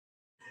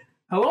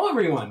Hello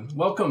everyone!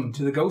 Welcome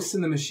to The Ghost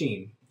in the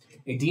Machine,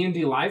 a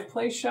D&D live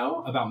play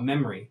show about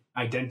memory,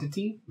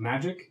 identity,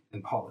 magic,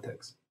 and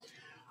politics.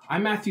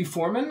 I'm Matthew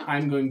Foreman.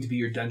 I'm going to be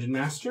your dungeon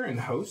master and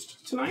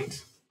host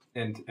tonight,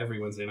 and every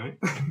Wednesday night.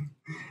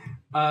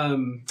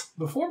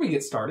 Before we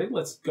get started,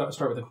 let's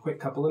start with a quick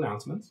couple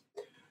announcements.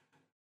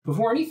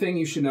 Before anything,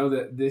 you should know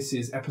that this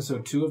is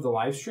episode 2 of the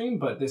live stream,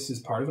 but this is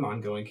part of an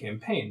ongoing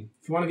campaign.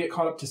 If you want to get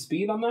caught up to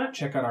speed on that,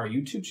 check out our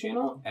YouTube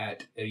channel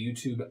at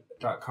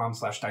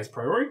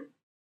youtube.com/dicepriority.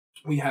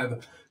 We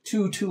have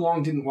two too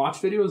long didn't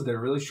watch videos that are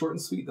really short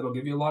and sweet that'll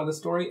give you a lot of the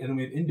story, and then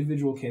we have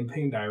individual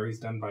campaign diaries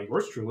done by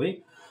yours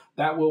truly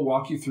that will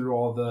walk you through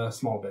all the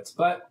small bits.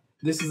 But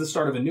this is the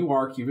start of a new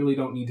arc. You really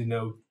don't need to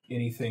know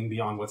anything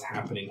beyond what's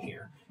happening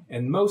here.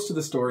 And most of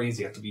the story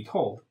is yet to be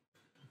told.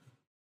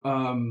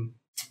 And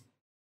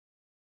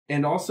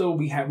also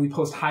we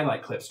post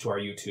highlight clips to our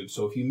YouTube.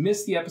 So if you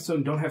missed the episode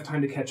and don't have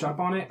time to catch up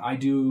on it,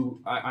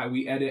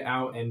 we edit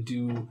out and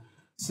do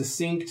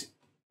succinct,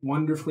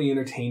 wonderfully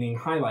entertaining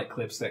highlight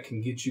clips that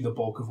can get you the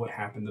bulk of what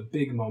happened, the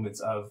big moments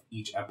of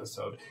each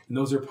episode. And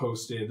those are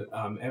posted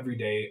every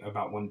day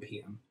about 1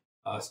 p.m.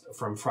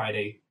 From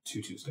Friday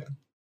to Tuesday.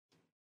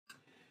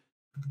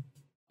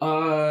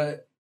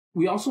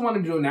 We also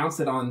wanted to announce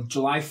that on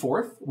July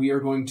 4th,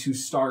 we're going to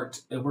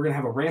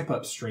have a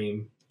ramp-up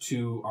stream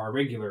to our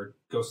regular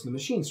Ghost in the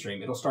Machine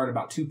stream. It'll start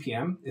about 2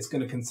 p.m. It's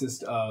going to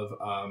consist of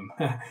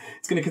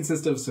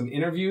some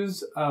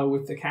interviews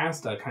with the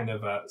cast, kind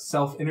of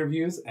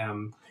self-interviews,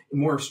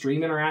 more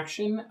stream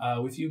interaction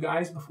with you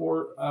guys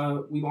before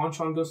we launch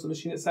on Ghost in the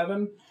Machine at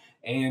 7.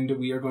 And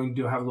we are going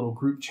to have a little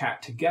group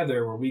chat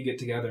together where we get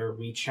together,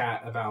 we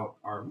chat about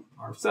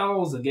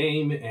ourselves, the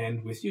game,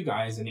 and with you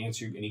guys, and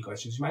answer any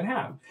questions you might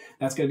have.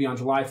 That's going to be on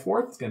July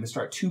 4th. It's going to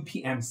start 2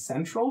 p.m.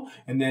 Central,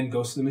 and then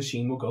Ghost in the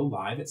Machine will go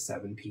live at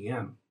 7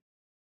 p.m.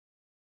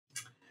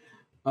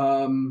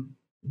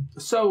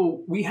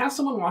 So we have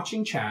someone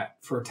watching chat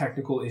for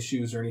technical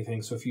issues or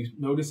anything. So if you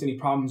notice any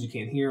problems, you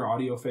can't hear,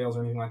 audio fails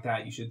or anything like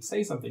that, you should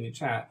say something in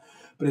chat.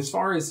 But as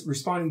far as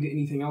responding to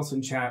anything else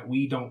in chat,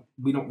 we don't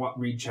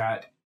read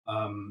chat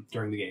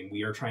during the game.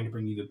 We are trying to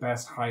bring you the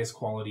best, highest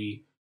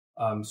quality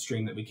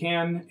stream that we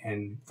can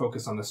and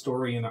focus on the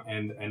story and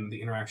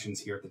the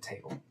interactions here at the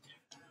table.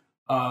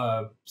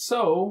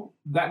 So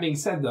that being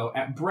said, though,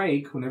 at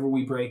break, whenever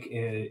we break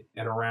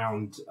at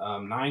around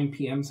 9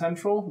 p.m.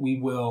 Central,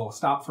 we will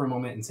stop for a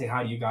moment and say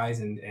hi to you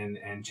guys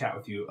and chat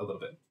with you a little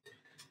bit.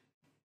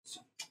 So,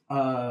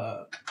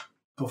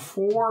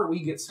 before we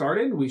get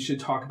started, we should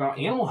talk about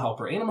Animal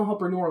Helper. Animal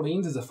Helper New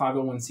Orleans is a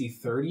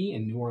 501c30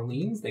 in New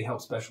Orleans. They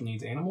help special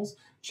needs animals.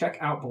 Check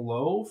out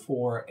below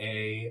for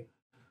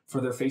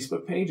their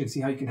Facebook page and see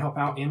how you can help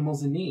out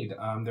animals in need.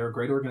 They're a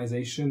great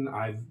organization.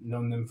 I've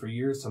known them for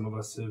years. Some of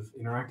us have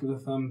interacted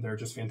with them. They're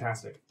just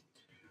fantastic.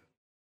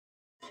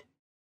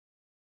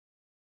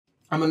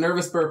 I'm a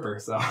nervous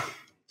burper, so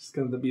just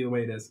going to be the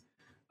way it is.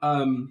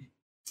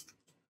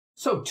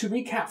 So to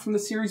recap from the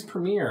series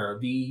premiere,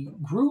 the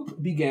group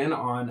began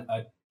on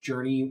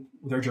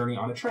their journey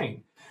on a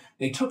train.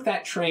 They took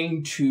that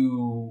train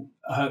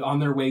on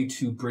their way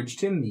to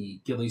Bridgeton, the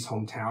Gillies'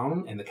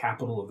 hometown and the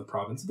capital of the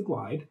province of the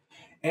Glide,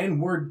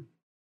 and were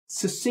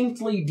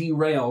succinctly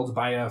derailed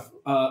by a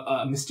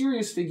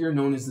mysterious figure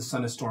known as the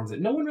Son of Storms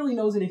that no one really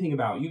knows anything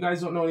about. You guys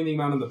don't know anything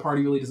about him. The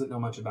party really doesn't know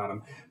much about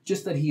him.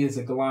 Just that he is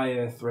a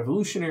Goliath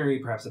revolutionary,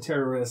 perhaps a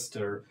terrorist,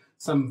 or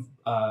some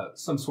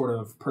sort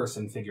of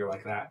figure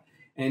like that.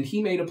 And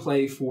he made a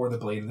play for the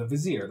Blade of the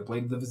Vizier. The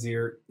Blade of the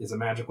Vizier is a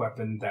magic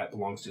weapon that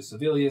belongs to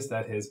Sevilius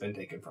that has been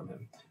taken from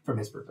him, from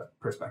his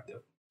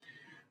perspective.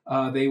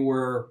 They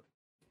were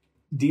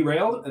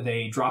derailed.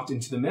 They dropped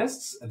into the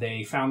mists.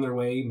 They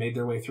made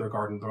their way through a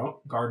garden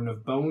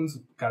of bones,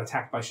 got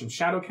attacked by some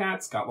shadow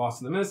cats, got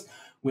lost in the mist,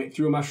 went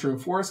through a mushroom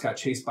forest, got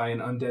chased by an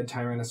undead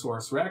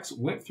Tyrannosaurus Rex,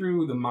 went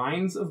through the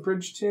mines of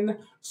Bridgeton,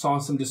 saw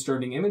some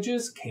disturbing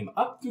images, came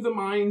up through the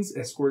mines,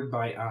 escorted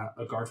by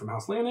a guard from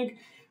House Lanig,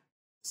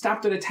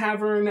 stopped at a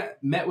tavern,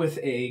 met with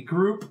a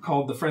group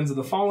called the Friends of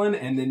the Fallen,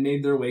 and then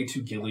made their way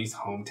to Gillies'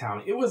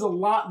 hometown. It was a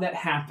lot that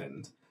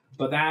happened,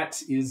 but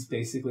that is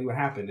basically what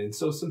happened. And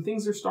so some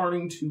things are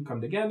starting to come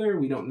together.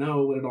 We don't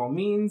know what it all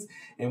means,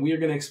 and we are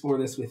going to explore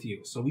this with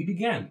you. So we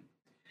begin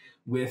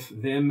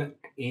with them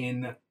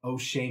in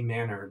O'Shea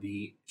Manor,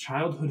 the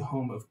childhood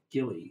home of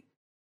Gilly,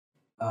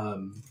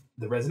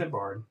 the resident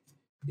bard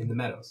in the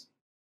Meadows.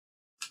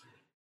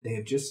 They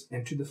have just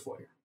entered the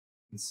foyer,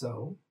 and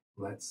so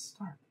let's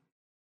start.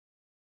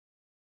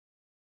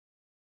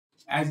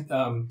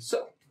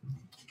 So,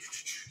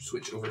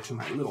 switch over to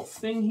my little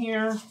thing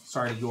here.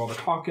 Sorry to do all the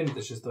talking.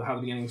 That's just how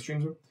the beginning of the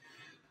streams are.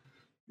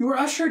 You were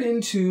ushered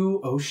into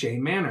O'Shea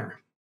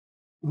Manor.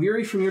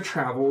 Weary from your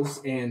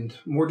travels and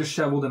more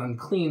disheveled and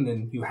unclean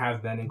than you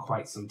have been in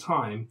quite some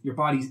time, your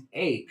bodies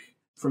ache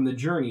from the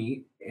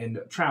journey and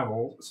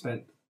travel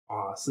spent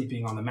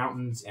sleeping on the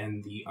mountains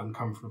and the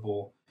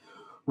uncomfortable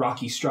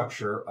rocky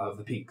structure of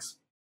the peaks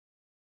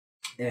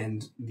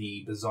and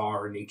the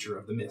bizarre nature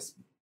of the mist.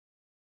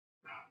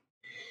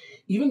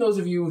 Even those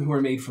of you who are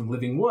made from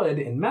living wood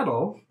and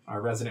metal,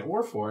 our resident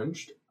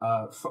Warforged,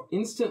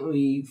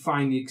 instantly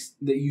find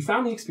that you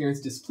found the experience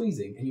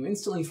displeasing, and you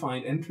instantly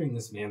find entering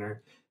this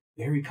manor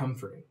very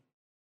comforting.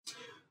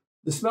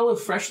 The smell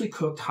of freshly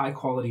cooked,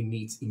 high-quality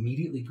meats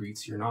immediately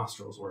greets your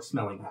nostrils, or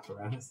smelling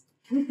apparatus.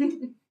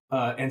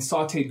 And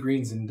sautéed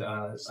greens and...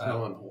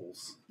 smelling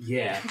holes.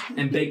 Yeah,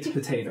 and baked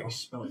potato.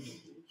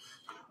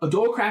 A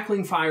dull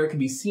crackling fire can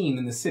be seen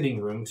in the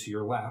sitting room to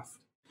your left.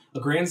 A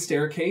grand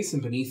staircase,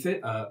 and beneath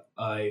it,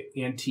 a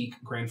antique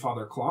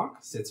grandfather clock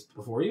sits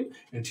before you.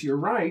 And to your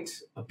right,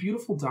 a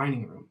beautiful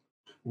dining room,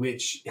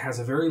 which has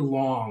a very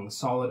long,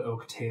 solid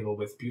oak table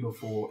with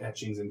beautiful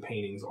etchings and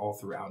paintings all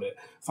throughout it,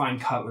 fine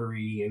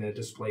cutlery, and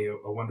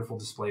a wonderful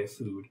display of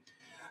food.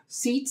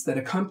 Seats that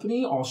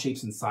accompany all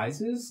shapes and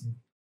sizes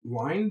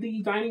line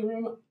the dining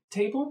room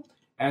table,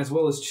 as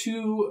well as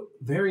two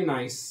very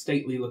nice,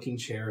 stately-looking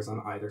chairs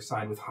on either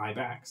side with high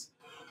backs.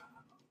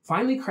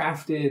 Finely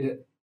crafted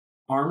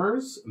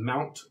armors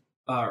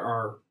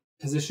are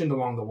positioned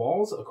along the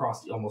walls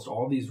across almost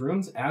all these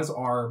rooms, as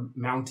are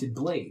mounted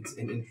blades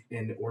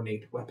and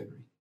ornate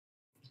weaponry.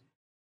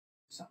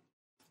 So,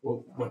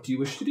 well, what do you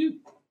wish to do?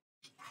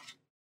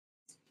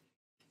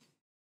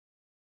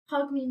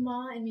 Hug me,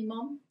 ma, and me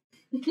mom.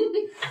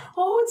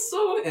 Oh, it's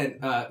so... And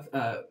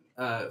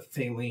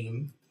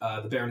Faylene,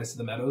 the Baroness of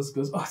the Meadows,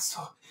 goes,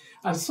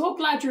 I'm so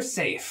glad you're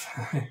safe.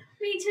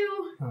 Me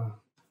too.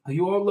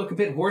 You all look a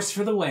bit worse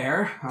for the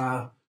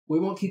wear. We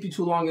won't keep you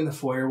too long in the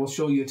foyer. We'll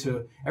show you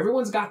to...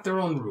 Everyone's got their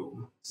own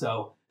room.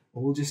 So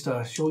we'll just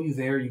show you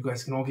there. You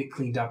guys can all get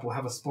cleaned up. We'll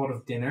have a spot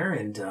of dinner,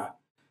 and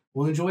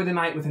we'll enjoy the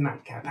night with a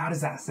nightcap. How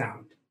does that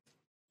sound?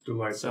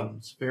 Delightful.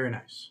 Sounds very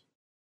nice.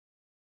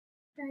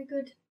 Very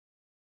good.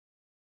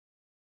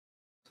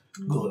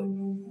 Good.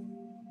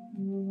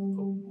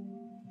 Oh,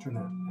 turn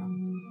that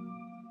down.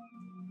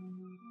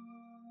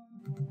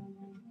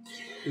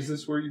 Is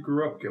this where you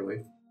grew up,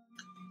 Gilly?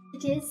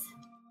 It is.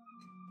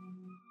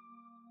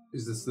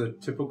 Is this the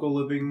typical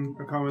living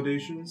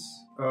accommodations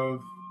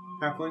of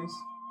halflings?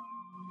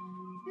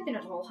 Maybe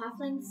not all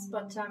halflings,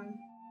 but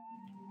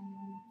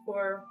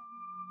for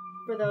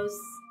those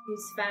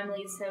whose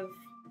families have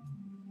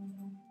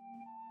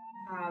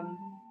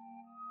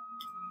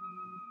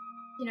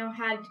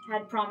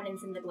had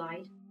prominence in the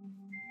Glide.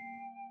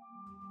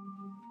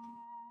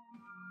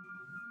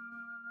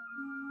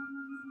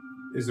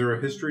 Is there a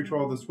history to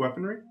all this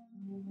weaponry?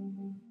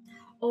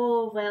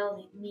 Oh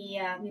well, me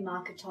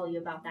ma could tell you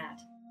about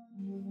that.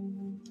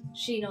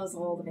 She knows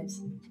all of it.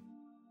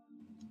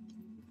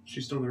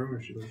 She's still in the room,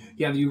 or she?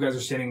 Yeah, you guys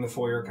are standing in the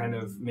foyer, kind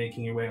of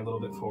making your way a little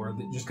bit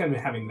forward, just kind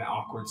of having the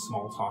awkward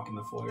small talk in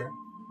the foyer.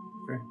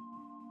 Okay.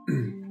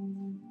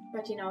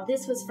 But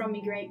this was from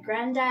my great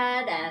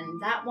granddad,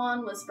 and that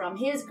one was from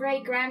his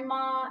great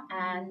grandma,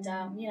 and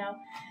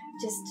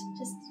just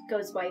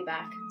goes way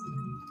back.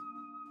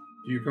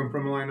 Do you come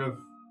from a line of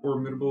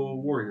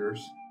formidable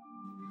warriors?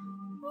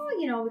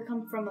 Oh, we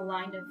come from a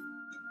line of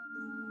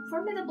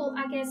formidable,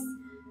 I guess,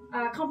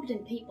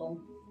 competent people.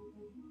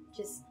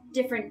 Just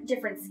different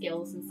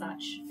skills and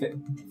such.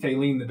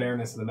 Faylene, the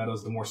Baroness of the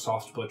Meadows, the more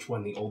soft butch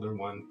one, the older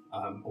one,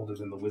 older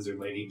than the wizard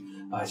lady,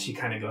 she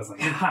kind of goes like,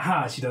 ha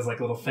ha, she does like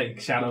a little fake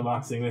shadow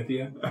boxing with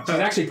you. She's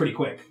actually pretty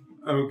quick.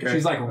 Okay.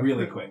 She's like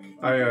really quick.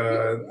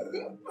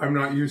 I'm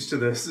not used to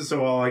this,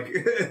 so I'll like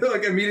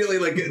immediately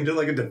get into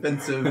a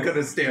defensive kind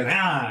of stance.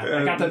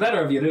 I got the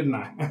better of you, didn't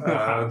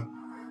I?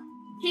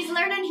 He's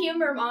learning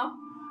humor, Ma.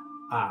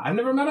 I've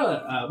never met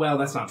well,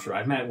 that's not true.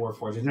 I've met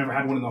Warforged. I've never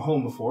had one in the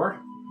home before.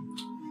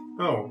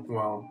 Oh,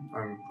 well,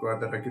 I'm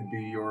glad that I could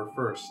be your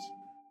first.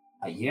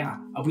 Yeah.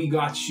 We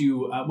got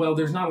you... well,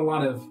 there's not a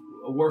lot of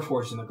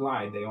Warforged in the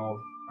Glide. They all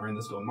are in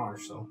the Stone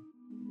Marsh, so...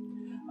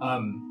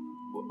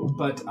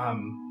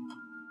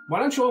 why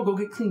don't you all go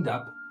get cleaned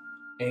up?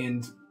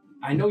 And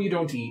I know you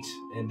don't eat,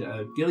 and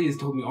Gilly has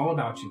told me all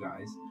about you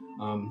guys.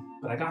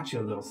 But I got you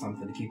a little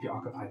something to keep you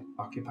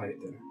occupied at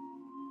dinner.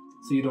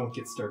 So you don't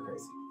get stir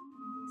crazy.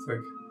 It's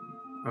like...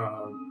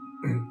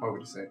 what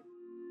would you say?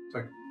 It's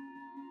like...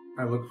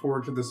 I look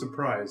forward to the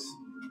surprise.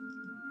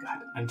 God,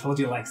 I'm told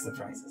you like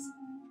surprises.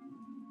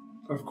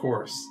 Of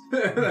course.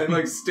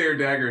 I stare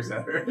daggers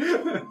at her.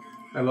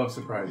 I love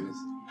surprises.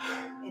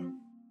 And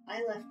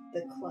I left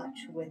the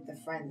clutch with the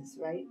friends,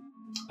 right?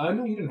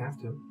 No, you didn't have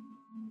to.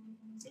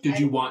 Did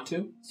you want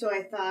to? So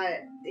I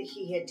thought that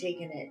he had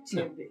taken it to...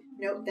 No.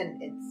 Nope, then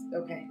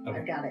it's... Okay,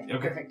 I've got it.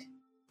 Okay. Perfect.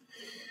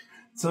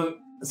 So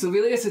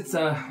Vilius, it's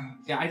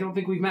I don't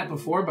think we've met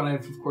before, but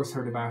I've of course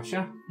heard about you.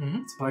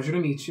 Mm-hmm. It's a pleasure to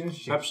meet you.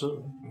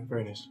 Absolutely,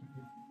 very nice.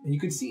 And you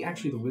can see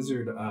actually the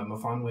wizard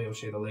Mafanwe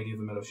O'Shea, the Lady of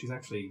the Meadow. She's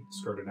actually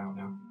skirted out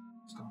now.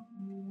 She's gone.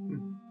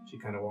 She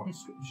kind of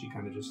walks. She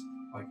kind of just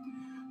like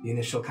the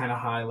initial kind of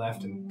high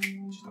left, and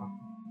she's gone.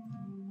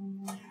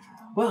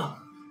 Well,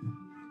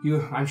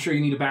 I'm sure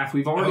you need a bath.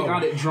 We've already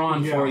got it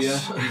drawn for you.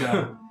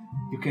 And,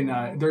 you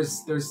can.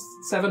 There's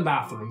 7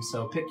 bathrooms,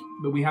 so pick.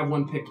 But we have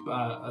one picked.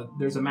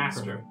 There's a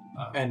master.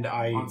 And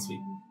I ensuite.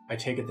 I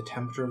take it the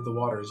temperature of the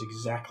water is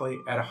exactly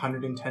at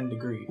 110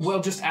 degrees.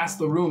 Well, just ask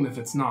the room if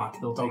it's not.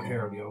 They'll take Okay.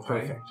 care of you, okay?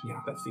 Perfect. Yeah.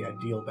 That's the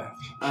ideal bath.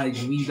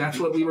 That's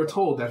what we were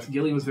told.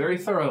 Gilly was very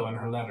thorough in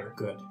her letter.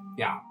 Good.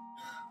 Yeah.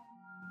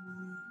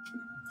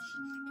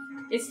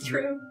 It's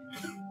true.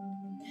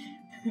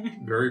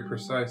 Very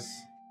precise.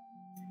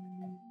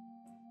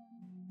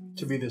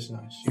 To be this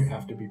nice, you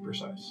have to be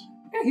precise.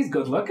 Yeah, he's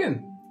good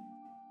looking.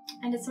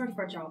 And it's sort of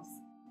our jobs.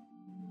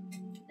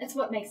 It's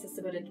what makes us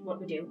so good at what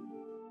we do.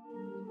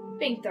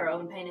 Being thorough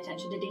and paying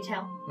attention to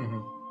detail.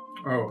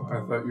 Mm-hmm. Oh,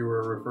 I thought you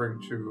were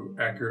referring to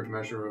accurate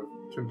measure of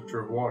temperature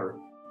of water.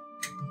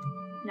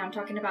 Now I'm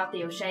talking about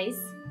the O'Shea's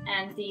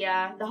and the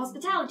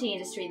hospitality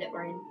industry that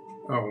we're in.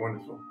 Oh,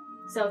 wonderful.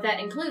 So that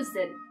includes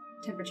the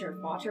temperature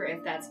of water,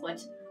 if that's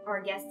what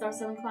our guests are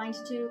so inclined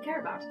to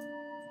care about.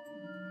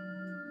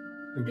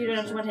 You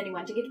don't want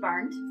anyone to get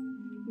burned.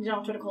 You don't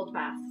want a cold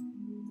bath.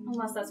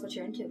 Unless that's what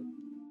you're into.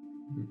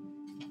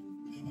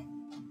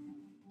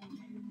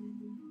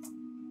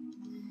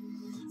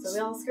 So we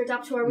all skirt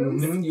up to our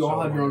rooms. Mm-hmm. You all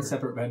So have your own weird.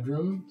 separate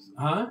bedrooms.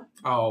 Huh?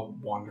 I'll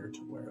wander to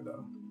where,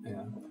 though?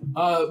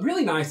 Yeah.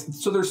 Really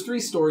nice. So there's 3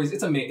 stories.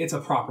 It's a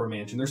proper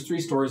mansion. There's 3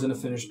 stories and a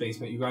finished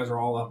basement. You guys are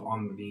all up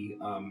on the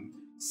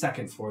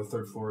second floor.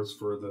 Third floor is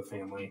for the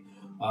family.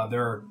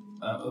 There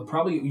are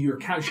probably you're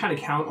trying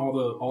to count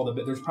all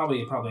the there's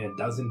probably a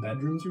dozen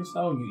bedrooms or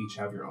so, and you each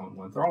have your own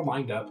ones. They're all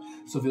lined up.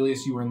 So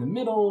Vilius, you were in the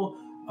middle.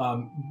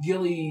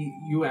 Gilly,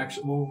 you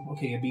actually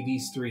it'd be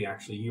these 3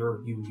 actually.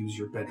 You use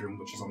your bedroom,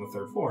 which is on the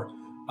 3rd floor.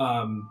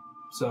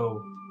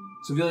 So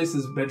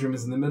Vilius's bedroom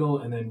is in the middle,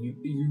 and then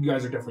you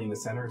guys are definitely in the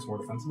center. It's more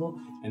defensible.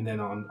 And then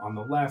on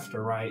the left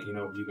or right,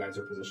 you guys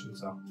are positioned.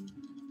 So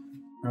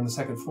you're on the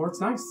 2nd floor.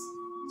 It's nice,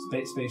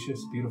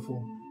 spacious,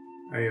 beautiful.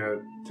 I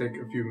take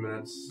a few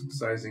minutes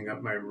sizing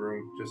up my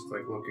room, just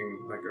like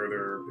looking like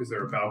is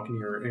there a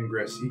balcony or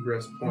ingress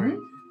egress point,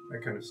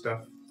 that kind of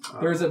stuff.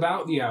 There's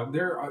about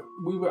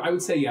I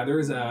would say there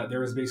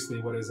is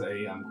basically what is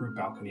a group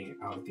balcony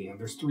out at the end.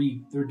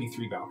 There'd be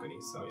 3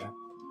 balconies. So yeah.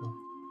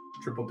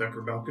 Triple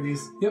decker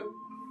balconies. Yep.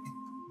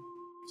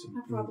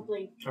 I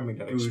probably. I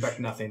mean, I'd expect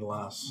nothing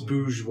less.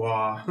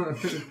 Bourgeois.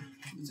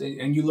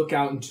 And you look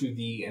out into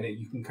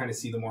you can kind of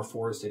see the more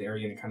forested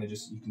area, and it kind of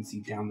you can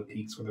see down the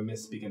peaks where the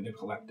mists begin to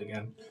collect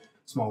again,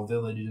 small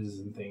villages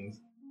and things.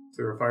 Is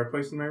there a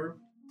fireplace in my room?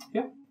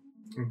 Yeah.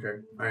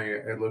 Okay.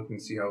 I look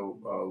and see how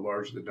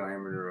large the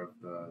diameter of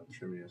the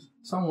chimney is.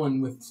 Someone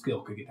with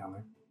skill could get down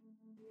there.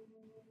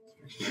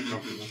 Actually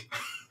comfortable.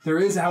 There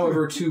is,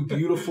 however, 2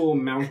 beautiful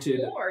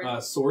mounted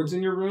Lord. swords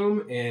in your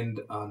room, and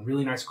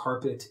really nice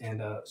carpet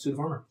and a suit of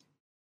armor.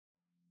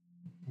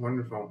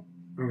 Wonderful.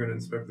 I'm going to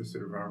inspect the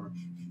suit of armor.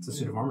 It's a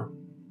suit of armor.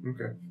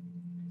 Okay.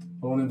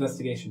 Roll an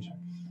investigation check.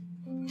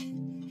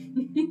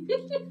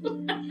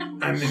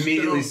 I'm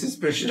immediately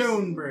suspicious.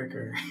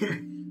 Stonebreaker.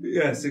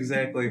 Yes,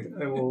 exactly.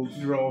 I will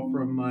draw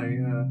from my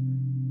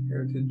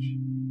heritage.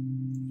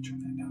 Turn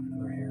that down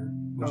another hair.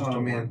 Oh,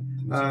 man.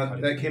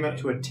 That came out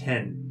to a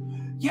 10.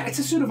 Yeah, it's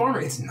a suit of armor.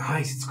 It's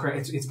nice.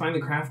 It's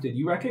finely crafted.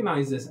 You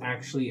recognize this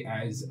actually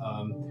as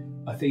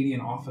a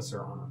Thadian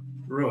officer armor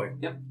Really?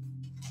 Yep.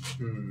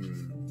 Hmm.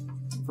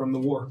 from the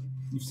war.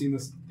 You've seen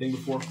this thing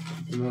before.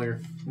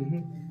 Familiar. Mm-hmm.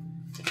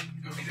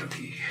 Okie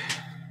dokie.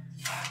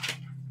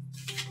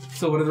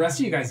 So what are the rest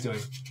of you guys doing?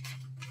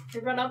 I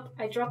run up,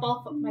 I drop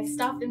off my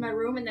stuff in my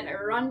room, and then I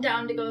run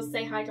down to go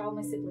say hi to all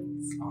my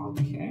siblings.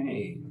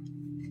 Okay.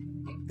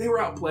 They were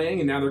out playing,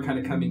 and now they're kind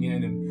of coming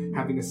in and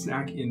having a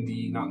snack not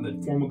in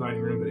the formal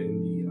dining room, but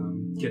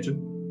in the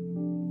kitchen.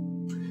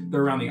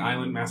 They're around the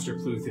island. Master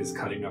Pluth is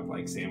cutting up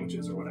like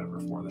sandwiches or whatever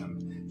for them,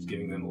 just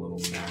giving them a little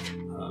snack.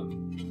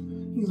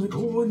 He's like,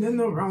 oh, and then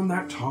around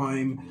that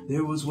time,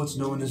 there was what's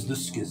known as the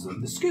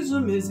Schism. The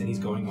Schism is, and he's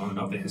going on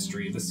about the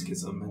history of the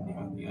Schism,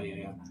 and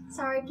yeah.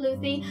 Sorry,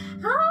 Pluthie.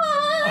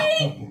 Hi!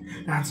 Oh,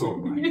 that's all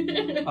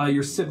right.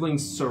 Your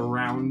siblings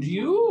surround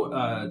you.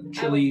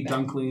 Chili, like that.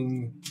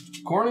 Dunkling,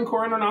 Corn and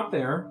Corin are not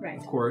there, Right.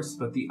 of course,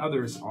 but the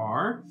others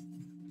are.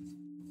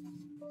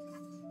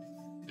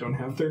 Don't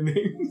have their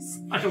names.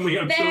 I only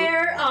have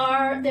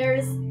two.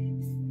 There's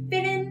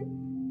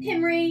Finnan,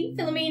 Himri,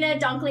 Philomena,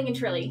 Dunkling, and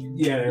Trilly.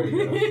 Yeah, there we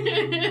go.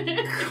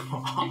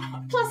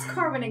 Plus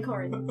Corwin and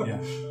Corin.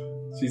 Yeah,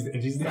 she's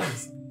the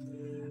others.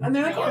 And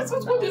they're like, oh, it's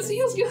good to see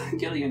you,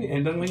 Gilly.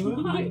 And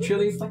Dunkling, like, hi.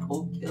 Chili's like,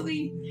 oh,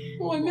 Gilly,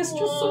 oh, I missed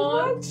you so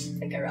much.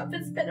 Pick her up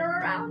and spin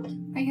her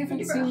around. I haven't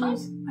Give her a hug.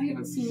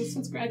 seen you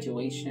since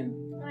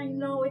graduation. I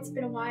know, it's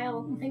been a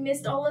while. I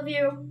missed all of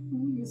you. I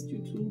missed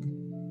you too.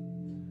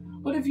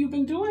 What have you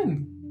been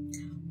doing?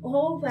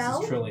 Oh, This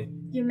well, is Trilly.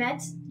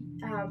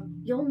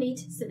 you'll meet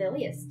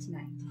Civilius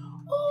tonight.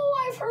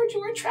 Oh, I've heard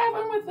you were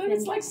traveling with him.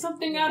 It's like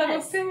something out of a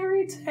Yes.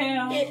 fairy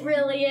tale. It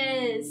really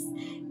is.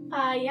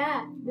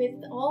 Yeah,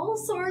 with all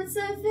sorts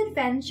of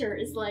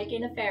adventures, like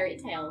in a fairy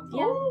tale.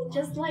 Yeah, Oh.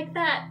 just like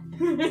that.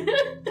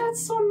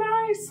 That's so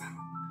nice.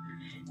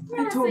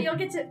 Yeah, so you'll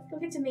get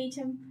to meet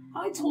him.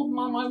 I told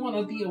Mom I want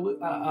to be a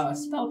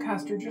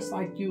spellcaster just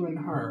like you and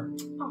her.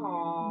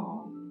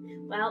 Aww.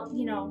 Well,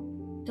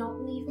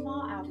 don't leave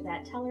Ma out of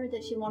that. Tell her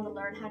that you want to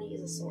learn how to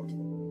use a sword.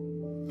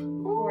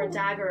 or a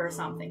dagger or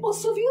something. Well,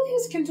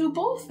 Sevelius can do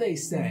both, they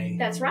say.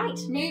 That's right.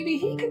 Maybe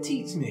he could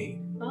teach me.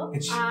 Well,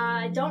 And she-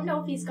 I don't know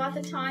if he's got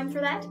the time for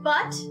that,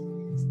 but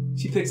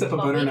She picks up a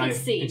Well, butter we can knife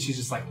see. and she's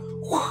just like,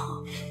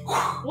 ooh,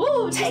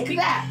 Take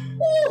that!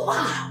 Ooh,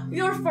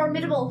 you're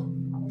formidable.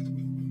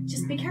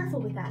 Just be careful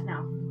with that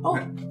now. oh,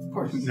 of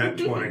course. Nat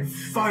 20.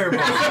 Fireball.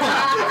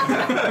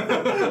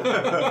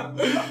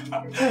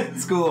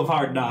 School of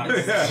Hard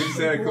Knocks. Yeah,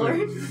 exactly. Lord.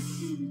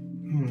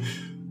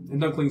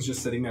 And Dunkling's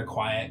just sitting there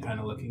quiet, kind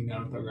of looking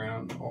down at the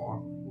ground,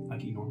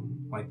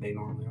 like they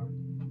normally are.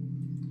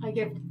 I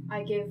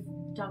give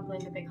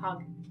Dunkling a big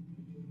hug.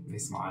 They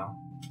smile.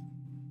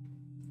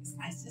 It's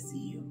nice to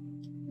see you.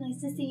 Nice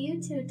to see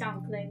you too,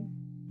 Dunkling.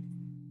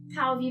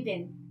 How have you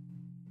been?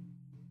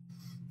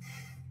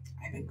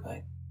 I've been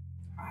good.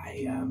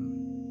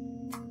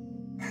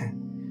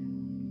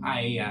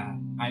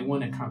 I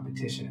won a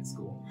competition at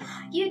school.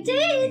 You I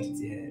did?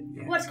 did.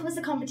 Yeah. What was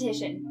the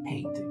competition?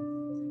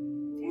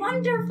 Painting.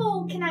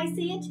 Wonderful. Can I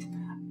see it?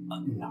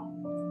 No.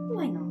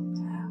 Why not?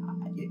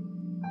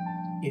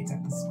 It's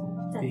at the school.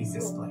 It's at being the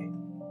school. displayed.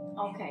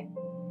 Okay.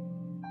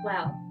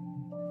 Well,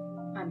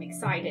 I'm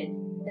excited.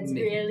 That's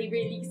Maybe. really,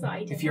 really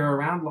exciting. If you're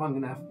around long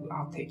enough,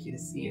 I'll take you to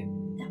see it.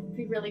 That would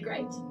be really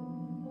great.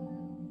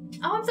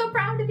 Oh, I'm so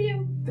proud of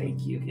you.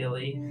 Thank you,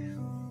 Gilly.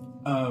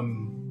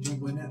 You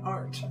win at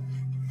art.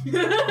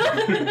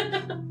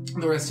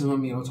 The rest of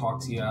them,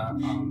 talk to you.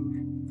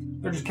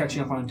 They're just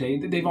catching up on a day.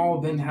 They've all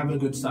been having a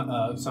good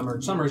summer.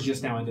 Summer's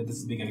just now ended. This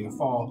is the beginning of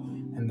fall,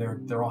 and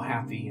they're all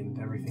happy and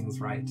everything's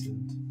right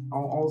and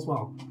all is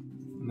well.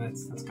 And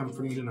that's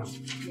comforting to know.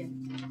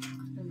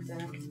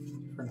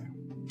 For now.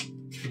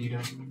 What are you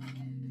doing?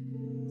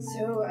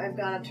 So I've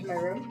gone up to my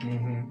room,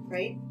 Mm-hmm.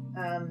 right?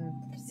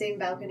 Same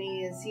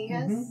balcony as he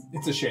has.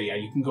 It's a share. Yeah,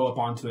 you can go up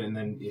onto it and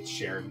then it's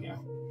shared. Yeah,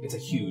 it's a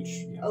huge.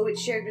 Yeah. Oh, it's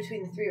shared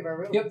between the three of our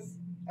rooms. Yep.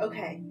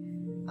 Okay.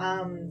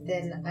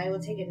 Then I will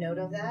take a note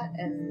of that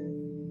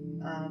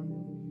and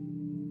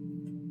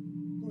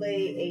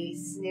lay a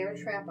snare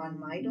trap on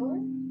my door.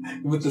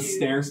 With the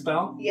snare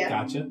spell. Yeah.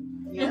 Gotcha.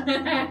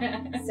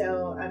 Yeah.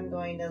 So I'm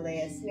going to lay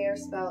a snare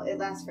spell. It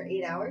lasts for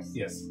 8 hours.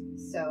 Yes.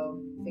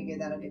 So figure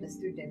that'll get us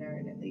through dinner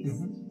and at least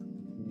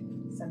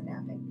some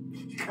napping.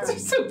 You're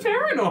so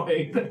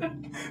paranoid.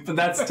 But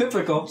that's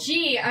typical.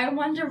 Gee, I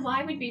wonder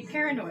why we'd be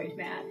paranoid,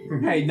 Matt.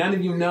 Hey, none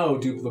of you know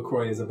Duke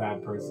LaCroix is a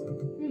bad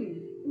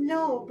person.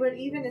 No, but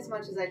even as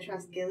much as I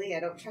trust Gilly, I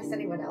don't trust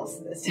anyone else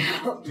in this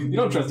town. You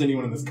don't trust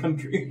anyone in this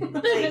country. Like,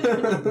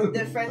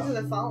 the Friends of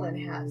the Fallen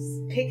has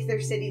pick their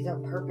cities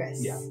on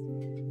purpose. Yeah.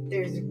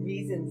 There's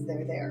reasons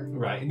they're there.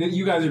 Right.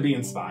 You guys are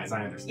being spies,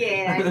 I understand.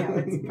 Yeah, I know,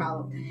 it's a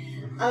problem.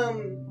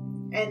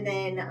 And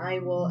then I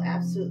will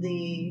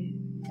absolutely,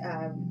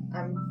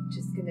 I'm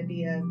just gonna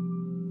be a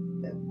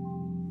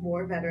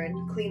war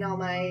veteran. Clean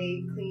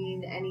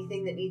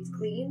anything that needs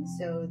clean.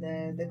 So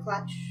the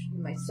clutch,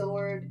 my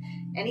sword,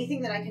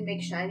 anything that I can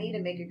make shiny to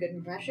make a good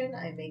impression,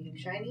 I'm making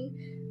shiny.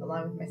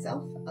 Along with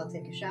myself, I'll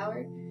take a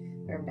shower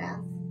or a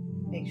bath.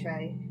 Make sure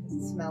I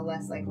smell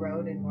less like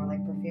road and more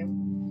like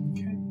perfume.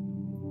 Okay.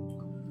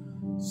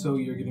 So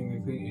you're getting the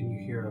clean and you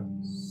hear a...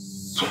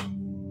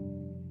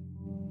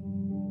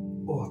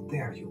 Oh,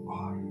 there you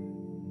are.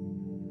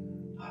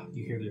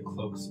 You hear their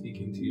cloak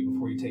speaking to you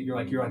before you take... You're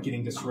like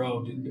getting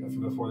disrobed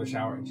before the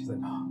shower, and she's like,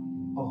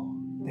 oh,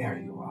 there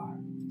you are.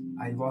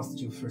 I lost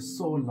you for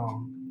so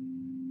long.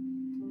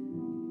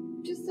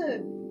 Just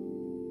a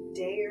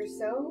day or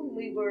so.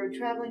 We were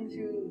traveling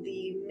through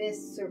the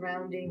mist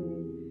surrounding...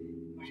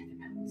 What are the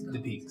mountains called?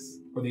 The peaks.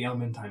 Or the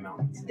Elementine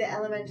Mountains. The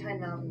Elementine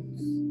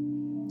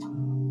Mountains.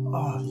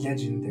 Oh,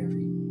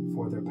 legendary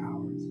for their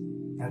powers.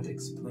 That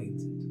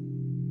explains it.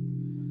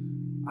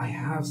 I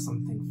have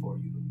something for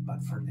you,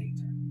 but for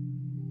later.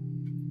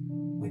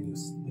 When you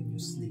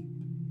sleep,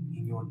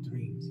 in your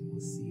dreams, you will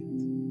see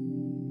it.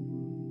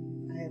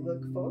 I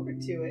look forward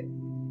to it.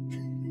 And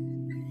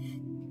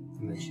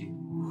then she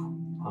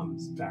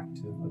hums back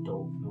to a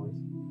dull noise.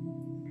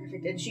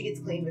 Perfect. And she gets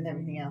cleaned with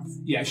everything else.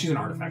 Yeah, she's an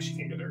artifact. She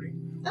can't get dirty.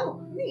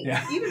 Oh, neat.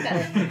 Yeah. Even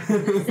better.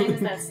 Same as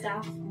that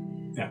stuff.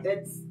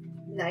 That's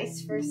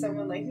nice for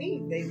someone like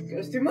me. They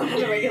go through mud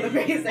on a regular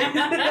basis.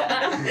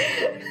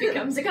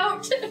 Becomes a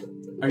coat.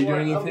 Are you or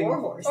doing a anything? war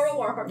horse. Or a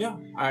war horse. Yeah,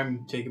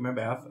 I'm taking my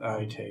bath.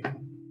 I take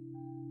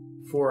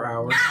 4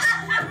 hours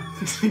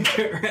to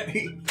get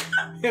ready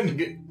and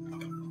get.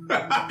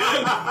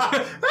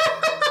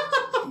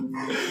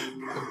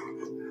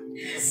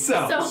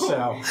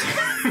 So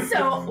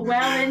So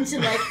well into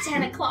like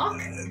 10 o'clock.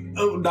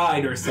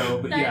 9 or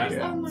so, but 9 yeah. or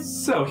so. Oh my-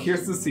 So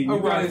here's the scene. You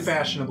arrived guys,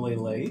 fashionably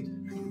late.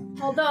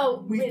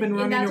 Although We've been in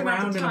running that amount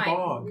around of in a time,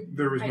 bog.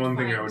 There was I'd one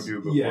thing I find- would do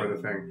before Yeah. the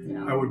thing. you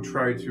know, I would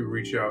try to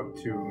reach out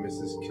to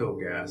Mrs.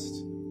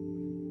 Kilgast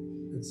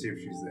and see if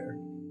she's there.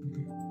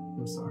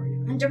 I'm sorry.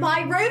 under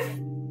my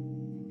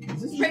roof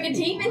Is this Bring a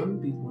just demon?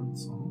 Be one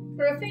song?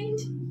 for a fiend.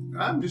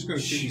 I'm just going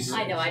to see. She's-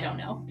 I know, I don't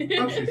know.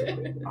 Oh, she's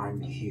I'm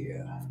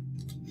here.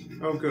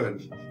 Oh,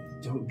 good.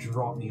 Don't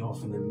drop me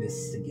off in the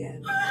mist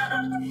again.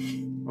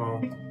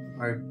 Well,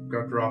 I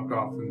got dropped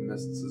off in the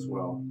mists as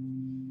well.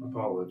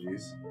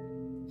 Apologies.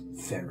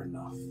 Fair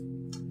enough.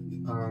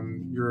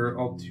 Your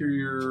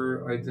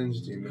ulterior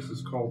identity,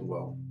 Mrs.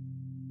 Caldwell.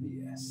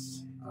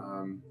 Yes.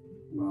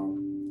 Well,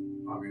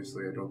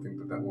 obviously I don't think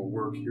that will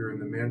work here in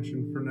the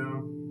mansion for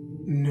now.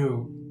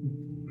 No.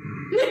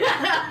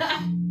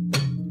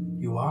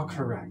 You are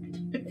correct.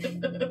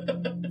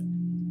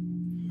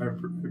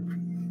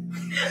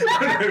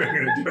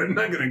 I'm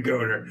not gonna go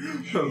there.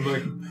 I'm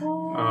like,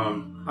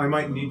 I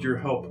might need your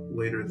help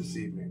later this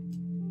evening.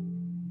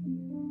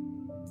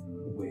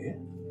 Where?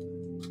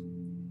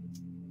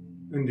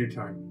 In due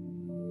time.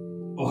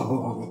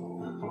 Oh.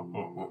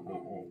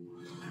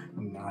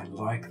 I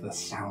like the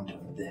sound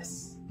of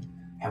this.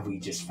 Have we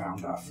just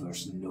found our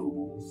first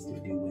nobles to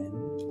do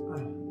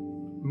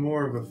in?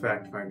 More of a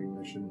fact-finding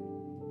mission.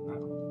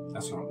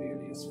 That's not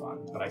nearly as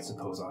fun, but I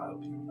suppose I'll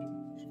help you.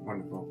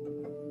 Wonderful.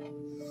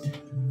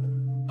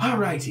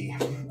 Alrighty.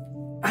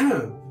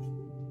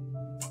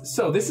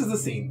 So this is the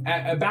scene.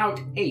 At about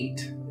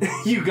 8,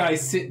 you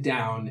guys sit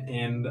down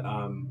and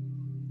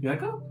you're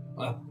like, oh,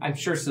 well, I'm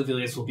sure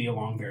Sevilius will be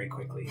along very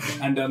quickly.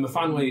 And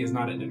Mafanwe is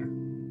not at dinner.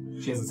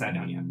 She hasn't sat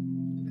down yet.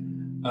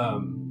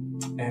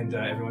 And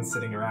everyone's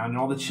sitting around, and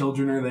all the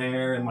children are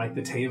there, and like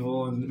the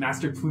table, and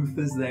Master Pluth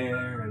is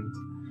there, and...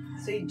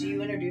 So do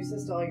you introduce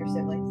us to all your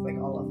siblings, like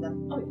all of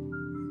them? Oh,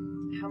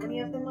 yeah. How many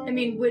of them are I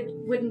mean,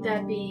 wouldn't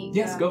that be...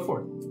 Yes, go for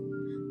it.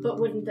 But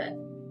wouldn't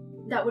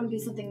that wouldn't be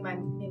something my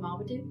mom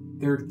would do?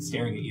 They're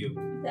staring at you.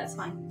 That's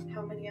fine.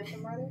 How many of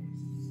them are there?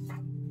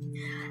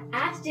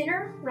 At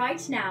dinner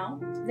right now,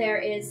 there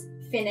is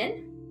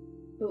Finnan,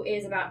 who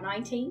is about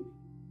 19.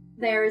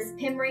 There's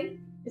Pimri,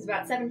 who's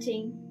about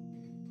 17.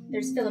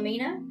 There's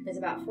Philomena, who's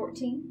about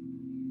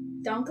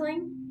 14.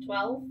 Dunkling,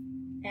 12.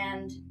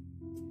 And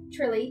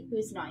Trilly,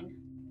 who's 9.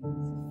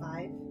 So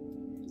 5.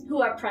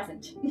 Who are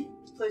present.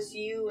 Plus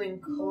you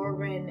and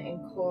Corin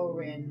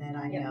that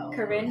I know.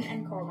 Corinne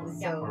and Corwin.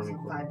 So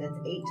 5, that's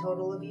 8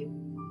 total of you?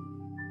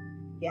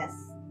 Yes.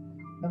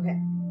 Okay.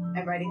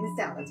 I'm writing this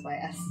down, that's why I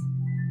asked.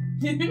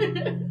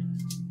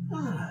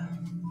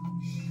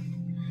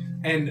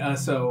 And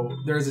so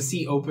there's a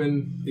seat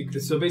open.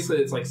 So basically,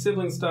 it's like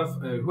sibling stuff.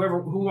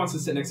 Who wants to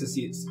sit next to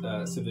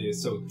Sevilius.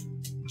 So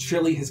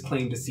Trilly has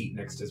claimed a seat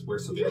next to where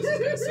Sevilius is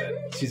going to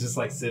sit. She's just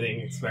like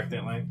sitting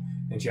expectantly,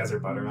 and she has her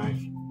butter knife.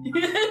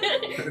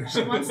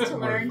 She wants to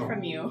learn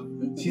from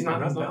you. She's not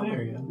down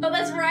there yet. Oh,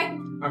 that's right.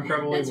 I'm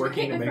probably That's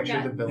working right, to I make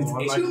sure the forgot. bill It's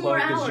on my 2 more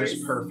cloak is hours.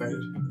 just perfect.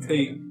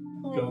 Hey,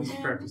 Oh, Just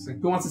man. practicing.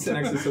 who wants to sit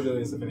next to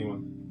Sevilius, if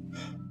anyone?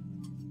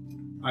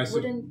 I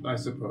Wouldn't-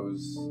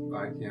 suppose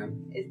I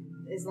can.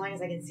 As long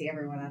as I can see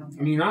everyone, I don't I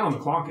care. mean, you're not on the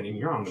clock anymore.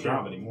 You're on the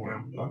job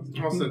anymore.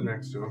 I'll sit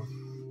next to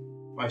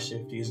him. My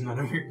safety is none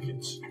of your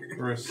concern.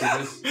 Or sit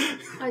this.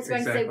 I was going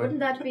to say, Exactly. wouldn't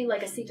that be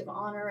like a seat of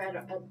honor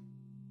at the...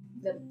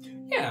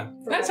 Yeah,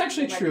 For that's my-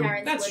 actually for my true.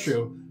 parents That's would-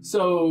 true.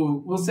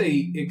 So we'll say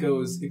it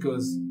goes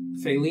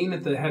Faylene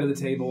at the head of the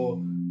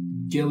table,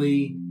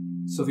 Gilly,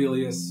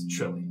 Sevilius,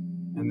 Trilly.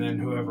 And then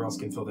whoever else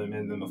can fill them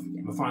in. The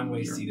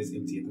Mafanwe seat is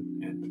empty at the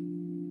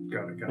end.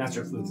 Got it.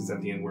 Master Flute is at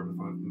the end where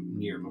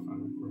near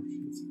Mafanwe. Where she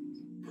is.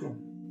 Cool.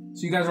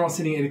 So you guys are all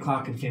sitting at 8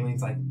 o'clock, and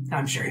Faylene's like,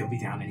 I'm sure he'll be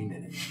down any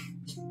minute.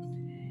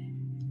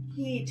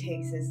 He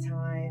takes his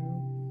time.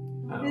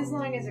 As Oh,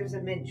 long as there's a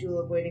mint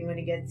julep waiting when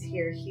he gets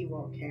here, he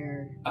won't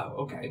care.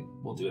 okay.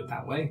 We'll do it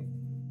that way.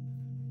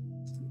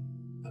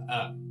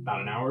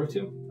 About an hour or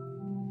 2.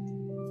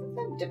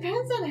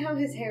 Depends on how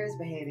his hair is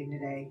behaving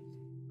today.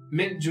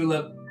 Mint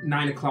julep,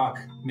 9 o'clock.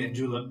 Mint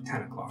julep,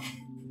 10 o'clock.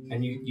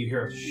 And you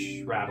hear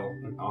a rattle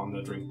on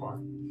the drink bar.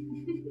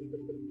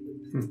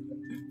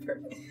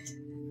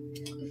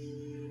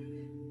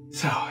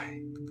 So,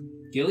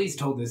 Gilly's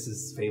told this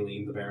is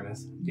Faylene, the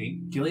Baroness.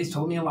 Gilly's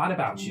told me a lot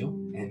about you,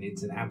 and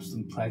it's an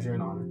absolute pleasure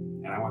and honor.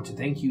 And I want to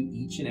thank you,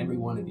 each and every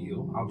one of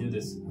you. I'll do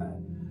this.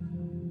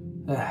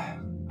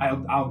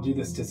 I'll do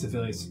this to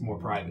Sevilius more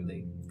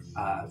privately,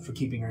 for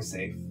keeping her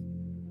safe.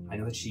 I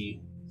know that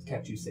she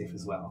kept you safe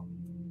as well.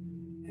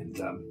 And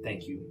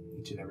thank you,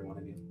 each and every one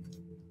of you.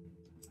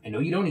 I know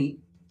you don't eat,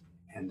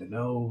 and I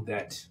know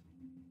that,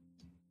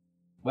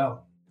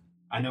 well,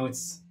 I know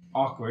it's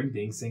awkward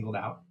being singled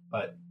out,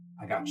 but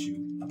I got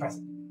you a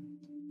present.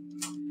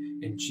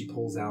 And she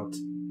pulls out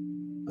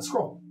a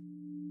scroll.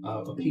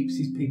 A piece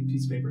of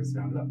paper is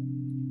bound up.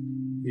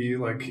 He,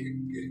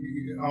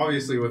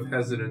 obviously with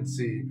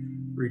hesitancy,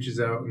 reaches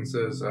out and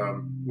says,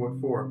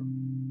 what for?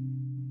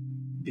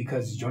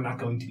 Because you're not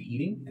going to be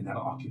eating, and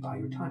that'll occupy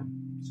your time,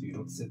 so you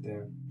don't sit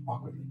there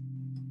awkwardly.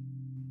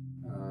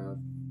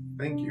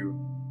 Thank you.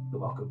 You're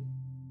welcome.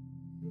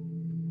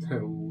 I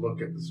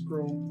look at the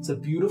scroll. It's a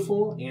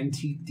beautiful,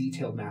 antique,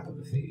 detailed map of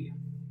Athadia.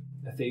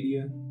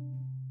 Athadia,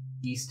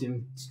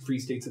 Eastern Free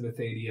States of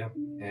Athadia,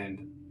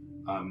 and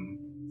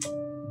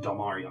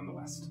Dalmari on the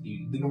west,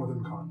 the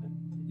northern continent,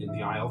 in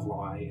the Isle of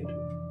Lie.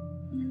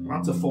 And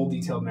it's a full,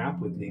 detailed map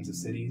with names of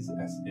cities,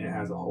 and it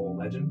has a whole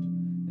legend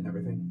and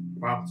everything.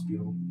 Wow. It's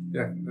beautiful.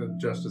 Yeah,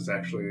 Justice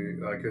actually,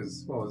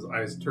 his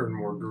eyes turn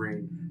more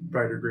green,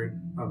 brighter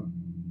green.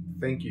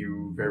 Thank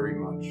you very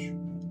much.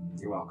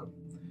 You're welcome.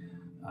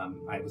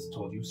 I was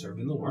told you served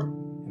in the war.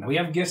 And we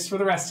have gifts for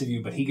the rest of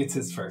you, but he gets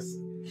his first.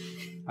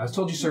 I was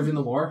told you served in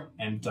the war,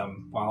 and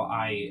while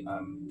I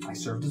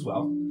served as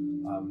well,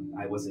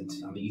 I wasn't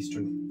on the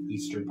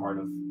eastern part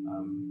of.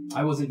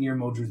 I wasn't near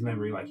Modru's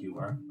memory like you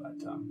were, but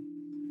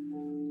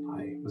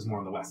I was more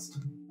on the west.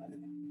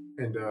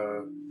 And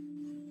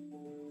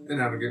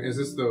now again, is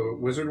this the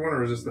wizard one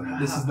or is this the?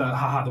 This is the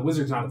the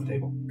wizard's not at the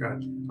table. Got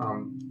it.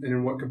 And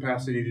in what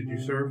capacity did you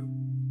serve?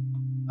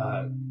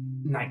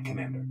 Knight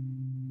commander.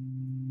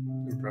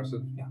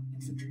 Impressive. Yeah,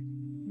 infantry.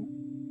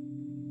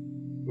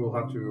 We'll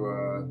have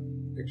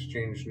to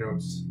exchange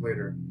notes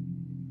later.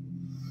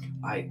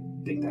 I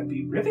think that'd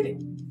be riveting.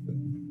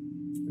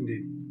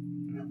 Indeed.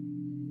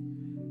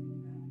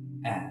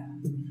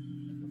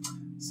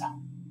 So,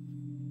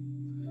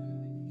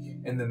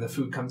 and then the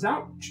food comes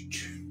out.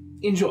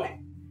 Enjoy.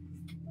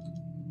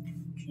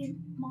 Hey,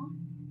 Mom?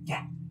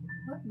 Yeah.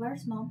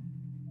 Where's Mom?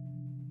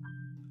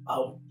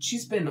 Oh,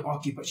 she's been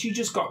occupied. She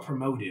just got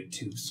promoted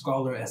to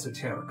Scholar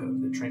Esoterica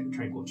of the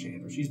Tranquil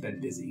Chamber. She's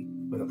been busy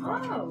with a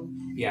project. Oh.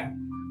 Yeah,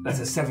 that's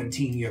a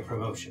 17-year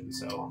promotion,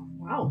 so...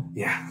 Wow.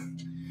 Yeah.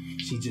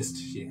 She just...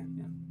 Yeah.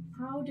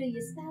 How do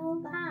you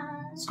spell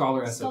that?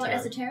 Scholar Esoterica. Scholar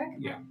Esoteric?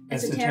 Yeah.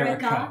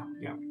 Esoterica?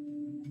 Yeah.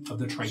 Of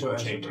the So Tranquil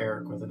Chamber.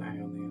 esoteric with an I on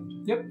the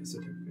end. Yep,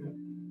 Esoterica.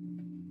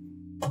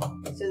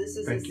 So this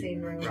is Thank the you,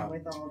 same room Rob.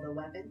 with all the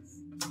weapons.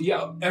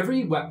 Yeah,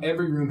 every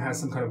room has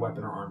some kind of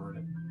weapon or armor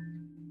in it.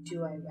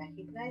 Do I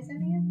recognize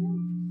any of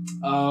them?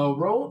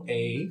 Roll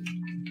a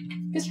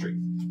history.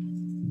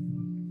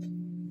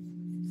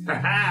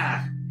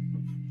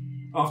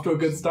 Off to a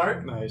good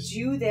start. Nice.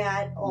 Do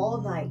that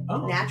all night.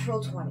 Oh.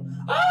 Natural 20.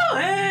 Oh,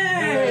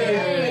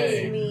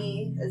 hey! It's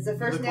me. It's the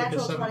first Look like a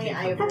natural 20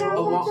 I have 17.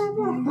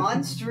 rolled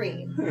on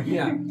stream.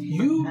 Yeah,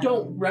 you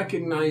don't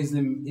recognize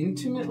them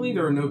intimately.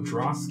 There are no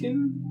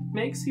Droskin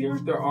makes here.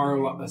 There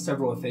are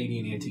several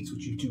Athadian antiques,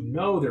 which you do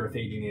know they're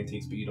Athadian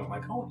antiques, but you don't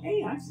like, oh,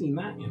 hey, I've seen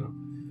that, you know.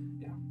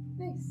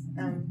 Nice.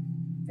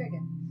 Very good.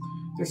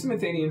 There's some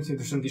Athadian antiques,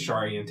 there's some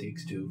Gishari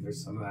antiques, too.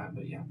 There's some of that,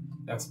 but yeah,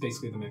 that's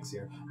basically the mix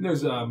here. And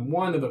there's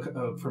one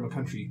of from a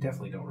country you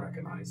definitely don't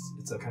recognize.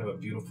 It's a kind of a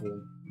beautiful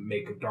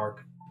make of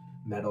dark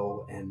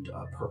metal and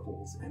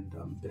purples and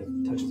a bit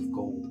of touches of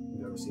gold.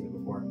 You've never seen it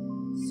before.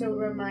 So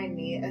remind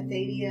me,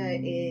 Athadia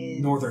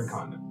is... Northern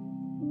continent.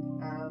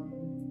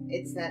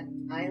 It's that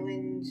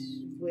island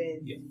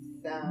with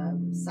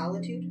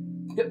solitude?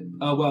 Yep.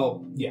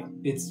 Well, yeah.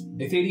 It's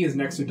Athadia is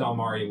next to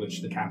Dalmari,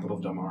 which the capital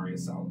of Dalmari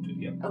is Solitude.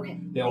 Yep. Okay.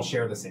 They all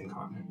share the same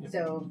continent. Yep.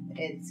 So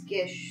it's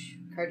Gish,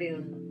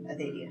 Cardoon,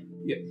 Athadia.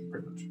 Yep,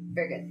 pretty much.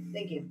 Very good.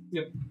 Thank you.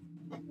 Yep.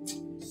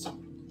 So,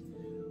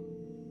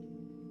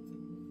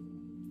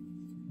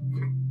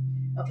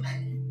 Oh.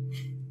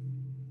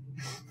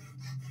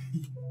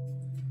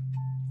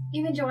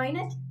 You enjoying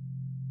it?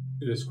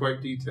 It is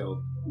quite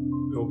detailed.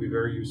 It will be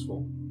very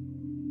useful.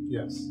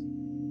 Yes.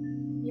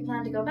 You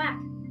plan to go back?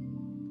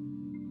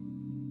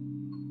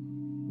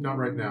 Not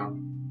right now,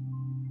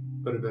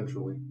 but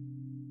eventually.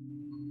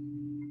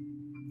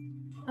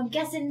 I'm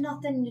guessing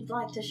nothing you'd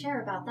like to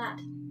share about that.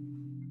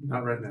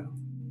 Not right now.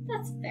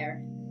 That's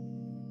fair.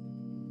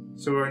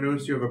 So I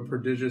noticed you have a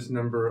prodigious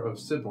number of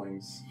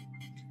siblings.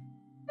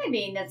 I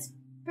mean, that's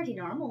pretty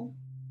normal.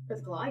 For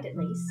the Glide, at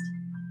least.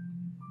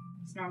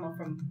 It's normal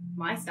from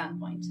my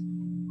standpoint.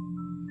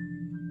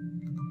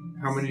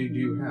 How many do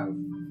you have?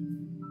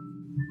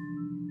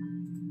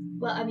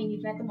 Well, I mean,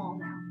 you've met them all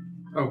now.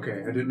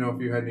 Okay, I didn't know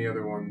if you had any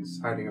other ones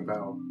hiding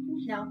about.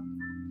 No.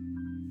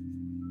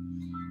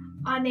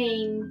 I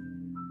mean,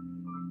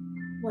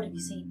 what have you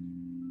seen?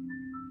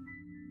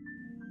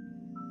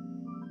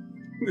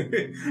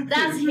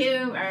 That's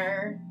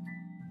humor.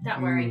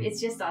 Don't worry, it's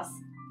just us.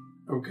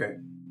 Okay,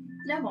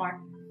 No more.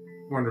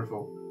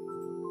 wonderful.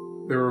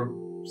 There were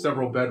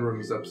several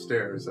bedrooms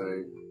upstairs.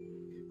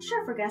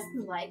 Sure, for guests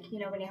and the like, you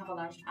know, when you have a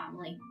large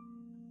family,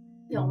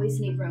 you always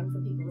need room for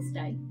people to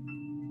stay.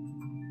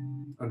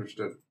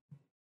 Understood.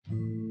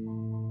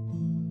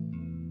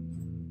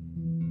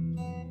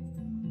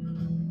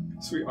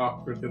 So we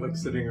awkwardly like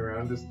sitting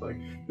around just like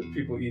with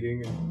people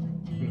eating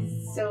and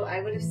So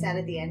I would have sat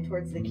at the end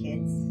towards the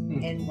kids,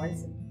 and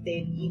once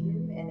they'd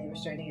eaten and they were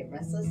starting to get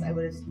restless, I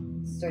would have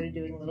started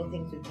doing little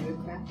things with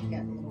druidcraft,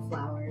 gotten little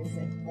flowers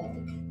and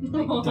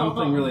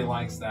Dumpling really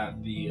likes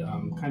that. The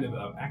kind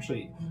of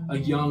actually a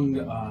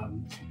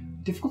young,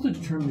 difficult to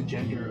determine the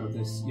gender of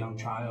this young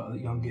child,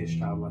 youngish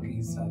child. Like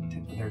he's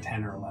they're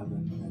 10 or 11,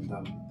 and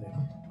they're,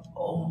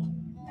 oh,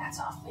 that's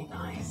awfully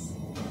nice.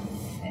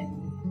 and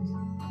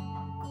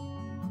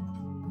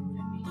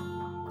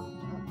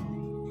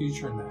Can you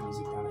turn that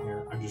music down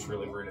here? I'm just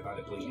really worried about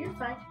it bleeding. you're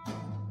fine.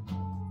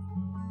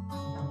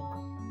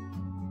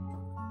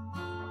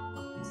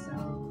 So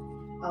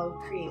I'll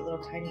create little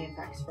tiny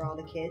effects for all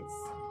the kids,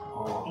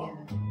 Oh,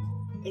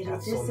 and it'll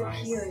that's so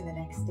disappear nice. the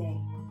next day.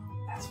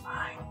 that's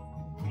fine.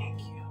 Thank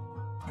you.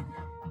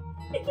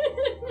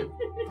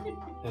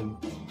 And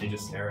they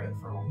just stare at it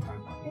for a long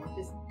time.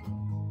 Just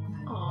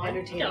Aw,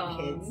 entertaining dumb.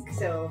 kids.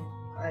 So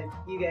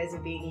you guys are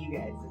being you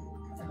guys.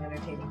 I'm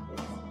entertaining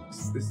kids.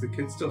 Is the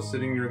kid still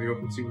sitting near the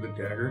open seat with a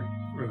dagger?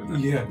 Or the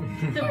knife? Yeah.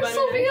 Where's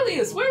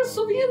Sylvelius? Where's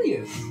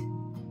Sylvelius?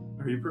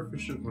 Are you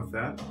proficient with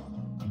that?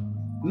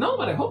 No,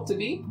 but I hope to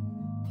be.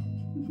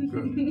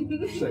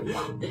 Good. She's like,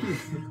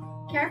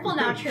 Careful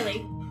now,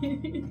 Trilly.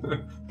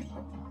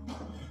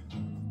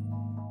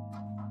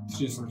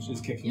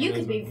 she's kicking. You her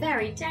could be nose.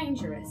 very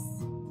dangerous.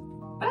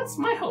 That's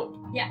my hope.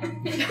 Yeah.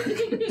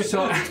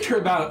 So after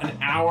about an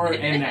hour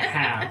and a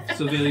half,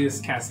 Sylvelius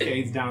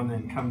cascades down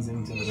and comes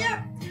into the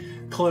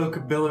room.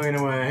 Cloak billowing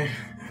away.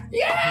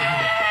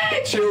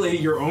 Yay! Truly,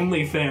 your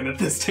only fan at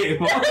this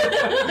table.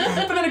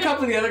 But then a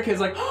couple of the other kids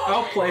like,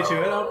 I'll play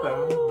to it. I'll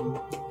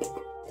bow.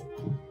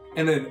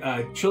 and then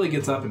Trilly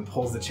gets up and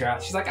pulls the chair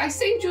out. She's like, I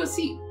saved you a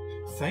seat.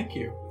 Thank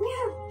you.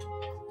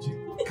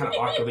 Kind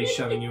of awkwardly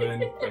shoving you in.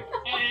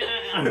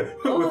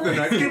 Like, With the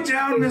knife. Get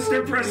down,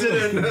 Mr.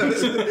 President!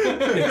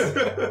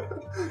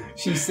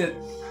 she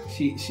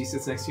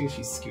sits next to you.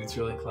 She scoots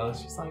really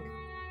close. She's like,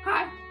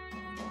 hi.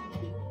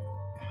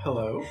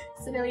 Hello.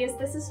 Sibelius,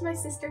 this is my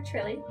sister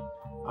Trilly.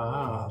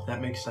 Ah,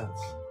 that makes sense.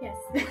 Yes.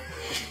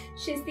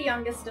 She's the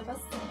youngest of us.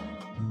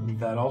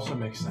 That also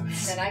makes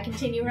sense. Then I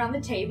continue around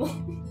the table.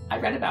 I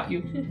read about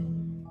you.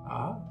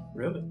 Ah,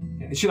 really?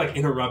 And she like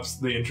interrupts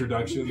the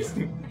introductions.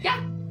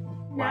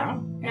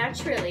 Wow. Now,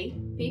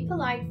 Trilly, be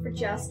polite for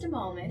just a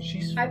moment.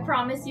 She's I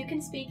promise you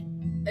can speak.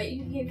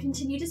 You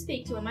continue to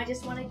speak to him. I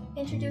just want to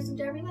introduce him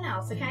to everyone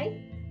else,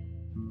 okay?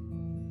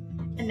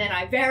 And then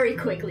I very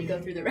quickly go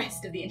through the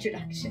rest of the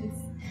introductions.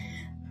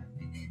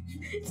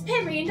 It's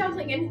Henry and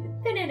Dunkling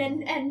and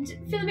Finnan and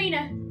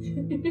Philomena.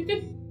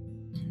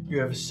 You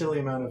have a silly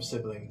amount of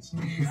siblings.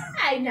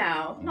 I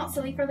know. Not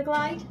silly for the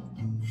glide.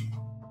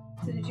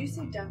 So did you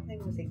say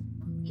Dunkling was a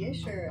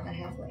Gish or a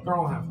halfling? They're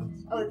all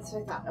halflings. Oh, that's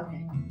what I thought.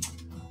 Okay.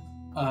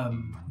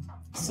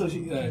 So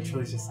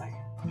Trilly's just like,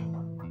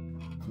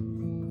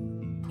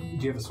 do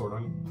you have a sword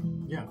on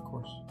you? Yeah, of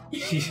course.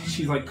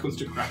 She like goes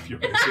to grab your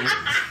sword.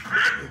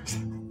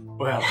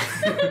 Well,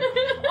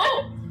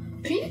 Oh,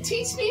 can you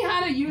teach me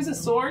how to use a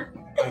sword?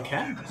 I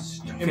can.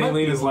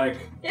 Kathleen is like,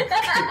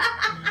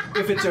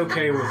 If it's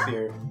okay with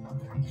you.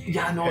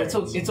 yeah, no, it's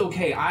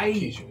okay. I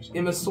Teachers.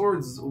 am a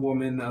swords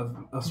woman of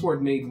a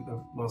sword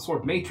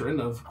sword matron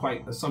of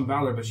quite some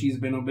valor, but she's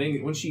been obeying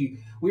it. When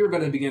we were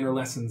going to begin her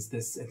lessons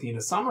this at the end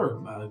of summer,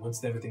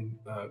 once everything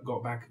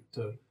got back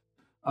to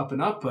up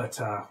and up. But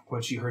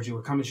when she heard you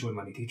were coming, she wouldn't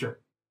let me teach her.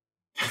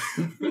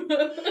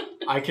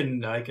 I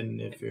can,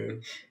 if you're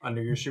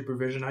under your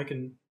supervision, I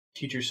can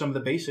teach you some of the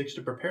basics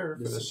to prepare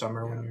for the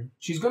summer when you're...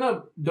 She's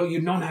gonna. Though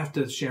you don't have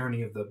to share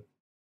any of the.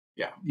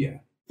 Yeah.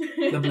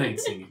 The blade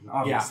singing,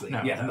 obviously.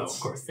 no, No, of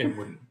course. It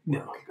wouldn't.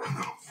 No.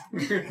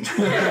 She's like, and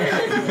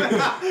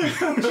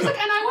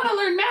I want to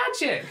learn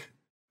magic.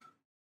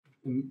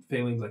 And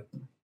Phalen's like,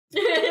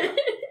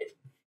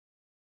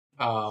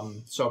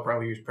 So I'll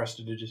probably use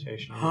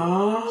prestidigitation.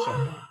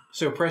 huh?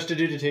 So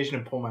prestidigitation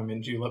and pull my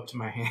Minjul up to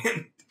my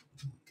hand.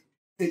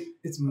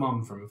 It's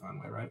Mum from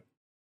Funway, right?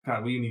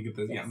 God, we need to get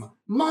this. Yeah,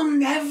 Mum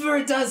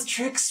never does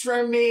tricks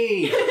for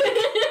me.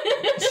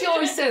 She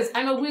always says,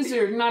 I'm a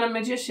wizard, not a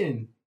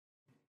magician.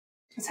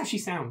 That's how she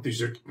sounds.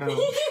 These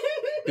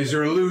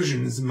are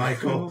illusions,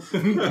 Michael.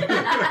 I'm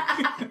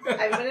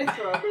gonna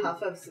throw a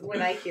puff of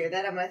when I hear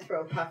that. I'm gonna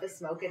throw a puff of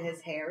smoke in his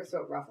hair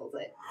so it ruffles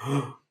it.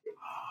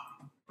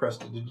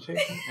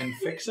 Prestidigitation and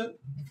fix it.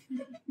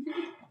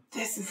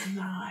 This is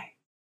not.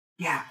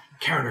 Yeah.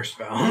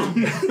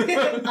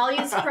 Counterspell. I'll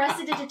use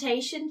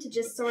prestidigitation to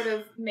just sort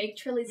of make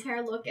Trilly's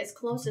hair look as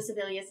close to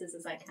Sibelius's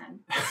as I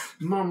can.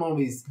 Mom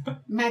always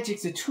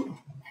magic's a tool.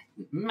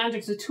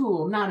 Magic's a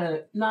tool,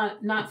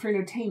 not for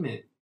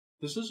entertainment.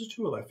 This is a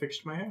tool. I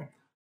fixed my hair.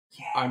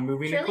 Yeah, I'm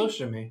moving it Really?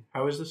 closer to me.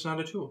 How is this not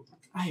a tool?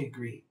 I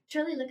agree.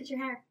 Trilly, look at your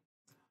hair.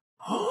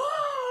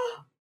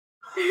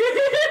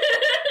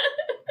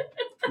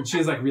 And she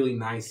has like really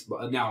nice.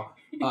 Now,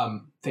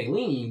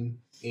 Phaleen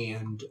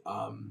and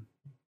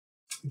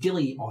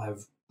Gilly all have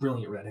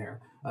brilliant red hair.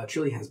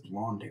 Trilly has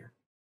blonde hair.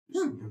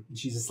 And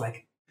she's just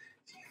like.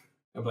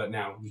 But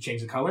now you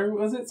changed the color,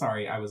 was it?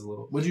 Sorry, I was a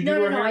little. What'd you do? No,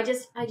 to her no, hair?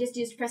 I just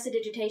used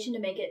prestidigitation to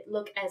make it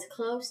look as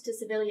close to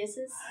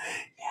Sibelius's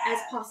as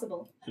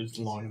possible. It's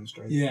long and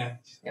straight. Yeah.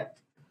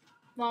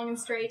 Long and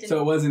straight. And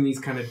So it was in these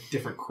kind of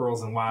different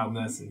curls and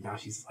wildness, and now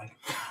she's like,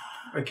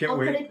 I can't I'll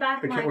wait. put it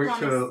back, I my can't wait to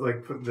promise.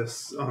 like put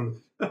this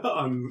on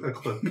a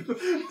clip.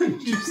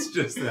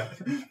 just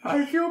that.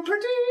 I feel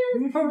pretty.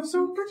 I'm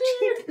so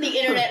pretty. The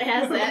internet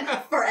has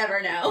that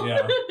forever now.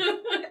 yeah.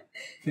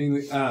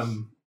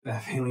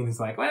 Phaleen is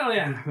like, well,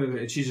 yeah.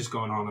 She's just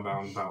going on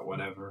about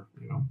whatever,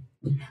 you know.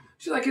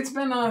 She's like, it's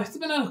been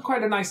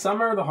quite a nice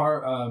summer.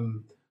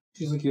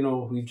 She's like, you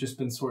know, we've just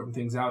been sorting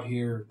things out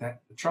here.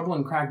 That trouble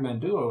in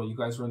Cragmandu, you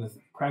guys were in the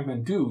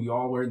Cragmandu. You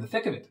all were in the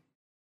thick of it.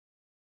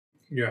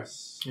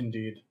 Yes.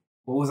 Indeed.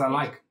 What was that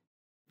like?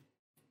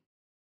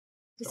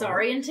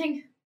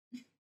 Disorienting.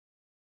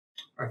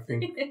 I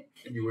think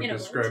you would In a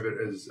describe it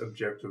as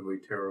objectively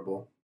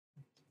terrible.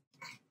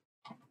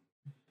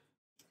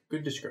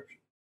 Good description.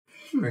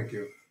 Thank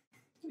you.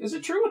 Is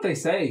it true what they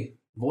say?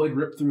 Void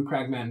ripped through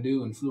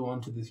Cragmandu and flew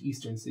onto the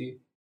eastern sea.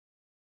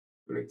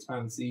 Great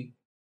expanse.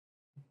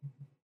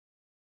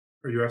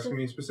 Are you asking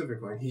me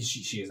specifically?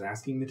 She is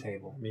asking the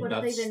table. I mean, What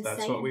have they been that's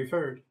saying? what we've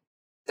heard.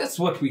 That's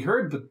what we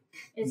heard, but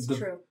It's The-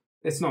 true.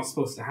 it's not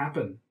supposed to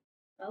happen.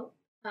 Oh,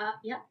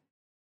 yeah.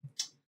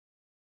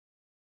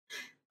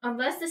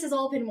 Unless this has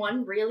all been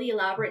one really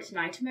elaborate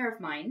nightmare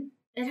of mine,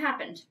 it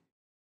happened.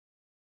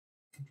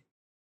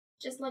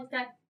 Just like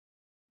that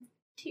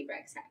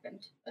T-Rex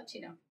happened. But,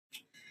 you know.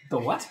 The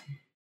what?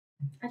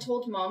 I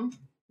told Mom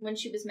when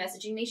she was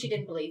messaging me, she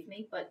didn't believe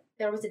me, but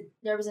there was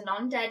an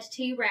undead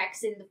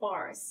T-Rex in the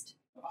forest.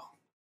 Oh.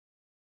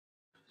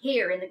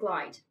 Here in the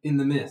Glide. In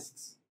the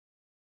mists.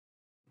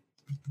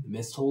 The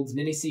mist holds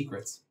many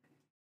secrets.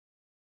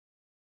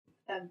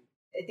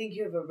 I think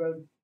you have a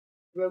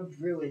rogue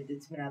druid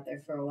that's been out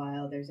there for a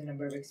while. There's a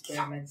number of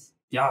experiments.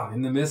 Yeah,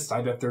 in the mist,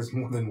 I bet there's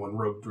more than one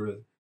rogue druid.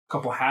 A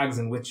couple hags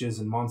and witches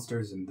and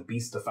monsters and the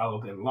beast of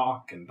Fallopen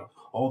Lock and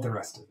all the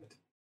rest of it.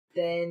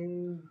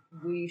 Then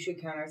we should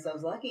count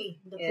ourselves lucky.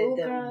 The And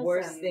the Pookas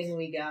worst and- thing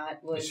we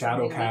got was The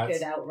shadow something cats. we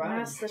could outrun.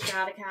 Yes, the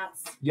Shadow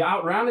Cats. You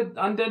outrun an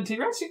undead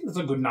T-Rex? That's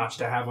a good notch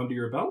to have under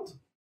your belt.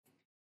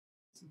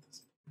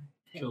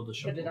 Killed the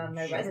Put it on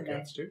my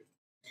resume. too.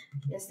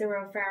 Yes, there were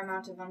a fair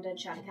amount of undead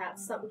Shadow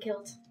Cats that we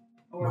killed.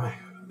 Or My.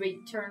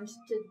 returned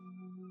to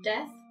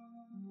death.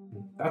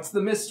 That's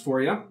the mist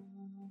for you.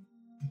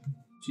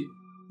 She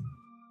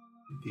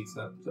peeks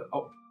up.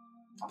 Oh,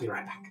 I'll be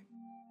right back.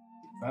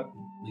 That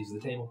leaves the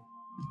table.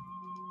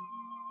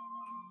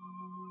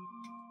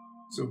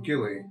 So,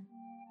 Gilly.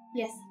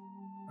 Yes.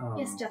 Um,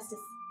 Yes, Justice.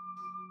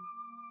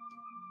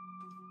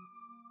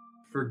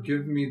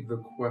 Forgive me the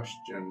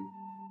question,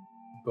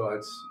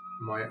 but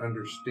my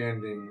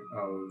understanding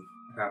of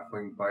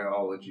halfling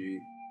biology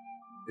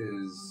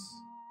is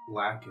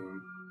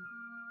lacking.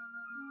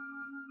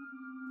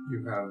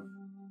 You have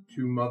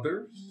two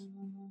mothers?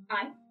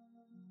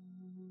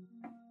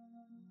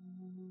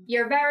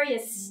 You're very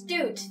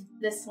astute,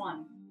 this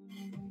one.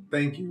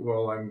 Thank you.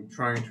 Well, I'm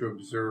trying to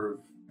observe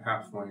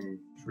halfling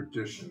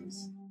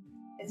traditions.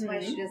 It's why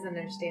she doesn't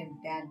understand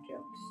dad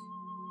jokes.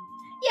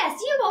 Yes,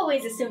 you've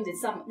always assumed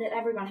that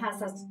everyone has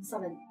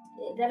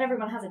that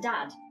everyone has a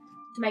dad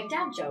to make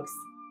dad jokes.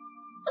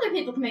 Other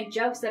people can make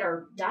jokes that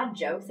are dad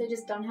jokes. They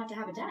just don't have to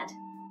have a dad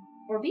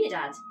or be a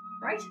dad,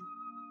 right?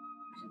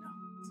 I don't know.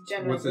 It's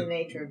generally What's the it-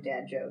 nature of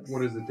dad jokes.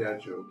 What is a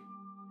dad joke?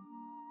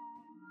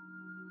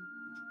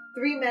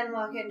 3 men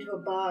walk into a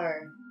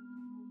bar.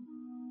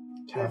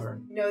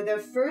 Tavern. No, the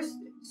first.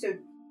 So,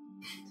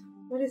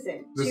 what is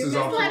it? This Two is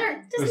men- off. Just let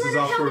her This is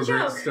tell off to the a great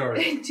joke. start.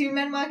 2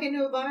 men walk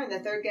into a bar and the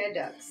third guy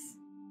ducks.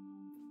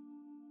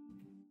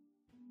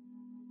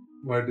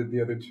 Why did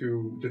the other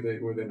two?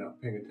 Were they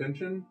not paying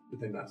attention?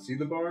 Did they not see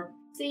the bar?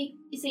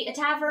 You see, a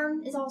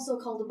tavern is also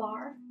called a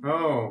bar,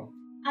 Oh,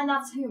 and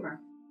that's humor.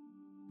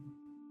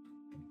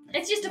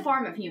 It's just a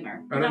form of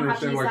humor. I You don't have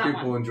to understand use why that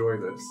people one. enjoy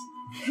this.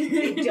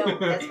 They don't.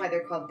 That's why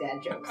they're called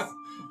dad jokes.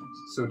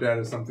 So, dad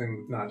is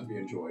something not to be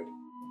enjoyed.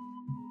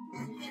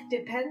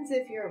 Depends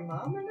if you're a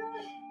mom or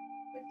not.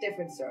 A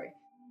different story.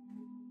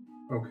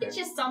 Okay. It's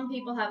just some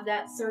people have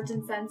that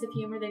certain sense of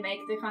humor. They make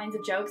the kinds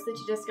of jokes that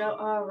you just go,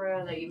 "Oh,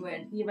 really?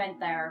 You went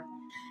there."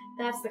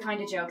 That's the kind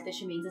of joke that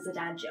she means is a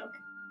dad joke,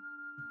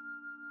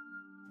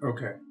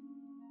 Okay.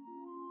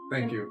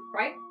 Thank you.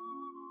 right?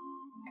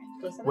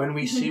 Close enough? When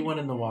we see one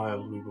in the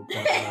wild, we will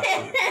point it out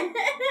to you.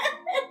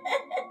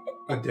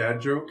 A dad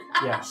joke?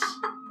 Yes.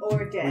 Or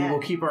We dad. will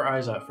keep our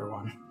eyes out for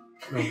one.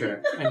 Okay.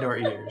 And our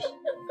ears.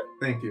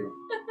 Thank you.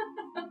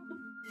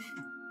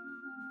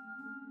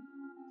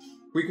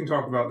 We can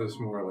talk about this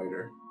more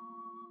later.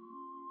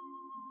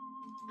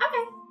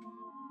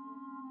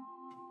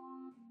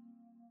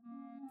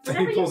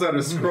 Whatever He pulls out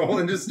a scroll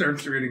and just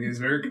starts reading. He's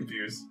very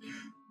confused.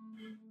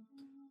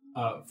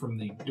 From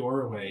the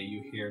doorway,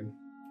 you hear,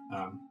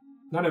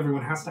 "Not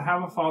everyone has to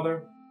have a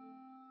father."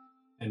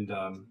 And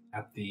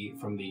at the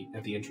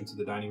entrance of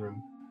the dining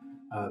room,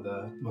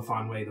 the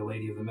Mafanwe, the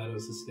Lady of the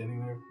Meadows, is standing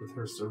there with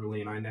her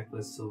cerulean eye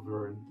necklace,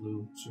 silver and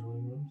blue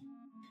cerulean rose.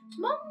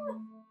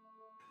 Mom.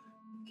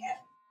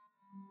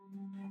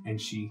 And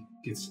she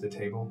gets to the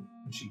table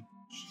and she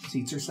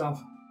seats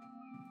herself.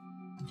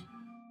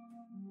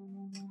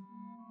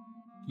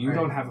 You Right.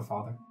 don't have a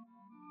father.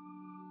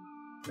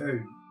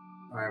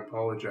 I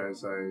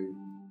apologize.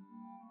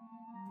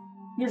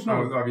 There's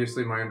no.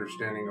 Obviously, my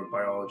understanding of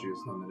biology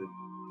is limited.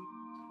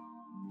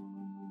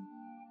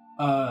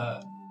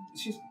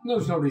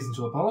 There's no reason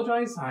to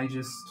apologize. I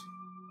just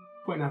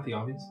point out the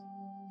obvious.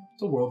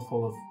 It's a world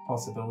full of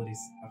possibilities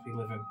that we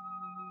live in.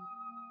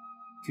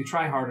 If you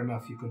try hard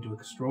enough, you can do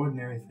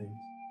extraordinary things.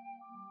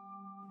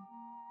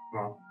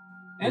 Well,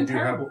 And they do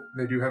terrible.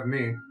 They do have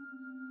me.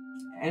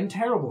 And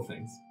terrible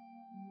things.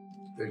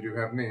 They do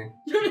have me.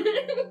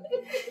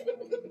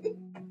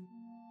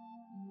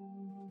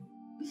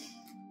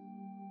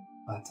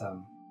 But,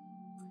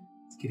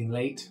 it's getting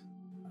late.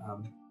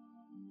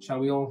 Shall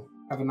we all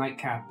have a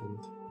nightcap and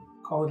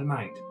call it a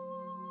night?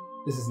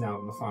 This is now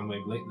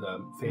Mafanwe, the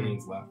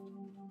Phalians left.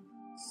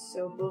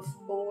 So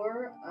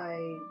before I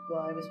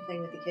was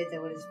playing with the kids, I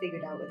would have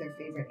figured out what their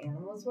favorite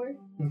animals were.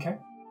 Okay.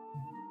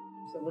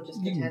 So we'll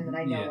just pretend that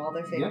I know Yeah. all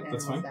their favorite Yeah,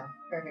 that's animals fine. now.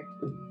 Perfect.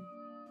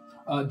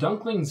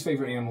 Dunkling's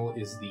favorite animal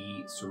is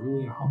the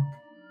cerulean hawk.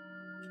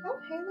 Oh,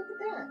 hey, look at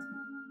that.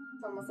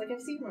 It's almost like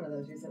I've seen one of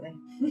those recently.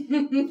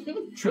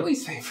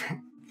 Trilly's favorite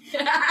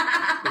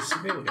It's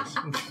Sibelius.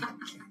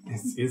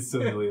 is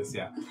Sibelius,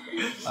 yeah.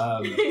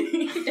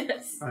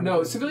 Yes.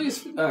 No,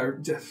 Sibelius,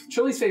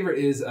 Trilly's favorite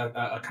is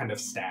a kind of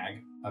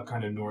stag, a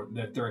kind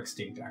of they're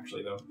extinct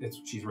actually though.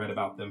 She's read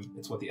about them.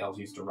 It's what the elves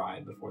used to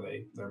ride before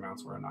their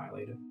mounts were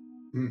annihilated.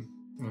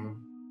 Mm-hmm.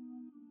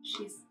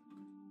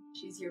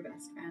 She's your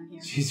best fan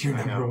here. She's your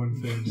number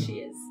one fan. She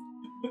is.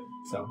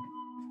 So,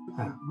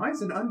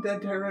 Mine's an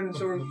undead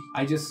Tyrannosaurus.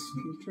 I just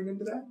Can you turn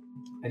into that?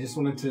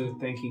 wanted to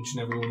thank each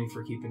and every one of you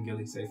for keeping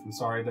Gilly safe. I'm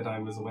sorry that I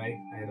was away.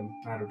 I had a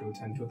matter to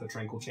attend to at the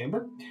Tranquil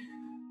Chamber.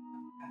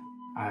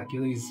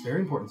 Gilly's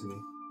very important to me.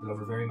 I love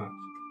her very much.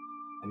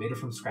 I made her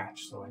from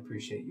scratch, so I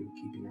appreciate you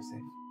keeping her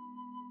safe.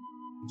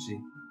 And she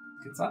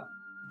gets up.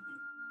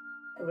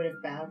 I would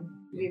have bowed.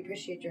 We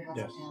appreciate your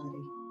Yes. hospitality.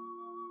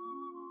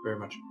 Very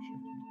much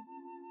appreciated.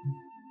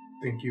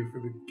 Thank you for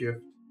the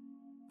gift.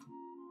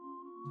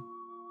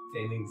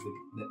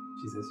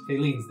 She says,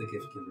 Fayleen's the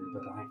gift giver,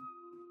 but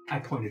I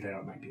pointed it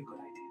out might be a good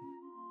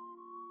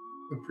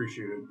idea.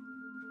 Appreciate it.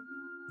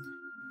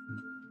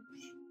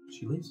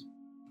 She leaves.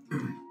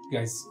 You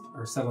guys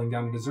are settling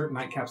down to dessert.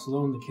 Nightcap's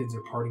alone. The kids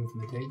are parting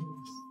from the table.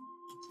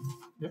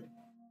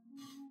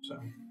 So,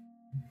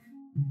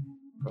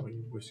 probably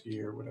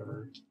whiskey or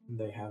whatever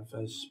they have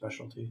as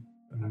specialty.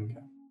 Mhm.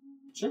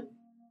 Sure.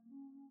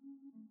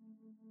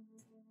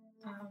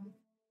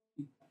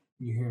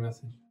 You hear a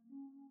message.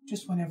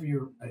 Just whenever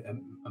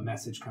a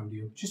message come to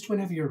you. Just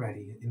whenever you're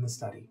ready in the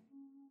study.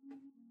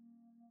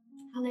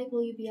 How late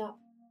will you be up?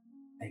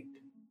 8.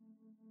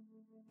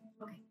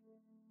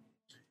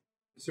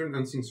 Is there an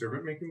unseen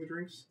servant making the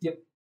drinks?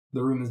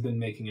 The room has been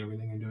making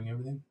everything and doing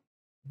everything.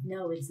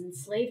 No, it's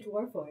enslaved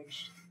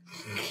Warforged.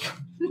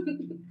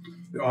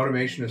 The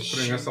automation is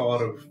putting us all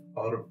out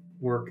of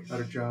work, out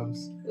of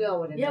jobs. We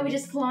all would have Yeah, done we it.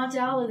 just flaunt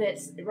all of it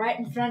right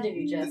in front of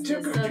you, Justice,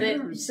 took our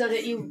turns. so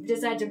that you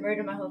decide to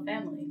murder my whole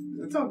family.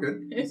 It's all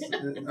good.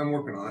 I'm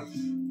working on it.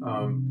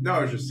 No,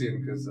 I was just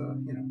seeing because I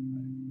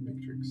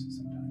make drinks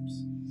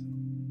sometimes. So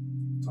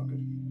it's all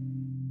good.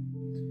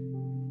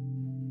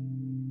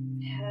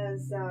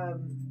 Has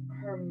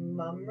her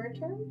mum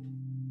returned?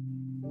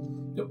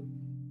 Nope.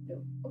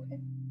 No. Okay.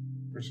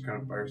 We're just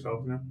kind of by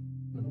ourselves now.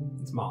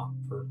 It's Ma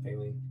for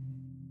Failing.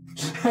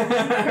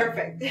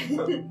 Perfect.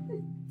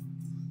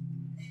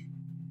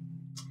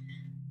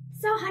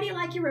 So, how do you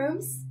like your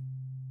rooms?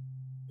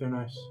 They're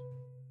nice.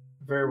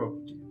 Very well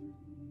put together.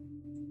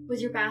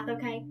 Was your bath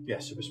okay?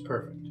 Yes, it was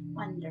perfect.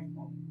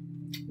 Wonderful.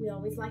 We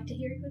always like to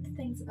hear good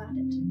things about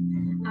it.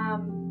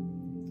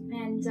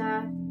 And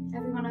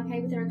everyone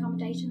okay with their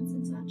accommodations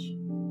and such?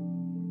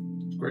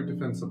 It's quite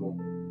defensible.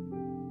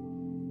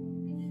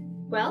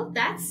 Well,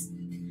 that's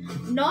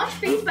not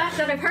feedback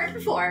that I've heard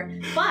before,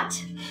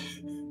 but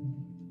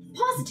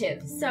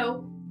positive.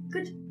 So,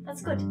 good.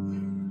 That's good.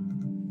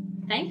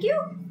 Thank you.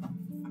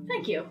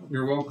 Thank you.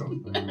 You're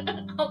welcome.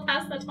 I'll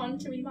pass that on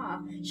to me ma.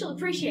 She'll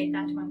appreciate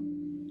that one.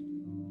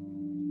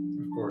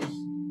 Of course.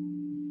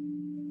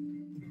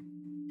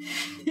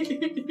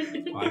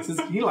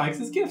 He likes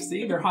his gifts.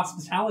 See, they're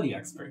hospitality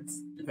experts.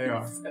 They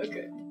are. So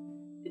good.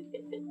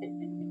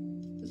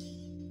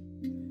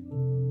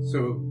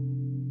 So,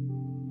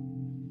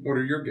 what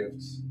are your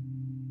gifts?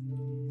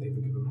 They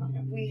haven't given them out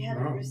yet. We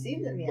haven't Oh.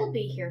 received them yet. We'll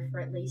be here for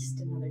at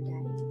least another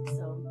day,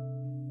 so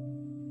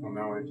Well,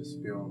 now I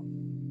just feel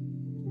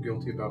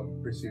guilty about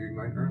receiving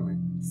mine early.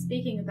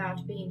 speaking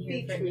about being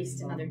here Be for at least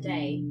truthful. another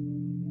day,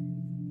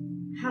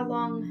 how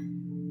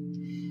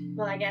long?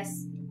 Well, I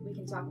guess we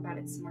can talk about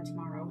it some more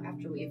tomorrow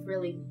after we've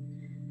really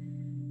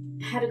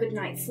had a good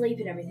night's sleep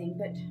and everything.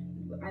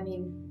 But I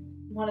mean,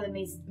 one of the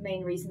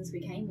main reasons we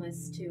came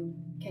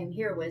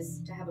here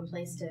was to have a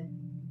place to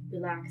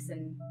relax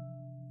and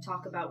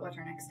talk about what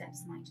our next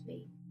steps might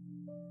be.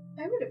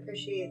 I would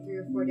appreciate 3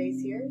 or 4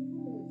 days here.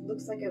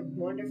 Looks like a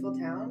wonderful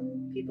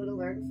town, people to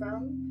learn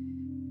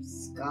from,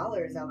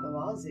 scholars out the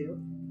wazoo,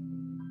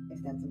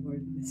 if that's a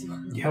word in this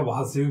one. Yeah,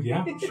 Wazoo.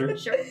 Yeah, sure.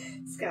 Sure.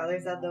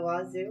 Scholars out the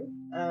wazoo,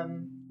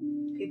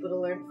 people to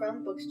learn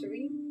from, books to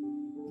read,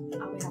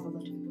 Oh, we have a lot of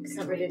books. to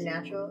covered in read.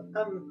 natural.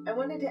 I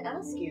wanted to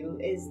ask you,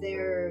 is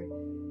there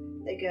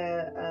like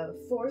a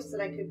forest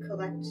that I could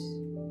collect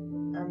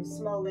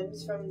small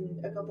limbs from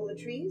a couple of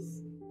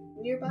trees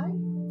nearby?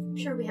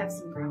 Sure, we have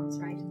some grounds,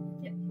 right?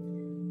 Yep.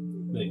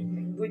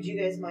 Would you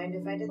guys mind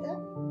if I did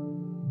that?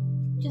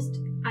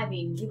 I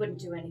mean, you wouldn't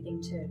do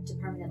anything to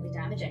permanently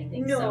damage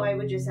anything. No, so I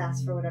would just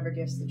ask for whatever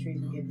gifts the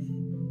trees would give me.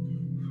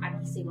 I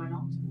don't see why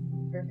not.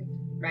 Perfect.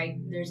 Right?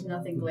 There's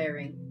nothing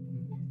glaring.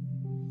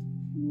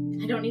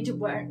 I don't need to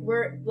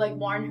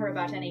warn her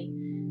about any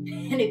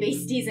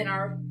beasties on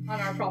our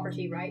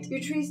property, right? Your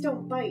trees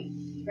don't bite,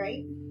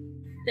 right?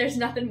 There's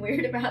nothing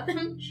weird about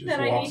them She that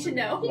just I need walks- to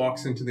know.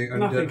 Walks into the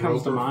Nothing undead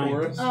comes to roper mind.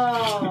 forest.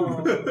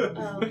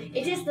 Oh,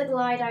 it is the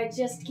glide. I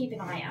just keep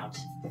an eye out.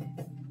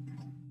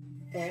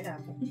 Fair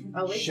enough.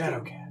 I'll wait.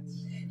 Shadow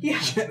cats. Yeah.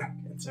 Shadow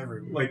cats. It's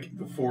everywhere. Like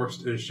the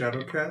forest is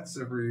Shadowcats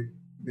every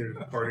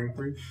parting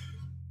point.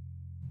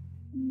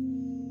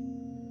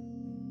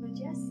 But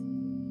yes.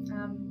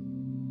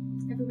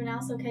 Everyone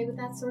else okay with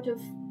that sort of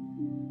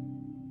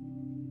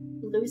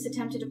loose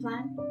attempt at a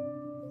plan?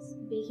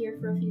 Be here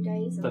for a few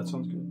days. That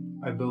sounds good.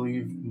 I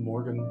believe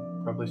Morgan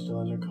probably still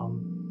has her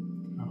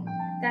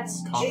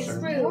That's concert.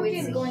 true. Morgan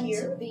It's going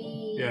here? to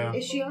be. Yeah.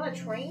 Is she on a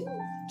train?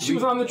 She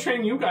was on the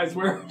train you guys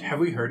were. Have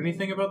we heard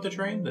anything about the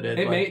train? That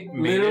It made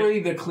literally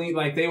the clean,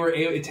 like they were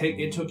able,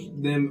 it took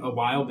them a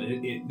while, but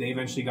they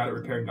eventually got it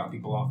repaired and got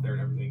people off there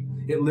and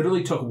everything. It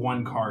literally took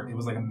one cart. It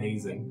was like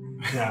amazing.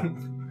 Yeah.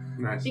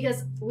 Nice.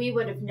 Because we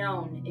would have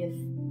known if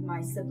my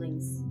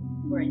siblings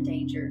were in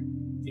danger.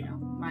 You Yeah. know,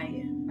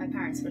 my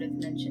parents would have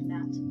mentioned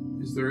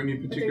that. Is there any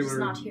But they're just particular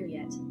not here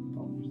yet.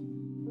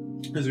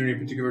 Is there any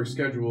particular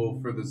schedule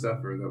for the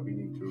Zephyr that we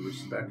need to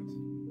respect?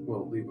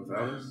 Will it leave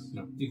without us?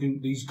 No, you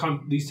can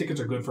these tickets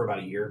are good for about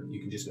a year. You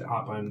can just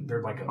hop on.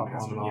 They're like a Hop on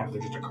master. and Yeah, off.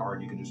 they're just a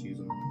card. You can just use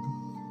them.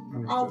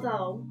 Understood.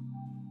 Although,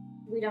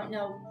 we don't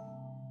know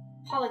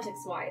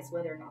politics-wise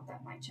whether or not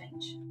that might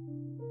change.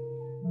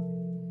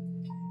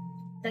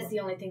 That's the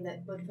only thing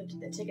that would put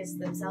the tickets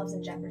themselves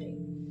in jeopardy.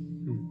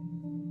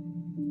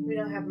 We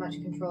don't have much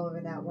control over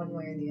that one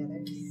way or the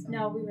other. So.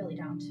 No, we really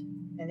don't.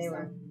 And they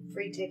were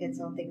free tickets,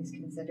 all things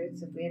considered.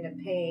 So if we end up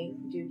paying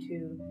due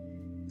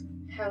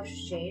to house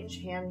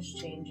change, hands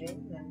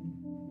changing, then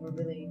we're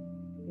really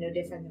no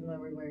different than where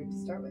we were to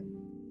start with.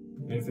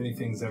 And if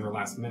anything's ever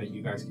last minute,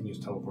 you guys can use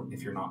teleport.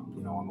 If you're not,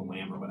 on the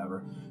lam or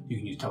whatever, you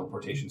can use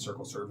teleportation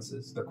circle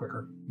services. They're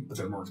quicker, but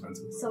they're more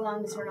expensive. So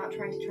long as we're not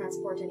trying to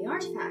transport any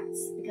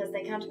artifacts, because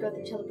they can't go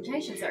through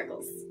teleportation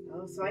circles.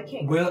 Oh, so I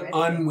can't. Will go for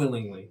anything.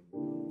 unwillingly,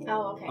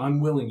 Oh, okay.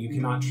 unwilling. You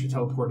cannot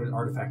teleport an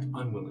artifact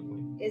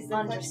unwillingly. Is the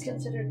clutch Understood.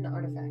 considered an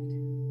artifact?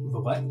 The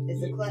what?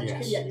 Is the clutch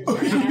Yes.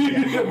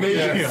 considered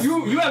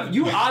Major-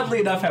 You oddly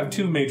enough have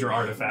two major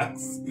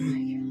artifacts.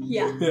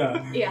 Yeah.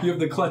 Yeah. Yeah. You have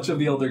the clutch of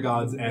the elder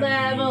gods and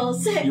Level the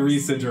 6.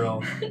 Eureka Drill,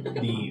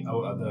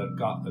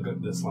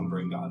 the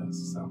slumbering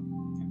goddess.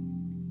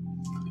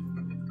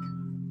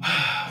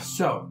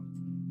 So,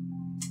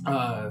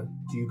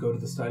 do you go to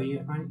the study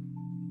at night?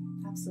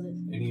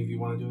 Absolutely. Any of you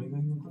want to do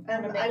anything? I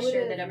wanna make I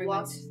sure would that have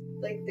everyone's-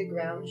 walked like the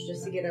grounds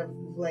just to get a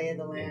lay of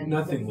the land.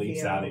 Nothing the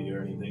leaks feel. out at you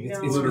or anything. It's,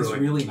 No. it's Literally.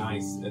 really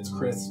nice. It's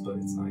crisp, but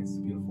it's nice,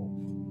 beautiful.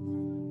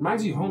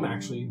 Reminds you of home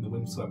actually. The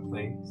windswept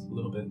plains a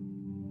little bit.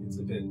 It's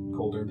a bit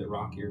colder, a bit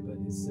rockier, but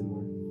it's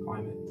similar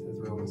climate as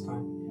around this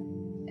time.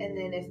 And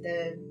then if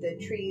the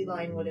tree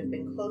line would have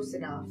been close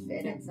enough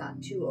and it's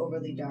not too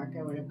overly dark,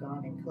 I would have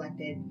gone and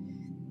collected,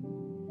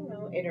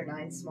 8 or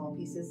 9 small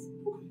pieces.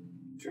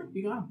 Sure,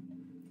 you got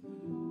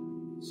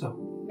 'em.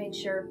 So, Made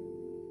sure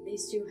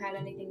these two had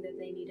anything that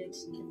they needed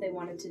if they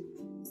wanted to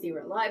see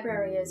where a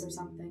library is or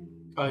something.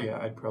 Oh yeah,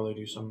 I'd probably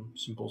do some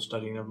simple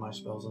studying of my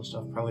spells and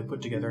stuff. Probably put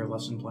together a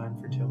lesson plan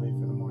for Tilly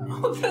for the morning.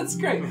 oh, that's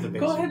great. The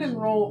Go ahead basics.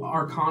 and roll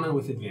Arcana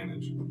with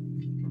advantage.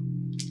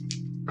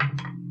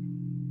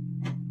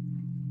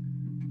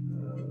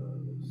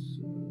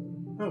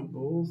 Oh,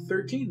 both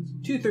 13s.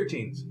 2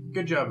 13s.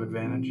 Good job,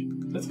 advantage.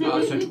 That's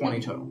So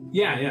 20 total.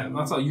 Yeah,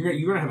 that's all.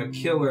 You're gonna have a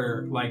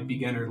killer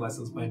beginner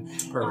lessons plan.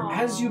 Perfect.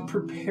 As you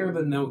prepare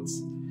the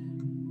notes,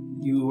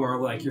 you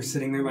are you're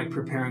sitting there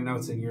preparing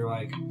notes, and you're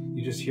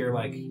you just hear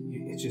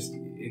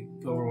it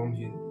overwhelms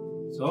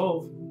you.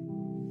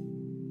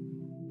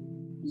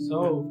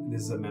 So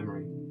this is a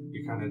memory.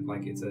 You're kind of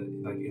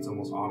it's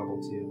almost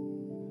audible to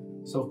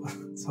you. So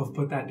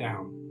put that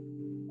down.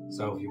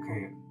 So you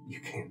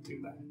can't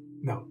do that.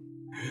 No.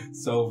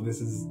 So this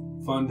is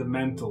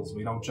fundamentals.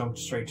 We don't jump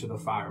straight to the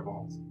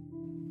fireballs.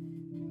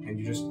 And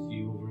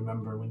you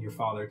remember when your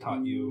father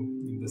taught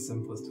you the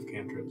simplest of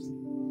cantrips.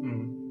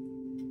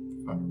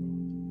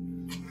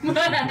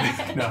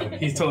 No,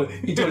 he told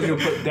you to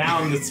put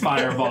down this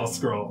fireball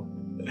scroll.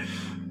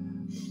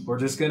 We're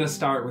just gonna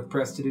start with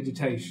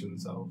prestidigitation.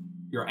 So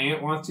your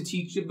aunt wants to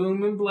teach you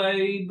boom and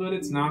blade, but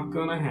it's not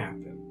gonna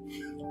happen.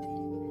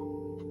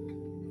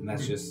 And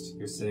that's just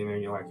you're sitting there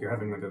and you're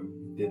having a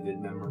vivid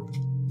memory.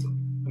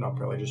 And I'll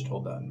probably just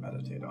hold that and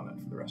meditate on it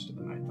for the rest of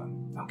the night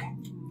then. Okay.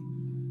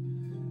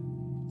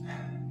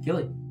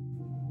 Gilly,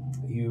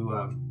 you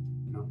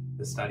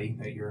the study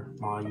that your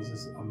mom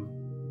uses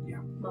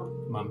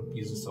mom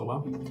uses so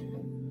well.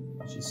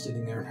 She's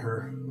sitting there in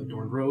her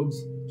adorned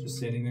robes, just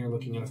sitting there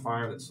looking at a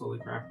fire that's slowly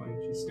crackling.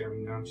 She's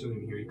staring down. She doesn't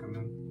even hear you come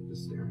in,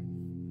 just staring.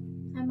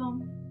 Hi,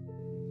 Mom.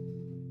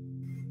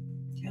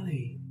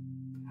 Gilly,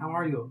 how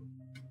are you?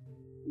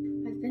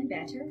 I've been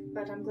better,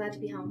 but I'm glad to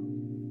be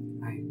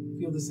home. I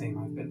feel the same.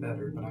 I've been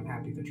better, but I'm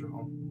happy that you're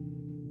home.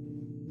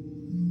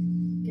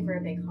 Give her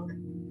a big hug.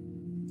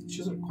 She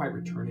doesn't quite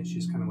return it. She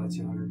just kind of lets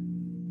you hug her.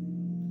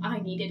 I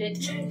needed it.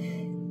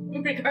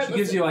 Regardless. She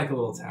gives you a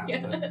little tap.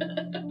 Yeah. But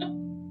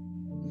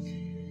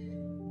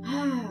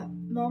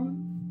Mom,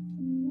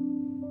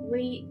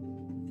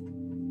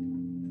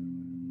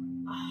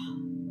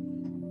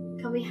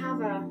 can we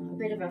have a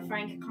bit of a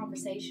frank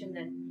conversation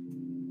that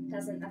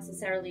doesn't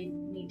necessarily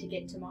need to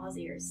get to Ma's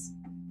ears?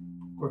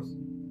 of course.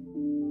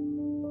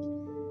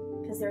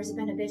 because there's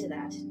been a bit of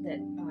that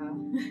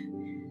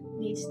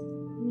need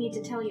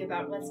to tell you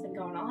about what's been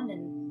going on,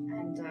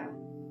 and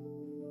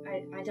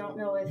I don't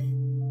know if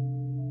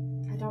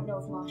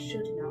Ma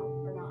should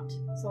know or not.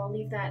 So I'll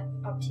leave that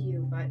up to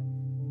you, but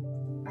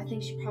I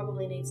think she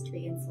probably needs to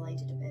be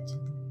insulated a bit.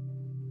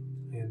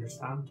 I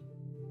understand.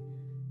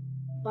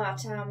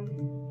 But I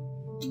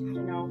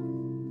don't know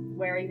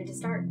where even to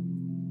start.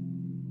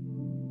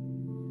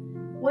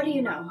 What do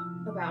you know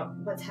about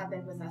what's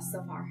happened with us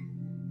so far?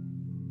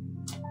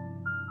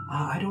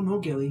 I don't know,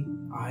 Gilly.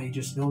 I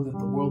just know that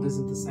the world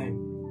isn't the same.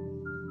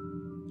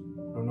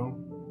 I don't know.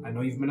 I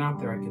know you've been out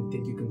there. I can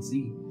think you can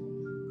see.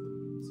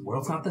 This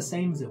world's not the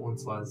same as it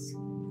once was.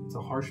 It's a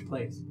harsh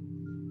place.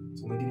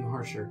 It's only getting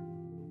harsher.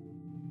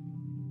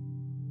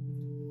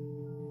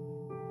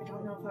 I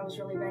don't know if I was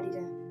really ready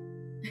to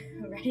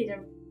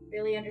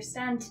really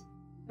understand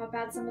how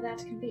bad some of that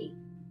can be.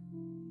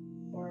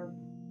 Or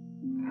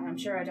I'm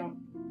sure I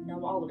don't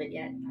know all of it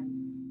yet. I'm,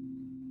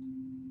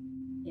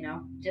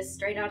 just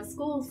straight out of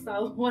school,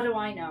 so what do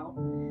I know?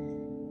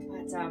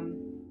 But,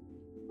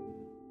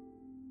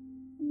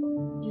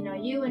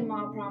 you and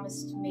Ma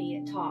promised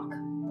me a talk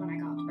when I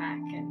got back,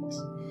 and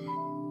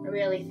I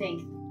really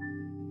think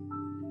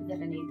that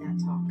I need that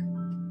talk.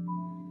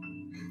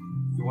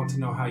 You want to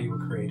know how you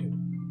were created?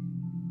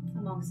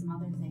 Among some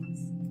other things,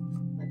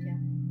 but yeah.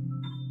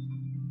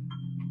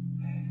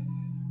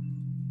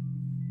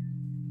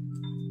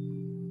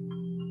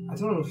 I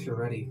don't know if you're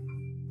ready.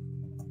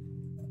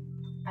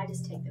 I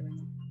just take the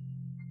ring.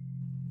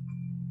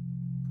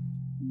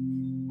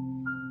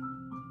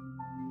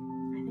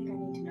 I think I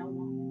need to know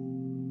more.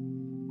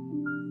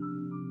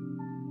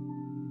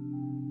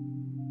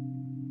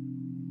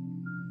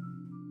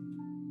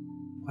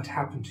 What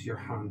happened to your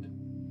hand?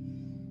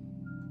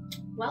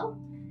 Well,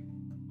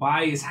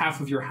 Why is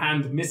half of your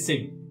hand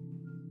missing?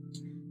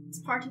 it's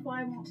part of why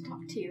I want to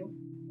talk to you.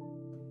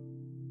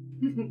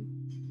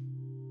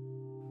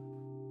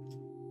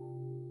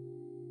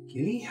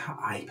 Gilly,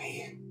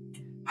 I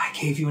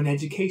gave you an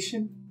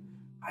education.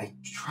 I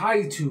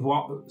tried to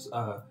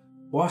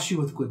wash you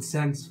with good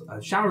sense,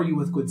 shower you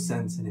with good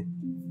sense, and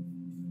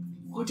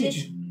what did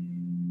you?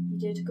 You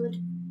did good,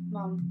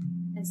 Mom,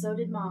 and so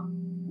did Mom.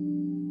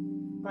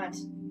 But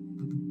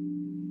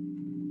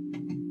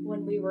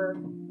when we were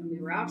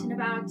out and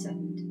about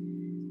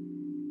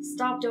and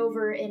stopped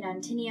over in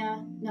in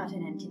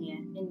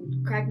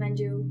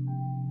Cragmandu,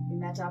 we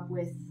met up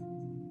with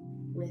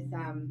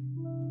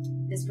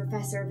this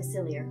Professor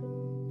Vasilier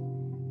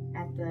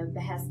at the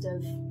behest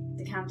of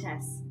the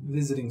Countess.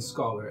 Visiting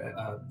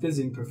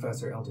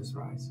Professor Elders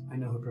Rise. I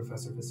know who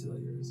Professor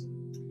Vasilier is.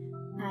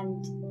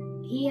 And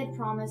he had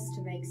promised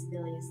to make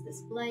Sibelius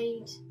this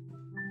blade,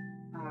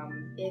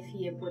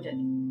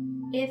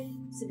 if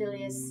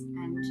Sibelius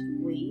and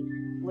we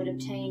would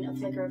obtain a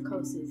flicker of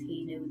Kosus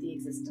he knew the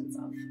existence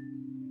of.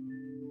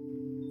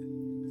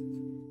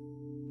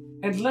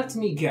 And let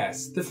me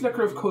guess, the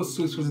flicker of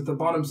Kosus was at the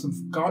bottom of some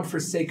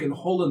godforsaken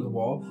hole in the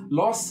wall,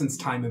 lost since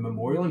time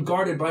immemorial, and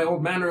guarded by all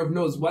manner of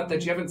knows what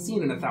that you haven't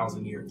seen in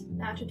 1,000 years.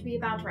 That would be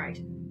about right.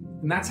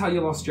 And that's how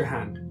you lost your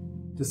hand,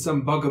 to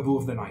some bugaboo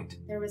of the night.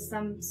 There was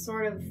some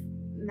sort of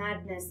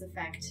madness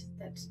effect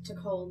that took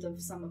hold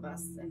of some of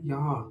us and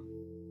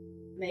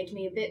made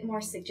me a bit more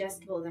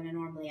suggestible than I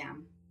normally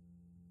am.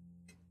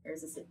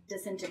 There's a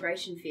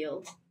disintegration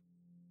field.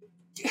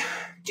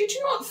 Did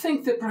you not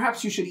think that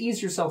perhaps you should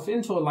ease yourself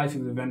into a life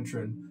of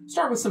adventure and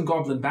start with some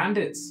goblin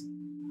bandits?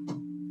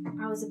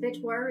 I was a bit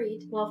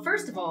worried. Well,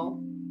 first of all,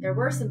 there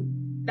were some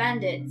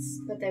bandits,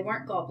 but they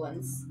weren't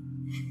goblins.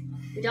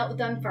 We dealt with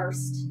them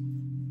first.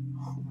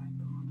 Oh my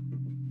god.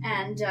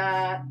 And,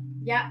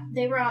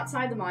 they were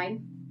outside the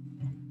mine.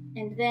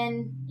 And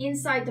then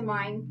inside the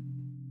mine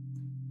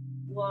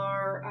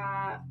were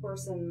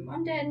some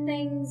undead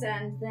things,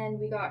 and then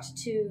we got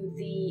to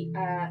the,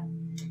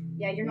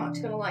 you're not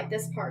gonna like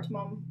this part,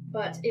 Mum,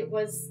 but it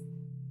was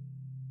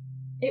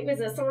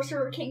a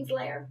sorcerer king's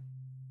lair.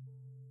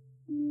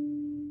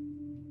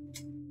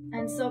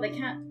 And so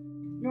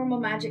normal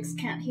magics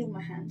can't heal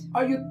my hand.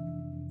 Are you...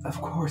 Of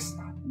course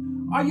not.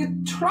 Are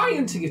you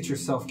trying to get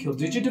yourself killed?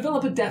 Did you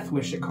develop a death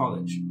wish at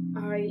college?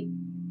 I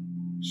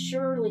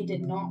surely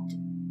did not,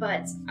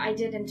 but I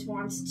didn't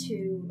want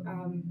to,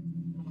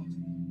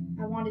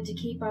 I wanted to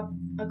keep up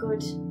a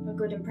good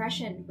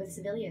impression with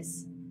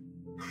Sibelius.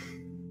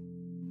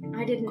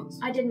 I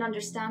didn't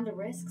understand the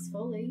risks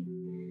fully.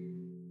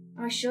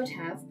 I should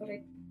have, but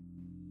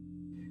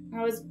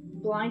I was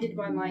blinded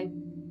by my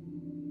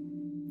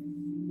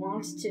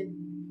want to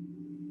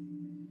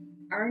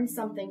earn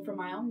something for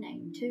my own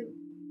name, too.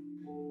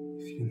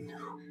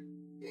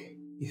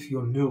 If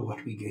you knew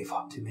what we gave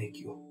up to make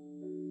you,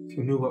 if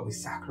you knew what we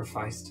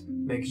sacrificed to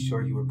make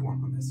sure you were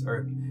born on this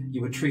earth,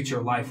 you would treat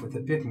your life with a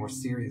bit more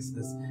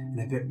seriousness and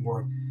a bit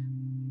more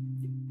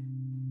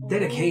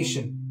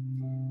dedication.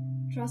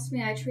 Trust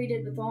me, I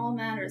treated with all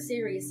manner of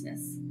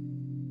seriousness.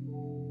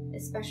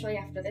 Especially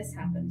after this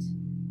happened.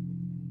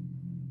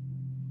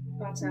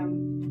 But,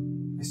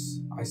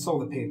 I saw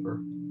the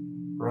paper,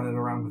 running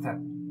around with that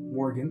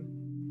Morgan.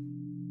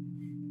 I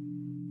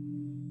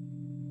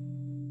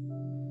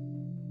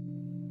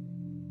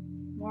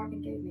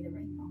Morgan gave me the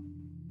ring, Mom.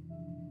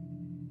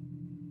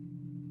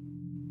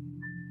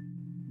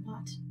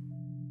 What?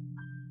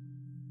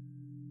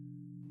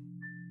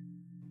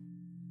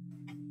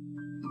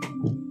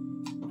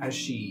 As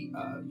she,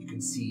 you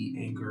can see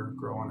anger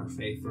grow on her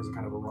face. There's a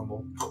kind of a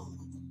rumble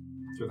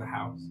through the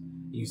house.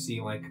 You see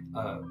like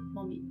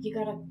Mom, you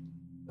gotta...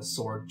 a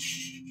sword.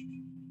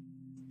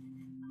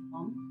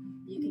 Mom,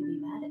 you can be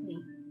mad at me,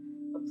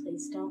 but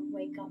please don't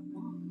wake up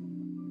Mom.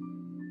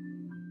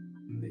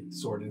 And the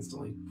sword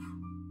instantly.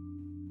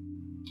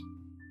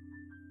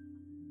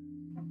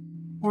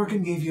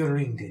 Morgan gave you a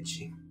ring, did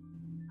she? Of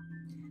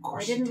I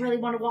course didn't really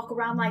want to walk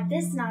around like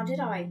this now, did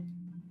I?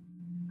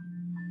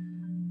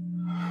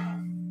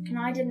 And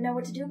I didn't know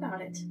what to do about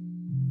it.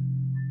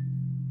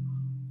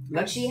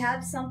 But she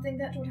had something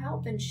that would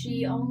help, and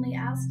she only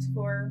asked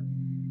for...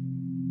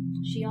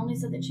 She only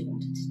said that she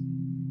wanted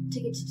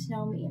to get to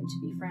know me and to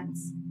be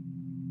friends.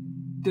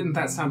 Didn't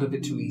that sound a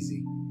bit too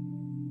easy?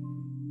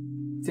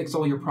 Fix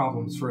all your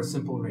problems for a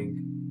simple ring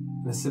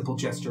and a simple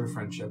gesture of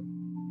friendship.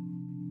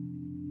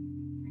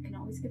 I can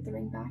always get the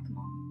ring back,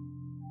 Mom.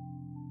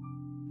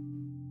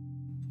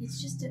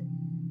 It's just a...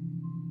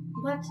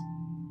 What?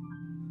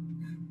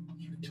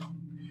 You don't.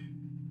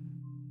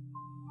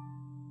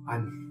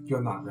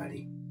 You're not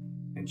ready.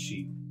 And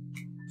she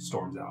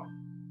storms out.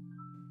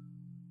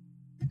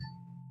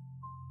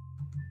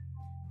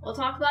 We'll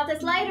talk about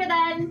this later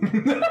then.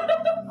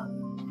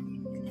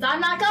 So I'm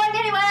not going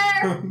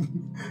anywhere.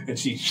 And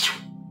she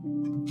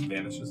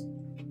vanishes. Put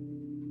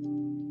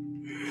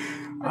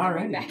the All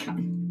ring right. back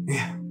on.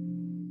 Yeah.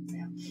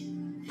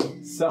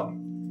 So.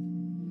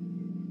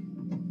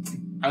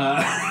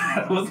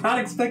 I was not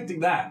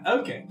expecting that.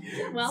 Okay.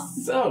 Well.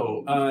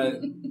 So,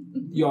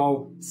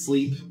 y'all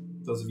sleep.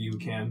 Those of you who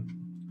can.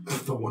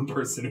 The one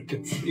person who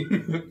can sleep.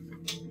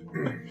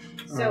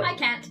 So I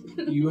can't.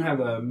 You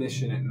have a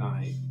mission at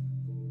night.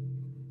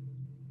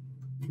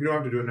 We don't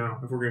have to do it now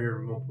if we're going to hear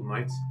multiple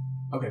nights.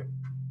 Okay.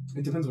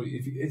 It depends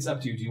it's up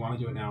to you. Do you want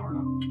to do it now or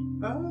not?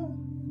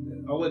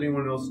 I'll let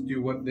anyone else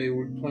do what they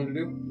would plan to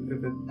do.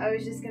 If it... I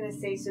was just gonna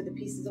say, so the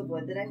pieces of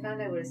wood that I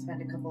found, I would have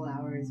spent a couple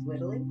hours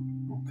whittling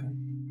Okay.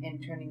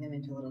 and turning them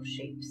into little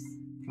shapes.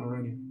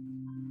 Alrighty.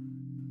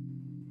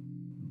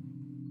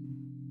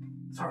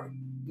 Sorry.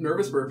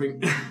 Nervous burping.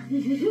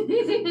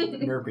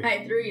 Burping.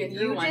 I threw you.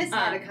 You one. just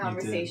had a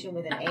conversation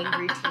with an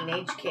angry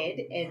teenage kid,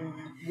 and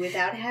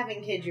without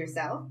having kids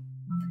yourself,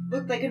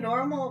 looked like a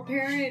normal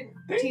parent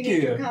Thank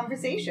teenager you.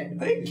 conversation.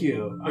 Thank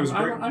you. I'm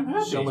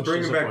happy. So much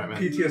Bringing back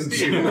disappointment.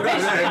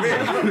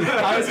 PTSD.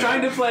 I was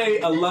trying to play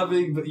a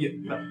loving, but yeah,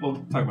 no, we'll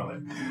talk about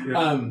it.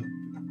 Yeah.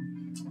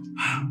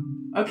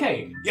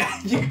 Okay. Yeah,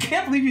 you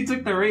can't believe you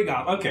took the ring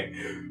off. Okay.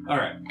 All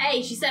right.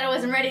 Hey, she said I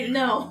wasn't ready to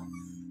know.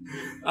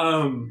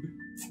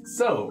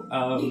 So,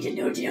 Need to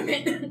know, damn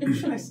it. who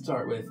should I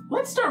start with?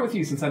 Let's start with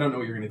you since I don't know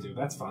what you're going to do.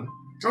 That's fun.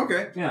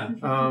 Okay. Yeah.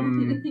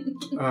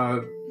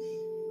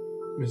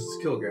 Mrs.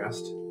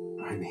 Kilgast,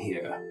 I'm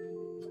here.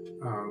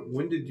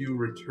 when did you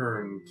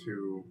return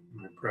to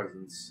my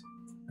presence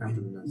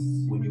after this?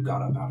 When you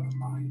got up out of the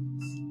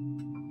mines.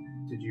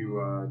 Did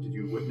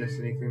you witness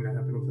anything that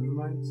happened within the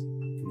mines?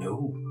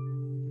 No.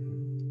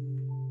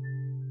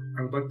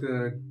 I would like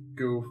to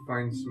go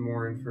find some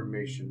more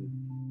information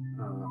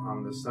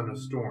on the Son of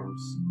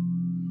Storms,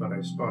 but I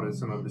spotted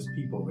some of his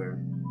people there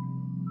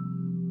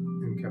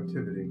in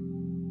captivity.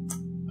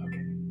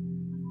 Okay.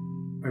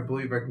 I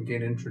believe I can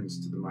gain entrance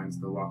to the mines.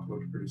 The lock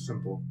looked pretty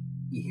simple.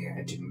 Yeah,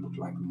 it didn't look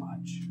like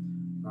much.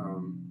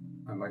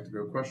 I'd like to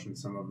go question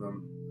some of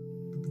them.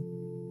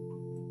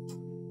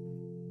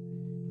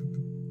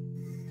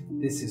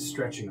 This is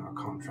stretching our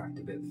contract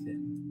a bit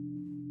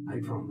thin. I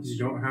promise You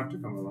don't have to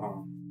come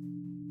along.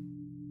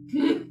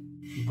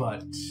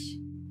 But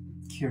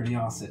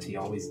curiosity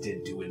always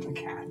did do in the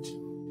cat.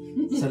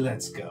 So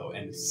let's go.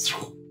 And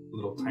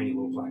tiny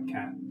little black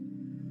cat.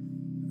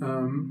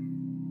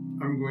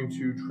 I'm going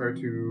to try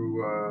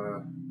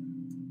to,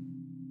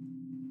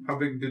 how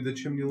big did the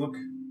chimney look?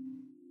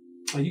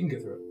 Oh, you can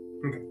get through it.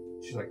 Okay.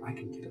 She's like, I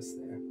can get us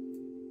there.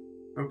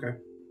 Okay.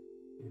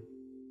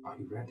 Are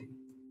you ready?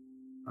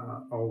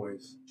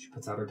 Always. She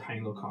puts out her tiny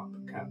little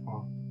cat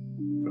paw.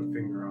 Put a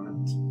finger on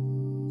it.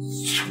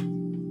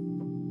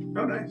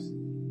 Oh, nice.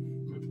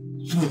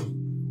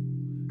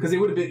 Because it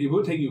would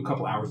take you a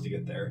couple hours to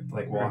get there, to,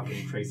 like walk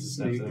and trace the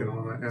steps. Sneak and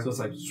all that. Yeah. So it's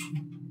like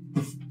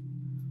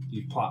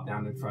you plop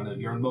down in front of.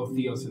 You're on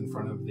Lotheos in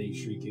front of the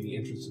Shrieking, the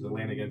entrance to the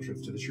Atlantic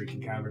entrance to the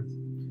Shrieking Caverns.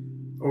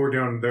 Or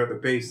down there at the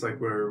base, like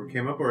where we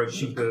came up, or at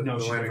She's the never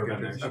Atlantic been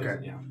there. entrance? She Okay.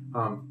 doesn't- Yeah,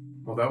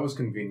 Well, that was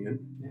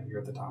convenient. yeah. You're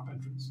at the top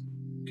entrance.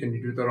 Can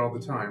you do that all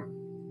the time?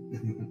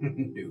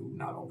 No,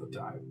 not all the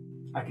time.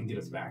 I can get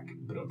us back,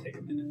 but it'll take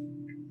a minute.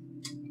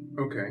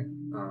 Okay.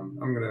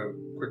 I'm gonna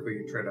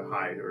quickly try to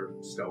hide or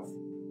stealth,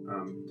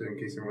 in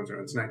case anyone's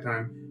around. It's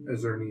nighttime.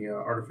 Is there any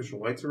artificial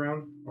lights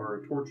around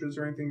or torches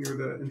or anything near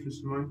the entrance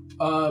to mine?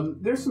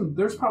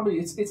 There's probably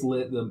it's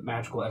lit, the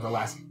magical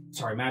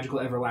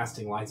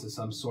everlasting lights of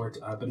some sort,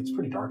 but it's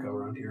pretty dark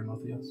around here in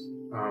Lotheos.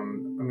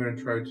 I'm going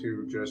to try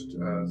to just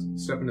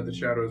step into the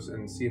shadows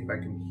and see if I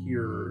can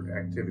hear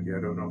activity. I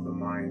don't know if the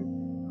mine,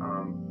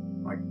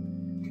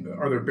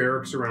 are there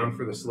barracks around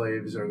for the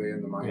slaves? Are they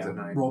in the mines at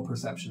night? Roll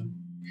perception.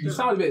 You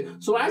saw a bit.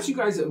 So as you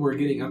guys were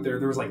getting up there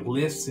was like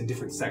lifts and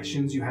different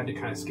sections. You had to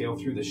kind of scale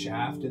through the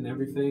shaft and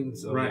everything.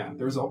 So Right. yeah,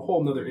 there's a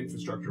whole nother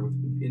infrastructure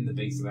in the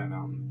base of that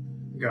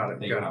mountain Got it.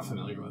 that you're not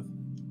familiar with.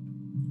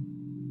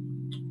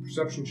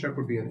 Perception check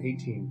would be an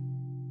 18.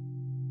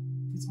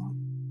 It's fine.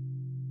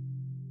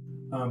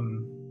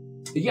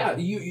 Yeah,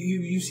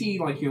 you see,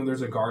 like,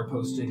 there's a guard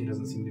posted. He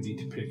doesn't seem to be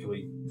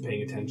particularly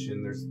paying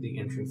attention. There's the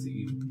entrance that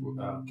you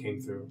came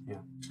through. Yeah.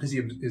 Is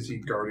he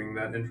guarding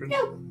that entrance?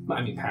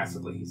 I mean,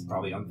 passively. He's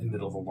probably in the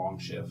middle of a long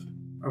shift.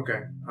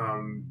 Okay.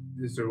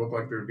 Does there look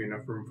like there would be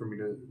enough room for me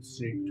to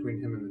sneak between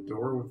him and the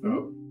door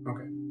without?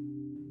 Okay.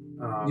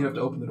 You have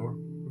to open the door.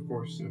 Of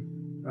course.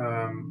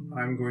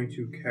 I'm going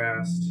to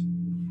cast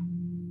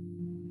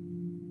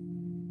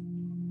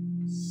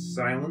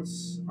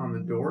silence on the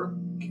door.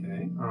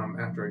 Okay.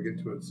 After I get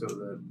to it, so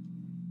that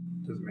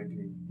it doesn't make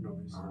any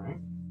noise. All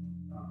right.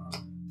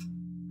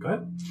 Go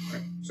ahead.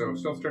 Right. So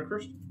stealth check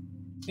first.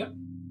 Yep.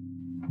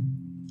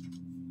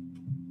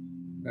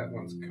 That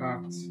one's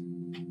cocked.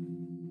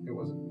 It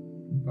wasn't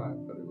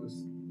 5, but it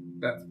was.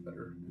 That's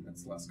better, and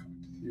that's less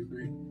cocked. Do you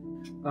agree?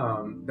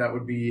 That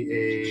would be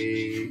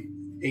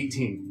a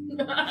 18.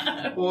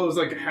 Well, it was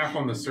like half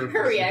on the surface.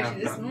 Her and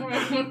reaction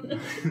half is.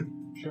 not.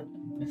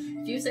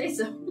 If you say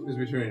so. It was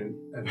between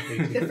an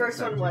 18. The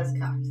first one was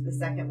cocked. The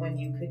second one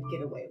you could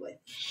get away with.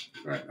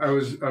 Right. I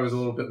was a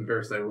little bit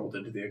embarrassed that I rolled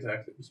into the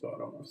exact same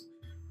spot almost.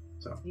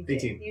 So You did.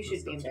 18. You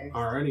should be embarrassed.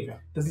 Alrighty.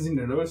 Doesn't seem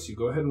to notice you.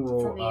 Go ahead and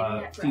roll From the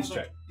internet thieves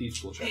forever. check. Thieves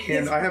school check.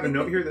 And I have a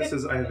note here that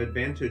says I have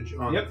advantage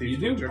on Yep, the you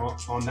thieves' do.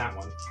 check. On that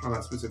one. On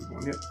that specific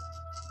one, yep.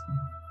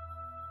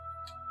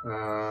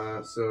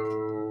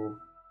 So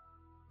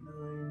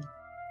 9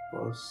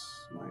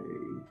 plus my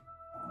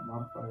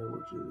modifier,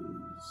 which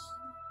is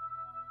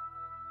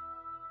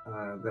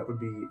that would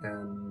be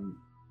an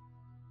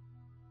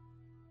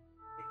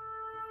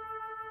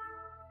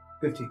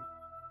 15.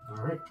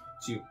 Alright.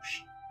 So you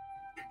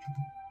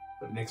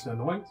but it makes no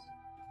noise.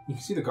 You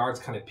can see the guards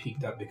kind of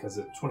peeked up because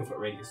the 20-foot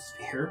radius is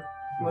here.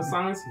 With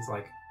silence, he's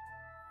like,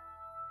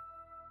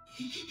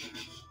 I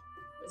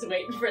was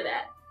waiting for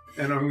that.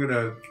 And I'm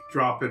gonna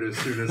drop it as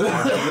soon as I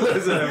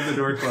have the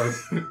door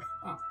closed.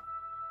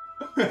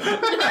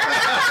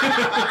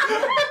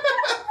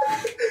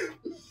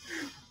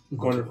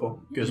 Wonderful.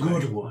 Good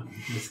one.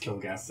 Miss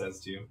Kilgast says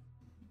to you.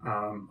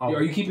 I'll,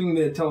 Are you keeping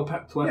the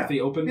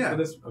telepathy open yeah. for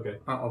this? Okay.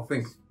 I'll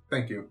think.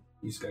 Thank you.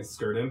 You guys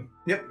stirred in.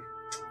 Yep.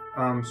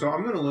 So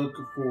I'm going to look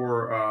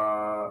for,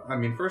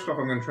 first off,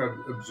 I'm going to try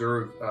to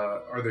observe,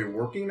 are they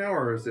working now,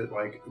 or is it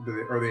like,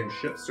 are they in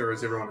shifts, or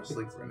is everyone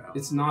asleep right now?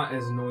 It's not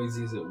as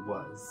noisy as it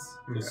was.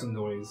 There's Okay. some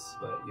noise,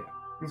 but yeah.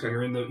 So Okay.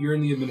 you're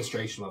in the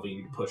administration level. You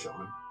need to push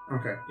on.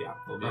 Okay. Yeah,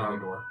 they'll be on the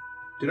door.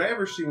 Did I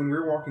ever see, when we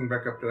were walking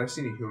back up, did I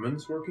see any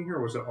humans working here,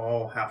 or was it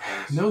all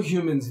halflings? No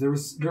humans. There were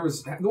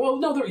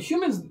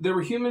humans. There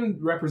were human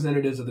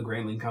representatives of the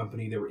Grayling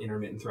Company. They were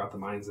intermittent throughout the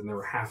mines, and there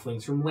were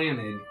halflings from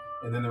Lanig,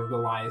 and then there were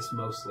Goliaths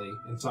mostly,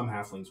 and some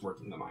halflings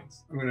working the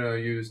mines. I'm going to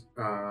use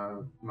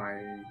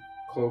my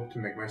cloak to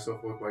make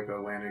myself look like a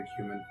Lanig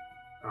human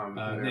in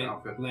their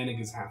outfit. Lanig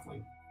is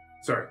halfling.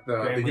 Sorry,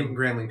 the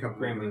Grayling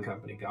Company. Grayling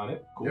Company. Got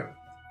it. Cool. Yep.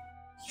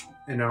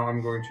 And now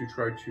I'm going to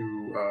try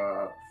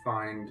to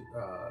find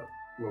a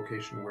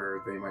location where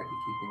they might be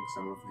keeping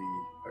some of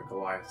the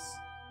Goliaths.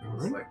 All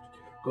right. Like,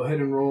 Go ahead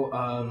and roll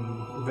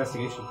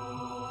investigation.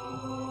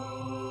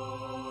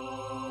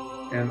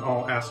 and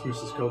I'll ask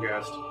Mrs.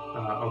 Kilgast.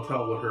 I'll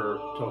tell her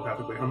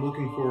telepathically. I'm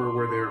looking for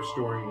where they're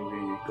storing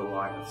the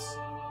Goliaths.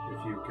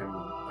 If you can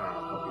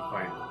help me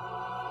find them.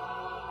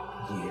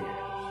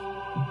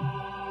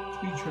 Yes.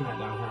 Can you turn that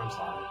down here? I'm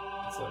sorry.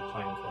 It's like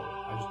playing with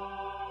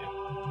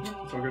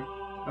It's all good.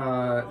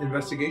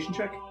 Investigation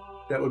check.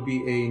 That would be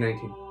a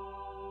 19.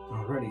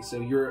 Alrighty, so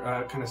you're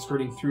kind of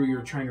skirting through.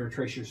 You're trying to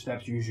retrace your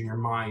steps using your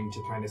mind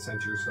to kind of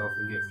center yourself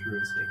and get through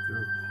and stay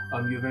through.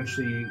 You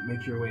eventually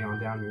make your way on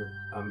down here.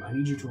 I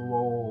need you to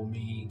roll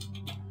me.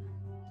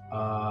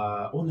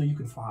 Oh no, you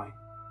can fly.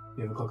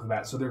 You have a cloak of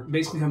that. So there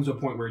basically comes to a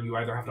point where you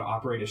either have to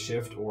operate a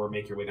shift or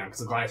make your way down because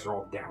the Goliaths are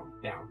all down.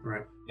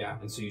 Right. Yeah,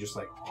 and so you just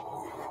like.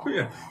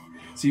 Yeah.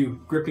 So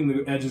you gripping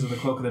the edges of the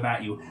cloak of the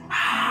bat, you.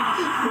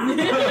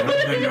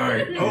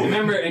 Oh.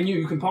 Remember, and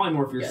you can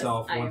polymorph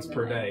yourself Yes, I once am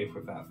per the day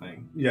with that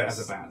thing. Yes.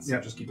 As a bat. So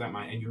Yep. just keep that in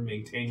mind, and you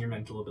maintain your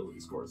mental ability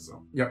scores.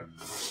 So. Yep.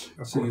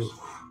 Of So course. you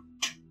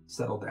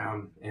settle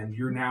down, and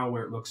you're now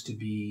where it looks to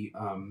be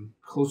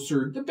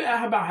closer,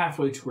 about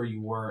halfway to where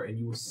you were, and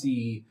you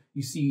see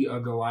a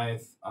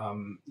Goliath.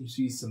 You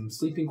see some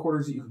sleeping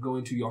quarters that you could go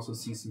into. You also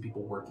see some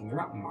people working. They're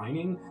not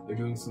mining. They're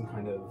doing some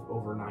kind of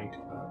overnight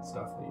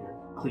stuff that you're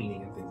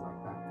cleaning and things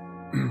like that.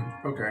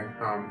 Okay.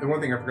 And one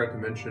thing I forgot to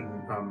mention,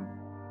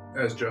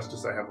 as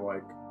Justice, I have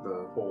like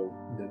the whole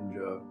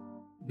ninja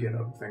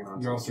get-up thing on.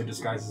 You're also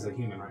disguised as a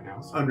human right now.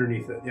 So.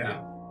 Underneath it,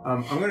 yeah.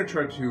 I'm going to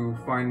try to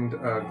find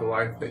a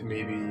Goliath that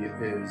maybe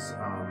is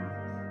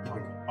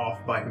like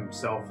off by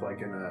himself,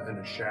 like in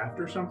a shaft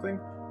or something,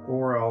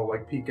 or I'll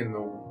like peek in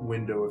the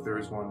window if there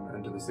is one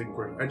into the sleeping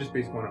quarters. I just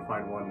basically want to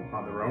find one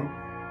on their own,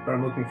 but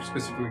I'm looking for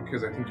specifically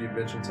because I think you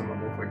mentioned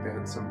someone looked like they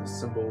had some of the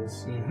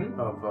symbols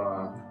of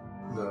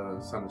the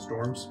Son of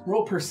Storms.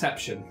 Roll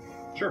perception.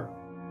 Sure.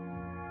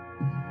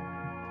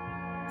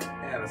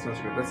 Yeah, that's not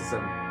so good. That's a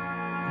 7.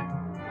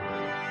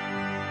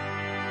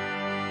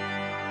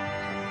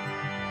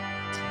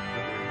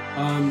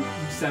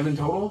 7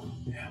 total.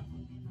 Yeah.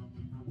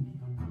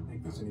 I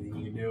think there's anything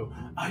you can do.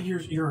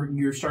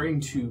 You're starting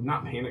to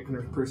not panic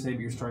per se,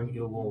 but you're starting to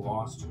get a little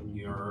lost, and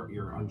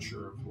you're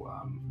unsure of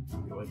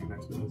what your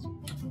next move is.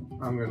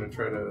 I'm gonna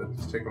try to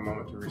just take a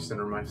moment to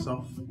recenter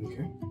myself.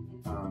 Okay.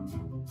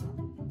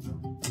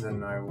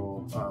 Then I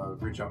will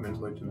reach out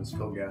mentally to Miss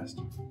Philgast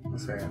and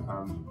say,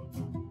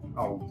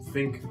 I'll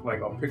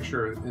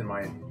picture in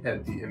my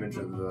head the image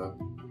of the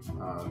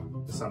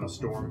Son of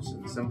Storms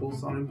and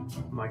symbols on him.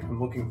 I'm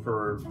looking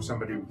for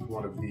somebody with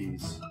one of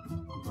these.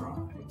 Right.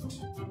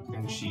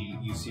 And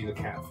you see the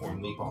cat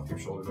form leap off your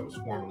shoulder that was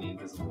formerly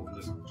invisible and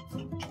just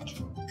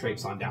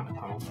traipse on down the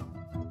tunnel.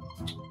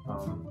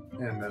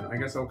 And then I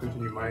guess I'll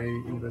continue my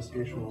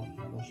investigation while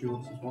she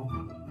looks as well.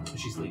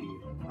 She's leading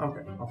you.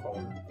 Okay, I'll follow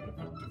her.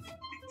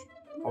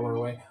 Follow her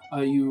away.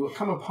 You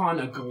come upon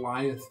a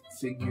Goliath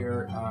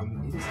figure.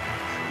 It is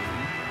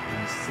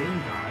actually the same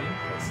guy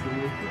that's still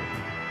with you.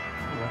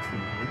 Oh, that's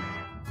weird.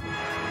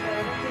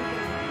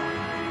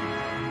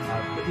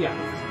 But yeah,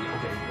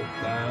 okay.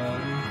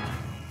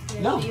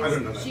 No, she I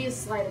don't know that. She is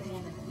sleight of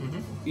hand.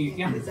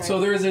 Yeah. So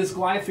there is this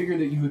Goliath figure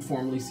that you had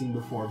formerly seen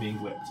before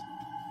being whipped.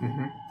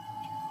 Mm-hmm.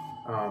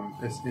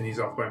 And he's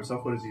off by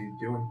himself. What is he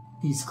doing?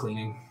 He's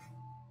cleaning.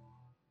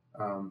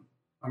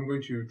 I'm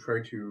going to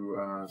try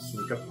to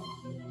sneak up.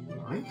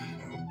 Right.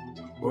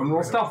 Go and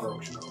roll stealth.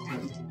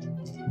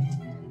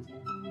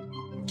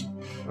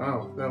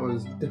 Oh, that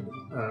was.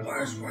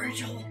 Where's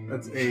Rachel?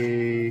 That's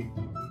a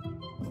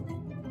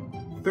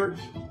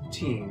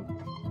 13.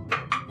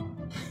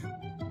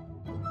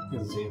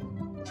 Doesn't see him.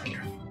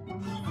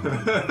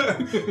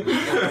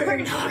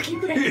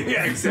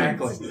 Yeah,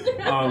 exactly.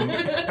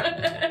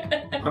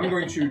 I'm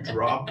going to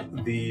drop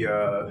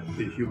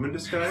the human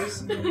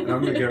disguise, and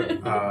I'm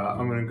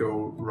gonna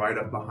go right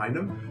up behind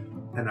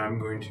him, and I'm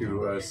going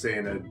to say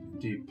in a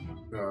deep,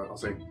 I'll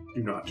say,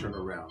 "Do not turn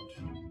around."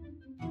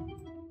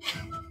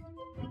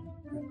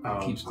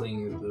 Keeps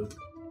cleaning the boot.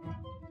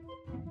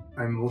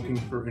 I'm looking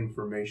for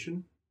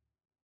information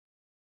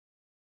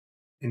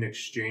in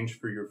exchange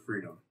for your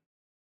freedom.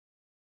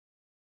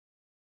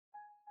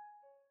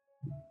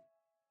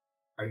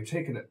 Are you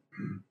taking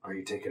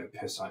a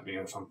piss at me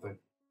or something?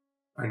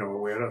 I know a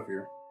way out of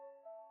here.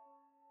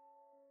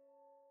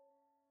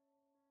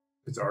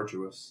 It's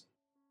arduous,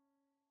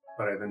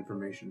 but I have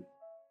information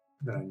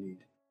that I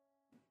need.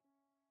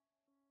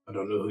 I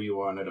don't know who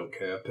you are and I don't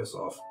care. Piss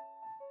off.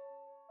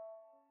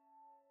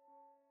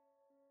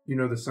 You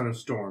know the Son of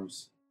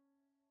Storms.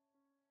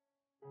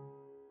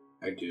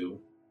 I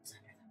do.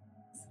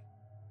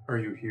 Are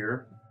you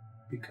here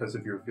because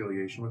of your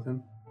affiliation with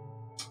him?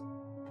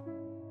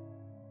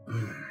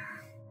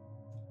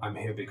 I'm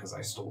here because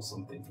I stole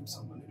something from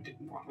someone who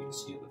didn't want me to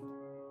steal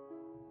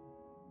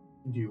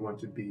it. Do you want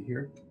to be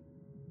here?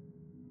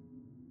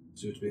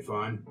 Suits me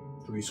fine.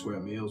 3 square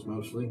meals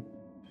mostly.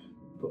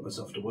 Put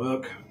myself to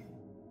work.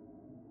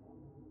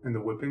 And the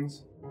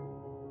whippings?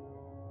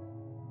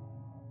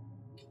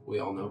 We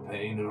all know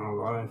pain in our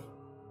life.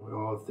 We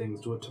all have things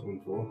to atone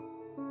for.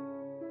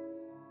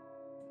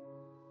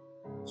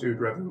 So you'd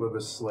rather live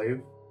as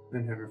slave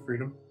than have your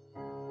freedom?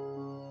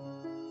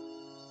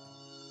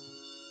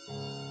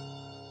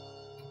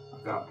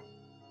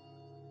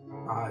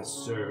 I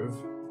serve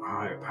a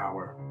higher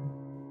power.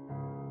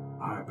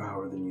 A higher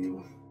power than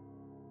you.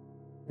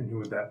 And who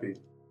would that be?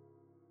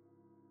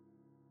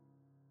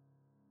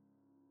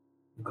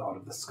 The god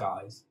of the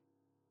skies.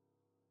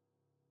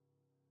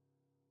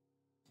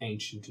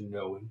 Ancient and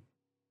knowing.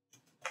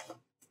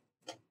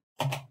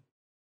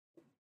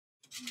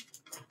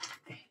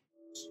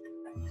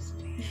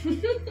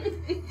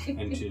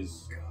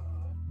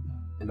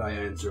 And I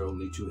answer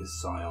only to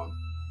his scion,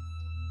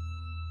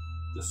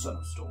 the Son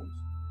of Storms.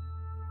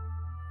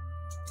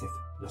 If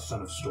the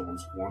Son of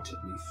Storms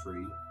wanted me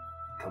free,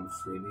 he'd come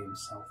free me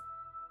himself.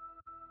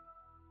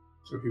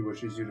 So he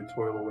wishes you to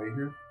toil away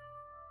here?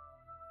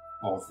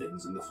 All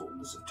things in the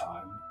fullness of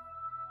time.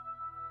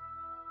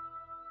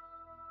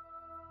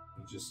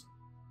 He just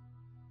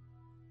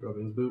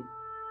rubbing his boot.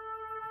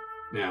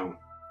 Now,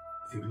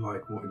 if you'd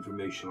like more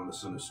information on the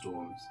Son of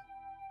Storms,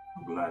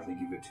 I'll gladly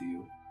give it to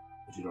you,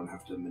 but you don't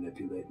have to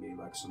manipulate me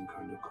like some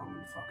kind of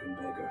common fucking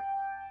beggar.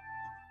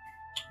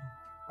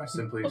 I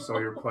simply saw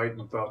your plight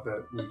and thought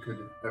that we could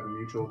have a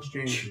mutual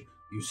exchange.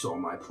 You saw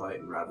my plight,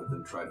 and rather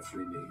than try to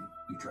free me,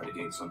 you try to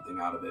gain something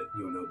out of it.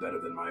 You're no better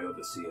than my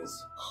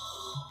overseers.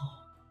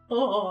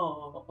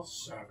 Oh.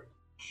 Savage.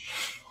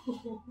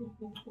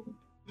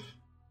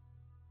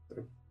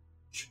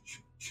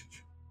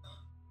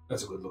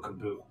 That's a good looking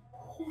boot.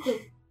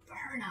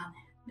 Burn on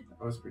it.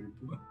 That was pretty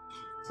cool.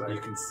 So You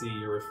can see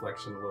your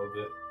reflection a little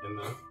bit in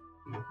the.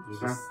 You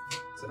just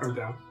sets it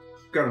down.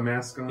 got a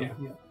mask on. Yeah.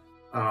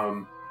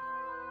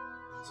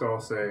 So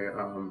I'll say,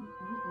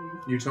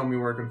 you tell me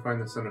where I can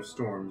find the Son of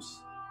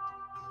Storms.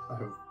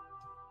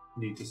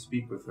 Need to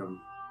speak with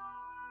him.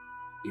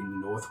 In the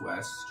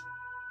northwest,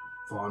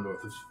 far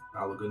north of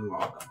Allagan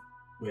Lock,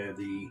 where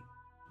the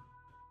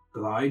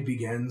glide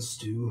begins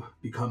to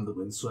become the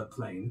windswept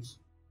plains,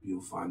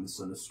 you'll find the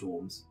Son of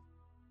Storms.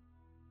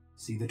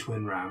 See the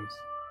twin rams.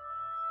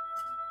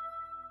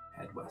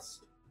 Head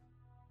west.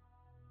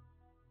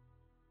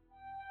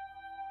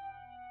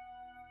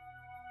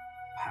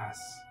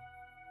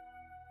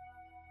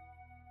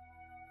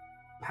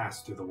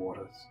 Pass through the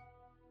waters.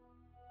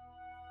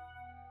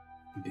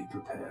 Be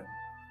prepared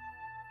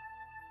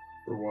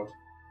For what?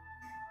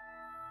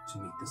 to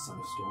meet the Son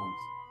of Storms.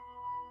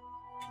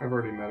 I've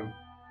already met him.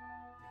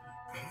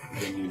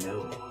 Then you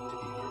know to be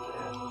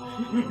prepared.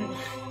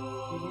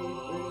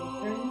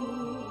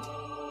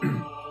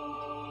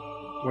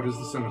 What does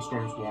the Son of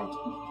Storms want?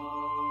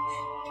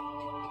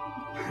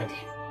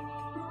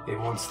 It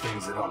wants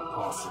things that aren't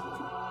possible.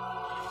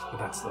 But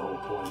that's the whole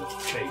point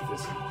of faith,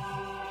 isn't it?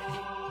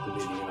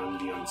 Believing in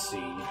the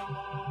unseen.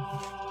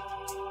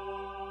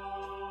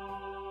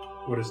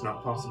 What is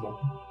not possible?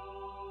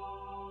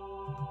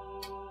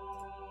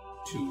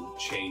 To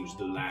change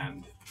the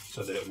land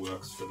so that it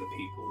works for the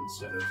people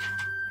instead of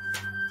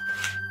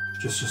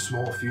just a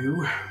small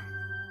few.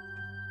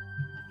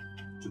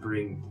 To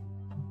bring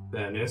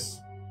fairness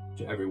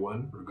to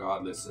everyone,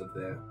 regardless of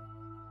their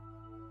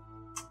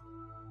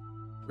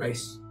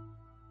race.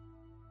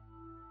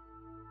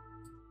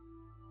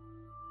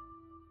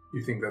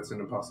 You think that's an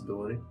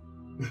impossibility?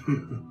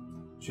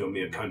 Show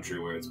me a country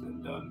where it's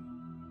been done.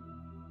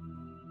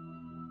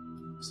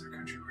 Is there a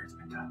country where it's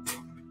been done?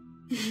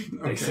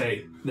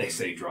 They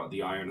say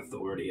the Iron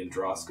Authority and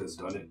Droska's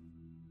done it.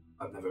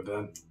 I've never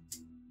been.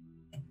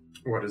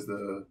 What does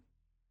the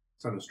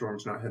Son of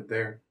Storms not head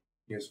there?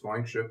 He has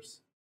flying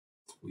ships.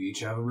 We each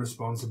have a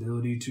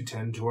responsibility to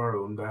tend to our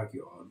own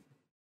backyard.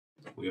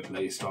 We are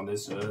placed on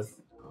this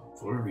earth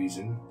for a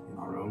reason, in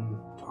our own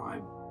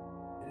time.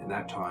 And in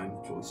that time,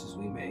 the choices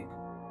we make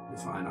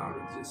define our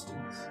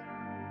existence.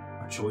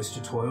 Our choice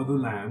to toil the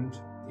land,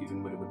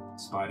 even when it would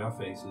spite our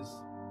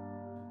faces,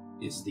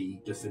 is the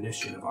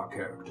definition of our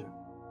character.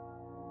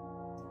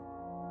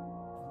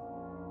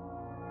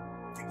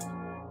 It's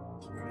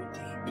very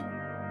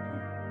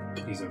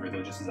deep. He's a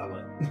religious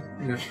zealot.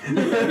 Yeah.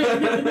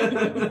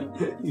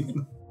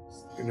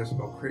 Gonna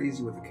spell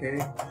crazy with a K.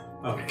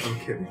 Oh, I'm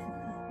kidding.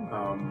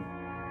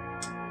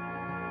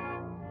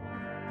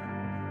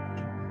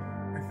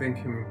 I thank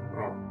him.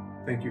 Oh,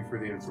 thank you for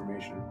the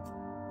information.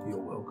 You're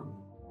welcome.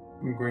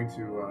 I'm going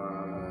to,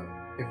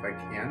 if I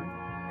can,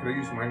 could I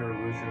use minor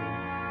illusion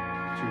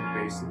to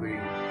basically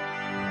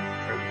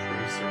try to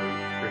trace or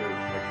create a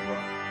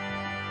rough,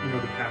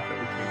 the path that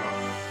we came up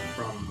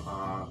from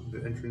the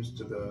entrance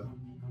to the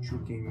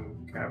Shrieking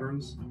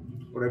Caverns?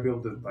 Would I be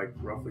able to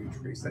roughly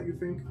trace that? You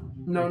think?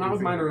 No, not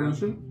with minor like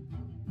illusion.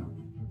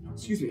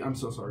 Excuse me, I'm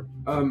so sorry.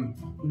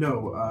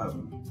 No.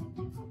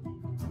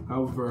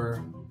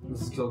 However,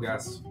 Mrs.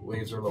 Kilgast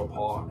waves her little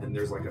paw, and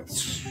there's like a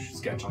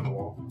sketch on the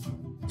wall.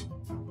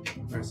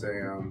 I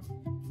say,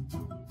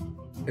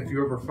 if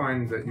you ever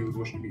find that you would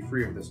wish to be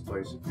free of this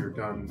place, if you're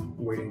done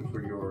waiting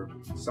for your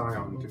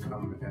scion to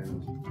come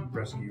and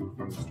rescue you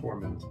from this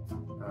torment,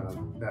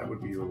 that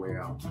would be your way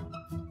out.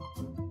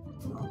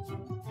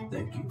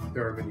 Thank you.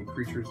 There are many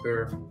creatures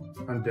there,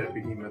 undead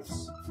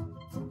behemoths.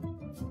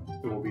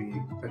 It will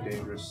be a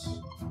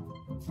dangerous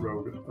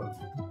road of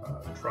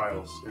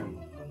trials and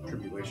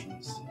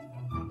tribulations.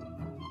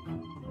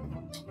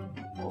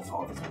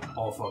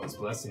 All Father's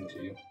blessing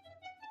to you.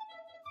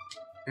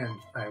 And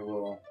I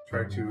will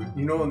try to,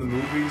 in the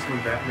movies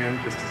when Batman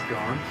just is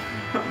gone,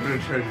 I'm going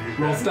to try to do that.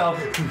 Roll stealth.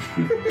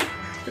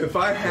 If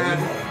I had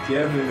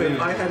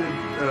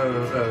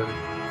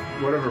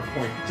whatever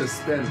point to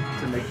spend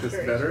to make this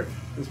better,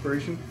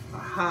 inspiration,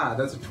 aha,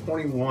 that's a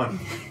 21.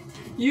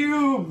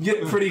 You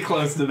get pretty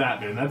close to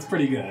Batman. That's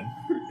pretty good.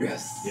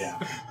 Yes. Yeah.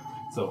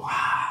 So,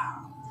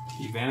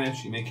 you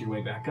vanish, you make your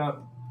way back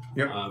up.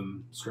 Yep.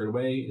 Straight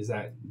away, is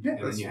that? Yeah,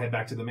 and then you head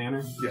back to the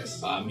manor.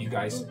 Yes. You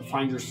guys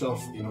find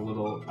yourself in a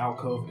little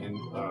alcove, and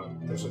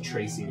there's a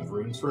tracing of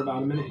runes for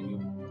about a minute, and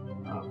you.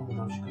 Oh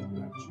no, she couldn't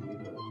do that. She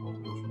needed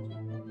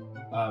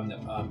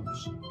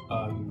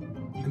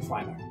you can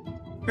fly now.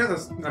 Yeah,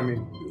 that's. I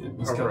mean,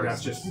 Miss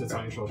Kilgast just sits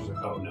on your shoulders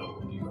like, oh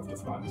no, you have to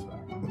fly us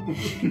back.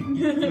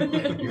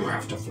 You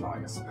have to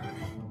fly us back.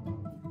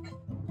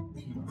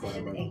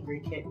 An angry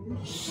kitten.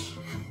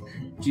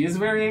 She is a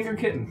very angry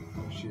kitten.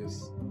 She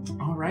is.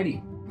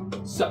 Alrighty.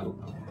 So,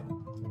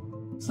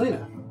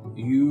 Selena,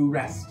 you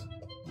rest.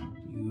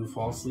 You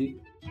fall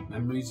asleep.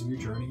 Memories of your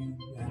journey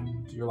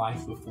and your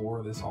life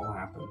before this all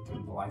happened,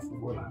 and the life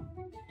before that.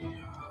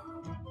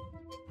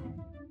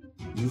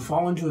 You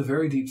fall into a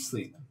very deep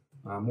sleep,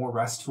 more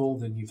restful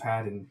than you've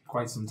had in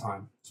quite some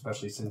time,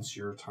 especially since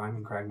your time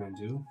in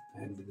Cragmandu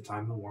and the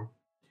time of the war.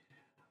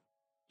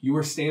 You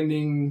are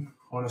standing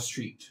on a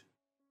street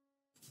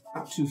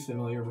not too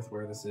familiar with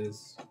where this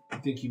is. I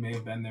think you may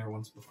have been there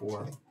once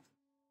before.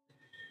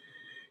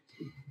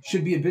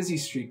 Should be a busy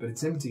street, but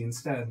it's empty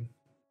instead.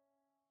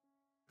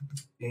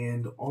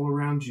 And all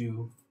around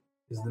you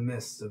is the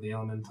mist of the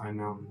Elementine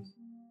Mountains.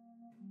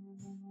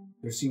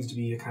 There seems to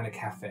be a kind of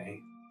cafe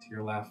to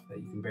your left that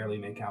you can barely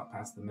make out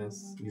past the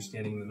mist. You're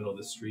standing in the middle of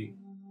the street.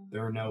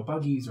 There are no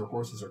buggies or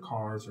horses or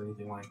cars or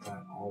anything like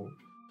that. All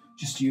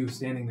just you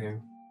standing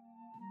there.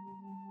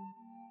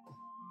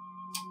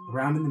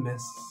 Around in the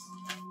mist,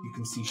 you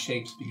can see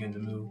shapes begin to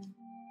move.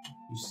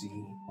 You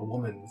see a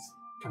woman with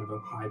kind of a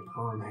high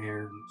perm hair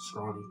and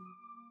scrawny.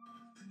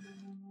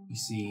 You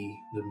see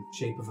the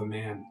shape of a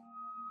man,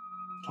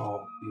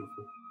 tall,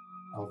 beautiful,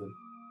 elven.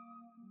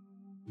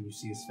 And you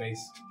see his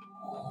face,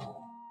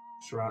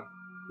 Sherrod,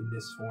 in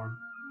this form,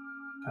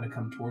 kind of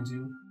come towards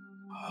you.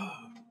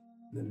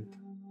 Then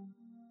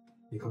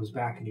he comes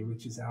back and he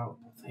reaches out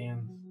both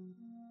hands.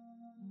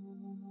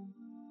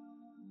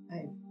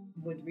 I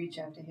would reach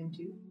out to him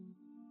too.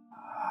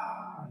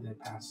 And they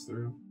pass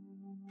through.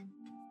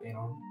 Fade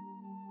on.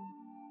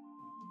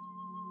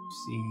 You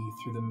see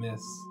through the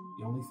mist,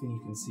 the only thing you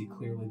can see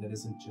clearly that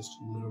isn't just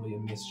literally a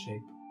mist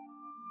shape.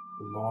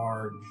 A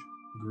large,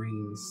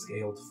 green,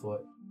 scaled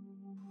foot.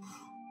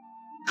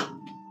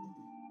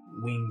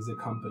 Wings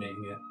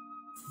accompanying it.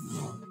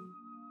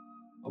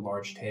 A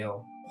large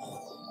tail.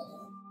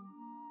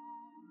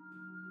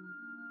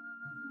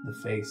 The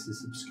face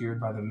is obscured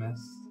by the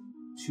mist.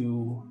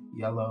 2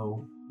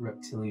 yellow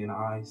reptilian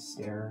eyes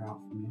stare out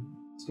from you.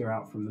 Stare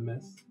out from the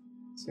mist.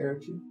 Stare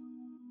at you.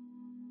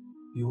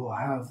 You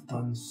have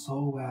done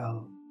so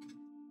well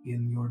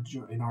in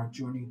our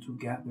journey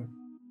together.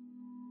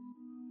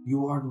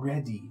 You are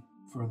ready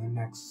for the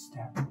next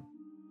step.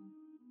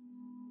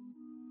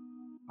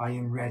 I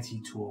am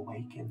ready to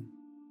awaken.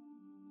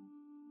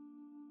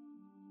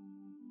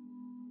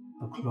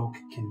 The cloak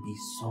can be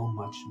so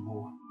much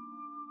more.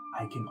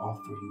 I can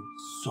offer you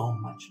so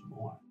much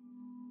more.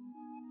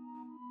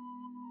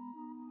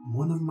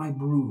 One of my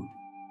brood,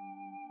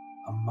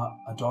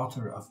 a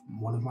daughter of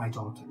one of my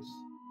daughters,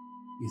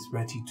 is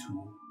ready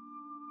to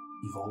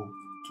evolve,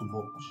 to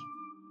launch.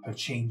 Her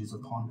change is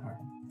upon her.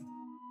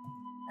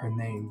 Her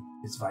name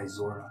is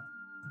Vizora.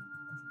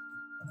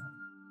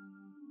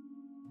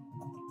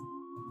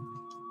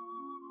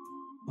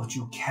 But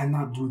you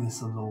cannot do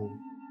this alone.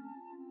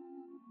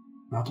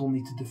 Not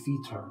only to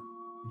defeat her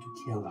and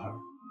to kill her,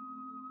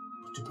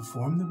 but to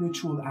perform the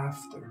ritual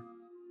after,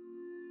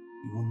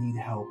 you will need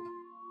help.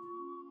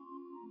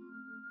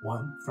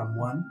 One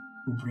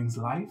who brings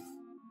life,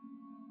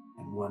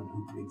 and one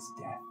who brings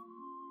death,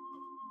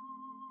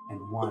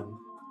 and one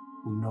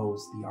who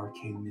knows the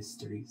arcane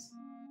mysteries.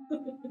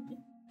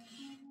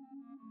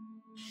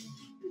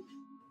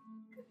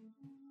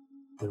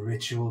 The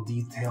ritual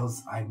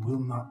details I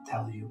will not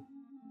tell you,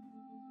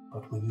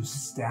 but when you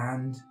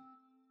stand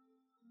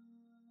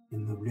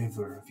in the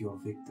river of your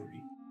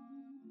victory,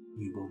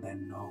 you will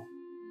then know.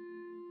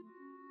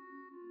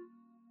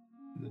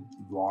 The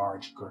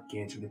large,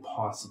 gargantuan,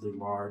 impossibly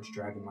large,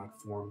 dragon-like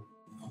form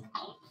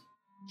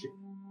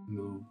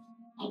moves.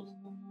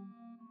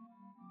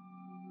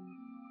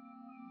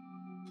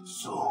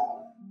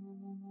 So,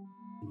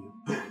 you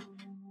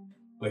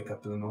wake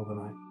up in the middle of the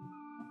night,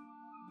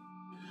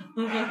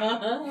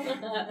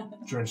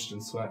 drenched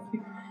in sweat.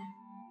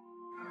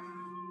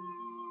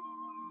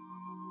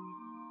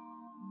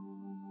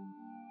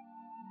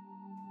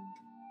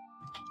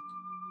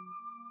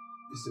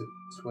 Is it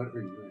sweat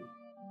or urine?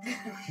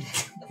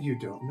 You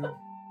don't know.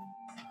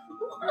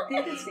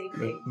 They're the same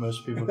thing.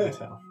 Most people can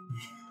tell.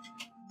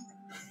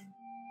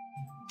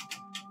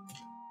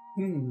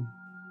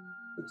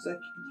 Looks like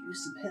you could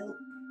use some help.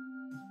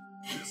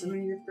 With some of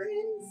your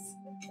friends.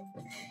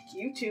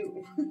 You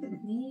too.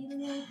 Need a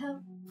little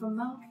help from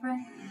our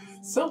friends.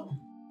 So,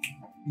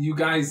 you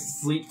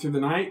guys sleep through the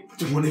night?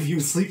 One of you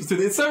sleeps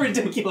through It's so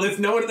ridiculous.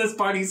 No one in this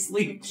party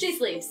sleeps. She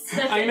sleeps.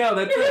 I know,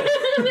 that's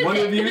it. One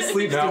of you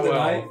sleeps Not through the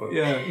well, night. but-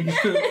 Yeah.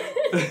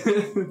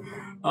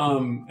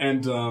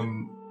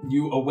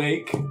 You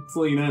awake,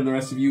 Selena, and the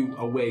rest of you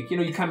awake. You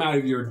know, you come out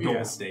of your dull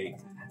Yeah. state.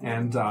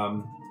 And,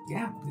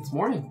 it's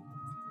morning.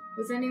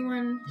 Was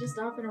anyone just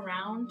up and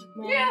around?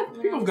 When Yeah, when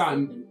I people have was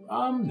gotten,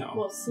 sleeping? no.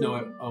 Well, No,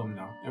 sleeping.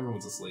 no.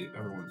 Everyone's asleep.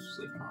 Everyone's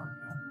sleeping hard,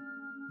 yeah.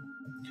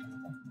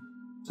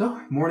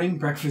 So, morning,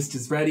 breakfast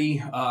is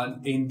ready.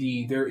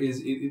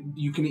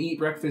 You can eat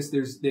breakfast.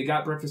 They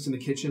got breakfast in the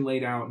kitchen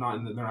laid out,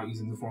 they're not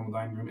using the formal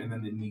dining room, and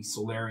then in the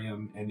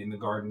solarium and in the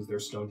gardens,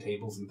 there's stone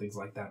tables and things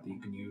like that you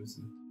can use.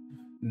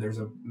 And there's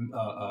a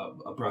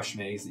brush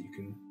maze that you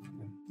can,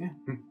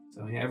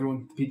 So,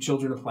 everyone, the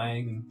children are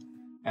playing,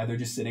 and they're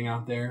just sitting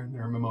out there.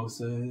 There are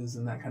mimosas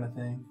and that kind of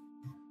thing.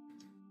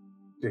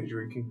 Day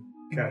drinking.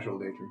 Casual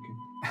day drinking.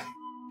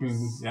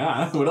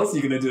 Yeah, what else are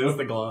you gonna do?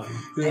 The glove.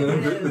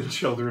 The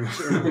children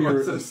are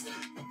what's this?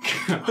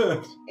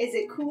 Is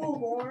it cool,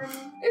 warm?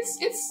 It's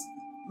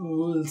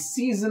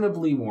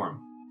seasonably warm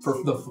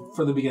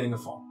for the beginning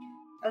of fall.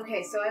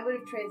 Okay, so I would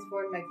have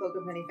transformed my cloak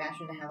of many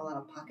fashion to have a lot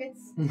of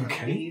pockets.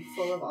 Okay. Be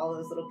full of all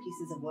those little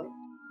pieces of wood.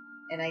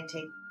 And I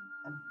take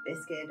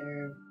biscuit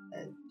or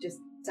just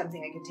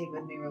something I could take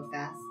with me real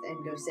fast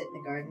and go sit in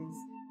the gardens.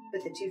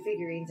 Put the 2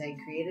 figurines I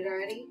created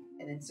already,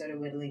 and then started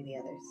whittling the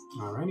others.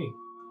 Alrighty.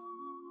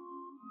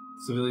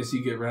 Civilius,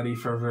 you get ready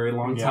for a very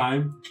long Yeah.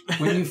 time.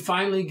 When you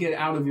finally get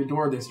out of your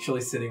door, there's Chili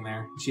sitting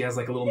there. She has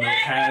like a little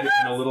notepad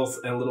and a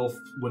little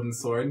wooden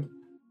sword.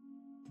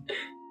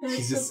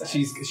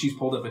 She's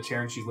pulled up a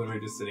chair and she's literally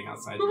just sitting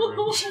outside your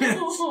room.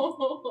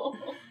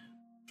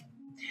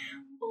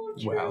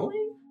 Well,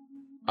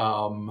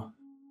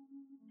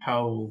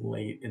 how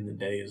late in the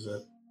day is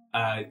it?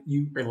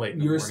 Or late in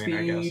the Your morning,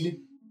 I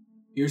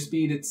guess.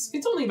 speed.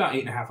 It's only about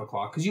 8:30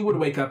 o'clock because you would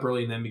wake up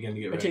early and then begin to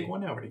get I ready. take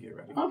 1 hour to get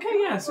ready. Okay,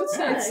 yeah, so it's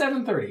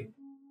 7:30.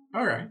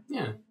 All right.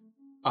 Yeah.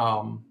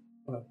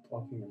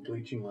 Plucking and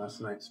bleaching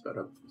last night sped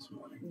up this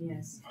morning.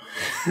 Yes.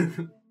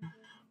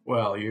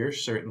 Well, you're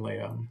certainly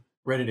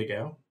ready to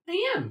go.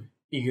 I am.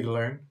 Eager to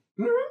learn.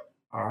 Mhm.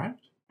 All right.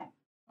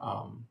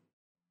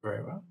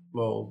 Very well.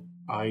 Well,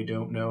 I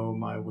don't know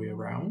my way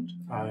around.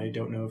 I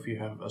don't know if you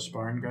have a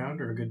sparring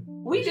ground or a good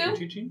We place for do.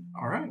 teaching.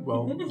 All right.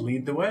 Well,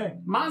 lead the way.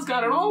 Ma's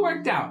got it all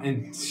worked out,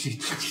 and she.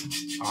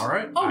 All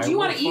right. Oh, do you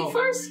want will to eat follow.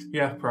 first?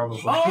 Yeah,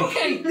 probably. Oh,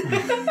 okay.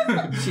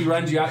 She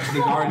runs you out to the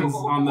gardens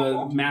on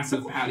the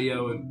massive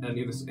patio, and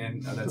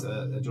that's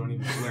a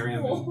adjoining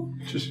solarium.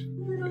 Just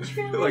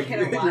Like, like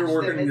kinda watch you're them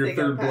working as your they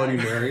go third Bloody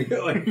past. Mary.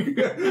 Like,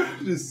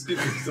 just get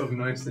yourself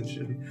nice and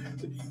shitty.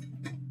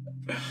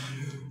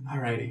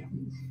 Alrighty.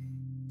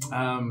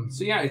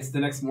 So yeah, it's the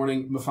next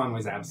morning.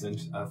 Mafanwe's absent.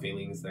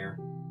 Faline is there.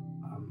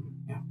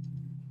 Yeah.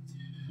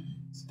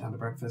 Sit down to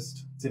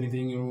breakfast. Is there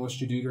anything you wish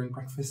to do during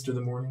breakfast or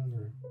the morning?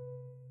 Or...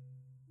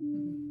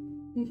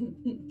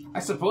 I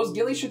suppose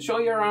Gilly should show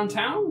you around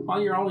town while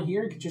you're all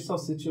here. Get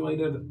yourself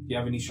situated. Do you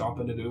have any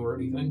shopping to do or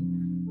anything?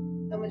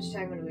 How much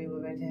time would we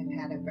would have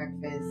had at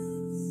breakfast?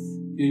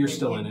 You're with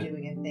still him in it.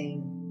 doing a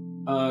thing.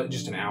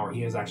 Just an hour.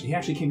 He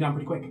actually came down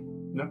pretty quick.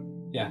 No.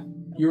 Yeah.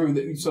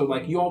 So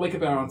like you all wake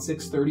up around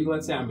 6:30.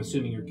 Let's say. I'm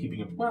assuming you're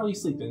keeping up. Well, you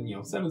sleep in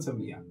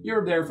 7:70. Yeah.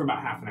 You're there for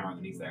about half an hour, and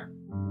then he's there.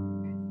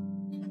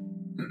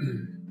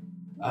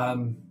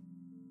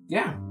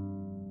 Yeah.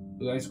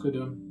 You guys could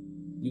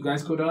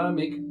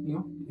make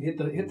hit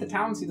the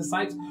town, see the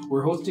sights.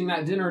 We're hosting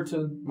that dinner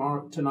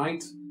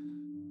tonight.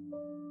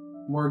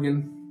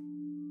 Morgan.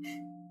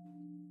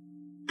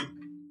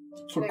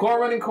 So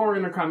Corin and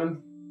Corin are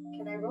coming.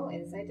 Can I roll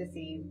insight to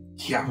see?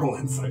 Yeah, roll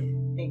insight.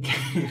 Thank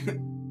you.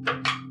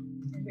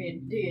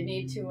 Do you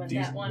need to on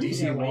that one?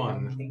 DC No, I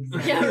don't 1. think so.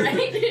 Yeah,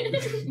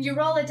 right? You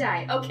roll a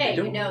die. Okay,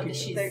 you know that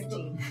she's...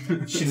 13.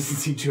 She doesn't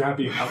seem too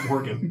happy about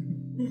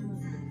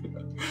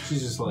Morgan.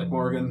 She's just like,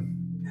 Morgan.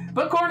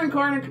 But Corin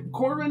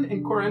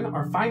and Corin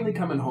are finally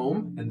coming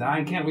home, and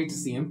I can't wait to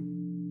see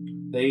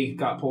him. They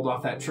got pulled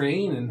off that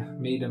train and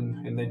made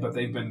him, but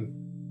they've been.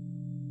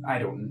 I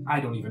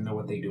don't even know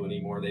what they do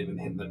anymore. They've been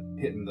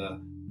hitting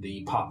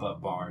the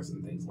pop-up bars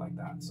and things like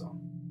that. So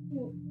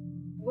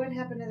What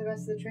happened to the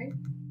rest of the train?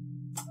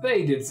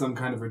 they did some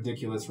kind of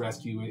ridiculous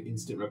rescue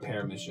instant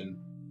repair mission.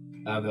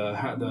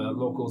 The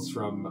locals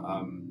from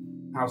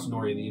House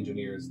Nori and the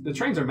engineers. The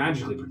trains are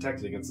magically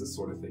protected against this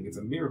sort of thing. It's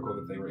a miracle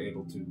that they were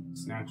able to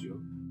snatch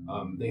you.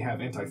 They have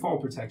anti-fall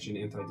protection,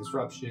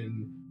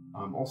 anti-disruption,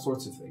 all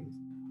sorts of things.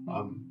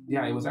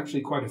 Yeah, it was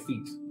actually quite a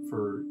feat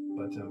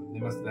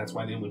that's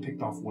why they only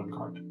picked off one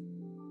cart.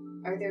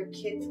 Are there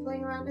kids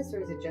playing around us,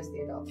 or is it just the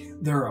adults?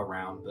 They're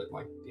around, but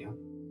yeah.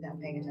 Not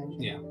paying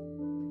attention. Yeah.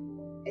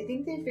 I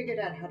think they figured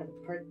out how to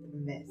part the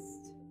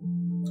mist.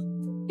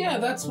 Yeah,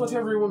 that's what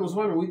everyone was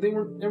wondering.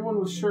 Everyone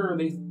was sure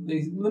the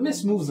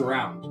mist moves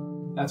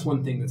around. That's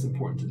one thing that's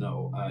important to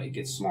know. It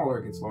gets smaller,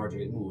 it gets larger,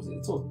 it moves.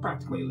 It's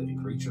practically a living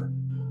creature.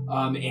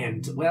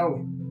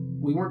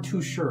 We weren't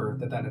too sure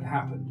that had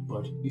happened,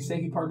 but you say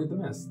he parted the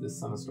mist, this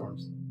Son of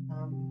Storms.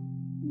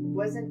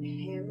 Wasn't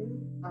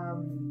him,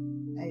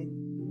 I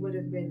would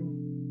have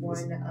been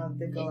one of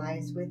the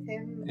Goliaths with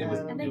him. It was-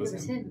 I think it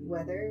was him.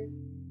 Weather.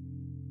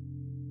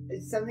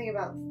 It's something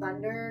about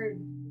thunder.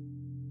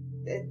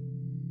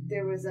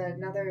 There was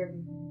another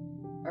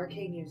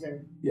arcane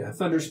user. Yeah,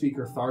 Thunder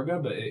Speaker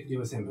Tharga, but it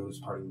was him who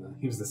was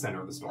he was the center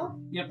of the storm.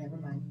 Oh, Yep. Never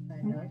mind. I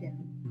have no idea.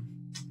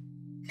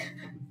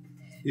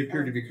 He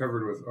appeared to be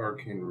covered with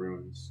arcane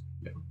runes.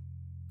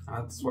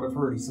 That's what I've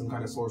heard. He's some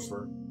kind of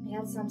sorcerer. He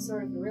had some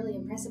sort of really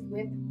impressive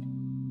whip.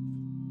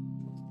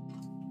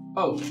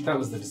 Oh, that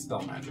was the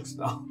Dispel Magic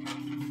spell.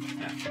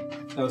 Yeah.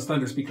 That was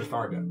Thunder Speaker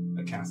Tharga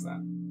that cast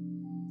that.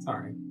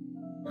 Sorry.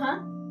 Huh?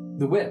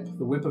 The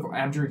whip of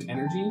Abjurant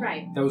Energy?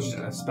 Right. That was just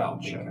a spell.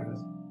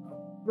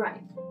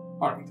 Right.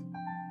 Alright.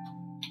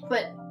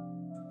 But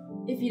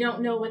if you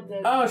don't know what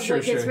the Oh, sure,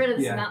 what gets sure. rid of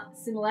the Yeah.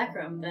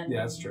 simulacrum, then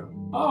Yeah, that's true.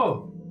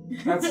 Oh,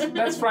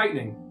 that's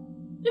frightening.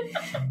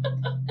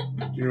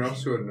 You know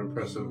also had an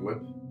impressive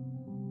whip?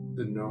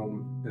 The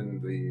gnome in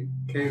the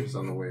caves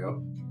on the way up.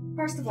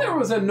 first of There all,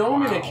 was a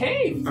gnome in a Wow.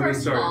 cave.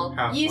 first sorry, of all,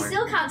 you halfling.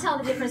 still can't tell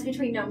the difference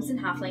between gnomes and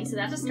halflings, so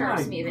that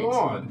disturbs me a My bit.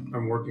 God.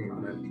 I'm working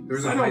on it.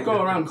 There's a I height don't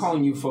go around difference.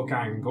 calling you folk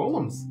iron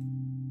golems.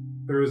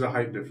 There is a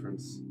height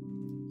difference.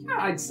 Yeah,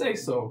 I'd say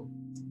so.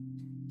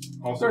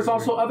 Also, There's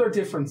also other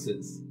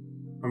differences.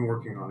 I'm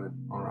working on it.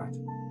 All right.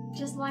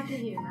 Just like the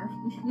humor.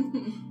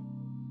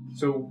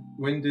 So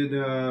when did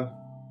the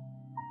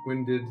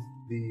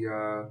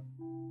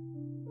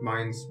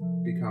mines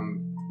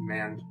become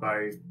manned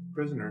by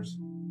prisoners?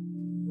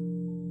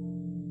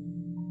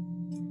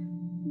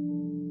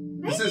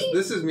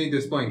 This is me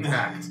displaying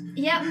tact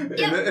Yep.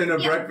 in a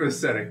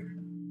breakfast setting.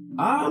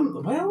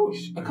 Well,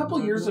 a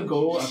couple years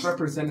ago, a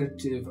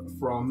representative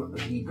from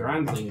the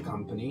Grandling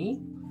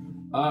Company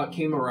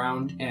came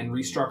around and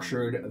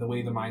restructured the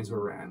way the mines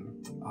were ran.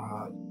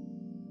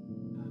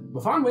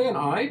 Bafanwe and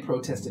I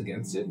protested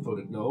against it,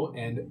 voted no,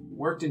 and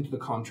worked into the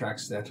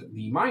contracts that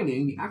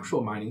the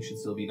actual mining, should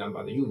still be done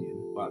by the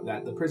union, but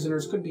that the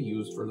prisoners could be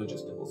used for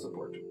logistical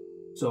support.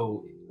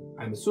 So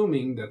I'm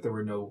assuming that there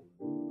were no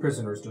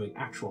prisoners doing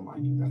actual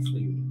mining. That's the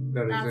union.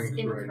 That's That's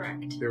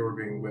incorrect. They were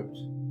being whipped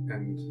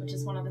and Which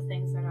is one of the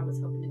things that I was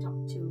hoping to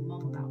talk to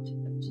Mom about.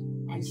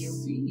 I And you.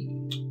 see.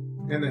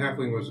 the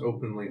halfling was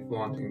openly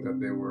flaunting that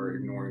they were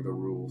ignoring the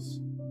rules.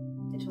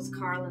 It was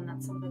Carlin,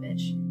 that son of a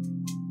bitch.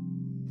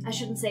 I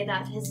shouldn't say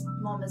that. His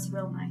mom is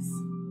real nice.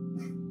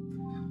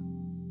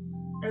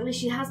 Or at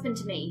least she has been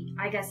to me.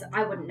 I guess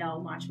I wouldn't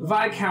know much.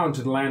 Viscount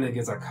Atlantic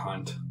is a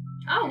cunt.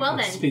 Oh, well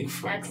Let's then. speak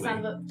That frankly.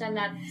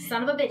 that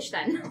son of a bitch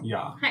then.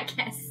 Yeah, I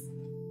guess.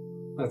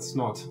 that's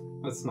not,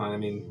 I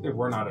mean,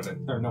 we're not at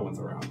it. No one's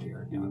around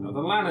here. Yeah, no, the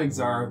Lanigs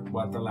are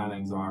what the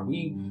Lanigs are.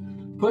 We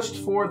pushed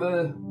for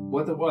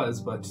what it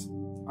was, but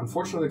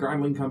unfortunately the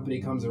Grindling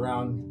Company comes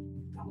around,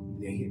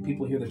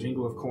 people hear the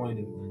jingle of coin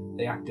and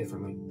they act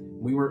differently.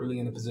 We weren't really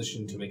in a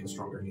position to make a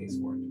stronger case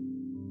for it,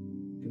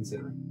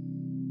 considering.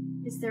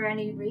 Is there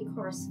any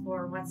recourse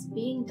for what's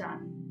being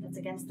done that's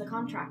against the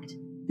contract?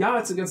 Yeah,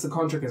 it's against the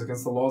contract, it's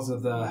against the laws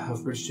of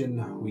Bridgeton.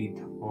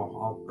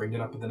 I'll bring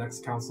it up at the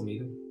next council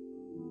meeting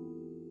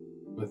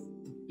with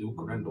Duke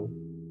Rendell.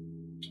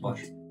 But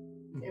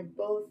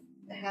Both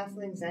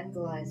halflings and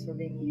Goliaths were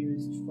being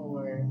used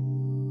for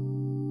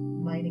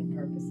mining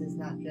purposes,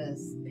 not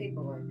just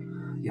paperwork.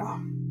 yeah,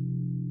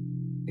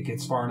 it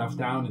gets far enough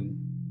down and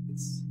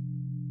it's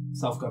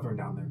self-governed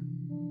down there.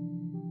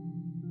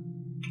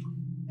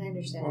 I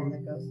understand how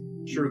that goes.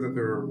 Sure that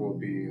there will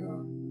be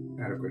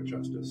adequate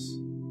justice.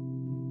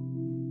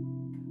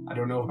 I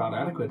don't know about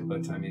adequate,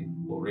 but I mean,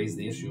 we'll raise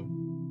the issue.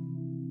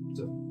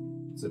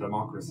 It's a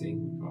democracy.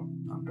 Well,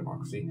 not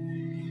democracy.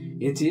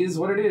 It is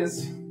what it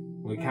is.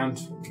 We can't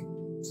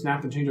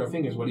snap and change our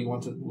fingers. What do you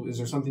want to... Is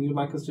there something you'd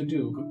like us to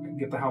do?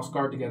 Get the house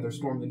guard together,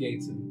 storm the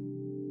gates,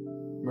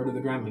 and murder the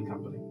Grambling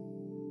Company.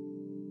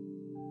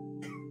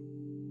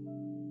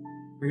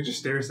 He just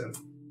stares at it.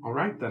 All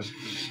right, then.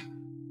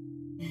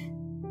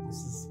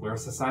 We're a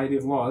society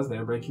of laws.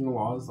 They're breaking the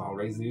laws. I'll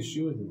raise the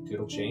issue, and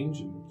it'll change,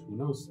 and who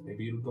knows?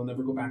 Maybe they'll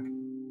never go back.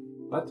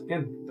 But,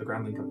 again, the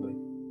Grambling Company.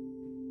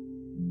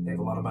 They have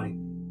a lot of money.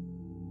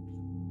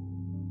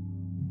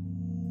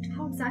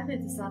 How exactly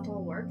does that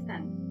all work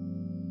then?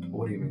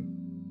 What do you mean?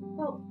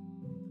 Well,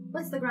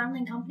 what's the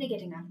Grandling Company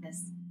getting out of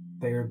this?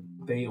 They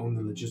own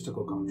the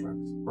logistical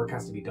contracts. Work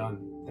has to be done.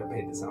 They're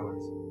paid the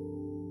salaries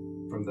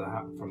from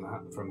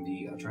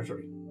the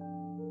treasury.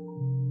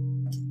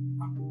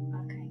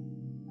 Okay.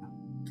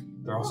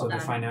 They're also Well the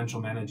done. financial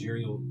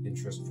managerial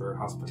interest for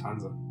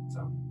Hospitanza.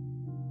 So,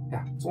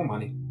 yeah, it's all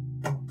money.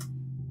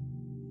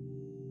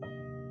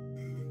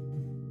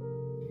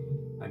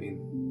 I mean,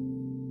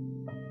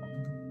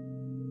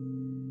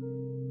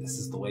 this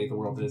is the way the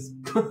world is.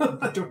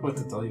 I don't know what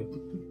to tell you.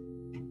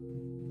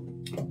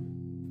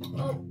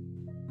 Well,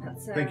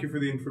 that's Thank you for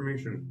the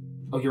information.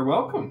 Oh, you're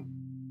welcome.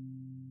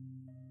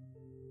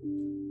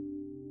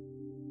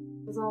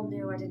 It was all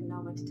new. I didn't know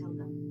what to tell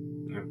them.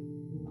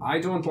 I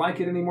don't like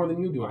it any more than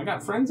you do. I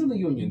got friends in the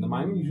union, the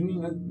miners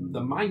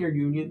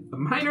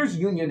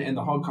union, and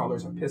the hog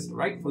callers are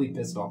rightfully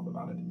pissed off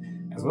about it,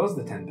 as well as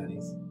the 10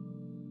 pennies.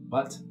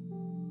 But,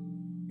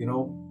 you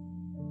know,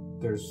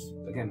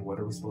 again, what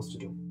are we supposed to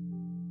do?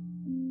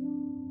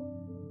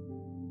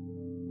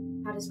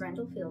 How does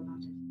Randall feel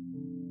about it?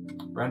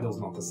 Randall's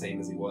not the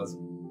same as he was.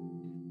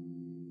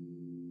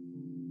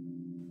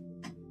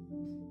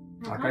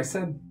 Like I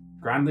said,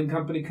 Grandling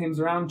Company comes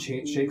around,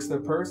 shakes their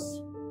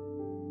purse.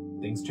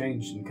 Things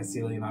change in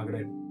Cassilia and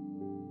Agred.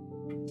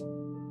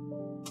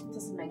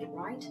 Doesn't make it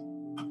right.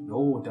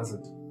 No, it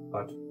doesn't.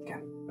 But,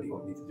 again, what do you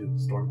want me to do?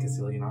 Storm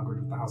Cassilia and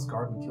Agred with the House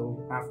Guard and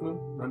kill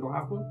Randall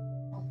Halfmoon?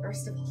 Well,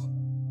 first of all,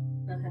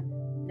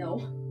 no,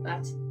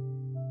 but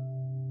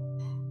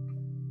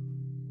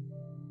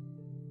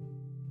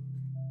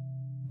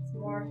it's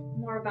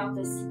more about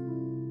this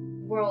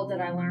world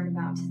that I learn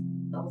about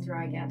the older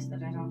I get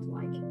that I don't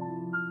like.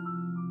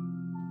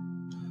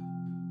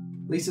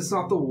 At least it's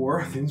not the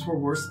war. Things were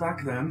worse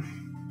back then.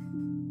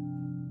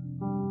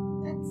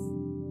 That's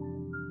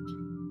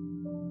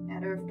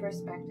matter of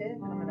perspective.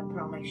 I'm gonna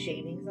put all my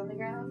shavings on the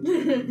ground,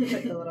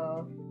 put the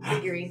little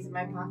figurines in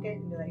my pocket,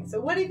 and be like, "So,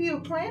 what have you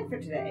planned for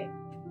today?"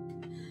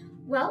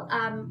 Well,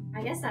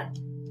 I guess that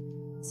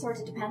sort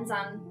of depends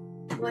on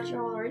what you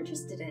all are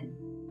interested in.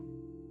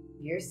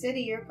 Your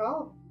city, your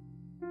call.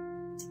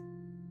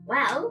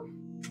 Well,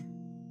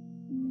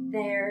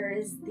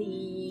 There's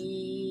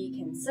the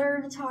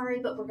conservatory,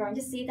 but we're going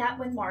to see that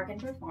when Morgan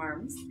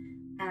performs.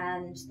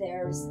 And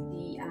there's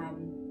the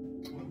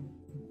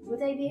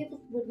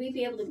would we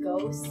be able to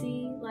go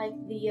see like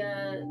the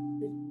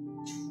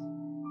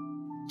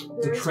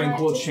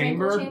Tranquil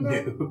Chamber? No.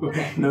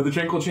 Okay. No, the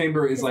Tranquil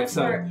Chamber is like That's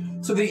so. where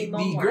So the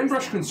Memoirs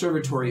Grandbrush now.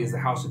 Conservatory is the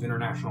House of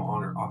International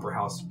Honor Opera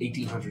House,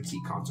 1,800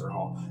 seat concert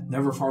hall.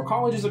 Neverfar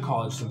College is a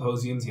college,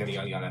 symposiums, yada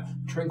yada yada.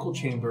 Tranquil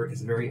Chamber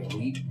is a very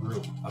elite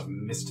group of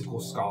mystical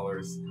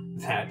scholars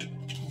that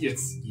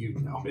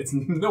it's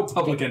no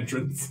public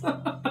entrance.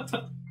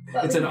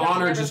 But It's we an can go to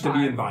honor just to be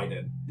Neverfar.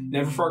 invited.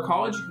 Neverfar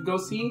College you can go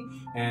see,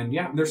 and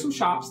yeah, there's some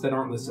shops that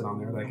aren't listed on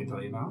there that I can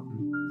tell you about.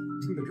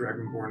 The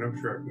Dragonborn, I'm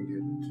sure I can get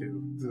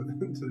into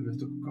the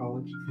Mystical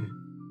College.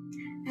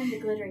 And the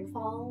Glittering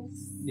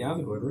Falls. Yeah,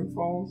 the Glittering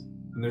Falls.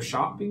 And there's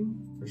shopping.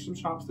 There's some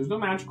shops. There's no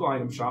magical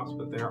item shops,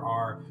 but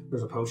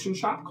there's a potion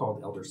shop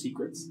called Elder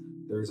Secrets.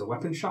 There's a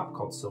weapon shop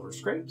called Silver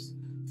Scrapes.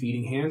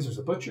 Feeding Hands, there's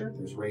a butcher.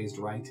 There's Raised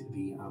Right,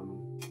 the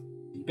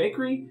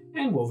bakery,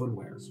 and Woven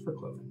Wares for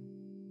clothing.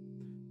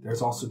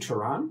 There's also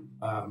Turan,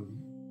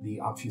 the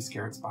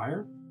Obfuscarent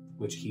Spire,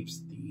 which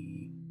keeps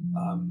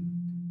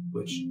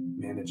which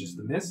manages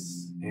the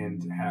mists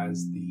and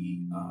has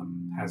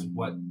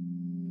what.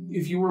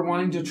 If you were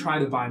wanting to try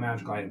to buy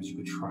magical items, you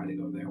could try to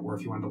go there. Or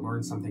if you wanted to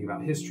learn something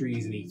about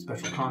histories, any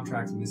special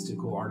contracts,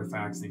 mystical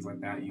artifacts, things like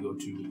that, you go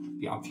to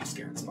the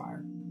Obfuscarent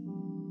Spire.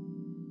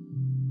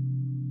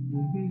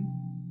 Mm-hmm.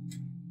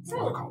 So,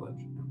 Or the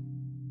college.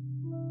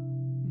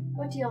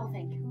 what do y'all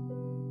think?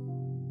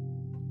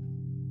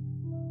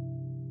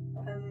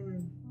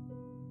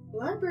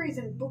 Libraries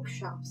and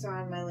bookshops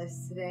are on my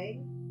list today.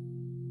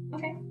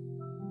 Okay.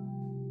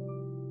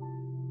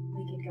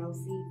 We could go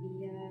see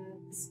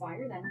the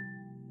spire then.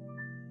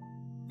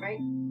 Right?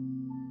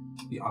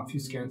 The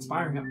Obfuscarent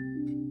Spire, yeah.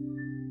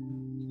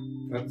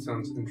 That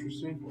sounds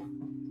interesting.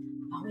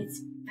 Oh,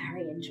 it's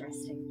very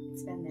interesting.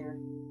 It's been there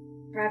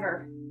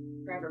forever.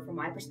 Forever, from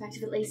my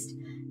perspective at least.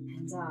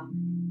 And,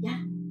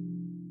 yeah.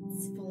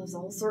 It's full of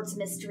all sorts of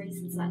mysteries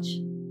and such.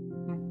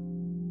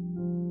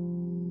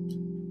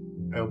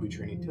 I will be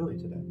training Tilly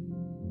today,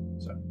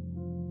 so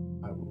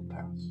I will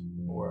pass,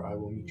 or I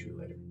will meet you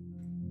later.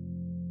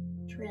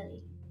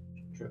 Trilly.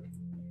 Trip.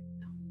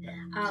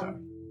 Sorry.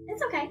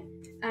 It's okay.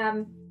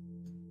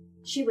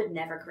 She would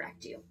never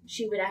correct you.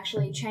 She would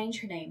actually change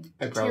her name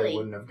I to probably Tilly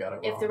wouldn't have got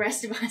it wrong. if the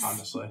rest of us.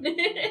 honestly.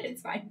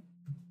 It's fine.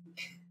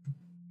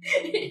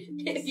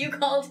 If you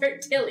called her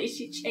Tilly,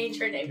 she'd change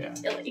her name Yeah.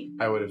 to Tilly.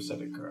 I would have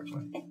said it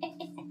correctly.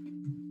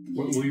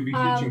 What will you be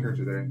teaching her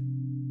today?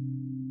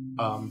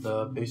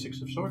 The basics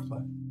of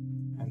swordplay,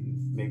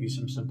 and maybe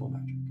some simple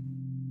magic.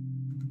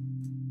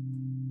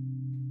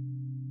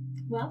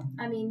 Well,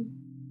 I mean,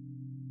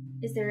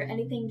 is there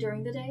anything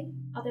during the day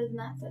other than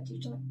that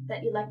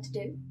that you like to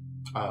do?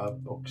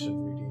 Books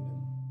and reading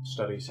and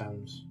study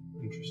sounds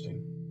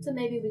interesting. So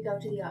maybe we go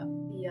to the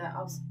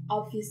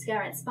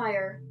Obfuscarent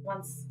Spire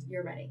once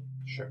you're ready.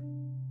 Sure.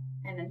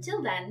 And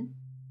until then,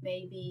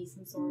 maybe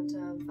some sort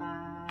of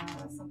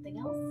something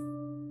else?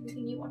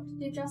 Anything you want to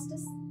do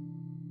justice?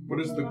 What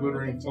is the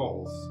Glittering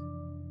Falls?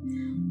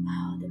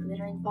 Oh, the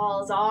Glittering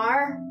Falls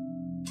are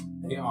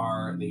They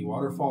are the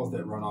waterfalls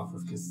that run off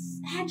of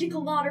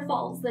magical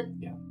waterfalls that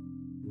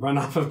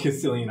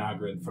Castillian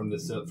Agrid from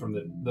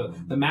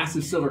the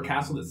massive silver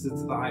castle that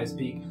sits at the highest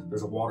peak.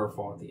 There's a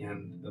waterfall at the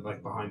end,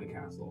 like behind the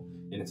castle,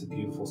 and it's a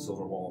beautiful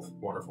silver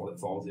waterfall that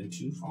falls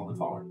into Fallen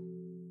Faller.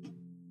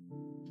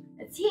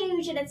 it's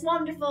huge and it's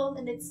wonderful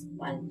and it's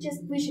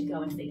we should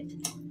go and see it.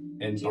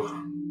 And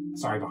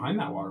behind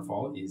that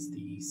waterfall is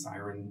the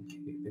Siren,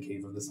 the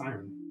Cave of the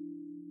Siren.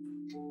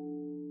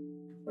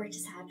 Where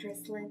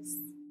Tisadris lives,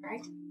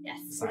 right? Yes,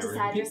 Siren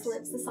where of the Tisadris Peaks.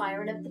 lives, the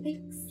Siren of the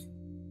Peaks.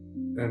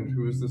 And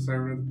who is the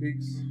Siren of the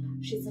Peaks?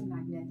 She's a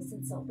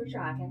magnificent silver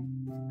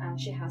dragon, and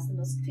she has the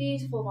most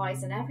beautiful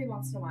voice, and every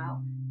once in a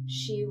while,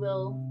 she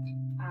will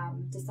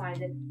decide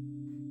that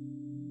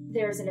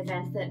there's an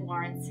event that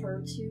warrants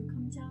her to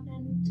come down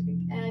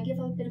and give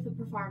a bit of a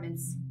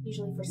performance,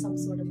 usually for some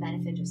sort of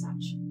benefit or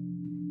such.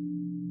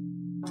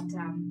 But,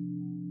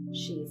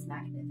 she's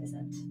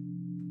magnificent.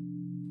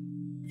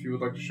 If you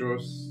would like to show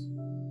us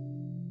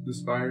the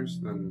spires,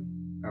 then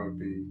I would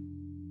be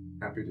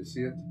happy to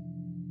see it.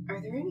 Are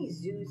there any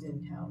zoos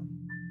in town?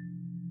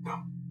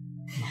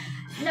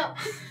 No.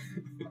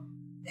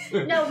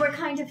 No, we're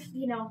kind of,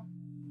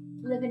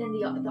 living in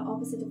the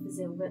opposite of the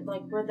zoo. But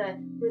like we're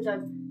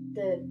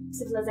the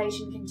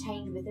civilization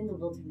contained within the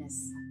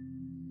wilderness.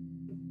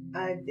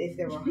 If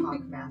there were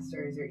hawk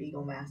masters or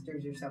eagle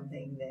masters or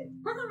something that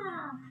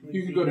would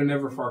You could go to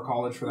Neverfar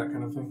College for that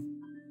kind of thing.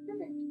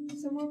 perfect.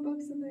 Some more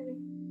books and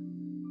learning.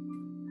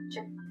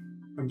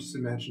 I'm just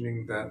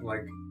imagining that,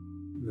 like,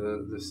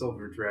 the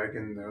silver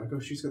dragon, they're like, oh,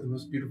 she's got the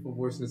most beautiful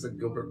voice, and it's like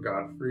Gilbert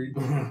Gottfried,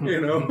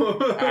 you know?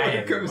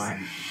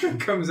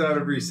 comes out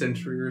every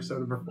century or so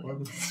to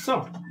perform.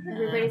 So,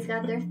 Everybody's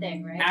got their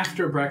thing, right?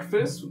 after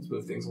breakfast, let's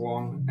move things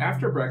along.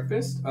 After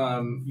breakfast,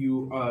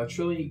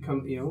 Trilly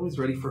is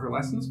ready for her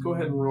lessons. Go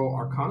ahead and roll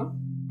Arcana.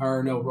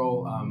 Or no,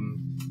 roll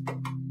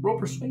roll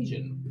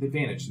persuasion with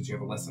advantage since you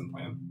have a lesson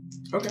plan.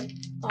 Okay.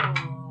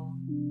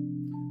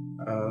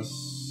 Oh.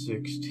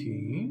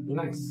 16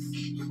 Nice.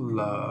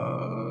 plus.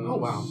 Oh,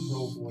 wow.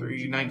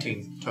 3,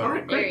 19 total. All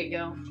right, There great. you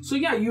go. So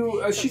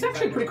yeah, she's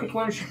actually a pretty quick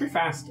learner. She's pretty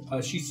fast.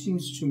 She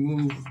seems to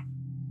move.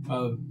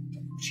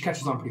 She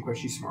catches on pretty quick.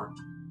 She's smart.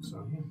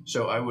 So yeah.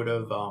 So I would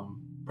have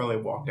probably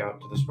walked out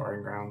to the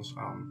sparring grounds,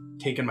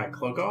 taken my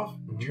cloak off,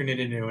 turned it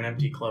into an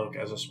empty cloak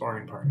as a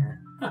sparring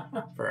partner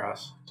for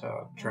us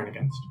to train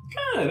against.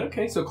 Good.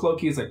 Okay. So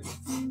Cloaky is like,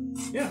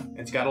 Yeah,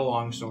 it's got a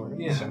long sword.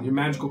 yeah. so- Your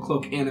magical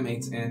cloak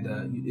animates and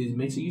it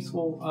makes a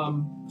useful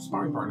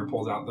sparring partner.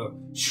 Pulls out the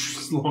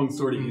long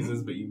sword he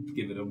uses, but you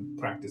give it a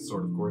practice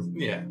sword, of course.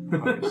 Yeah,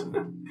 obviously.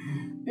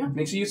 Yeah,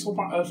 makes a useful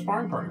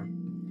sparring partner.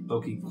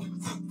 Loki.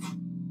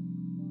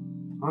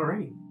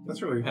 Alrighty.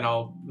 That's really. And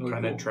I'll Really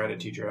kind of cool. try to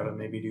teach her how to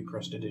maybe do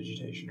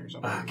prestidigitation or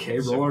something. Okay,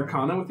 roll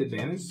Arcana with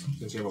advantage.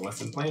 Since you have a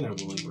lesson plan, a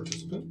willing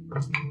participant.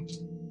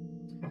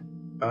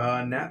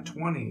 Nat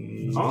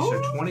 20.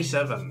 Oh. So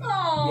 27.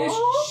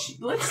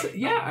 Oh.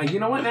 You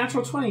know what?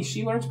 Natural 20.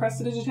 She learns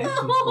prestidigitation.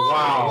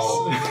 Wow.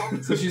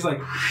 So she's like,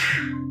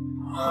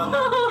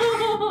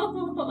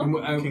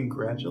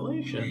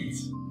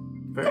 Congratulations.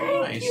 Very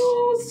thank nice.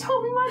 you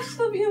so much,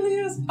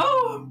 Sibelius.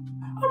 Oh,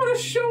 I'm gonna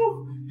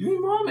show me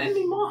mom and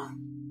me mom.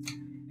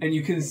 And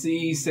you can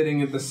see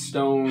sitting at the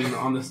stone,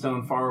 on the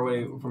stone far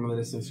away from the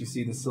distance, you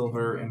see the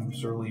silver and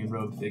cerulean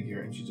robed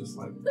figure, and she just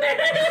like,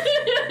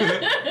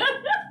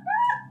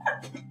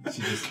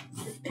 she just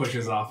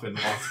pushes off and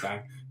walks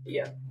back.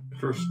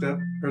 First step,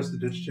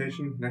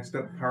 prestidigitation. Next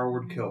step, power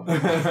word kill.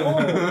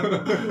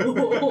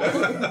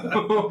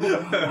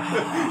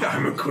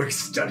 I'm a quick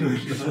study.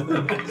 This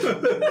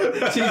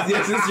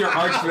is your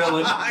arch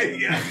villain.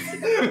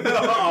 Yes.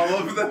 All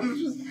of them.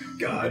 Just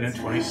God. And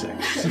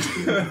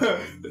 26.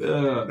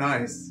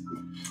 nice.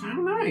 Oh,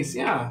 nice,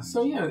 yeah.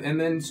 So yeah, and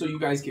then so you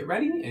guys get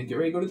ready and get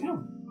ready to go to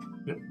town.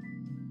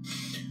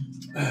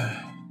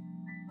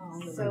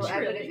 So I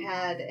would have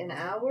had an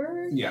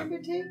hour, Yeah. give or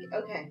take?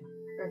 Okay,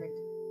 perfect.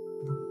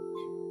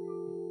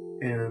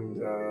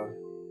 And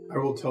I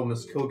will tell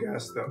Miss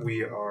Kilgast that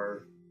we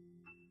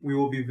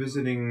will be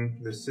visiting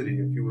the city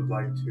if you would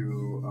like to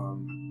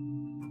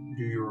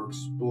do your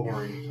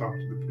exploring, talk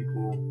to the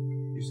people.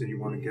 You said you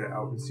want to get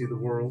out and see the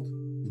world.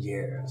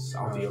 Yes,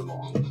 I'll be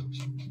along.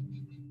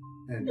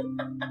 And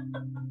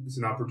it's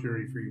an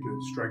opportunity for you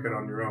to strike it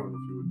on your own if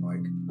you would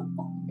like.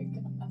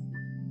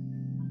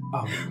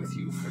 I'll be with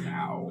you for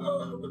now.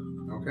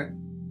 Okay?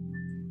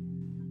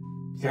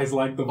 You guys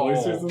like the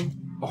voices?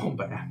 Oh,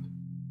 bad.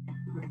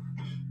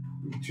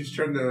 Just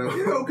trying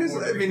to, because,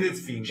 I mean,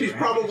 Fiend she's around.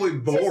 probably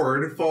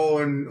bored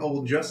following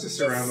old Justice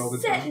around all the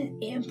Set time. an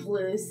imp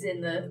loose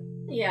in the.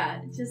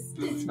 Yeah,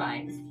 it's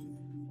fine.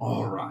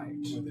 All right.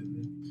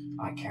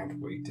 I can't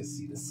wait to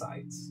see the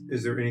sights.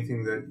 Is there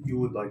anything that you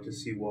would like to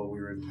see while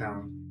we're in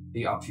town?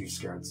 The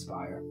obfuscated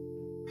spire.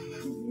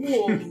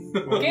 Whoa.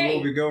 Well, Okay.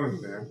 we'll be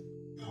going there.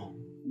 Oh,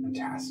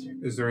 fantastic.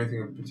 Is there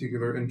anything of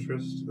particular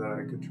interest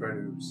that I could try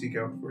to seek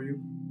out for you?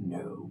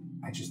 No,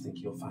 I just think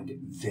you'll find it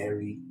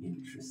very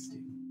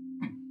interesting.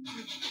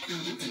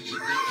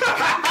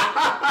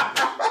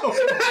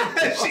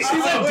 She's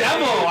a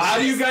devil. How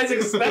do you guys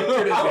expect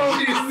her to be?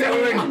 She's so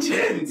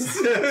intense.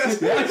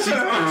 Yeah, she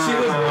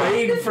was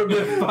made from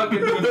the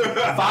fucking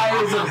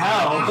fires of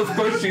hell. Of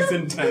course she's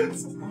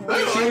intense.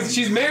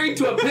 She's married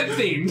to a pit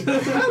fiend.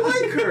 I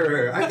like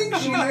her. I think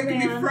she and I can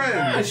be Man.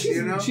 friends.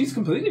 She's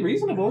completely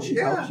reasonable. She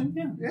Yeah. helps you.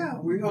 Yeah. Yeah,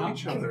 we help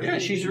each other. Yeah,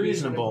 she's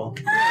reasonable.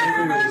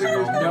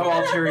 No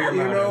ulterior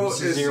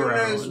motives. as Zero.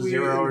 soon as we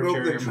Zero invoke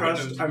ulterior the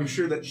trust, motives. I'm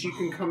sure that she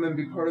can come and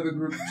be part of the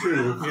group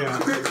too. Yeah.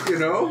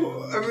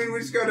 I mean, we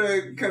just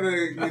gotta kind of,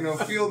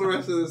 feel the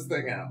rest of this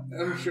thing out.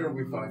 I'm sure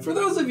we'll be fine. For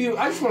those of you,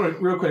 I just want to,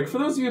 real quick, for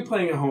those of you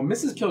playing at home,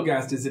 Mrs.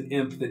 Kilgast is an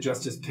imp that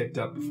Justice picked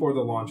up before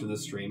the launch of the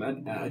stream.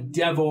 A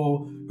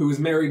devil who was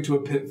married to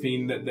a pit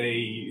fiend that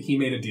he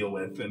made a deal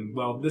with. And,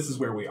 well, this is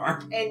where we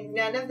are. And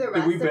none of the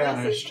rest We of us as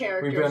banished the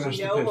characters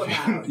know pit about,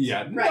 fiend.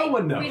 Yeah, no Right.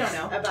 one knows. We don't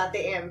know. about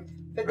the imp.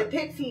 But the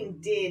pit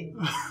fiend did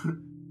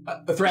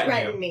Threaten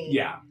Threaten him. me.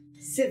 Yeah.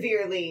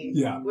 severely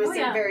Yeah. with Oh, some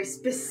yeah. very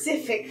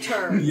specific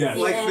terms. Yes.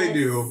 Like they Yes.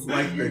 do.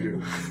 Like they do.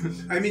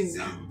 I mean,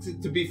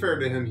 to be fair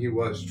to him, he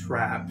was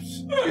trapped,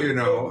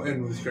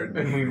 and was trying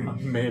And we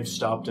to... may have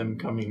stopped him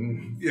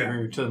coming Yeah.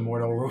 through to the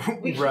mortal We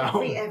can't free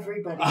realm.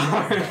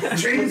 everybody.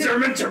 Chains are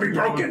meant to be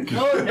broken!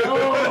 Oh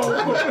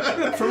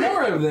no! For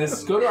more of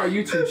this, go to our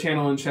YouTube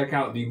channel and check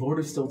out the Lord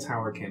of Still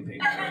Tower campaign.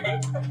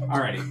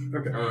 Alrighty.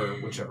 Okay. Or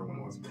whichever one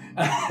it was.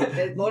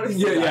 The Lord of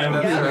Yeah, Steel. yeah,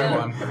 That's the yeah. third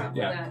one.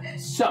 Yeah.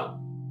 So,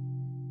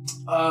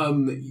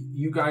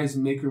 you guys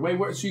make your way.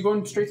 So you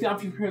going straight to the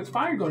Obfuscated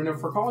Spire? You're going to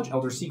for college,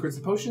 Elder Secrets,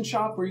 the potion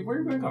shop. Where are you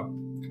going to go?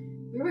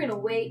 We were gonna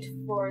wait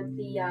for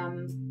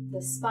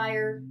the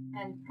spire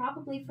and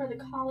probably for the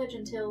college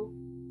until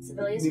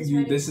Sibelius is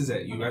ready. This is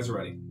it. You guys are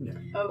ready. Okay.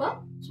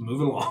 Well, So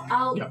move it along.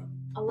 I'll Yep.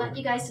 I'll let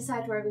you guys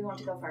decide where we want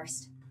to go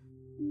first.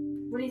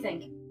 What do you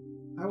think?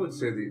 I would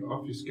say the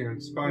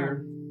obfuscated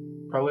spire.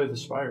 Probably the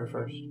spire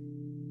first.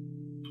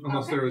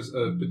 Unless Okay. there was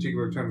a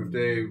particular time of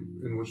day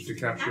in which to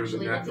capture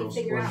Actually, the let me natural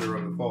figure out. splendor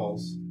of the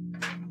falls.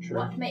 Sure.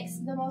 What makes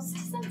the most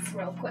sense,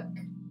 real quick?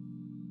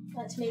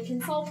 Let me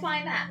consult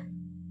my map.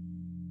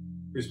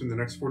 We spend the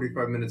next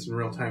 45 minutes in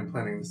real time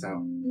planning this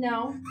out.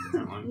 No,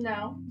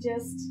 no,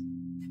 just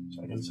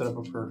So I can set up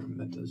a program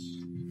that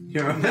does.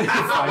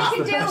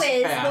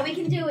 what we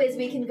can do is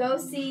we can go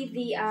see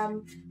the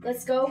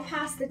let's go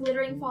past the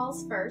Glittering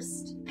Falls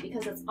first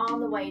because it's on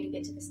the way to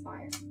get to the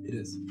spire. It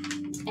is.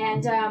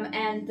 And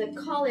the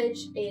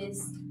college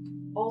is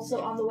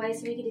also on the way,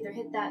 so we could either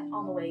hit that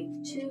on the way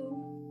to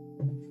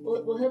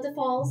we'll hit the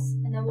falls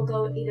and then we'll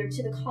go either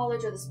to the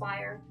college or the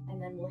spire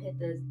and then we'll hit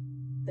the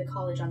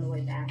college on the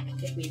way back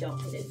if we don't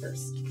hit it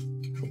first.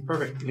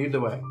 Perfect. Lead the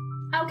way.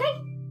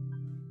 Okay.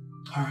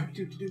 All right.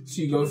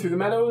 So you go through the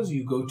meadows,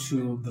 you go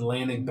to the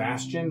Lanig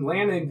Bastion.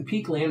 Lanig, the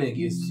Peak Lanig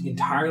is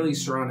entirely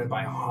surrounded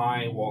by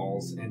high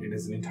walls, and it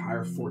is an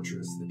entire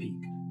fortress, the peak.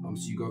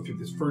 So you go through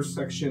this first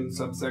section,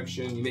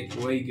 subsection, you make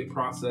your way, you get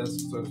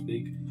processed, so to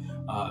speak,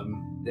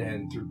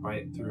 and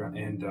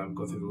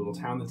go through the little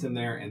town that's in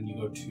there, and you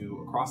go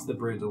to across the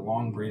bridge, the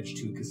long bridge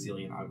to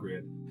Cassilian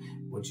Ogrid.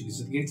 Once you get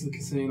to the gates of the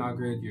Cassilian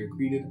Ogrid, you're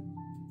greeted.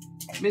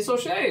 Miss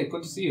O'Shea,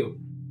 good to see you.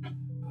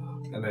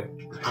 And then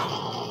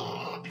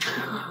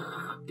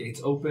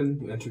gates open,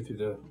 you enter through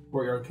the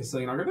courtyard of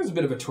Cassilian Ogrid. There's a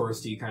bit of a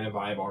touristy kind of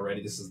vibe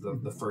already. This is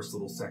the first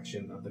little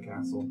section of the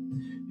castle.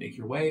 Make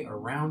your way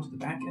around the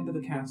back end of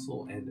the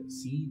castle and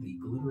see the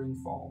Glittering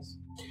Falls.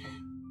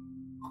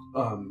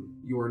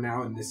 You are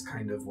now in this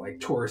kind of like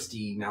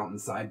touristy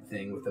mountainside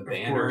thing with a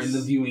banner in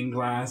the viewing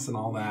glass and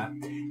all that.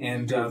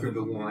 And Go through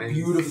the lines.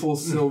 beautiful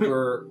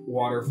silver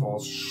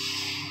waterfalls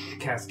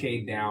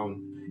cascade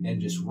down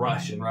and just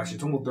rush and rush.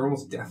 They're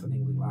almost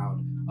deafeningly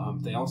loud.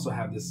 They also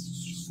have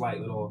this slight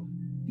little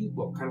beep,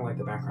 well, kind of like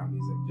the background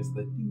music, just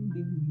the ding,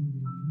 ding,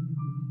 ding,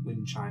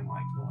 wind chime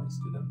like noise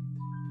to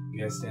them.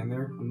 You guys stand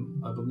there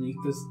beneath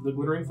the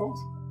Glittering Falls.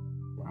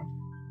 Wow.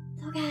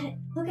 Look at it.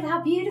 Look at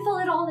how beautiful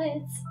it all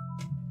is.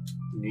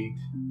 Neat.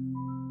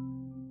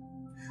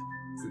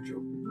 It's a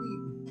joke.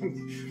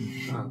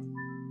 Neat.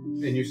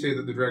 And you say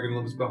that the dragon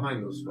lives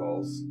behind those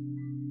falls.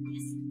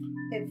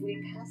 If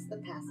we pass the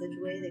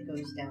passageway that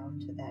goes down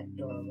to that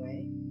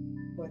doorway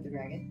for the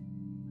dragon.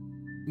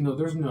 No,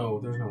 there's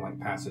no like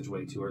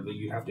passageway to her that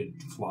you'd have to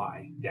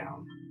fly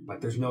down.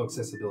 Like there's no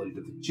accessibility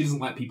to she doesn't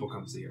let people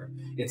come see her.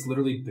 It's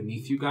literally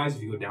beneath you guys.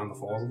 If you go down the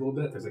falls a little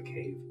bit, there's a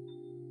cave.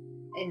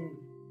 And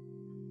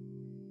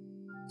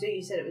so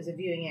you said it was a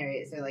viewing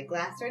area. Is there like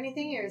glass or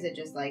anything, or is it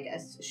just like a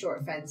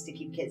short fence to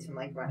keep kids from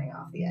like running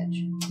off the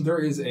edge? There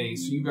is so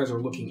you guys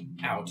are looking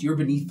out. You're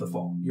beneath the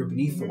fall. You're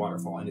beneath the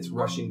waterfall, and it's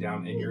rushing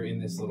down. And you're in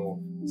this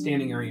little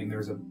standing area, and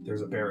there's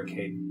a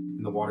barricade,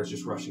 and the water's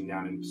just rushing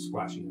down and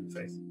splashing in the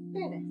face.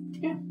 Very nice.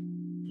 Yeah.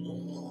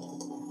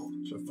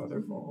 So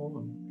feather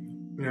fall.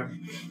 Yeah.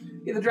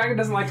 Yeah, the dragon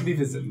doesn't like to be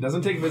visited.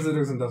 Doesn't take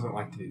visitors and doesn't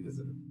like to be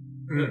visited.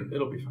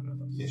 It'll be fun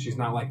with us. Yeah, she's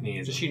not like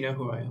me. Does she know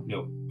who I am?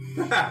 Nope.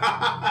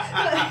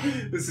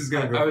 This is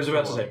gonna go. I was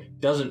about to say,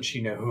 doesn't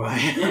she know who I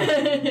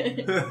am?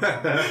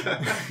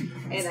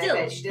 And Still,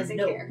 I bet she doesn't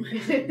no. care.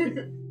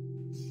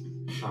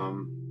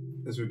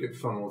 As we get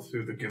funneled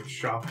through the gift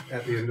shop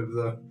at the end of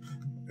the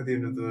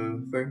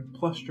thing.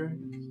 Plus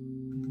dragons.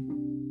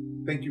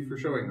 Thank you for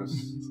showing us.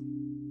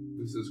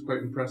 This is quite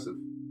impressive.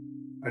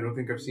 I don't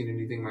think I've seen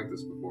anything like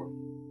this before.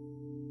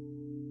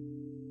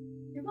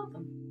 You're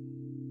welcome.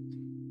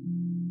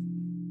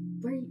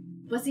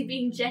 Was he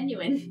being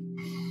genuine?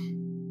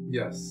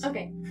 Yes.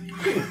 Okay.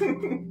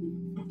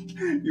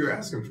 You're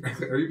asking for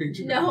are you being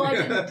genuine? No, I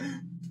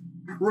didn't.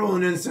 Roll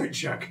an insight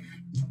check.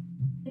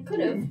 I could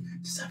have.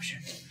 Deception.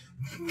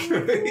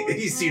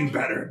 He's seen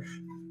better.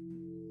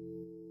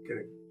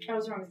 I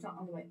was wrong. It's not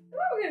on the way.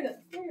 Oh, we're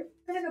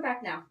gonna go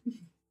back now.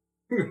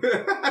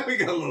 We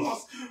got a little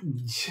lost.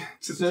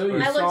 So you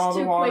I saw looked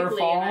the too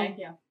waterfall.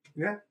 quickly,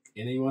 and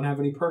Anyone have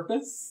any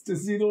purpose to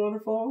see the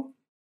waterfall?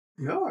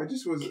 No, I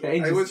just was. Okay,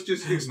 I was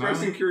just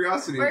expressing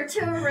curiosity. we're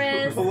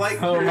tourists.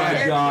 Polite Oh my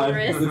curiosity. god,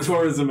 tourists. the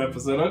tourism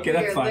episode. Okay,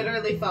 that's You're fine.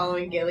 literally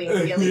following Gilly,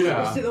 and Gilly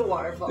Yeah. goes to the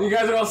waterfall. You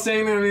guys are all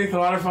standing there underneath the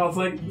waterfall. It's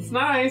like, it's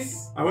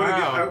nice. I want to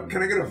Wow. get.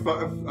 Can I get a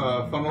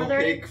funnel Are there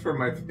any- cake for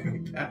my fanny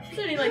pack? Is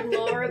there any like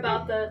lore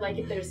about the like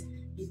if there's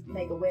you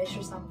make a wish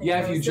or something?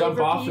 Yeah, or if a you jump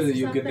silver off piece of it, or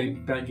you get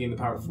something? gain the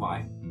power to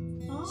fly.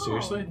 Oh.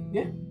 Seriously?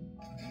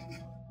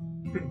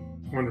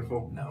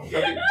 Wonderful. No.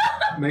 Okay,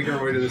 make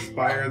our way to the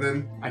spire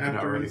then. I can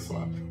already afterwards.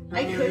 fly.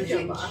 I could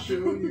jump off.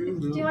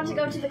 Do you want to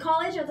go to the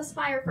college or the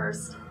spire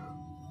first?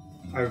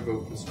 I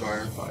vote the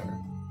spire.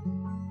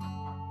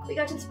 We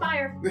go to the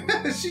spire.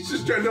 She's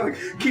just trying to like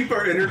keep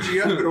our energy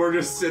up, and we're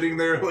just sitting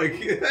there like.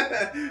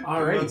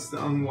 Alright. amongst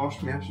the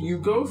unwashed matches. You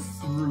go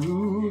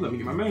through. Let me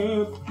get my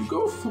map. You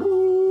go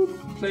through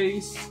the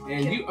place,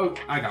 and you. Oh,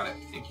 I got it.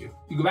 Thank you.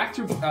 You go back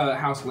through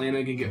House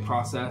Lanig and get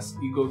processed.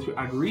 You go through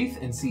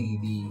Agreeth and see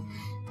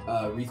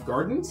the Wreath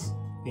Gardens,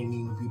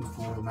 hanging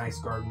beautiful, nice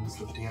gardens,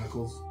 the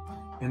botanicals.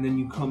 And then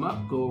you come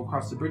up, go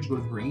across the bridge, go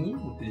to the green,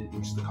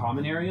 which is the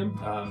common area.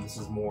 This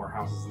is more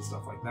houses and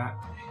stuff like that.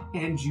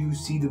 And you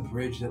see the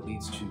bridge that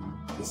leads to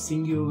the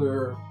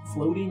singular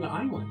floating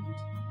island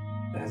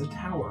that has a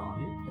tower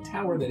on it. A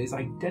tower that is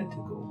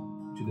identical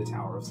to the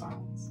Tower of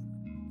Silence.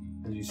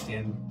 As you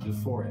stand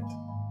before it.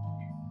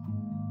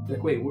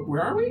 Like, wait,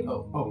 where are we?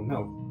 Oh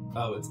no.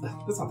 Oh, that's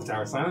not the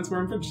Tower of Silence.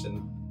 We're in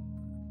Bridgeton.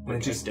 And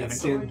it just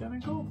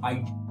identical?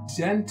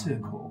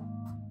 Identical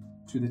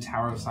to the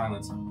Tower of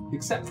Silence,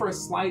 except for a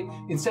slight,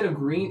 instead of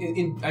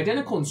green,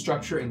 identical in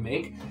structure and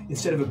make,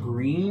 instead of a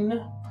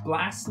green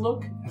glass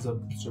look, as a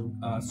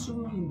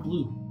cerulean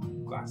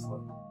blue glass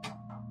look.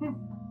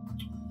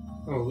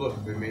 Oh,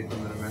 look, they made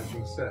them in a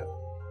matching set.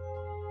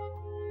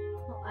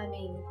 Well, I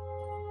mean,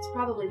 it's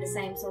probably the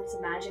same sorts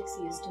of magics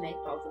used to make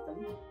both of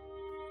them.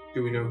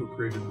 Do we know who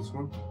created this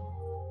one?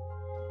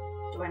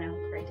 Do I know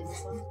who created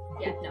this one?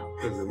 Yeah, no.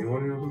 Does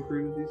anyone know who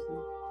created these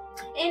things?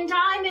 In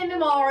time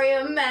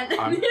immemorium, and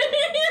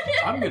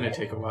I'm gonna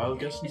take a wild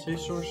guess and say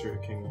Sorcerer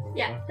King.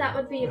 yeah, that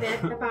would be a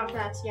bit about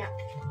that. Yeah,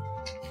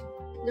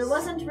 there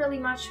wasn't really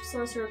much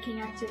Sorcerer King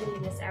activity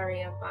in this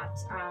area, but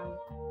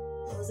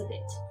there was a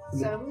bit.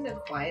 So I'm gonna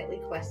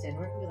quietly question.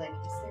 We're gonna be like,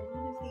 is there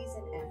one of these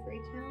in every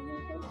town we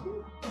go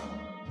to?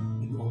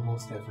 In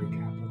almost every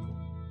capital.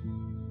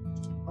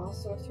 All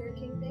Sorcerer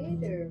King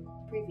made or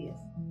previous?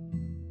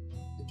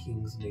 The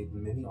kings made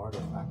many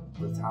artifacts.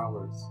 The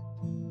towers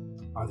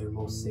are their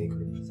most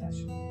sacred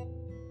possession.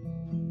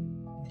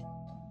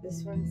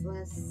 This one's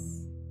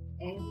less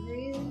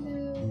angry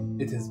than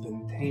It has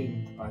been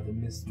tamed by the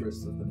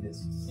mistress of the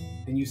mists.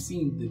 And you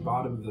see the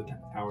bottom of the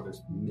tower,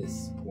 there's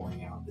mist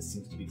pouring out. This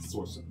seems to be the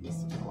source of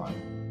mystic life.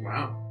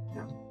 Wow.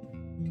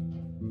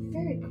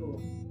 Very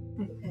cool.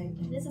 Okay.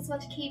 This is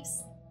what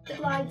keeps the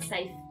glide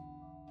safe.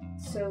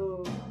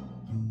 So,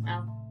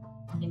 Well,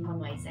 in one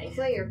way safe.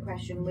 player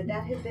question, would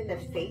that have been the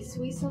face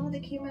we saw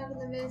that came out of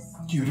the mist?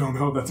 You don't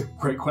know? That's a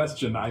great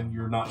question.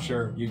 You're not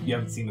sure. You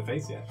haven't seen the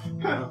face yet.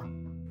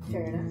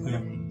 Fair enough. Yeah.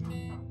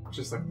 Okay.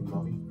 Just like the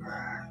mummy.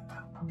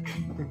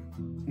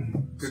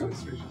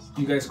 Goodness gracious.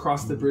 You guys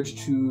cross the bridge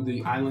to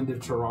the island of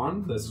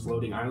Tehran, this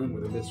floating island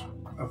where the mist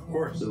Of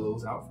course.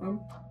 billows out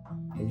from,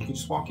 and you can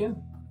just walk in.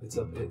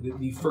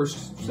 The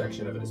first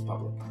section of it is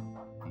public.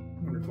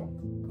 Wonderful.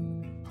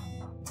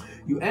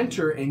 You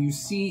enter and you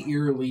see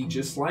eerily,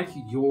 just like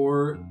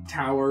your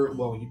tower,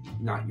 well,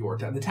 not your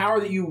tower, the tower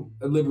that you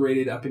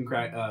liberated up in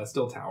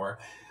Still Tower,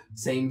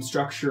 same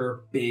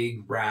structure,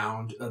 big,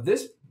 round.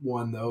 This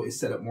one, though, is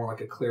set up more like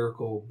a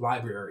clerical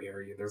library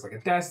area. There's like a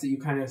desk that you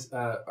kind of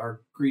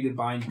are greeted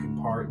by and you can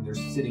part, and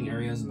there's sitting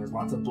areas, and there's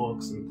lots of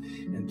books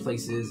and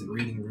places and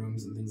reading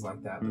rooms and things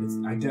like that, but it's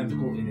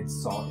identical in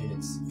its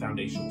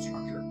foundational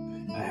structure.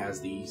 It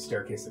has the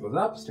staircase that goes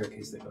up,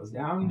 staircase that goes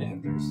down,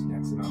 and there's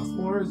X amount of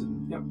floors,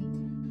 and yep.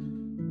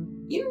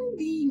 In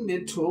the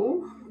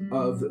middle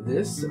of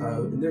this,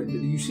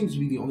 you seem to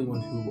be the only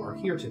one who are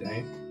here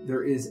today.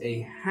 There is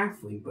a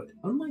halfling, but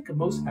unlike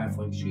most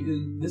halflings,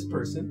 this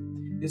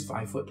person is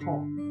 5 foot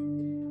tall.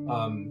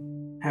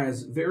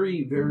 Has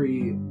very,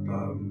 very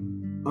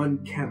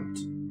unkempt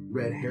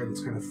red hair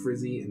that's kind of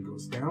frizzy and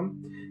goes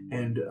down,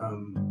 and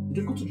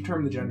difficult to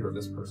determine the gender of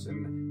this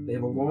person. They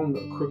have a long,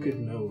 crooked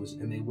nose,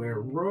 and they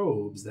wear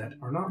robes that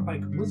are not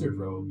like wizard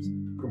robes,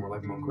 but more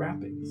like monk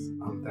wrappings,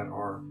 that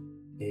are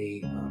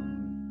a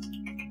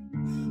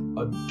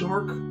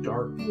dark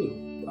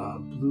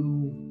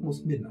blue,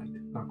 almost midnight,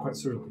 not quite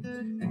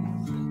cerulean,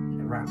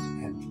 and wrapped.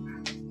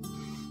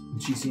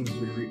 And she seems to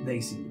be. They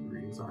seem to be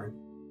reading. Sorry.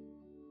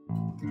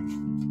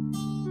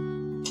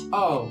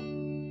 Oh,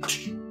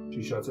 she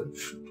shuts it.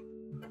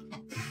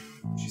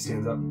 She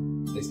stands up.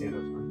 They stand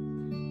up. Sorry.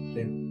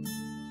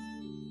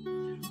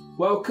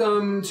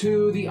 Welcome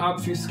to the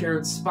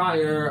Obfuscarate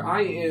Spire.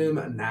 I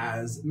am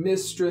Naz,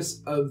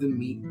 mistress of the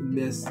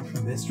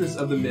mistress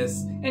of the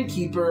mists, and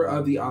keeper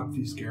of the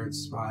Obfuscarate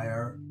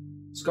Spire,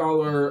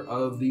 scholar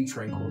of the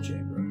Tranquil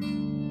Chamber.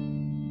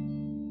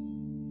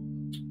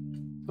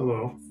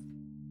 Hello.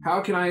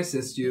 How can I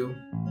assist you?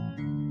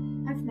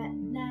 I've met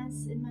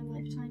Naz in my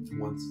lifetime.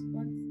 Once.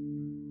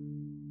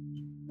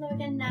 Hello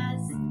again,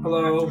 Naz.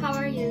 Hello. How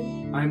are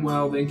you? I'm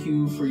well. Thank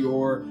you for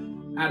your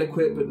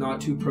adequate but not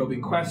too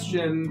probing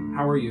question.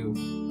 How are you?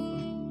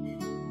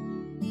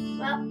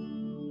 Well,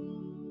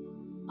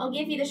 I'll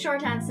give you the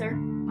short answer.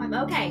 I'm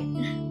okay.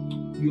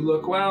 You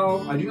look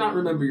well. I do not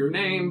remember your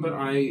name, but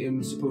I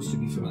am supposed to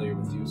be familiar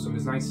with you, so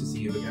it's nice to see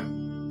you again.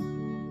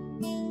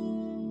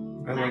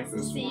 I like Nice to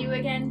this see one. you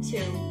again,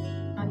 too.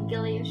 I'm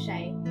Gilly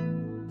O'Shea.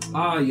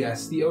 Ah,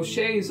 yes. The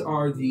O'Sheas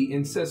are the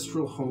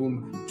ancestral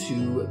home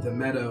to the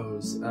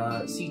Meadows,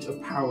 seat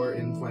of power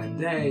in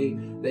Flanday.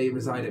 They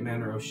reside at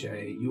Manor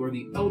O'Shea. You are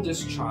the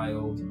eldest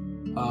child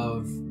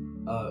of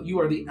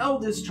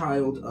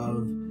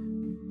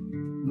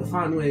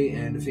Nathaniel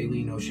and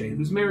Faylene O'Shea,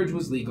 whose marriage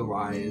was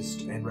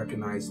legalized and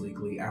recognized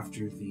legally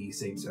after the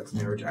same-sex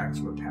marriage acts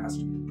were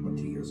passed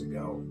 20 years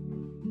ago.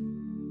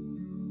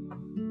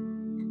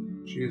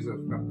 She is well,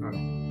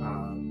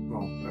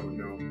 I would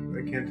know.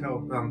 I can't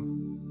tell.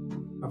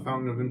 a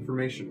fountain of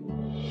information.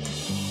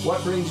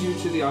 What brings you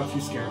to the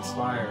Obfuscarant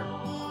Spire?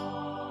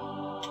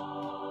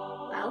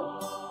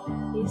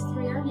 Well, these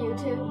three are new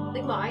to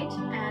the Glide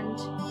and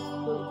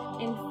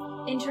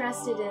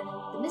interested in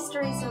the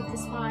mysteries of the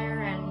Spire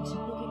and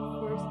looking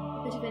for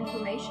a bit of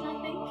information,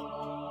 I think.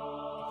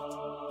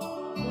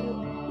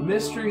 The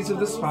mysteries of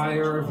the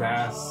Spire are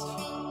vast.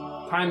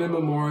 Time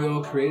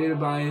immemorial, created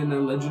by a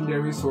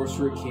legendary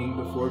sorcerer king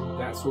before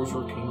that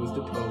sorcerer king was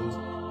deposed,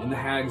 and the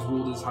hags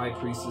ruled as high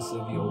priestess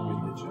of the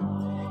old religion.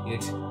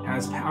 It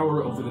has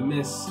power over the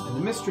mists, and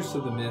the mistress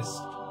of the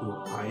mist, who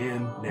I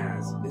am,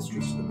 Naz,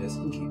 mistress of the mist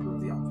and keeper of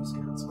the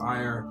Obfuscarant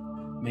Spire,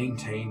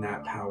 maintain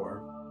that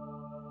power.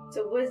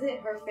 So was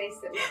it her face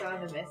that we saw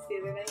in the mist the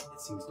other night? It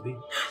seems to be.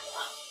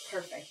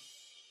 Perfect.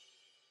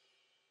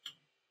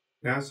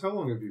 Naz, how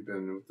long have you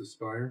been with the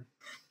Spire?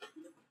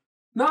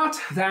 Not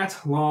that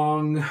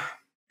long.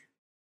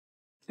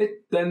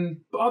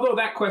 Although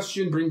that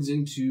question brings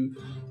into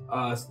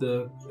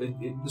that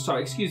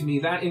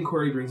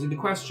inquiry brings into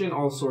question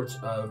all sorts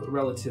of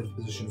relative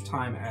position of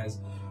time, as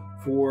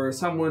for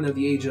someone of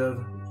the age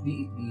of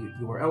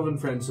your elven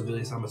friend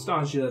Sevilius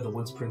Anastasia, the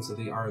once Prince of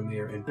the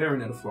Aramir and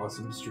Baronet of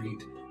Flossom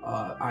Street,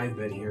 I've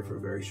been here for a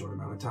very short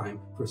amount of time.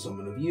 For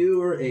someone of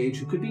your age,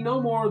 who could be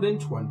no more than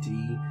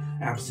 20,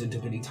 absent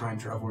of any time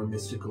travel or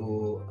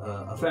mystical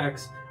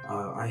effects,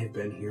 I have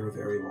been here a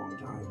very long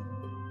time.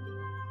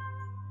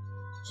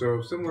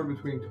 So somewhere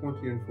between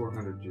 20 and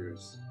 400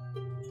 years.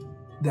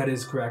 That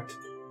is correct.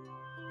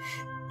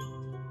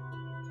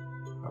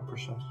 How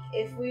precise?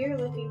 If we are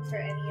looking for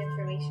any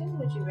information,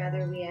 would you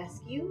rather we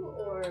ask you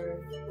or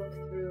look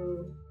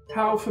through...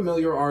 How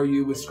familiar are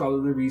you with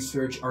scholarly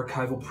research,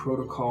 archival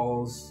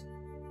protocols?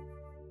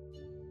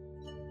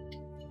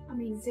 I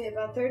mean, say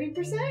about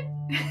 30%?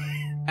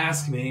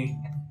 Ask me.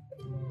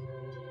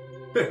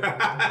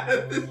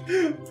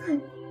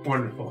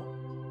 Wonderful.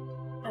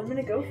 I'm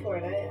gonna go for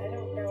it. I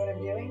don't know what I'm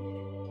doing.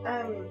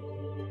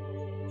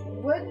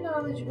 What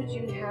knowledge would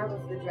you have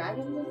of the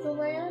dragons of the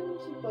land,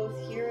 both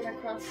here and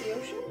across the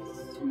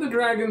oceans? The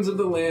Dragons of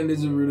the Land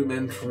is a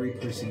rudimentary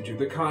procedure,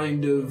 the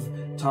kind of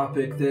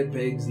topic that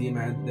begs the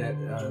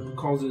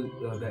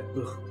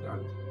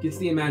gets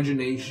the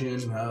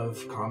imagination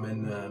of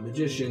common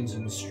magicians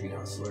and street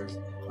hustlers.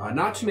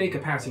 Not to make a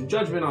passing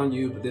judgment on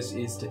you, but this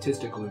is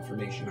statistical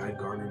information I've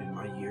garnered in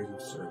my years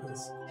of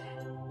service.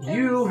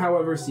 You,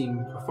 however,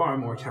 seem far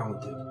more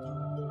talented.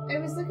 I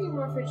was looking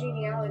more for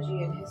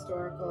genealogy and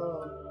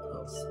historical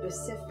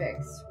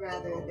specifics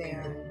rather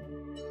than,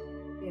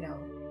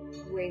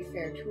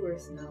 Wayfair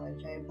tourist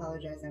knowledge. I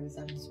apologize, I was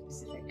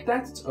unspecific.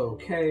 That's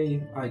okay.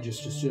 I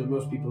just assume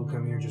most people who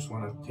come here just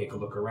want to take a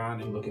look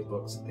around and look at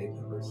books that they've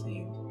never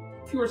seen.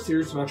 If you are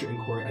serious about your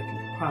inquiry, I can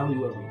compile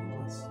you a reading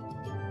list.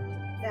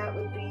 That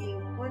would be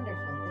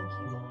wonderful, thank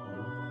you.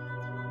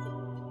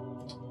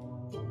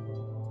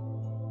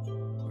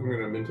 I'm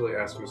going to mentally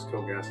ask Miss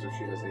Kilgast if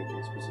she has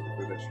anything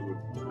specifically that she would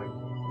like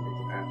me to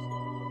ask.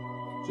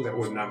 That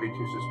would not be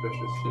too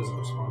suspicious. She doesn't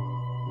respond.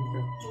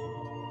 Okay.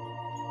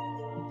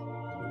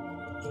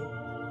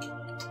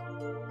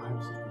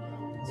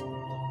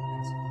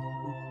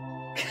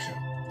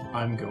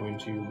 I'm going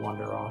to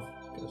wander off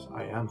because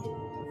I am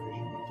proficient with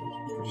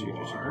those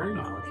procedures.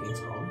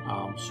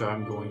 So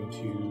I'm going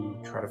to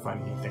try to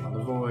find anything on the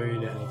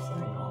void, anything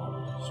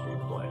on Street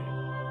Blade,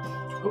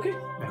 Okay,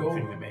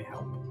 anything that may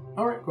help.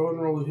 Alright, go ahead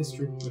and roll with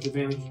history with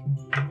advantage.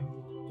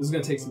 This is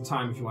going to take some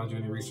time if you want to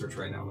do any research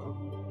right now, though.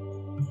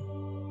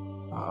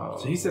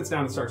 So he sits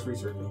down and starts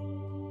researching.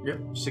 Yep,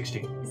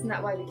 16. Isn't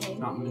that why we came?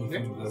 Not many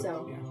things.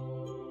 So- Yeah.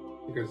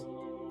 Because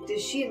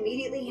Does she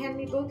immediately hand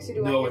me books, or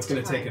do I No, have it's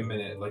going to take a time?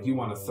 minute. Like, you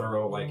want a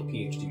thorough,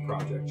 PhD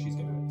project. It's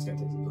going to take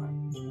some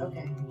time.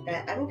 Okay,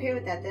 I'm okay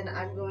with that. Then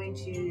I'm going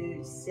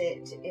to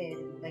sit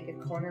in a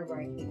corner where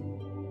I can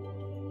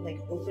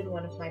open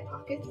one of my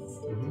pockets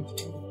and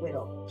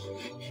whittle.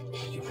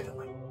 You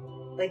whittle it.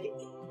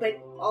 But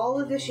all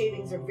of the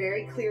shavings are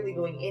very clearly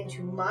going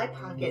into my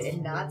pocket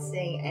and not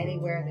staying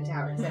anywhere in the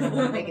tower because I don't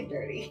want to make it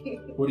dirty.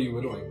 What are you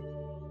whittling?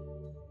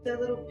 The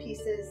little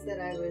pieces that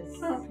I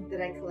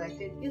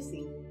collected, you'll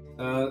see.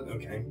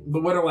 Okay.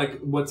 But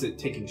what's it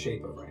taking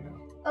shape of right now?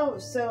 Oh,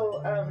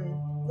 so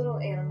little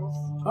animals.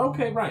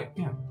 Okay, right.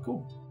 Yeah,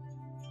 cool.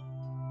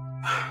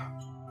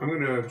 I'm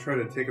going to try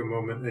to take a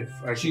moment if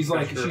I can She's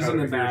touch her she's out in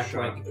the of back,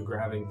 earshot.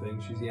 grabbing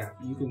things. You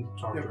can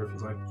talk to her if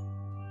you like.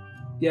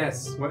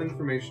 Yes. What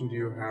information do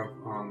you have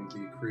on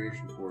the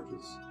creation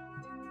forges?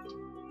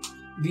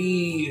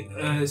 The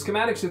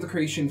schematics of the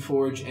Creation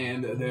Forge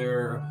and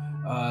their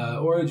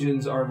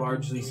origins are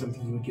largely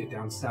something you would get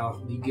down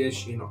south. The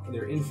Gish, in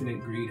their infinite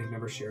greed, have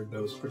never shared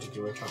those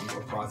particular terms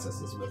or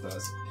processes with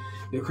us.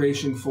 The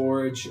Creation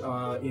Forge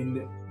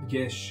in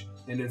Gish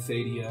and in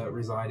Thadia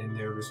reside in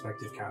their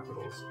respective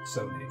capitals.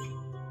 Sonic.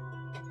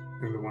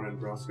 And the one in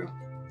Broska?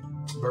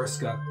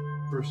 Burska.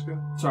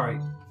 Burska? Sorry,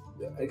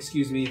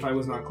 excuse me if I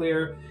was not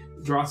clear.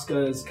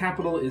 Droska's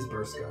capital is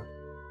Burska.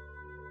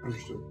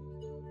 Understood.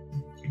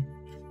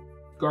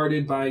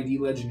 Guarded by the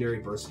legendary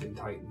Burskan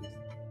Titans.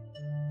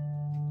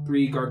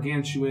 3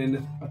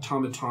 gargantuan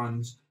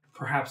automatons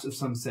perhaps of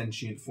some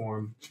sentient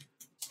form,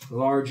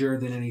 larger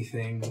than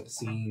anything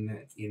seen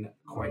in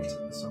quite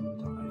some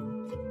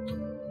time.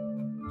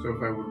 So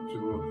if I were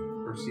to look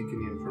or seek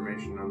any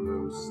information on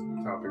those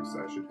topics,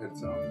 I should head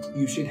south.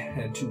 You should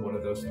head to one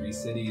of those 3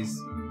 cities.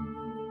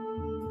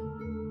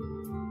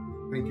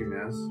 Thank you,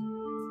 Naz.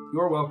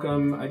 You're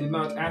welcome. I did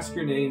not ask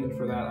your name, and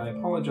for that I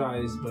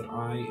apologize, but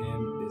I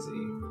am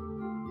busy.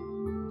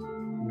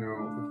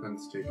 No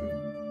offense taken.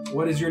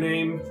 What is your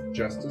name?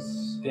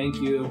 Justice. Thank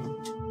you.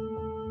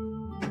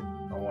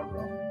 I want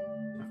wrong.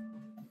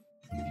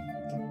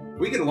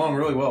 We get along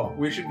really well.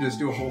 We should just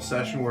do a whole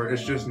session where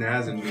it's just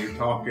Naz and me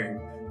talking.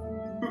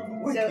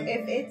 So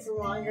if it's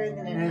longer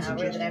than an Naz hour and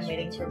that I'm Justice.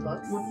 waiting for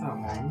books,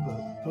 Not that long,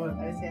 but go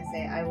ahead. I was going to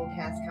say I will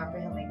cast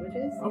Comprehend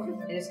Languages Okay.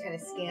 and just kind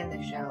of scan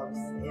the shelves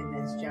in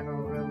this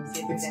general room,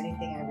 see if there's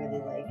anything I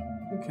really like.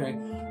 Okay.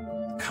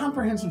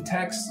 Comprehensive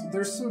text.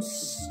 There's some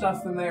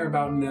stuff in there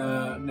about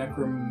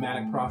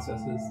necromantic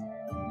processes.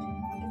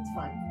 It's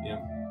fun.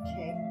 Yeah.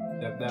 Okay.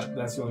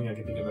 That's the only thing I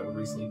can think of that would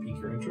recently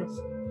pique your interest.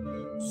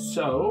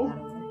 So,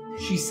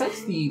 she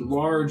sets the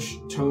large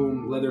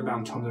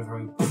leather-bound tomes of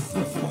her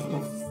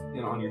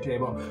on your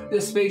table.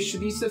 This space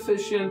should be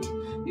sufficient.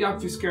 The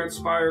Obfuscarate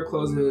Spire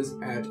closes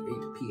at 8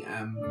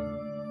 p.m.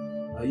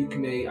 I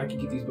can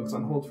keep these books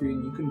on hold for you,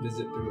 and you can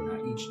visit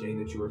through each day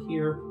that you are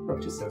here for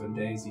up to 7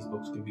 days. These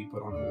books can be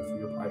put on hold for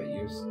your private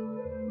use.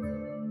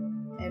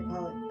 I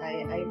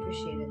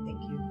appreciate it.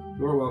 Thank you.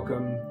 You're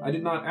welcome. I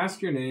did not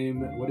ask your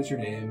name. What is your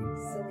name?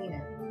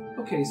 Selena.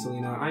 Okay,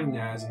 Selena, I'm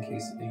Naz, in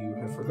case you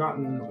have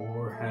forgotten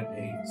or had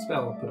a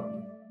spell put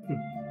on you.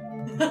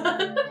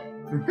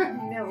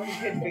 No one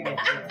could forget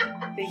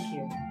that. Thank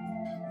you.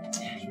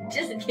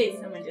 Just in case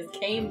someone just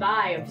came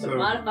by and put So,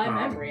 modify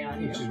memory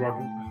on you. She's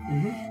walking.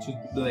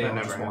 They That all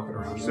never just walking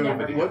around. So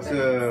Never what's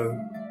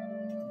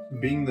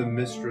happens. being the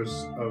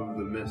mistress of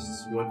the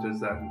mists? What does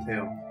that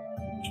entail?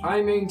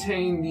 I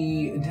maintain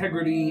the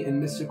integrity and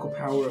mystical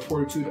power of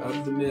fortitude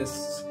of the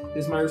mists. It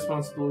is my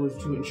responsibility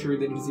to ensure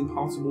that it is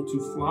impossible to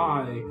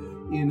fly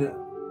in the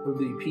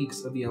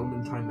peaks of the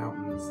Elementine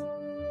Mountains,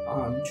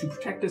 to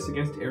protect us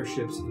against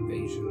airships,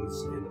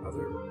 invasions, and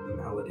other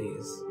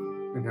maladies.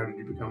 And how did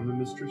you become the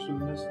mistress of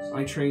the mists?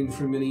 I trained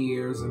for many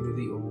years under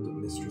the old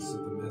Mistress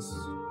of the Mist.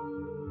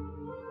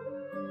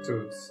 So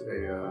it's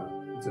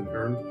an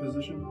earned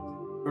position?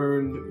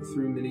 Earned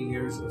through many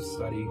years of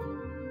study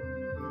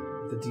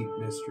the deep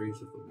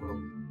mysteries of the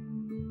world.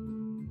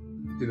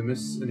 Do the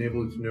mists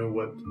enable you to know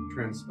what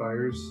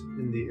transpires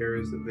in the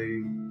areas that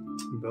they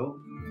envelop?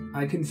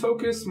 I can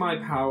focus my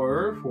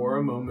power for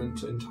a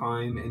moment in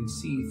time and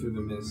see through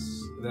the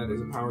mists. That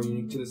is a power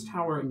unique to this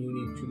tower and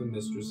unique to the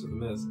Mistress of the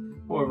Mist.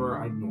 However,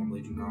 I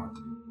normally do not.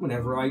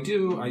 Whenever I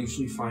do, I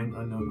usually find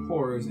unknown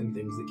horrors and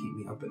things that keep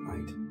me up at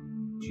night.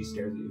 She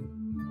stares at you.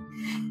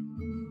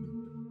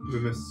 The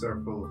mists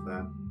are full of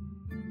that.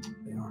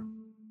 They are.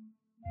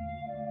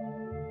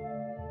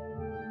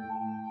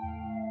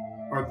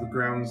 Are the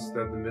grounds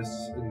that the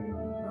mists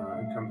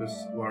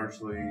encompass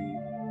largely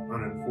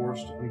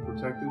unenforced,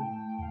 unprotected?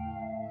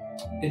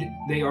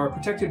 They are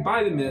protected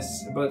by the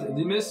mists, but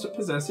the mists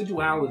possess a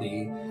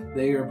duality.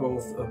 They are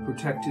both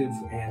protective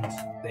and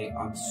they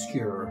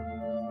obscure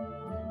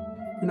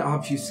and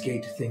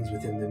obfuscate things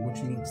within them,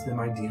 which makes them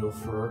ideal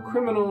for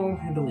criminal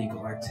and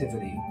illegal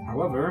activity.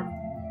 However,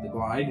 the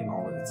Glide and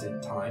all of its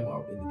time,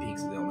 in the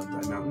peaks of the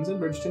Elementine Mountains in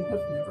Bridgeton,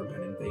 have never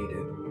been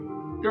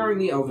invaded. During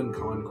the Elven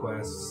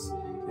conquests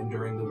and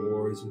during the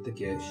wars with the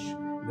Gish,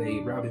 they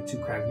routed to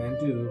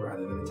Cragmandu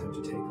rather than attempt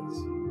to take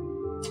us,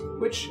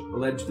 which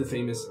led to the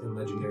famous and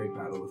legendary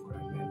Battle of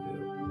Cragmandu.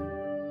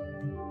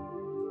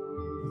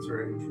 That's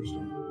very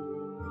interesting.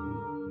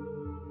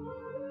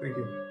 Thank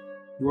you.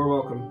 You are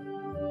welcome.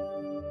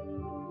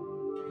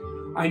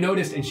 I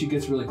noticed, and she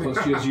gets really close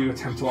to you as you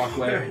attempt to walk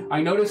away.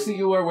 I noticed that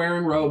you are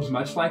wearing robes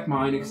much like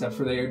mine, except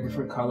for they are a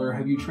different color.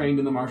 Have you trained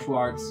in the martial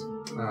arts?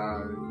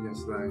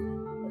 Yes, I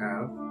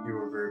have. You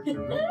were very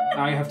observant.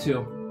 I have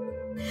too.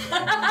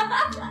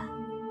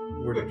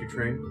 Where did you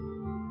train?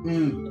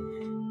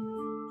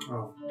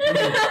 Oh,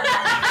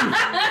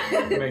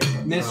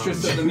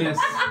 Mistress of the Mist.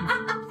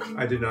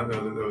 I did not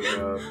know that those.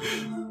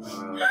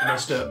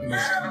 Missed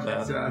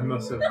that. I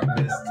must have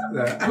missed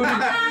that.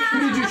 Who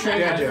did you train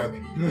Yeah, with?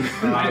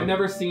 joke. I have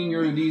never seen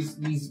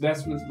these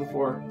vestments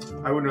before.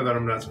 I would know that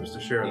I'm not supposed to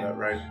share Yeah. that,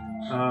 right?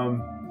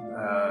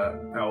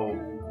 I'll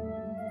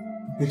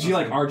And she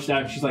arched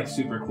out. She's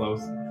super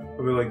close.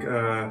 be like,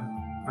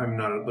 I'm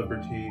not at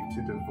liberty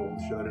to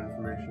divulge that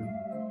information.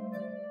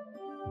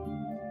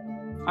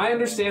 I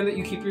understand that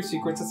you keep your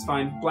secrets. That's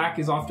fine. Black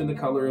is often the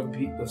color of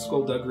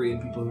skullduggery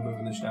and people who move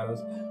in the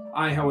shadows.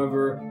 I,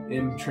 however,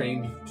 am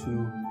trained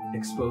to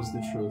expose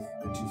the truth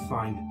and to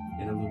find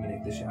and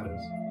illuminate the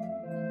shadows.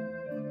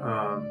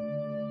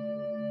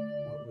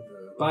 What would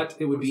the, But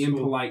it would be School.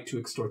 impolite to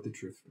extort the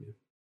truth from you.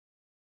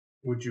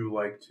 Would you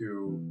like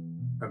to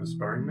have a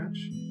sparring match?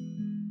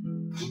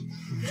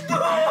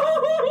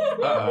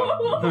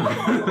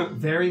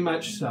 Very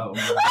much so.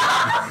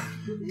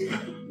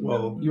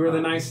 Well, You are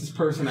the nicest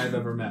person I've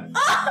ever met.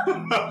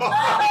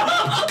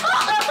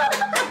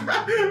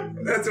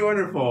 That's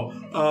wonderful.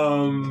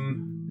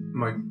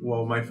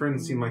 My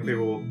friends seem like they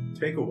will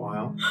take a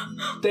while.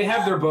 They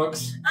have their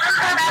books.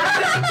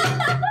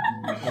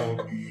 Oh,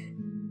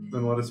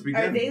 then let us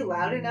begin. Are they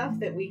loud enough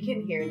that we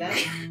can hear them?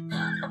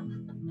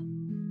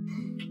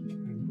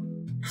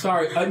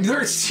 Sorry,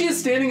 she is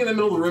standing in the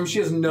middle of the room. She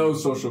has no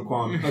social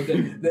qualm.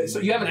 So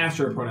you haven't asked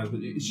her her pronouns, but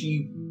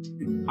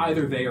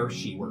either they or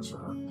she works for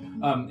her.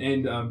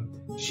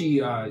 She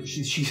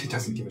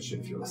doesn't give a shit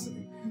if you're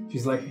listening.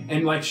 She's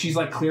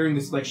like clearing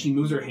this, like she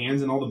moves her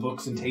hands and all the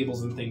books and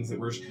tables and things that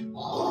were,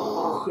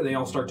 they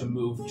all start to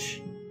move.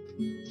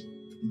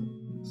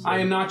 I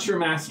am not your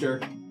master,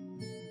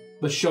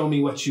 but show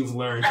me what you've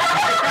learned.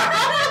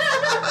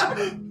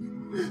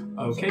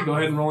 Okay, go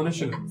ahead and roll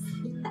initiative.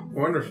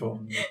 Wonderful.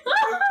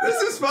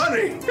 This is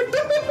funny.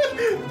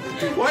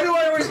 Why do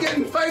I always get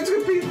in fights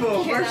with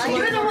people? Can I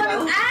You're the one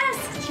who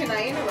asked. Can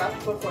I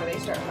interrupt before they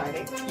start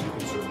fighting?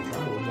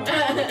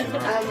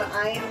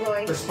 I am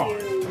going to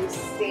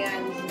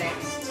stand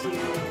next to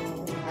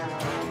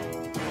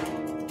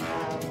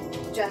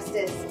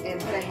Justice and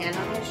put a hand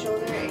on his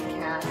shoulder and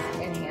cast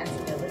Enhance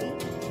Ability.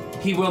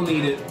 He will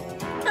need it.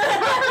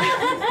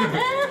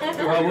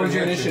 What was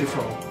your initiative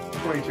roll?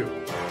 22.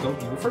 Go, you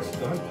go first.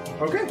 Go ahead.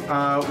 Okay.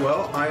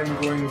 Well, I'm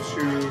going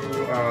to.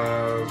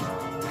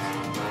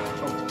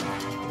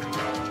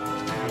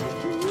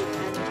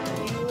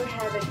 You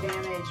have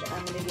advantage.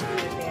 I'm going to give you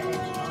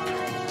advantage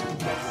on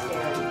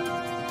dexterity.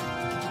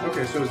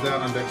 Okay, so is that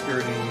on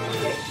dexterity?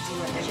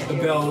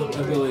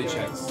 Ability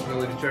checks.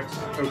 Ability checks?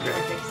 Okay.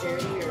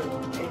 Dexterity or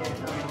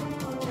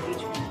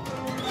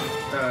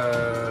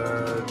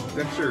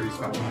Dexterity's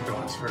fine. I'm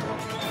going to very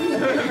much.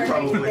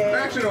 Probably.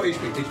 Actually, no,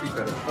 HP's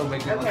better. Oh,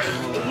 make it Okay,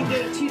 you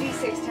gain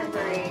 2d6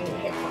 temporary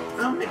hit points.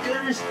 Oh my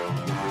goodness!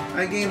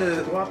 I gain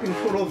a whopping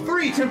total of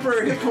 3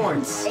 temporary hit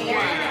points. And,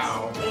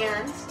 Wow!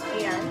 And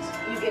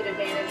you get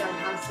advantage on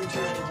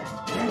Constitution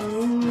checks.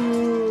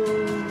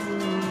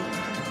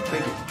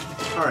 Thank you.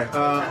 Alright,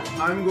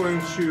 I'm going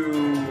to,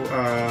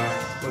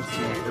 let's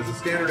see, as a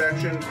standard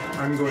action,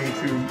 I'm going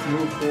to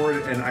move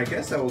forward, and I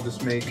guess I will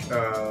just make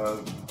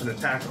an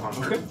attack on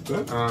her. Okay,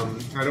 good.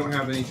 I don't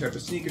have any type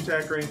of sneak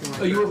attack or anything like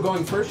that. Oh, you were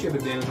going first. You have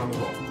advantage on the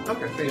roll.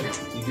 Okay, thank you.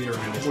 You get your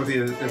initiative.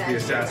 With the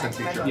assassin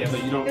feature. Yeah,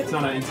 but you don't. It's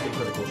not an instant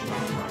critical. She's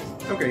not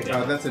surprised. Okay,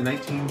 that's a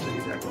 19 to the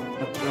attack roll.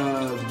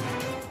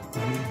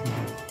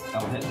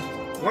 That'll hit.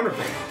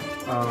 Wonderful.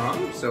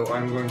 So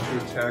I'm going to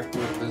attack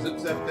with the Zip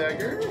Zap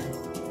Dagger.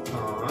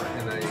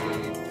 And I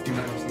do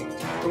not have sneak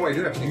attack. Oh, I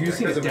do have sneak attack. You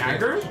see the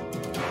dagger?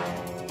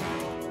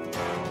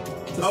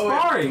 It's a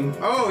sparring.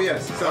 Oh,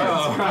 yes. Sorry.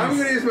 I'm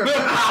going to use my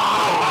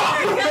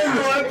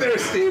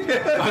bloodthirsty.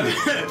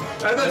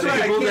 That's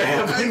right. I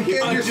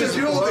can't use the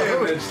dual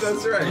damage.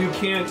 That's right. You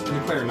can't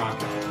declare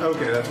knockout.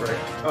 Okay, that's right.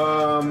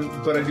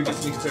 But I do get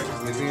sneak attack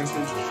with the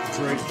advantage.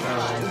 Right.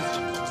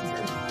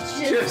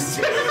 Just,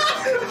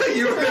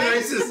 you were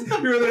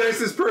the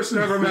nicest person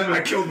I ever met.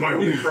 I killed my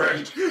own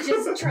friend.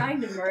 Just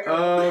trying to murder.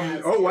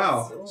 Oh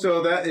wow.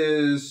 So that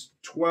is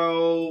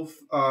 12,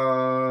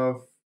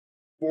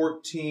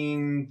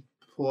 14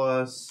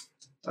 plus.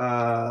 1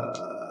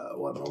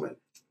 moment.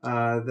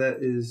 That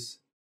is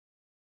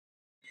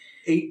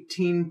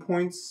 18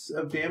 points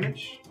of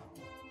damage.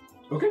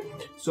 Okay.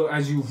 So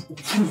as you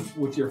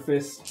with your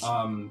fist,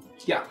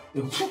 yeah,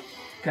 it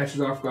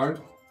catches off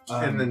guard,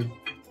 and then.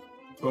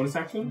 Bonus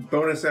action?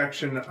 Bonus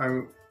action.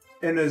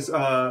 And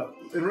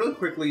really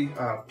quickly,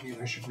 man,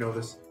 I should know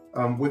this.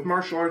 With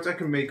martial arts,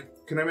 can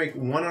I make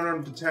one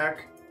unarmed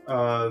attack?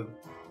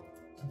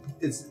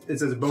 It's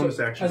as a bonus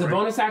action. As a right?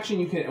 bonus action,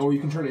 you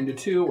can turn it into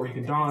 2, or you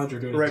can dodge, or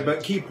do it. Right,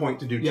 but key point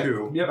to do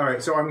 2. Yep. All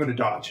right, so I'm going to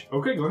dodge.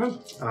 Okay, go ahead.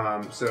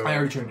 So I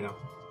already turned it down.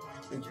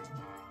 Thank you.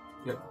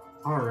 Yep.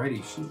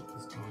 Alrighty, she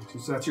is going to.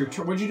 So that's your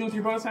turn. What did you do with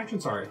your bonus action?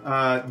 Sorry.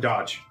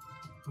 Dodge.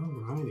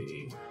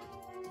 Alrighty.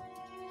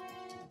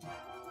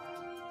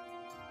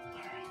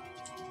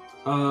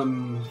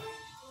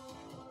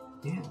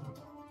 Yeah.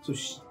 So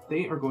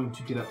they are going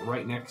to get up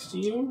right next to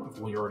you.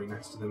 Well, you're already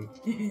next to them,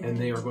 and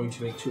they are going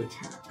to make 2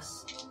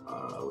 attacks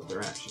with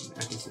their action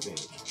at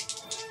disadvantage.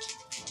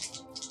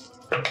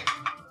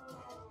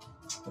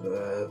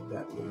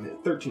 That will miss.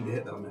 13 to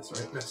hit. That'll miss,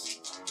 right? Miss.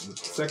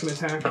 Second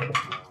attack,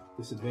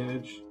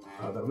 disadvantage.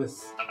 That'll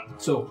miss.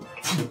 So,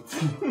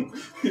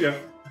 yeah.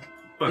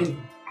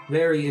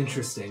 Very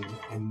interesting.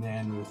 And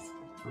then with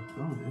her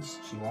bonus,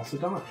 she will also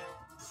dodge.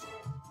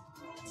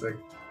 It's like,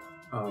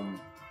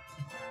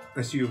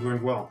 I see you've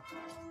learned well.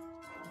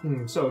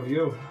 So have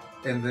you.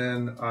 And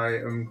then I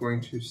am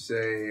going to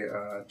say,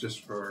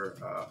 just for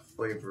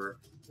flavor,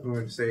 I'm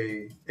going to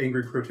say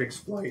Angry Crow takes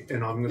flight,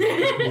 and I'm going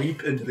to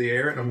leap into the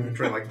air, and I'm going to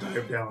try to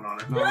dive down on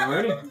her.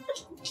 Alrighty.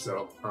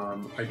 So,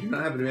 I do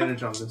not have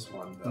advantage on this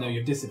one, though. No, you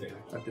have disadvantage.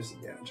 I have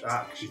disadvantage.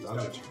 She's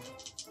dodging.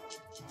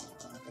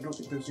 I don't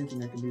think there's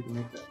anything I can do to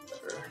make that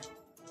better.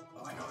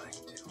 Oh, I know what I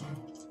can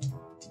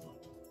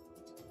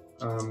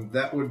do.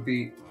 That would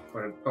be...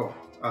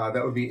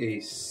 that would be a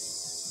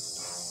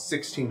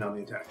 16 on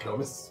the attack. No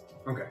miss.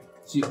 Okay.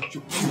 So you,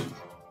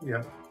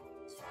 Yeah.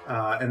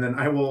 And then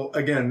I will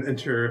again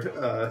enter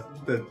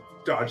the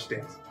dodge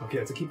stance. Okay,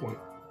 that's a key point.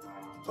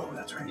 Oh,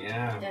 that's right.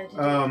 Yeah.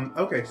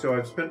 Okay, so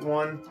I've spent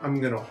one. I'm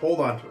going to hold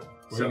on to it.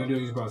 What are you going to do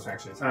with your bonus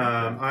actions?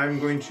 I'm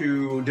going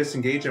to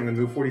disengage. I'm going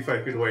to move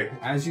 45 feet away.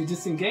 As you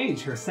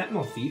disengage, her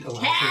sentinel feat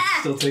allows her to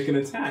still take an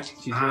attack.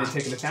 She's going to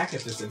take an attack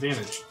at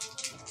disadvantage.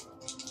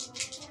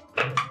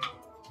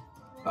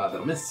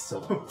 That'll miss.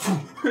 So.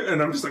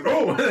 And I'm just like,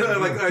 oh!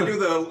 Like I do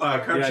the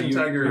crouching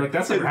tiger. You're like,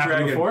 that's never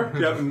happened before.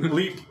 Yep, and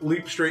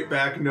leap straight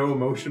back, no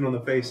emotion on the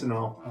face, and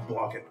I'll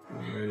block it.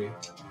 Alrighty.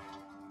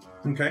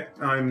 Okay,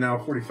 I'm now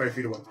 45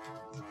 feet away.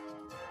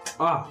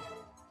 No.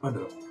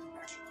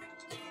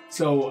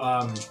 So,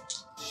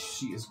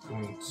 she is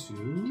going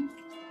to.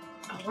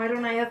 Why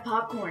don't I have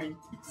popcorn?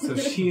 So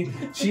she's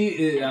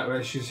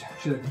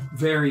like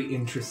very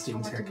interesting I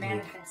want to technique.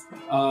 manifest.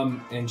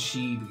 And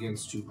she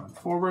begins to run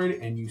forward,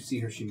 and you see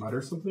her. She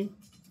mutters something,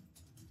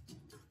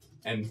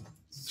 and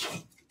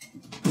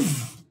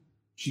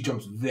she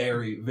jumps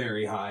very,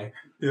 very high.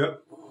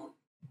 Yep.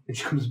 And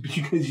she comes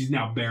because she's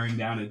now bearing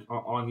down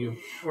on you.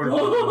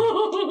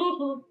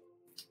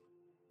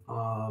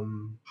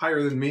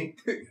 Higher than me.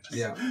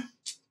 Yeah.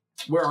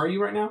 Where are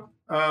you right now?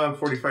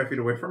 45 feet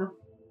away from her.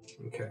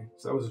 Okay,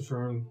 so that was a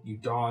turn. You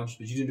dodged,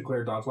 but you didn't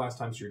declare dodge last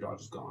time, so your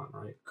dodge is gone,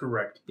 right?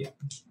 Correct. Okay,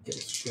 so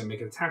she's gonna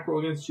make an attack roll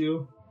against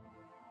you.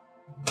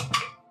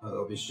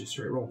 That'll be just a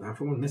straight roll.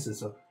 Natural one misses,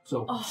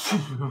 so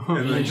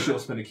and then she'll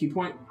spend a key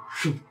point.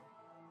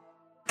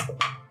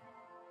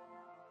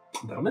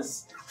 That'll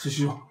miss. So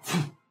she's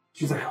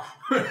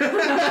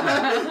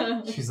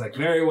like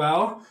very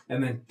well,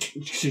 and then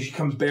so she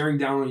comes bearing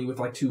down on you with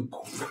like two,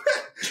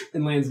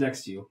 and lands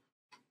next to you.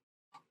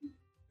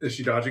 Is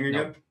she dodging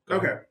again? No. Go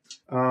Okay. ahead.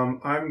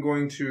 I'm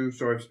going to.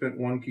 So I've spent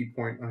one key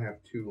point. I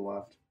have two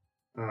left.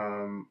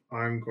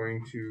 I'm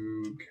going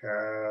to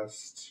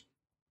cast.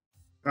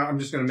 I'm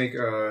just going to make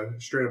a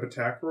straight up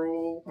attack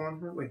roll on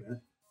her. Wait a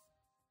minute.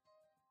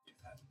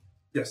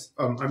 Yes.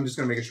 I'm just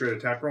going to make a straight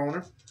attack roll on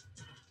her.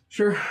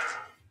 Sure.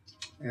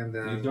 And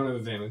then. You don't have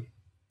advantage.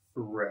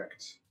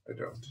 Correct. I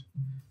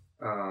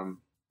don't.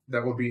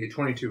 That will be a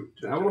 22.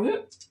 That will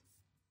hit.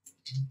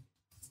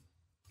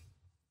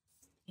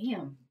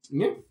 Damn.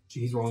 Yeah.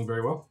 He's rolling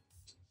very well.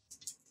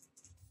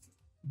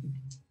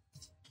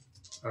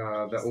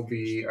 That will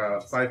be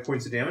 5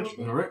 points of damage.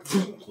 All right.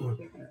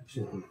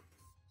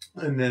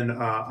 And then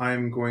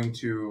I'm going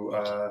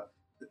to.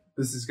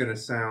 This is going to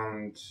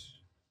sound.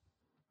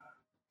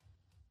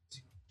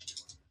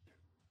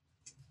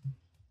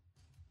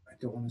 I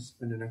don't want to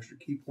spend an extra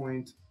key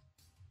point.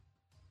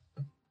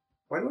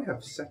 Why do I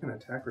have second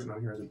attack written on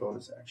here as a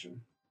bonus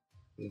action?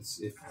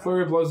 If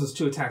Flurry of Blows is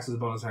 2 attacks as a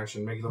bonus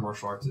action, regular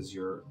martial arts is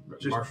your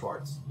martial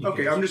arts.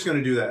 Okay, I'm just going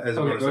to do that as a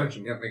bonus go ahead.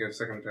 action. Yep, make a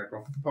second attack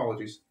roll.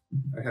 Apologies.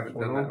 I haven't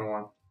done that in a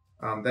while.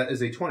 That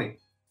is a 20.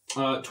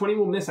 20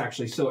 will miss,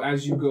 actually. So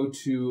as you go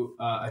to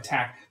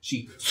attack,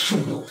 she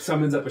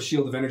summons up a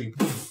shield of energy.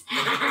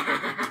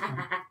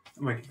 I'm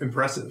like,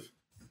 impressive.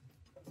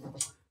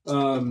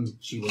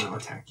 She will now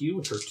attack you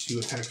with her 2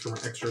 attacks from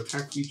her extra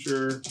attack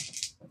feature.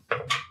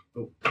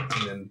 Oh,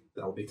 and then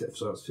that'll be 2.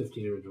 So that was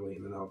 15 originally,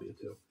 and then that'll be a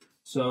 2.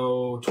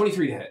 So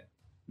 23 to hit.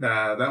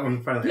 That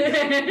one finally.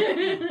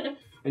 I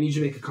need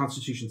you to make a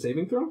Constitution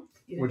saving throw.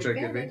 Which I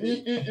can make.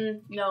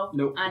 No.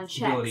 Nope. On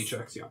checks. Ability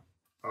checks, yeah.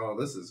 Oh,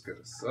 this is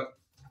gonna suck.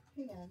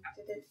 Hang on.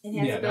 Did it?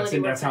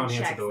 Enhanceability that's how works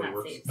on checks, enhanceability not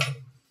works. saves.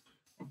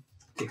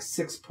 Take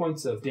 6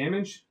 points of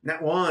damage.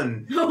 Nat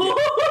 1.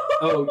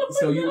 Oh,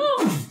 so you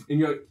and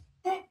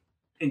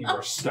you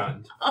are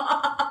stunned.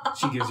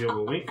 She gives you a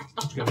little wink.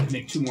 She's going to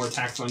make 2 more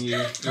attacks on you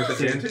With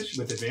advantage?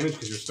 With advantage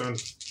because you're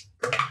stunned.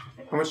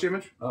 How much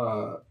damage?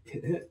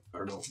 Hit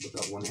or no, with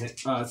that 1 hit.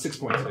 6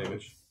 points of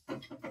damage,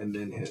 and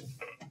then hit.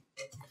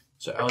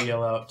 So I'll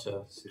yell out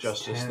to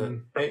Justice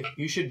that, hey,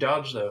 you should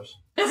dodge those.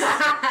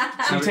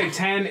 So you take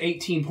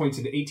 18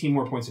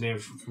 more points of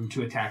damage from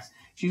 2 attacks.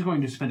 She's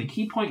going to spend a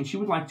key point, and she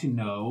would like to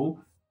know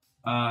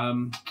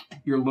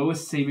your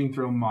lowest saving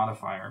throw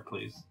modifier,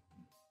 please.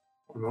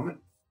 One moment.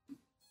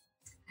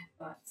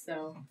 Thought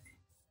so.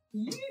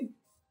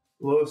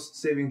 Lowest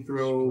saving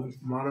throw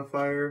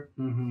modifier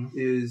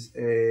is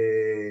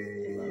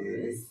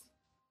a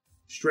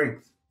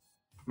strength.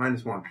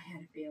 -1. I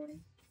had a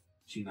feeling.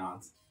 She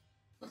nods.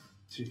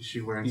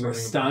 She learns You are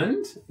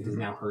something. stunned. It is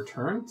now her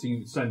turn. So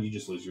you stunned, you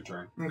just lose your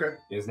turn. Okay.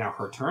 It is now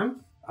her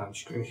turn.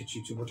 She's going to hit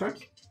you 2 more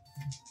times.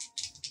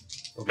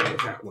 Okay,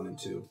 attack 1 and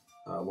 2.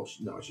 Well,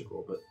 no, I should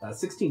roll, but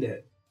 16 to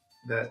hit.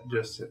 That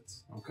just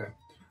hits. Okay.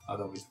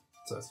 That'll be,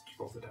 so that's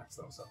both attacks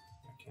though, so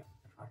I can't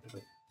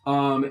effectively.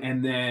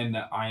 And then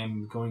I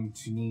am going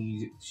to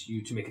need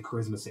you to make a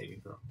charisma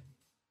saving throw.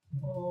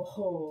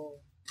 Oh.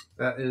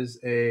 That is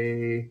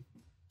a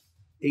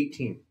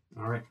 18.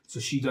 All right.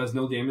 So she does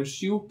no damage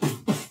to you.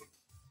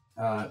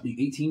 The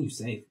 18 you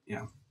save.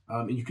 Yeah.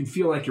 And you can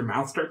feel like your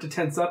mouth start to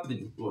tense up, and then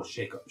you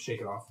shake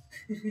it off.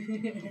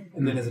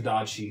 And then as a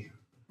dodge, she.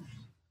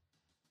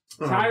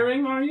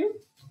 Tiring, are you?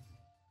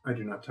 I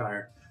do not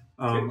tire.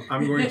 I'm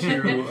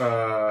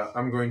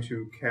going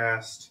to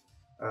cast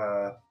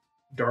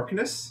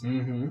darkness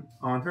Mm-hmm.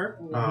 on her.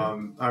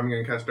 Mhm. I'm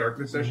going to cast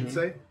darkness, I should Mhm.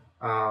 say.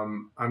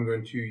 I'm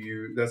going to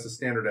use, that's a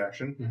standard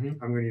action.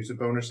 Mm-hmm. I'm going to use a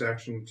bonus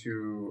action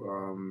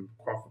to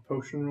quaff a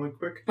potion really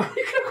quick.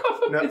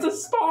 No. It's a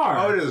spar.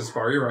 Oh, it is a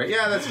spar. You're right.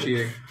 Yeah, that's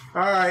cheating.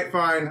 All right,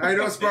 fine. I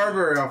don't spar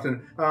very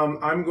often.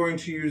 I'm going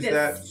to use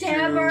that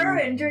Stab her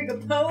and drink a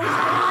potion.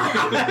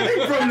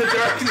 from the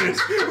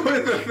darkness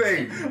with a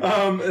thing.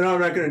 No, I'm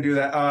not going to do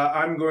that.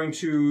 I'm going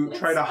to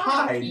try to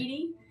hide.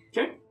 Petey.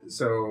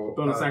 So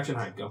Bonus action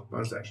hide, go.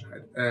 Bonus action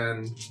hide,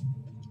 and So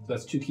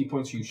that's 2 key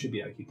points. You should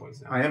be out of key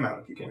points now. I am out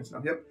of key points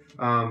now. Yep.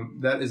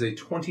 That is a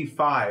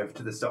 25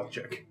 to the stealth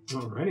check.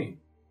 Alrighty.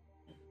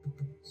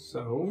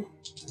 So,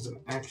 as an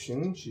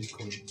action, she's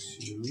going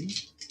to...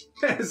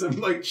 As I'm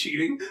like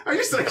cheating, I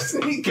just like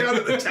sneak out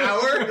of the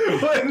tower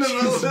in the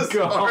middle of this She's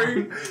gone.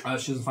 party.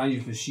 She doesn't find you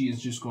because she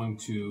is just going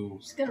to...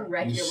 Just gonna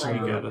wreck You your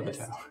sneak life. out with of the this.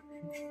 tower.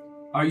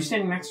 Are you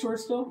standing next to her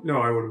still?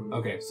 No, I would have.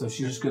 Okay, so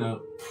she's just gonna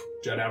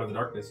jet out of the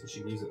darkness and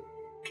she leaves it.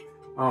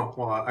 Oh,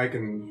 well, I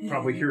can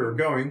probably hear her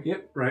going.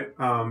 Yep. Right.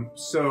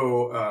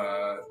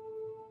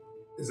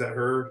 Is that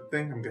her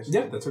thing? I'm guessing.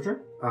 Yeah, that's her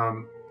turn.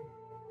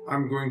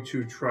 I'm going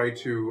to try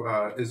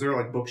to. Is there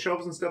like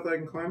bookshelves and stuff that I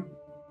can climb?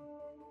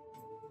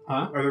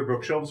 Huh? Are there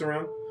bookshelves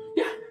around?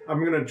 Yeah.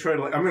 I'm gonna try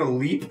to. I'm gonna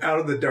leap out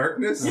of the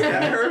darkness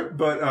at her.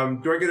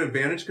 But do I get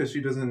advantage because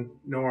she doesn't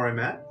know where I'm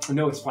at?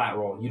 No, it's flat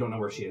roll. You don't know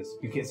where she is.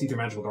 You can't see through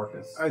magical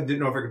darkness. I didn't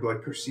know if I could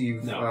like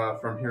perceive No.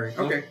 from hearing.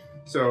 Nope. Okay.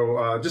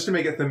 So just to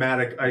make it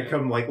thematic, I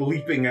come like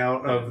leaping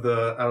out of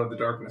the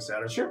darkness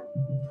at her. Sure.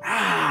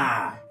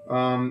 Ah!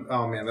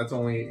 Oh man, that's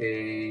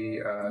only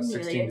a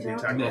 16 to the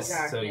attack roll. Miss.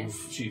 So you,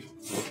 Darkness. she...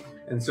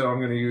 And so I'm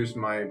going to use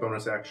my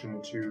bonus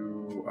action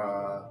to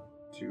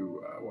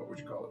what would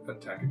you call it?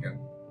 Attack again,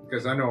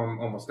 because I know I'm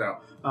almost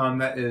out.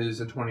 That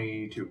is a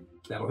 22.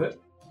 That'll hit.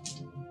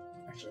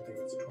 Actually, I think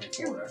that's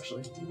a 24.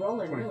 Actually,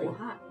 Rolling really 24.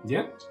 hot.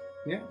 Yeah.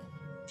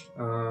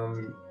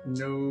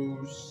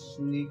 No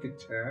sneak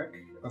attack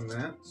on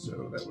that,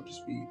 so that would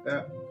just be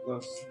that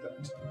plus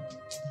that.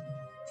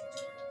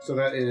 So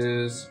that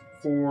is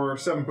for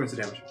 7 points of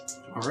damage.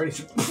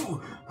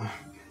 Alrighty.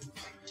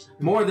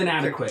 More than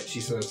adequate, she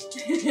says.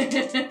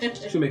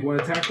 She'll make one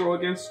attack roll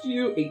against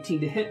you. 18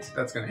 to hit.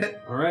 That's going to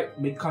hit. Alright,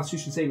 make a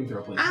Constitution saving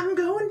throw, please. I'm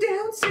going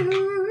down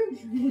soon.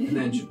 And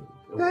then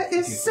That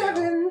is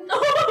 7.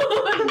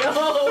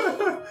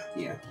 Oh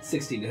Yeah,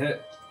 16 to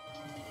hit.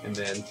 And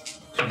then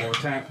 2 more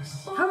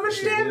attacks. How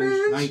much There it is.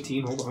 damage?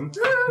 19, hold on.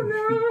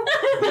 Oh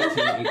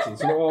 19, 18.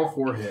 So all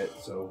 4 hit.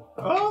 So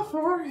no! All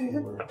for it.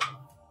 4,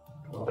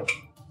 12,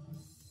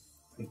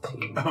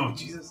 18. Oh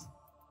Jesus!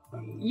 no!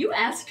 You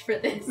asked for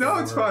this. No,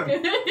 it's fun.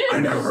 I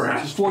never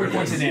Just asked. 40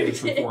 points of damage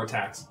from 4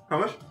 attacks. How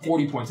much?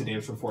 40 points of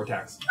damage from 4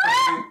 attacks.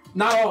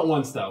 Not all at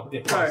once, though.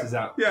 It passes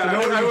out. Yeah, so I no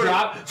would- one I you would-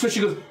 drop. So she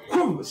goes,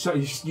 whew, so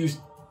you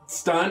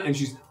stun, and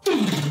she's...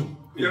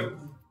 Yep.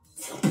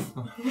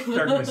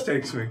 Darkness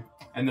takes me,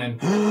 And then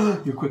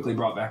you're quickly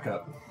brought back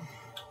up.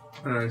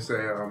 and I say,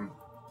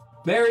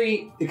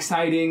 Very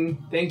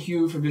exciting. Thank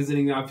you for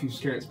visiting the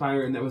Obfusc Carrot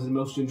Spire, and that was the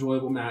most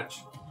enjoyable match.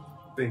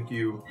 "Thank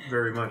you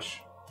very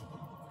much."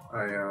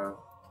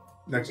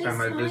 Next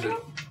time I visit,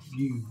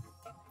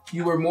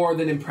 You were more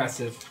than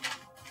impressive.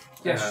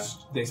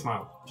 Yes, they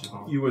smiled. She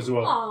smiled. you as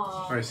well.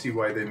 Aww. I see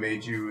why they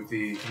made you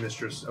the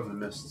mistress of the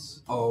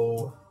mists.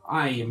 Oh,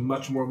 I am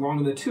much more long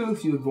in the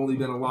tooth. You have only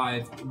been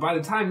alive. By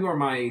the time you are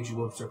my age, you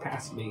will have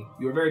surpassed me.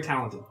 You are very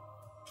talented.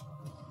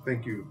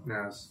 Thank you,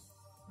 Naz.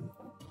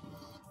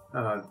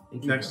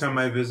 Thank you, Next time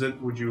I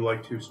visit, would you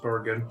like to spar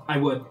again? I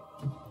would.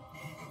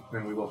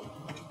 Then we will.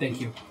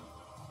 Thank you.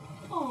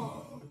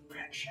 Aww.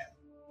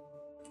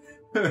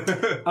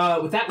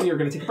 With that, we are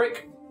going to take a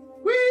break.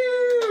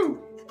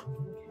 Woo!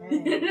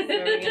 Okay, so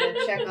we're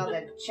gonna check all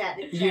the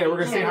chat. Yeah, we're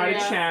going to say hi to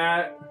Yeah.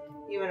 chat.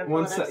 You wanna pull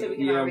One it up so sec. we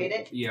can Yeah, all read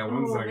it? yeah,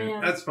 one Oh, second.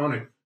 man. That's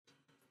funny.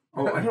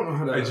 Oh, I don't know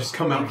how to. I just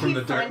come out We from keep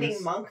the finding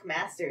darkness. monk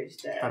masters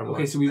to. How do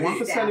Okay, so we want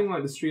the Yeah. setting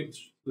like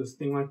this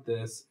thing like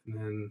this, and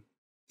then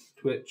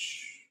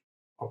Twitch.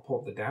 I'll pull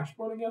up the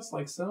dashboard, I guess,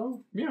 like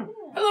so. Yeah.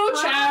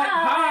 Hello, chat.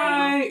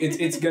 Hi. Hi.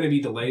 It's going to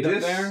be delayed up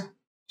This there.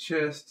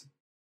 Chest.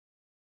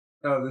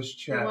 Oh, this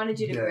chat. I wanted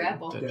you to dead.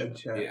 grapple. Dead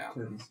chat. Yeah.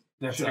 Tins.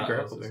 That's Should've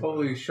grappled.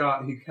 Holy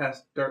shot! He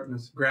cast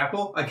darkness.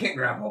 Grapple? I can't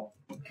grapple.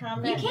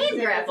 Combat You can music is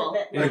a grapple.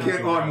 bit Yeah, I loud.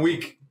 can't. Oh, I'm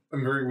weak.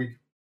 I'm very weak.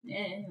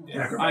 Yeah.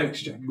 Yeah,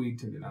 Acrobatics check. we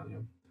turned it on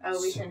him.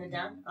 Oh, we turned it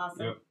down.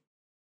 Awesome. Yep.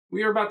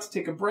 We are about to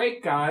take a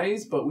break,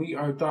 guys, but we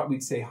thought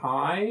we'd say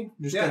hi.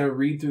 I'm just Yeah. gonna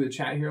read through the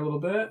chat here a little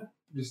bit.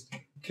 Just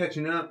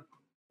catching up.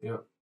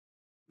 Yep.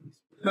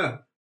 Huh.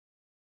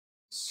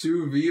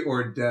 Sous vide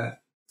or death?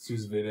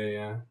 Sous vide,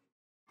 yeah.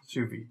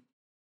 Sous vide.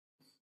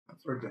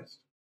 Or death.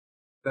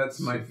 That's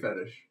my Sous vide.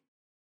 fetish.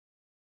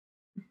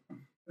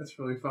 That's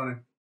really funny.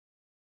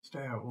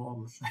 Stay out of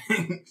all the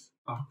things.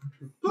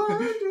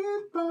 Blinded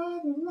by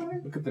the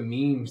light. Look at the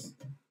memes.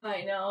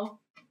 I know.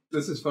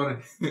 This is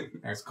funny.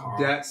 There's Carl.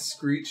 Dat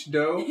screech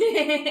dough.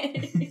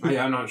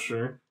 I'm not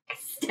sure.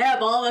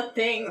 Stab all the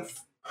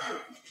things.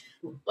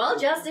 Well,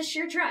 Justice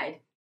sure tried.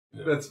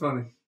 That's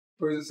funny.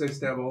 Where does it say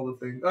stab all the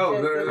things? Oh,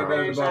 Just they're in the at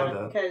very the bottom.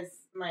 bottom, because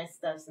my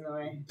stuff's in the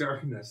way.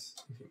 Darkness.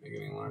 I can't make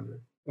it any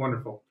larger.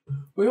 Wonderful.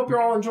 We hope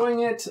you're all enjoying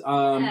it.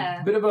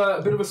 Yeah. Bit of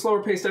a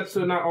slower paced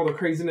episode. Not all the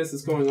craziness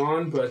that's going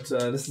on, but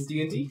this is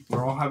D&D.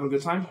 We're all having a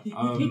good time.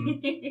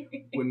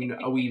 When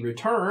we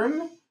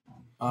return,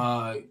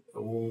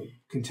 we'll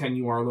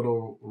continue our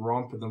little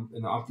romp in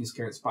the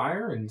Optiuscarrot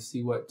Spire and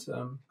see what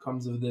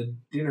comes of the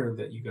dinner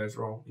that you guys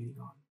are all eating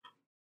on.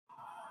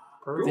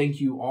 Cool.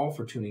 Thank you all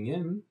for tuning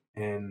in,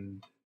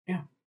 and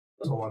yeah,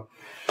 so on.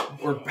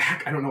 We're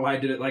back. I don't know why I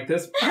did it like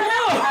this.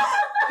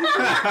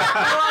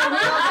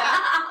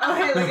 Oh,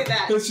 hey, look at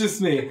that. It's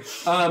just me.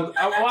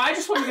 I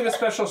just want to give a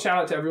special shout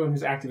out to everyone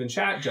who's active in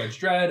chat. Judge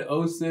Dredd,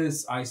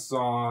 Osis, I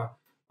saw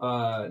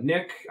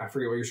Nick, I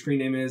forget what your screen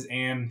name is,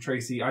 and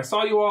Tracy. I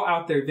saw you all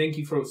out there. Thank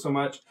you for so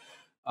much.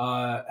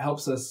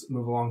 Helps us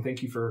move along.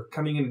 Thank you for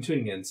coming in and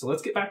tuning in. So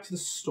let's get back to the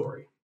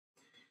story.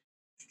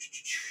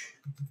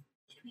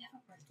 Did we have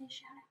a birthday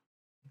shout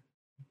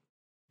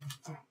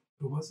out?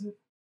 Who was it?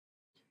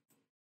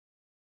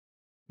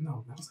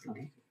 No, that was good.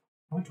 Okay.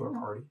 I went to our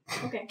party.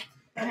 Okay.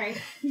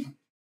 Alright.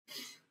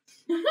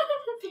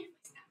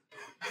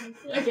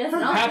 I guess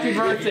not. Happy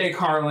birthday,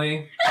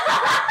 Carly.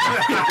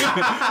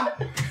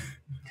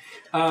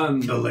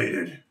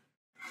 Delated.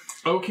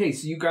 Okay,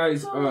 so you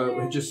guys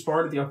had just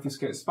sparred at the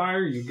Optiuscarrot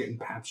Spire. You're getting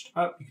patched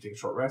up. You can take a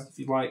short rest if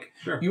you'd like.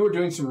 Sure. You were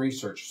doing some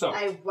research. So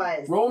I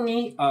was. roll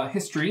me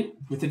history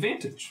with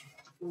advantage.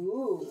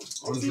 Ooh.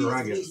 On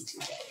Dragon.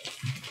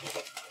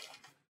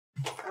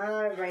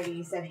 Alrighty,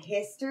 you said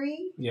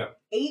history? Yep.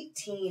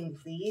 18,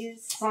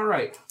 please. All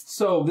right.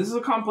 So this is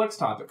a complex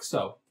topic.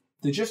 So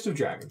the gist of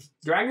dragons.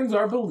 Dragons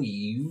are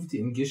believed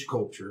in Gish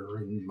culture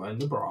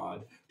and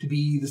abroad to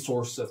be the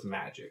source of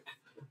magic.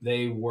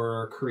 They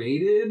were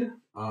created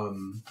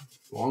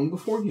long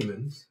before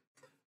humans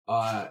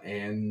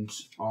and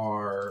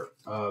are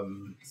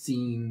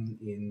seen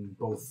in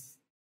both.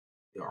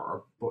 You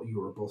are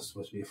both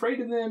supposed to be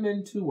afraid of them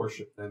and to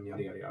worship them,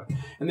 yada, yada, yada.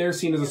 And they're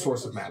seen as a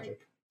source of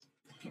magic.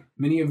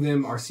 Many of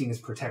them are seen as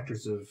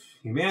protectors of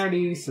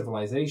humanity,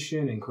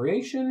 civilization, and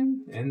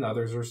creation, and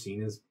others are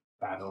seen as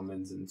bad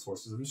omens and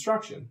sources of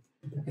destruction.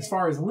 As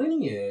far as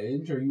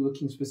lineage, are you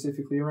looking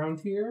specifically around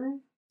here?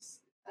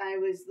 I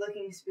was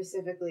looking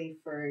specifically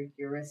for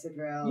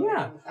Eurysadril.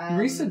 Yeah.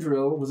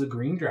 Eurysadril was a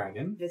green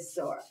dragon.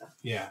 Visora.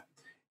 Yeah.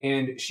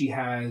 And she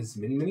has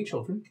many, many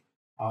children.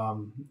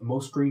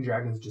 Most green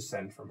dragons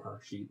descend from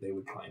her, they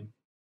would claim.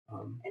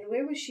 And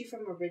where was she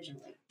from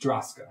originally?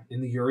 Draska,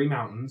 in the Uri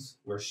Mountains,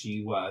 where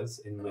she was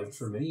and lived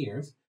for many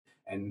years.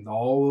 And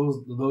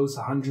all those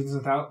hundreds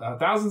and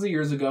thousands of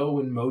years ago,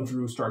 when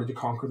Modru started to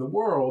conquer the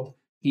world,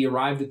 he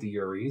arrived at the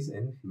Uris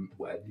and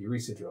wed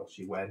Eurysadril.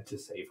 She wed to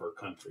save her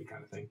country,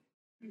 kind of thing.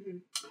 Mm-hmm.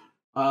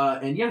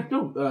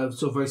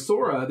 So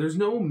Visora, there's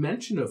no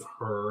mention of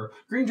her.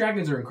 Green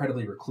dragons are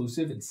incredibly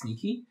reclusive and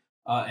sneaky.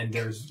 And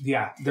they're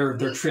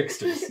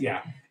tricksters,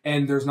 yeah.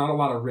 And there's not a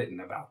lot of written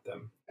about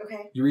them.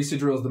 Okay.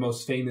 Eurysadril is the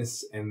most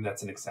famous, and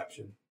that's an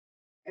exception.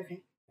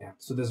 Okay. Yeah.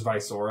 So this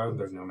Visora,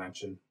 there's no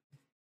mention.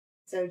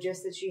 So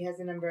just that she has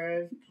a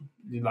number of...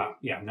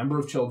 Number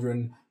of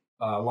children.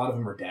 A lot of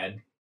them are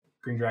dead.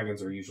 Green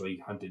dragons are usually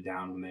hunted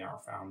down when they are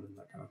found and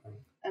that kind of thing.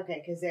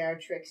 Okay, because they are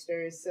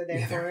tricksters, so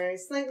therefore a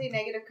slightly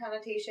negative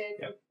connotation,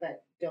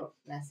 but don't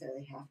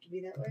necessarily have to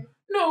be that way.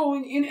 No,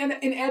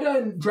 in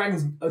Edda,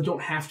 dragons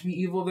don't have to be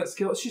evil of that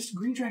scale. It's just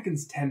green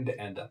dragons tend to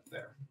end up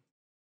there.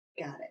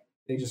 Got it.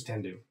 They just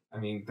tend to. I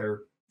mean,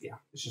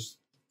 it's just...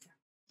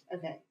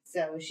 Okay,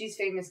 so she's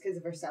famous because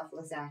of her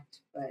selfless act,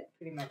 but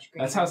pretty much...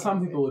 That's how some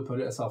people would put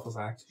it, a selfless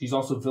act. She's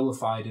also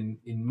vilified.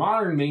 In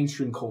modern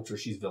mainstream culture,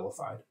 she's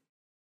vilified.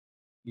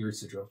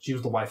 Eurysadril. She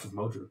was the wife of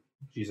Modru.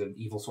 She's an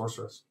evil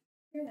sorceress.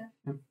 Yeah.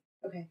 Yep.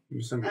 Okay.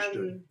 Misunderstood.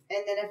 And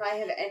then if I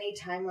have any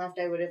time left,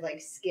 I would have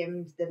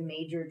skimmed the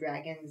major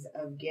dragons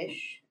of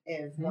Gish.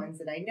 If ones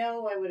that I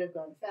know, I would have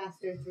gone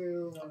faster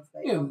through. Ones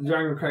that the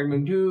Dragon of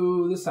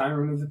Cragmandu, the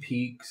Siren of the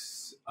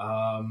Peaks.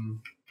 I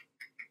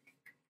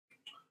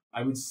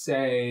would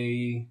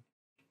say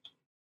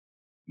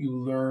you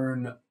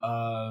learn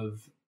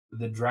of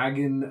the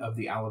Dragon of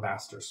the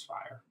Alabaster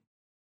Spire.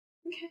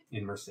 Okay.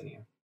 In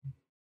Mercinia.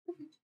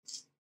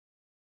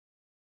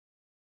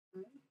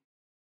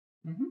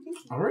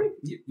 All right,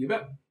 you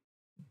bet.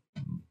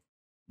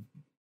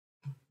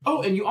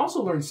 Oh, and you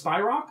also learned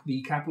Spyrock,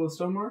 the capital of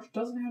Stone Marsh,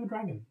 doesn't have a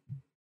dragon.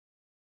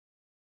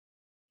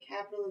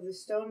 Capital of the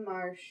Stone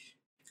Marsh.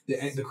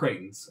 The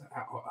Cratons.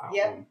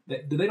 Yep.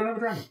 They don't have a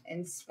dragon.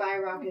 And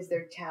Spyrock is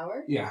their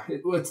tower? Yeah,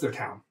 it's their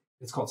town.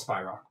 It's called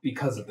Spyrock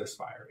because of their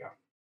spire, yeah.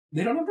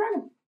 They don't have a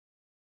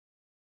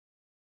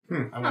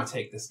dragon. I want to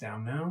take this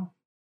down now.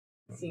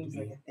 Seems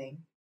like a thing.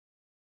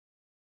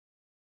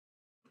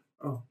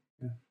 Oh,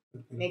 yeah.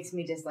 Makes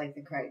me dislike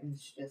the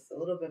Cratons just a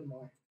little bit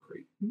more.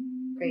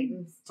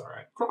 Cratons. It's all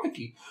right.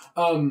 Crikey.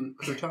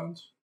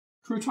 Croutons?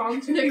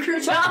 Croutons? The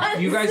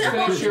croutons. You guys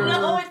finish your...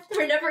 No,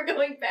 we're never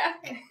going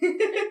back.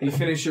 You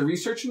finish your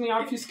research in the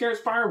Optiuscarrot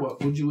Spire.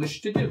 What would you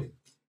wish to do?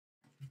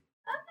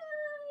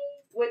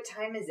 What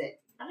time is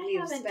it? I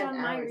haven't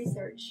done my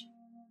research.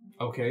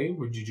 Okay,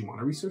 did you want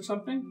to research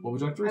something? What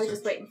would you like to I was research?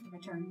 just waiting for my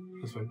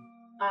turn. This one.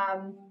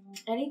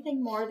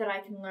 Anything more that I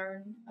can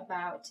learn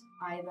about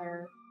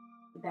either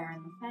the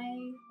Baron Le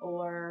Fay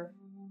or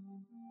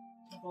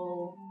the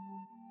whole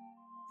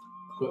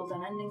cold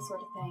unending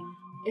sort of thing?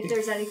 If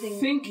there's anything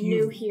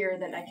new here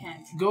that I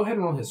can't. Go ahead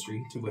and roll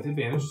history with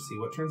advantage to see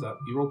what turns up.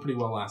 You rolled pretty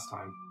well last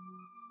time.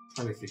 I'm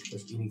trying to think if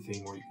there's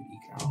anything more you could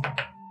eke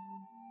out.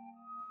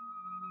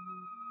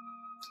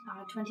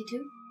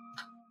 22.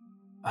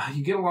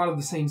 You get a lot of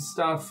the same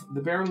stuff.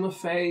 The Baron Le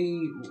Fay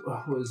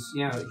was,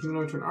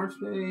 humanoid turned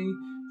archfey.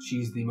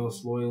 She's the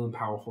most loyal and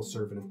powerful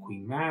servant of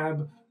Queen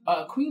Mab.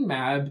 Queen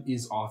Mab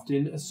is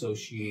often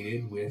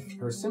associated with,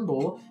 her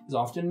symbol is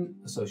often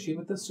associated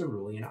with the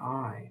cerulean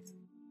eye.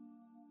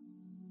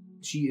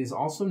 She is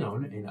also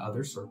known in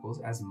other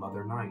circles as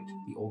Mother Night,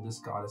 the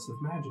oldest goddess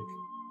of magic.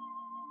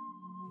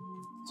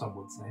 Some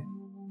would say.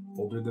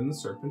 Older than the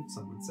serpent,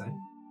 some would say.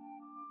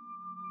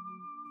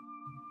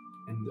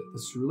 And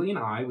the cerulean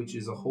eye, which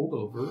is a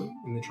holdover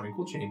in the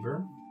Tranquil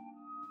Chamber,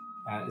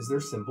 is their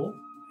symbol,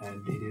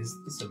 and it is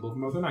the symbol of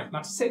Mother Night.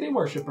 Not to say they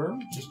worship her,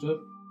 just a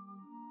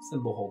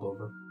symbol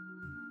holdover.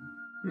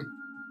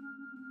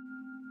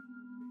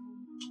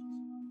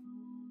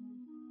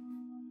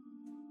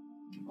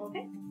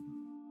 Okay.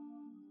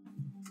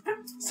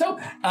 So,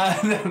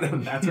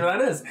 that's where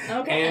that is.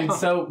 Okay. And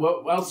so,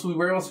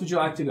 where else would you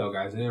like to go,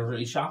 guys?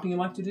 Any shopping you'd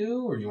like to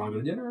do, or do you want to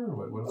go to dinner,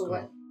 or what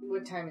else?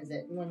 What time is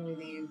it when we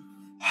leave?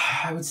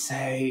 I would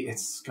say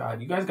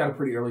you guys got a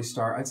pretty early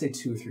start. I'd say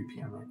 2 or 3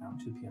 p.m. right now,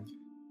 2 p.m.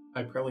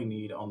 I probably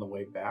need on the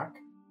way back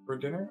for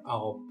dinner.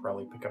 I'll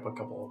probably pick up a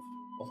couple of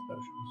health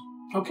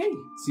potions. Okay,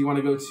 so you want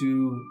to go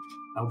to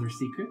Elder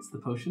Secrets, the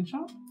potion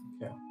shop?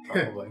 Yeah,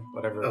 probably.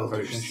 Whatever Elder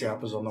potion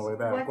shop is on the way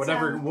back. What's,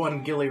 Whatever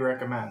one Gilly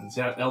recommends.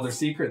 Yeah, Elder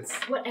Secrets.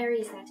 What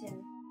area is that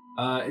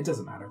in? It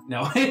doesn't matter.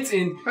 No, it's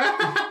in.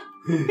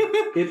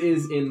 It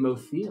is in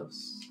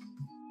Mothios.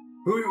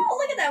 Who? Oh,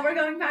 look at that. We're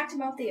going back to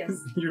Maltheus.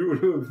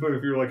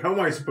 If you're like, how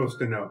am I supposed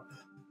to know?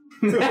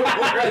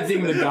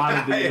 Being the god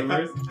of the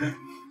universe.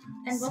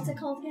 And what's it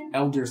called again?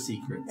 Elder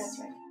Secrets. That's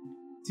right.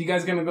 So you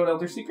guys gonna go to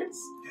Elder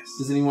Secrets? Yes.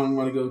 Does anyone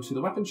want to go to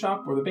the weapon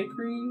shop or the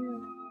bakery?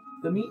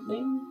 The meat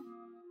lane?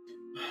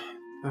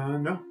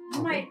 No. I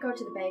might go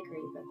to the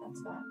bakery, but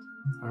that's about.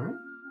 Alright.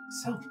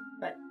 So,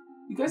 But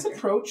you guys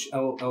approach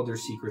Elder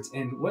Secrets,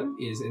 and what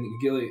it is, and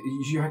Gilly,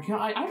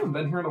 I haven't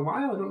been here in a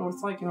while, I don't know what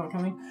it's like,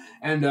 coming.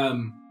 And,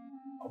 a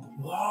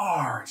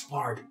large,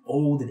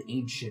 old and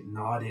ancient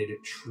knotted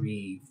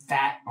tree,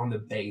 fat on the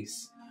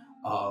base,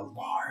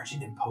 large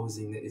and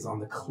imposing, that is on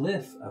the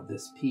cliff of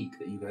this peak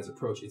that you guys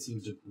approach. It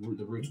seems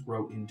the roots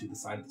grow into the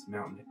side of this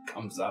mountain. It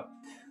comes up,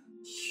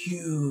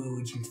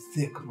 huge and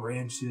thick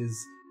branches,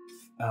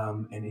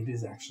 and it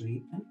is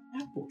actually an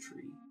apple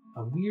tree.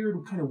 A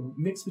weird kind of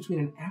mix between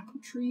an apple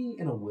tree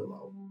and a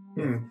willow.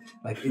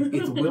 Like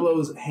its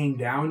willows hang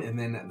down, and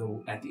then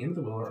at the end of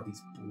the willow are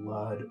these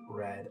blood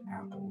red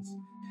apples.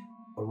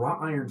 A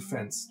wrought iron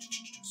fence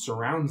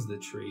surrounds the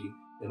tree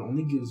and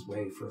only gives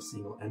way for a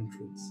single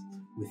entrance.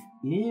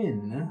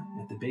 Within,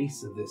 at the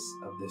base of this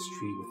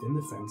tree, within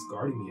the fence,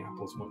 guarding the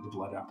apples, the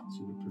blood apples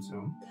you would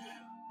presume,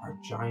 are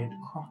giant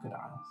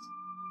crocodiles.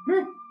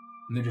 And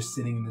they're just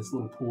sitting in this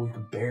little pool. You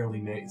can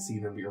barely see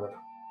them, but you're like,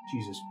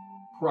 Jesus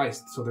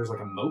Christ. So there's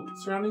like a moat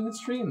surrounding this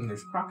tree, and then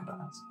there's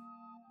crocodiles.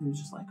 And you're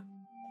just like,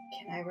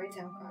 Can I write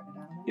down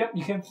crocodile? yep,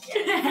 you can.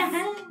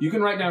 You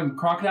can write down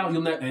crocodile.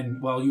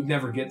 You'd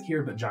never get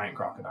here, but giant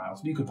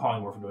crocodiles. You could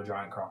polymorph into a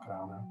giant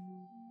crocodile now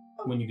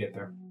when you get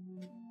there.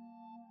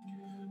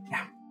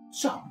 Yeah.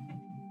 So,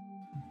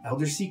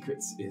 Elder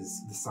Secrets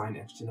is the sign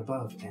etched in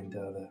above, and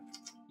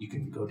you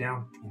can go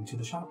down into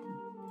the shop.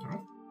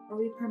 Are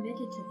we permitted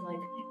to pick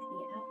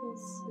the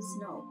apples?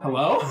 No.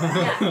 Hello?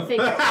 Yeah,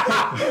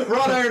 figure.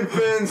 Wrought iron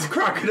fins,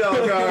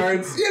 crocodile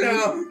guards,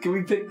 Can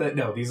we pick that?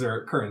 No, these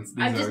are currents.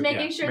 I'm just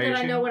making sure that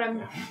I know what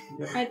I'm.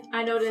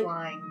 I know to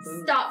Flying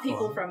boots. stop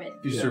people from it.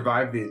 You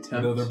survived the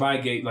attempt. They're by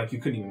gate, like you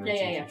couldn't even reach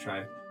Yeah, if you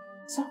tried.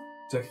 So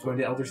going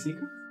to Elder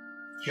Secrets?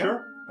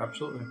 Sure.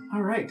 Absolutely.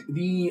 All right.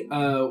 The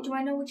Do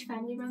I know which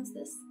family runs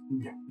this?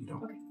 yeah, you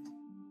don't. Okay.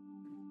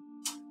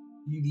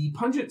 The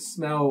pungent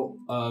smell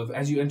of,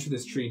 as you enter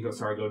this tree,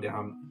 go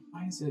down.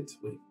 Why is it?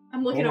 Wait.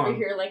 I'm looking Hold over on.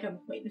 here like I'm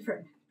waiting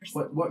for.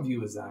 What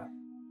view is that?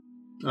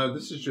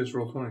 This is just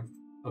roll 20.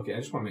 Okay, I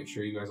just want to make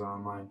sure you guys are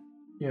online.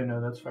 Yeah,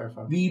 no, that's fair.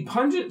 The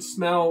pungent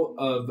smell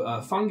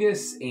of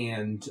fungus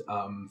and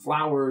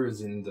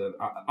flowers, and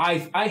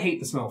I hate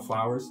the smell of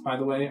flowers. By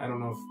the way, I don't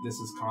know if this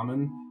is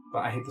common, but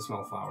I hate the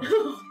smell of flowers.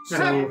 So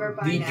Never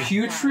buy the that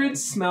putrid flower.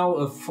 smell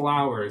of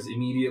flowers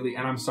immediately,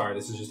 and I'm sorry,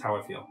 this is just how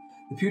I feel.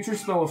 The putrid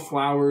smell of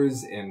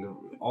flowers and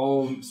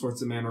all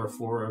sorts of manner of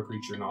flora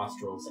greet your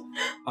nostrils.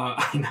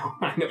 I know,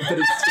 but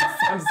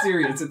I'm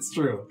serious. It's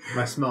true.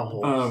 My smell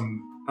holes.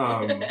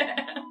 Don't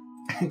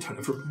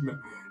ever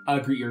remember.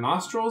 Greet your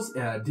nostrils.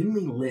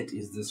 Dimly lit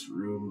is this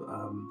room.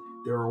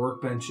 There are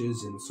workbenches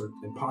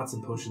and pots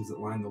and potions that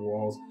line the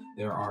walls.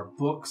 There are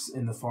books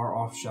in the far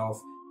off shelf,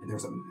 And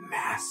there's a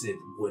massive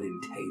wooden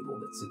table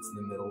that sits in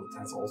the middle. It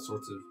has all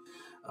sorts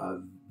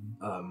of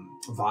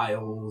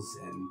vials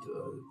and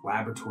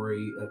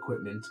laboratory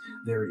equipment.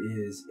 There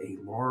is a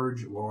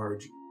large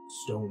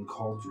stone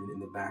cauldron in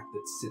the back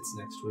that sits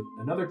next to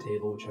another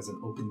table, which has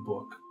an open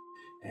book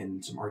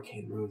and some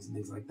arcane runes and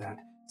things like that.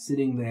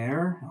 Sitting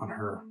there on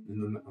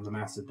the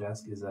massive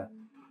desk is a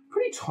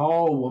pretty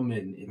tall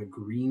woman in a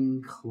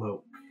green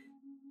cloak.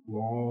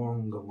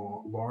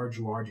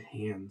 Large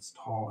hands,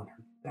 tall, and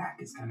her back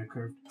is kind of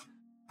curved.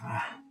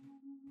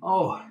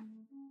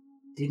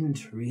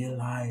 Didn't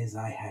realize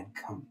I had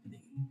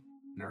company.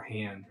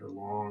 And her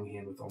long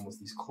hand with almost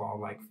these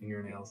claw-like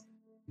fingernails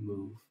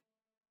move.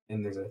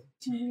 And there's a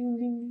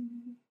ding,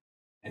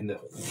 and the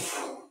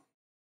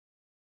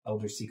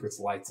Elder Secrets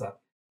lights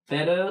up.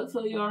 Better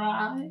for your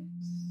eyes?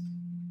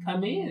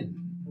 Come in.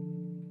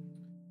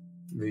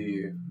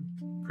 The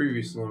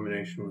previous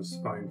illumination was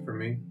fine for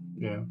me.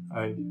 Yeah,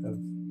 I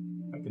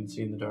can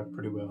see in the dark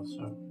pretty well,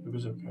 so it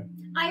was okay.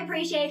 I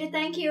appreciate it,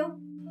 thank you.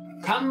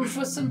 Come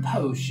for some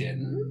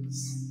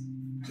potions.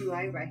 Do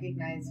I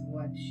recognize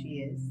what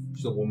she is?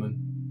 She's a woman.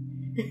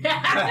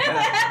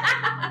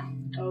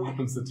 Oh,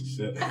 I'm such a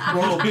shit.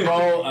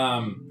 Roll,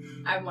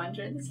 I'm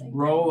wondering the same.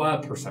 roll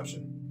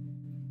perception.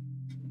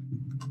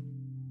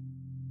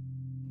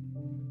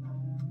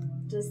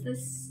 Does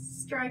this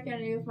strike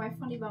any of my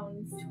funny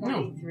bones?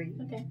 23.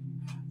 Okay.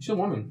 She's a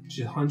woman.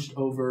 She's hunched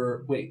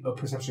over... Wait,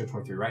 perception of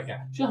 23, right?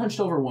 Yeah. She's a hunched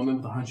over woman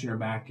with a hunch in her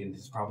back and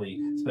has probably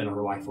spent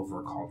her life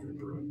over a cauldron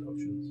brewing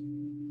potions.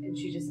 And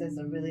she just has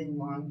a really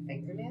long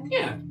fingernail?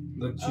 Yeah.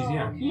 Like she's,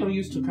 okay.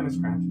 used to kind of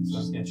scratch and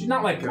stuff. Yeah. She's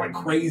not like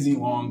crazy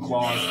long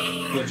claws,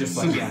 but just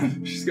like,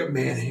 She's got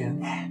man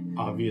hand.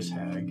 Obvious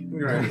hag.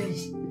 Right.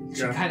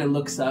 She kind of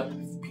looks up,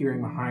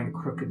 peering behind a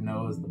crooked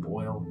nose, the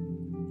boil.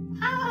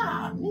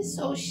 Ah, Miss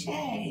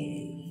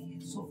O'Shea.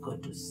 So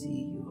good to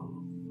see you.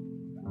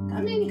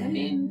 Come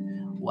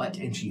in. What?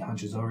 And she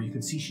hunches over. You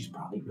can see she's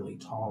probably really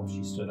tall.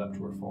 She stood up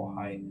to her full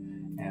height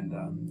and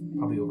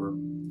probably over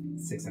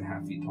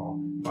 6.5 feet tall.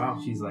 Wow.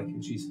 She's like,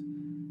 and she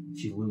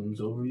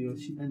looms over you.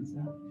 She bends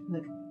down. She's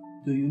like,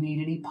 do you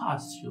need any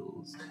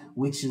pustules?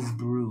 Witch's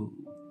brew.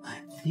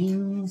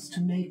 Things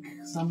to make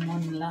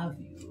someone love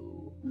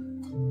you.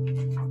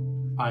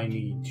 I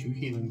need 2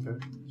 healing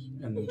potions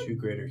and then 2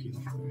 greater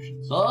healing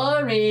potions.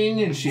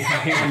 Boring! And she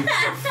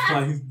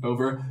flies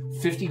over.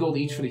 50 gold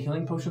each for the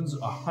healing potions,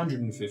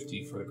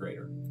 150 for the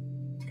greater.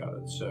 Got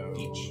it. So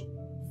Each.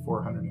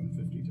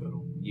 450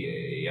 total.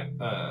 Yeah.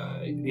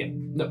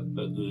 No.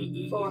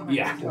 400.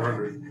 Yeah.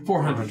 400.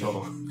 400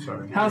 total.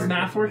 Sorry. How's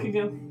math work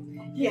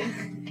again? Yeah.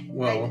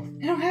 Well,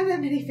 I don't have that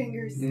many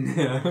fingers.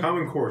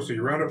 Common Core, so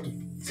you round up to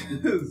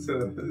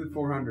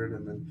 400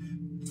 and then...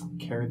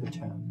 Carry the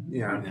 10.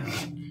 Yeah.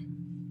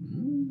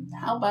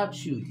 How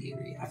about you,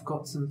 dearie? I've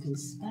got something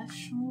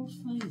special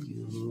for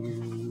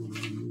you.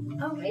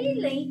 Oh,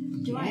 really?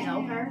 Do I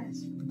know her?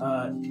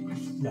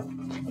 No.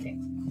 Okay.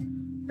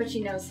 But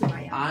she knows who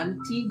I am.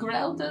 Auntie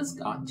Grelda's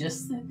got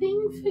just the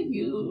thing for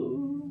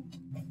you.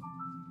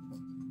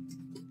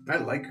 I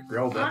like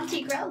Grelda.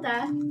 Auntie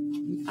Grelda.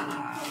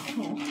 Ah.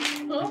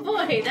 Oh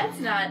boy, that's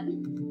not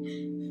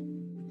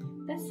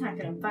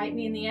gonna bite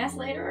me in the ass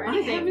later or I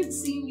anything. haven't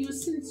seen you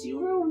since you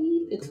were a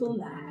wee little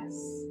lass.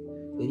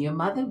 When your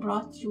mother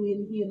brought you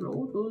in here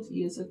all those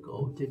years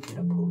ago to get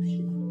a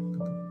potion.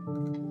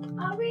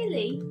 Oh,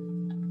 really?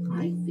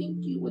 I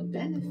think you would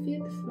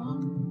benefit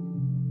from...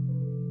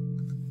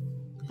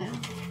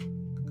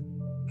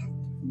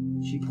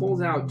 She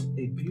pulls out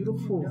a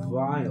beautiful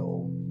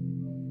vial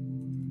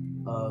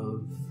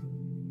of...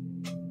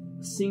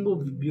 A single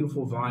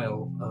beautiful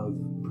vial of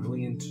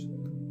brilliant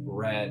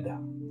red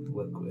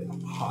liquid,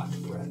 hot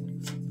red.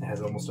 It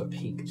has almost a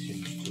pink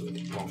tinge to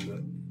it along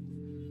the...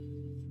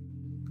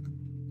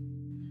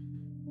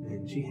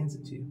 And she hands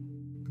it to you.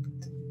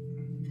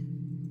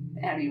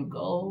 There you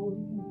go.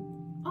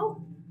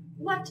 Oh,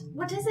 what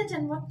is it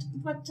and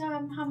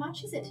how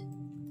much is it?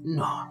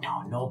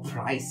 No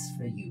price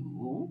for you.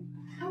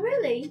 Oh,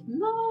 really?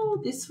 No,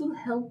 this will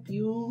help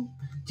you.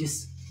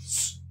 Just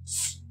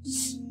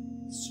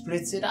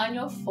spritz it on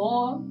your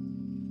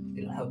form.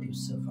 It'll help you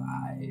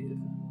survive.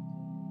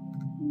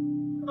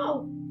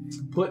 Oh,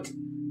 Put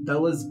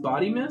Bella's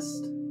body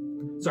mist.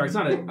 Sorry, it's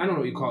not a, I don't know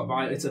what you call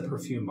it. It's a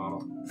perfume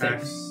bottle.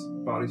 Axe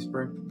body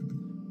spray.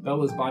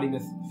 Bella's body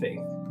mist Faith.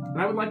 And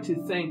I would like to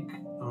thank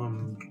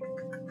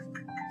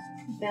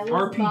Bella's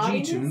RPG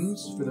body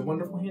Tunes for the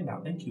wonderful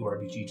handout. Thank you,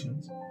 RPG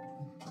Tunes.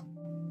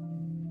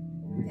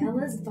 mist?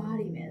 Bella's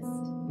body mist.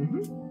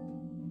 Mm-hmm.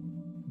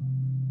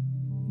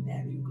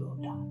 There you go,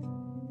 Dot.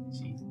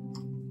 See?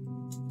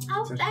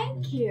 Oh,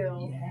 thank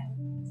you. Yeah.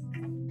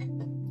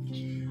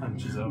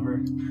 Hunches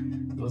over.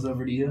 Goes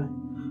over to you.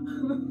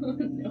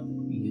 No.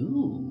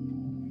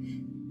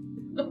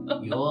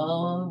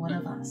 You're one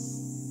of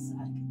us.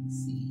 I can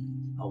see.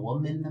 A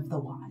woman of the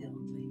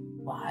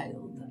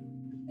wild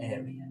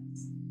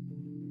areas.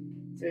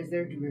 So is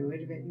there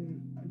druidic?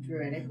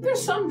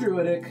 There's some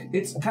druidic.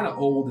 It's kind of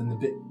old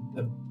and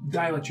a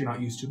dialect you're not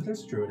used to, but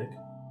there's druidic.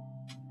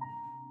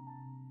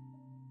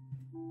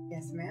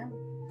 Yes, ma'am.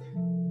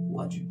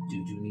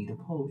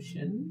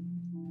 potion.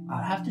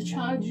 I'll have to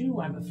charge you,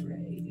 I'm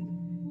afraid.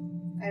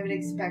 I would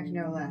expect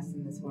no less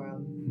in this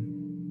world.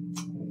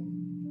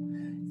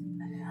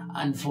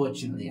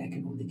 Unfortunately, I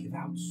can only give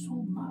out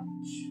so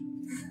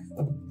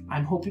much.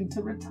 I'm hoping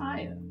to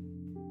retire.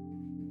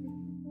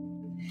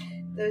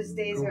 Those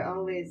days are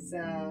always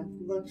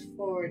looked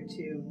forward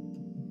to.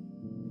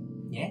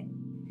 Yeah?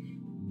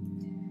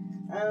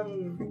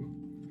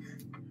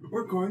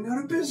 We're going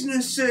on a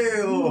business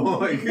sale!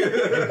 Like,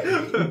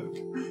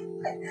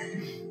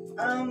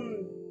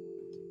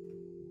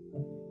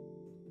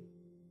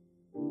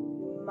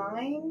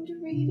 mind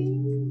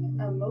reading?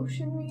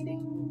 Emotion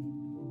reading?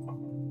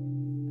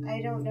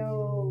 I don't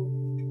know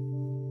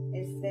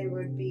if there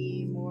would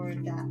be more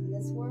of that in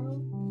this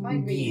world.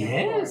 Mind reading,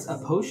 Yes,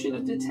 of a course. potion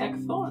of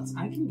detect thoughts.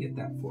 I can get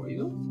that for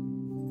you.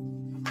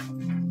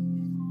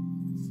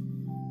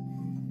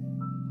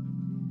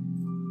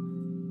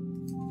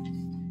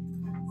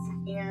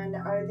 And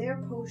are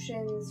there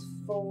potions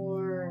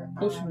for...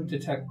 Potion of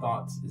detect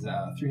thoughts is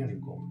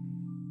 300 gold.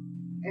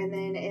 And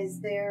then is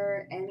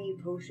there any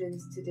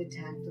potions to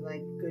detect,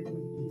 like, good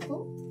and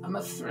evil? I'm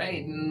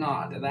afraid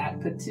not.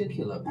 That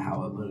particular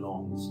power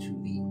belongs to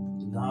the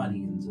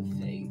Guardians of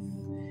Faith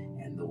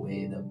and the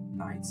way the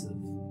Knights of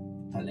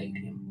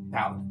Palladium,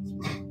 Paladins.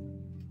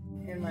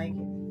 And, like...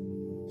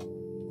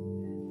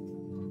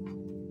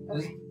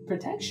 There's Okay.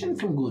 protection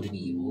from good and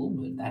evil,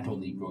 but that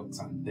only works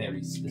on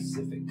very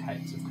specific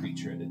types of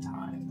creature at a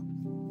time.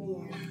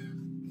 Yeah.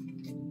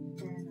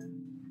 Fair enough.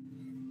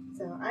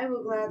 So I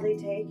will gladly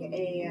take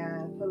a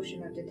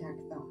potion of detect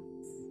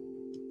thoughts.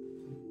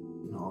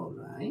 All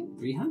right,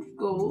 300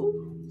 gold.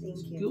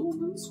 Thank you.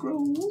 Golden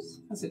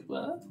scrolls, as it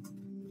were.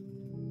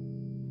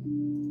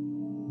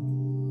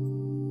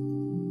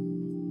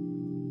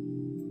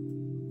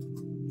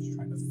 Just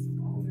trying to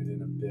hone it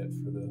in a bit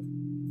for the...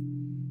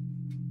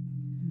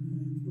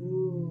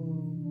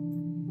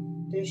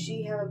 Ooh. Does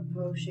she have a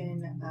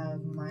potion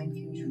of mind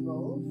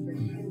control for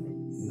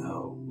humans?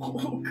 No.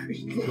 Oh,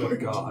 good Good lord.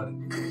 God.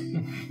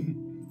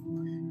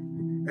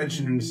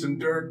 edging into some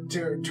dark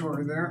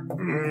territory there.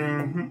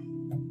 Mm-hmm.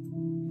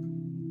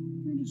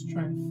 I'm just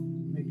trying to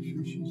make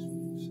sure she's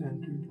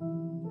centered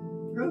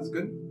That's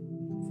good.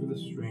 for the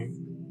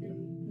stream.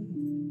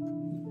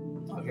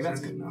 Okay,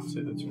 that's good enough.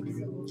 So that's pretty So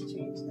good. we'll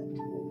change that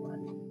to a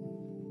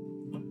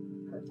 1.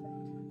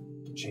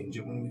 Perfect. Change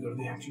it when we go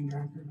to the action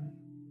tracker.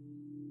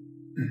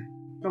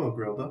 Hello,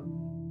 Grilda.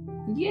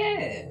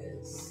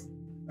 Yes.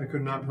 I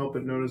could not help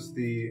but notice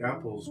the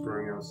apples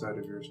growing outside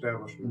of your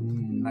establishment.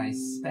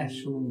 Nice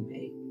special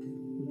bake.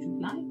 Would you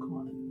like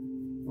one?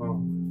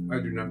 Well, I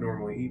do not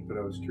normally eat, but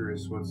I was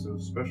curious what's so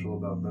special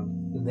about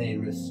them. They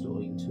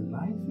restore you to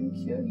life and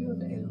cure you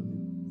of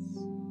ailments.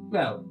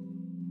 Well,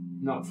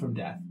 not from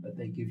death, but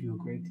they give you a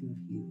great deal of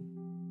healing.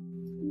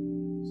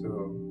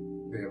 So,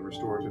 they have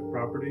restorative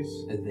properties.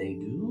 They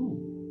do.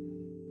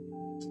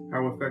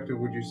 How effective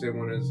would you say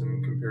one is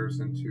in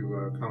comparison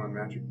to common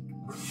magic?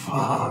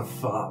 Far,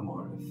 far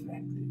more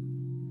effective.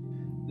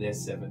 They're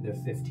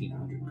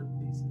 1,500 gold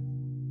pieces.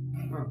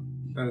 Oh,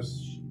 that is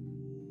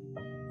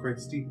quite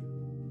steep.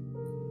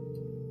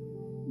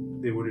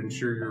 They would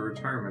ensure your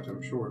retirement,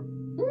 I'm sure.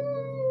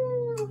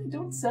 I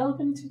don't sell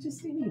them to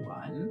just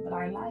anyone, but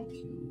I like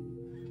you.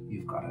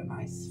 You've got a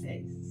nice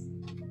face.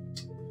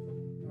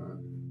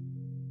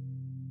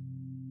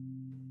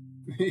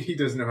 He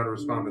doesn't know how to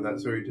respond to that,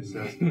 so he just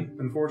says,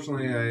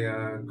 unfortunately,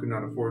 I could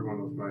not afford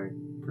one with my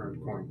current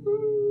coin.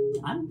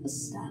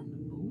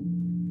 Understandable.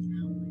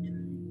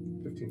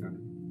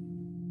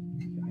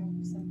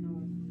 1,500.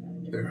 Somehow.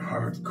 They're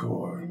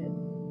hardcore.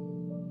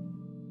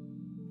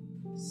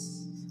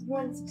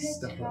 Once picked,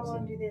 Stuff how like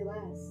long that. do they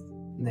last?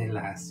 They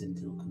last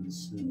until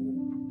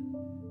consumed.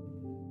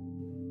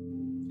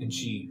 And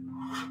she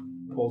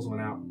pulls one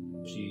out.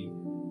 She,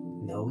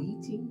 no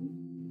eating.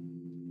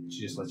 She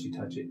just lets you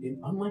touch it.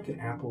 Unlike an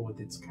apple with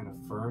its kind of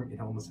firm, it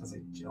almost has a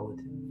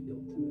gelatin feel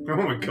to it. Oh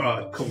my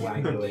god.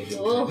 Coagulated.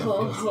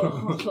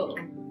 Oh.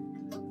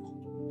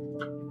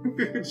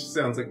 It just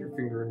sounds like you're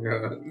fingering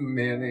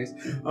mayonnaise.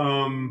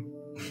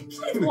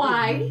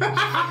 Why?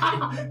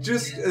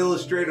 Just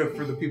illustrative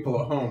for the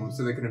people at home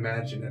so they can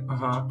imagine it.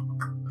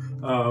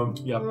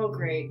 Yep. Oh,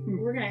 great.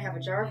 We're going to have a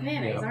jar of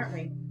mayonnaise, Yeah. aren't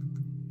we?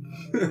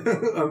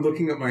 I'm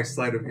looking at my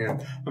sleight of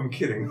hand. I'm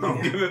kidding. I'll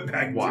Yeah. give it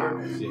back Wow.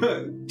 to She you.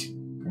 grabs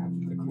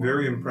the corn.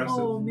 Very impressive.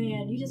 Oh,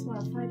 man. You just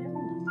want to fight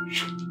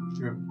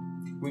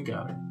everyone. We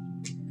got her.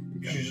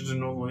 She's just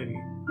an old lady.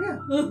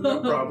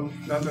 No problem.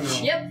 Nothing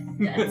else. Yep.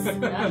 That's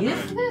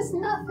If there's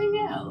nothing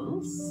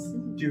else.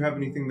 Do you have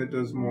anything that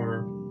does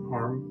more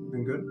harm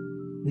than good?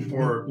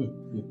 Or,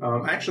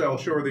 actually, I'll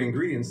show her the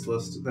ingredients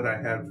list that I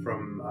had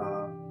from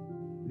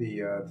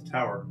the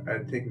tower. I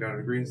had taken down an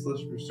ingredients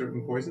list for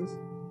certain poisons.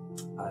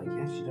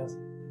 Yes, she does.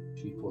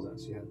 She pulls out.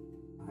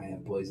 I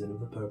have poison of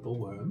the purple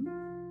worm,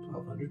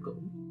 1,200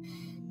 gold.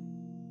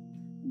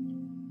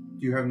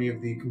 Do you have any of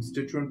the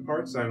constituent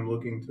parts? I'm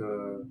looking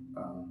to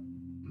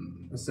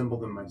assemble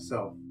them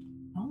myself.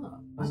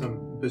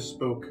 Some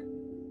bespoke.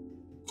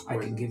 I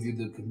can give you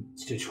the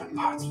constituent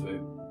parts for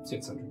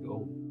 600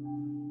 gold.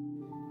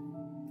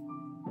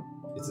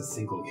 It's a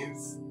single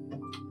use.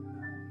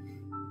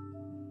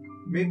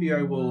 Maybe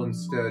I will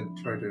instead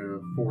try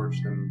to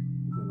forage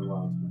them within the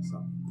wilds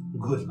myself.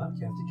 Good luck.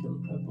 You have to kill a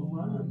purple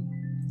worm.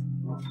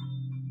 Well,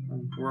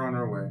 we're on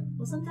our way.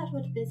 Wasn't that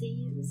what Busy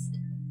used?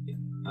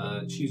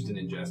 She used an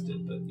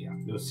ingested, but yeah,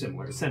 it was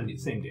similar. Same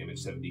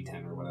damage,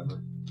 70-10 or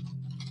whatever.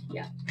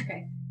 Yeah,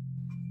 okay.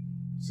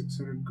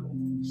 600 gold.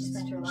 She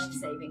spent her life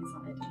savings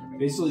on it. and everything.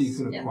 Basically, you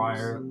can Yeah.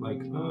 acquire,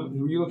 like,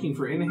 were you looking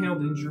for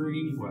inhaled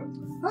injury?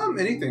 What?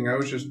 Anything. I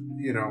was just,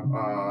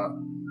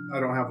 I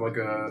don't have like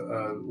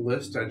a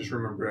list. I just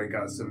remember I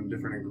got some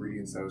different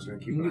ingredients I was going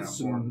to keep You an can eye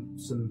get out for.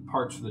 some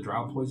parts for the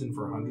drow poison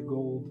for 100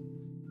 gold.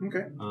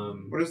 Okay.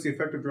 Um, What is the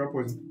effect of drop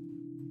poison?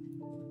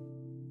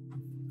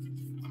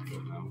 I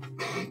don't know.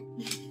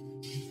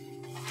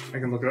 I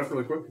can look it up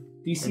really quick.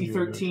 DC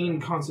 13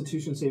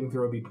 Constitution saving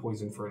throw would be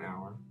poisoned for an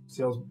hour.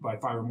 Sales by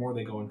 5 or more,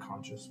 they go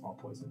unconscious while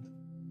poisoned.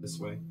 This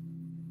way.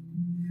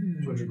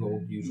 200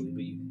 gold usually,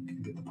 but you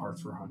can get the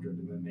parts for 100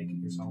 and then make it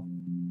yourself.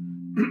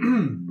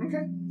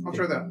 Okay. I'll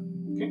try that.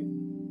 Okay.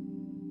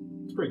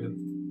 It's pretty good.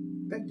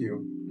 Thank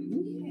you.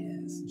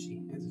 Yes.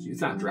 It's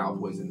not drow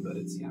poison, but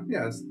it's, yeah.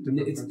 Yeah,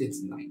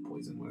 It's night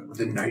poison, whatever.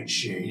 the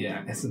nightshade.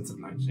 Yeah, essence of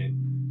nightshade.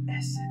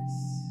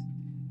 Essence.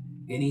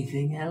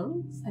 Anything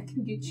else I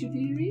can get you,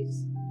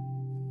 dearies?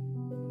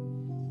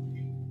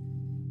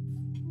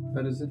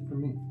 That is it for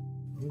me.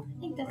 I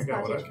think that's I got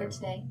about what it I for can.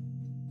 today.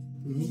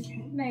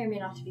 Okay. May or may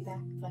not be back,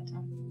 but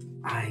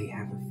I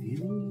have a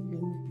feeling you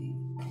will be.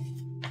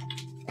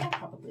 I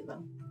probably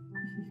will.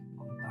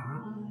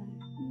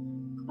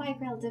 Bye. Bye,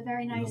 Grelda.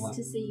 Very the nice la-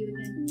 to see you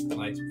again. The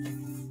lights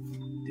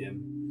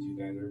dim as you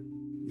guys are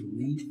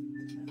leave.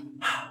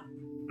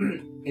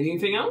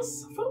 Anything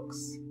else,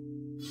 folks?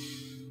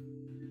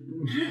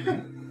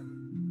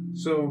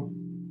 So,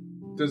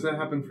 does that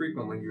happen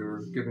frequently?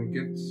 You're given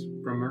gifts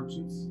from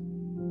merchants?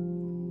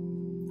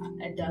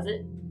 Does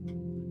it?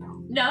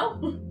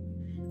 No.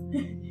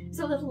 It's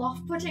a little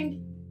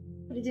off-putting,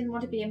 but I didn't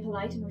want to be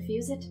impolite and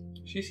refuse it.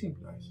 She seemed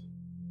nice.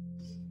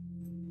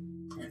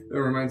 It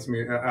reminds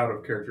me, out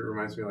of character, it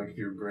reminds me like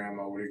your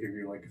grandma would give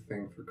you like a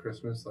thing for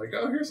Christmas. Like,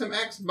 oh, here's some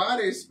Axe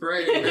body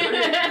spray.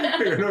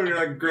 You're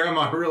like,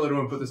 Grandma, I really don't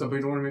want to put this up, but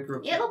you don't want to make her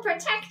upset. It'll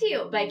protect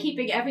you by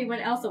keeping everyone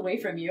else away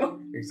from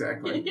you.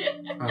 Exactly.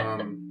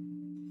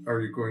 Are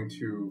you going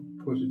to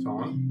put it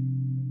on?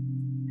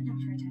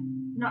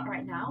 Not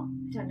right now.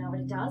 I don't know what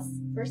it does.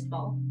 First of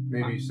all,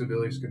 Maybe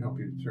civilians can help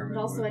you determine.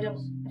 but also what I it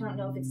is. don't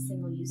know if it's a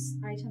single-use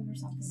item or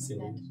something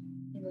Single like that. use.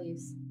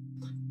 Single-use.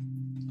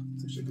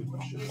 That's actually a good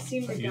question.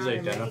 Seems like Use not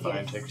identify many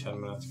and gifts. take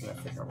 10 minutes to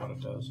figure out what it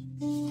does.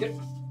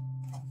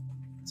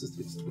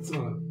 It's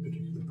not a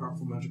particularly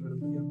powerful magic item,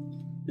 but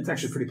yeah. It's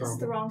actually pretty It's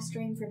the powerful. wrong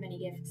stream for many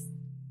gifts.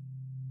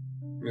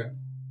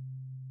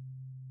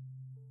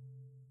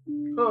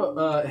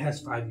 Oh, it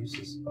has 5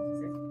 uses.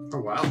 Oh,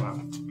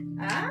 wow.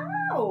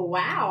 Oh,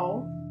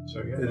 wow. So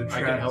It yeah, I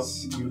can help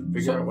attracts- you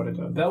figure out what it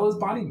does. Bella's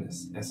body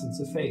mist, essence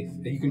of faith.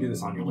 You can do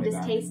this on I your can way just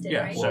back. taste it,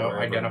 Yeah, right? so Wherever.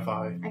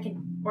 identify. I can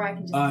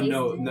just taste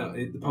No,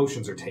 it? the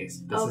potions are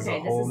taste. This is Okay,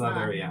 a whole this is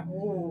nother, not. yeah.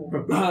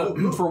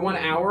 Ooh. For 1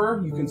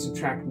 hour, you can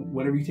subtract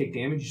whenever you take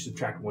damage. You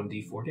subtract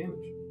 1d4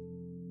 damage.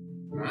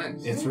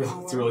 Nice.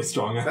 It's really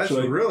strong. That's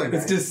Actually, really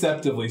nice. it's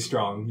deceptively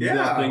strong. You Yeah,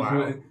 don't think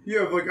wow. You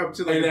have like up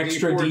to like an a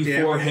extra D4 d4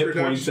 damage hit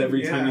points reduction.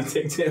 every time Yeah. you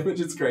take damage.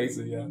 It's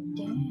crazy. Yeah.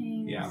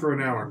 Dang. Yeah. For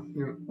an hour.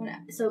 Yeah.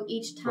 So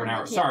each time For an I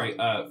hour. take, Sorry.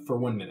 For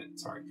 1 minute.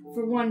 Sorry.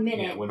 for 1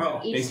 minute, Yeah, 1 Oh.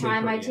 minute. each Basically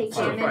time I per- take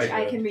yeah, damage,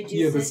 sorry. I can reduce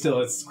Yeah, but it.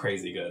 still, it's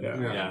crazy good.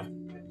 Yeah.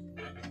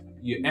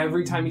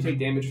 Every time you take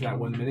damage for that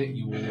 1 minute,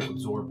 you will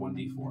absorb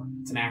 1d4.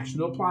 It's an action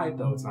to apply it,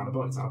 though. It's not a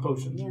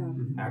potion. Yeah.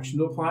 Action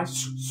to apply.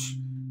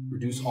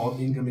 Reduce all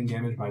incoming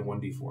damage by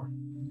 1d4.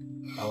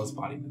 Bella's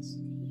body mist.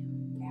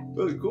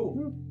 Really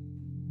cool.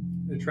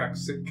 It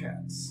attracts sick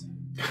cats.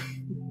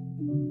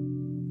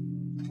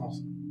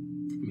 Awesome.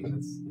 I mean, if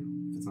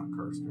it's not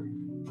cursed or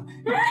anything.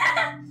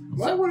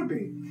 Why would it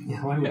be?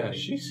 Yeah, why would Yeah, it?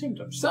 she seemed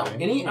So,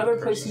 upsetting. any She other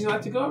was places cursing. you'd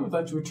like to go? Would you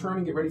like to return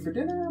and get ready for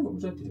dinner? What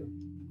would you like to do?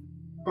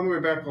 On the way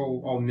back,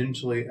 I'll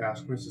mentally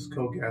ask Mrs.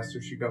 Kilgast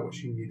if she got what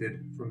she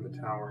needed from the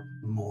tower.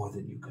 More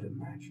than you could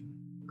imagine.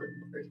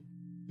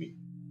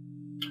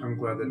 I'm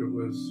glad that it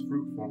was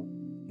fruitful.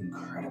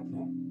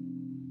 Incredible.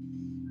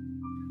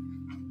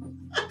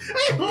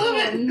 I love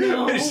it!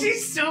 No.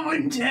 She's so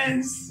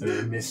intense! There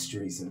are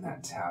mysteries in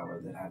that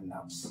tower that have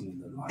not seen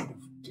the light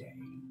of day.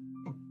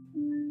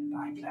 And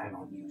I plan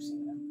on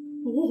using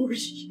them. Oh,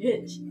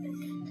 shit.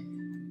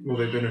 Will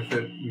they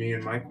benefit me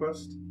in my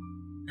quest?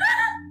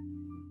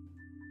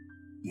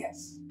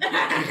 Yes.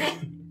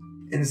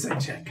 Insight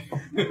check.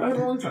 I have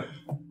a long time.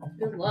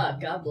 Good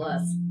luck. God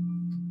bless.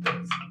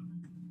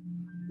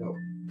 No.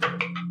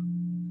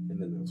 And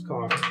then those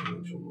cogs, and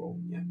then she'll roll.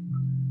 Yeah.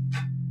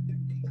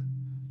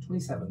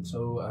 27.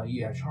 So,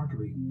 yeah,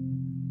 charcuterie.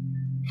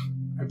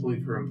 I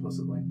believe her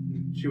implicitly.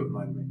 She wouldn't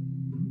lie to me.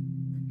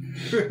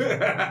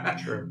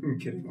 Sure. I'm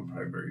kidding. I'm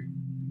probably very...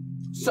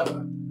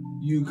 So,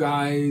 you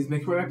guys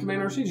make your way back to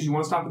Manor City. Did you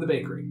want to stop at the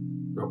bakery?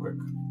 Real quick.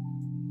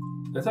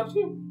 That's up to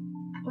you.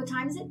 What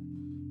time is it?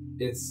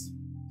 It's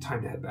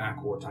time to head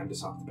back or time to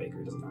stop at the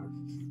bakery. It doesn't matter.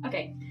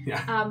 Okay.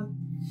 Yeah.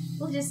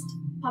 We'll just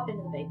pop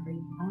into the bakery.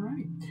 All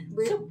right.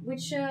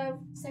 Which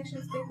section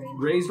is the bakery?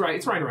 Ray's right.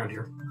 It's right around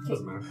here.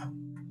 Doesn't matter.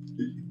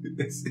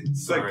 It's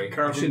Sorry, like a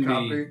carbon shouldn't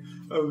copy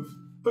of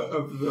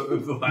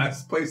the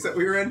last place that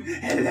we were in.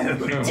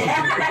 Hello.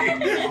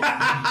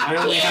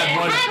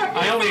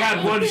 I only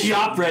had one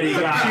shop ready,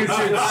 guys. You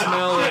should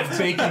smell of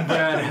baking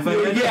bread. Have I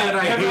mentioned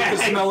I hate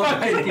the smell of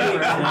baking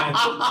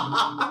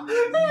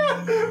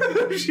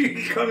bread? She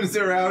comes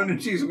around and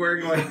she's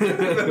wearing like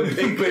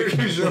the baker's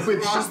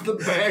It's just the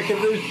back of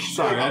the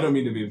Sorry, I don't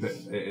mean to be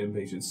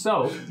impatient.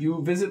 So,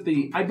 you visit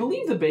I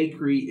believe the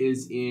bakery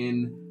is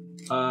in,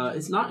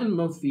 it's not in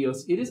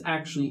Mothios, it is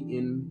actually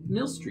in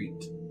Mill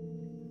Street.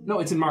 No,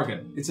 it's in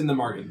Margate. It's in the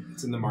Margate.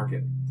 It's in the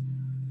market.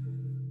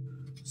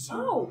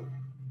 Oh,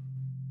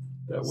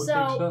 That would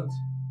So- make sense.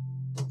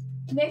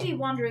 maybe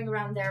wandering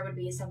around there would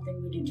be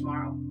something we do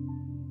tomorrow.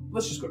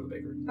 Let's just go to the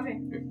bakery. Okay.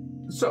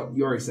 So,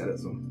 you already said it,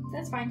 so.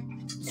 That's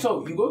fine.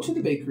 So, you go to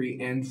the bakery,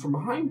 and from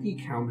behind the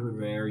counter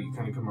there, you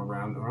kind of come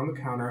around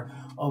the counter,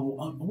 a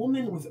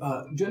woman with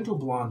gentle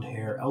blonde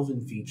hair,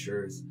 elven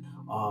features,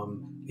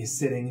 is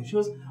sitting, and she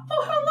goes,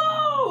 "Oh,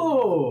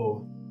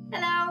 hello!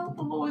 Hello.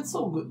 Oh, it's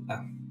so good."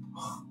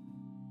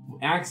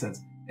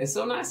 Accents. It's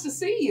so nice to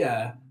see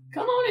ya.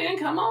 Come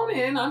on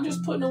in. I'm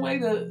just putting away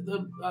the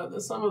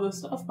some of the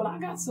stuff, but I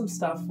got some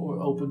stuff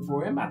open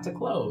for you. I'm about to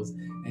close.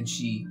 And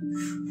she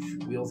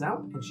wheels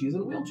out, and she's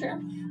in a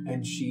wheelchair,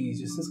 and she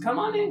just says, come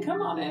on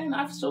in.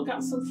 I've still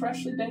got some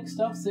freshly baked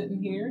stuff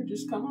sitting here.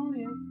 Just come on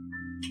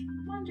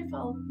in.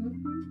 Wonderful.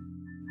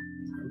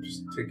 I'm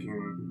just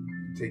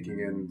taking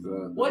in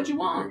the. What'd you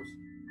want?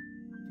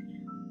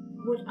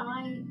 Would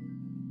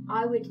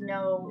I would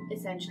know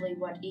essentially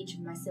what each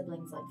of my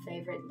siblings' like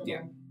favorite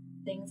little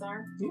things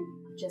are. Yeah.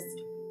 Just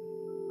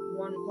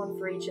one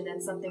for each, and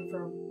then something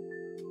for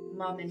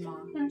Mom and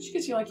Mom. She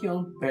gets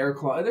you bear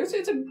claw. It's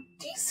a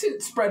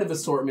decent spread of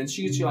assortment.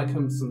 She gets you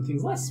some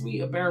things less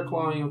sweet, a bear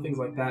claw, things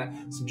like that.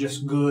 Some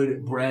just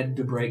good bread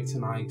to break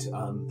tonight,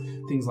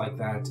 things like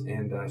that.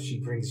 And she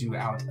brings you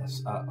out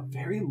a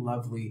very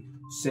lovely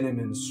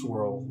cinnamon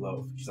swirl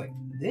loaf. She's like,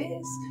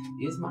 "This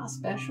is my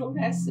special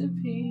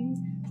recipe.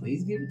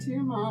 Please give it to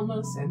your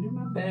mama. Send her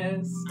my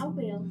best."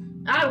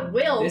 I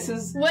will. This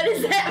is. What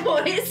is that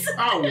voice?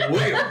 I will.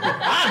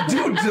 I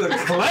do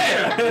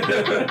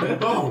declare.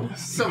 Oh,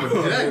 some of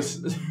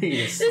this.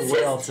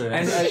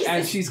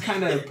 And she's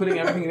kind of putting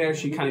everything there.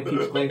 She kind of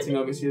keeps glancing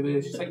over to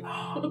you. She's like,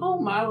 "Oh,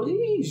 my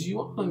liege, you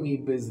want me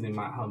visiting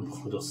my humble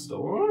little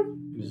store?"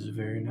 This is a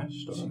very nice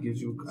She store. gives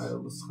you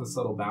a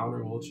subtle bow in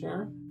her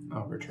wheelchair.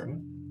 I'll return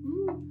it.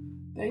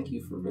 Thank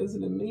you for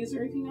visiting me. Is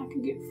there anything I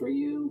can get for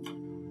you?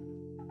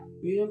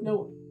 We have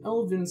no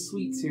elven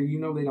sweets here. You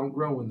know they don't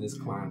grow in this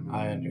climate.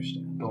 I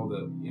understand. All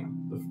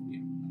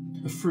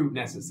the fruit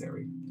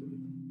necessary.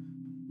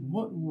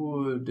 What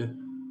would...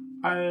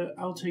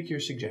 I'll take your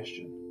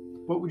suggestion.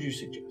 What would you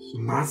suggest?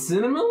 My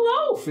cinnamon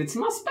loaf. It's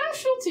my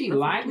specialty.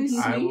 Lightly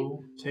sweet. I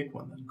will take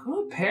one then.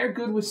 Good. Pair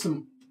good with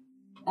some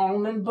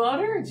almond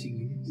butter. And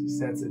she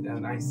sets it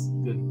down nice,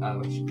 good,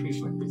 she pretty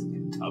like basically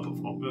a tub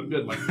of almond,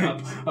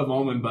 cup of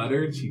almond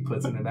butter. And she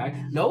puts it in her bag.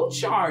 No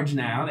charge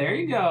now. There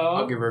you go.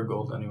 I'll give her a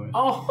gold anyway.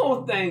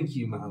 Oh, thank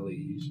you, my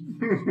liege.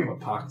 What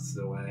pockets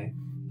it away.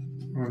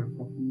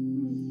 Wonderful.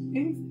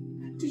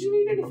 Did you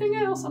need anything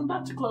else? I'm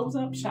about to close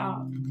up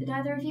shop. Did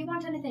either of you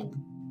want anything?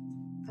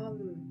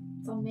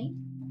 It's on me.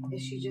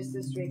 Is she just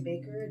a straight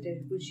baker, or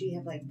would she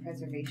have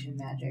preservation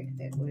magic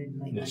that would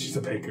No, she's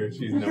a baker.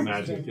 She's no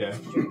magic, yeah.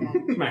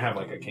 She might have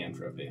a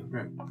cantrip, yeah.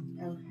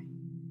 Okay.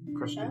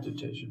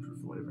 Prestidigitation for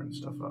flavoring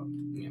stuff up.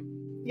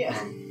 Yeah.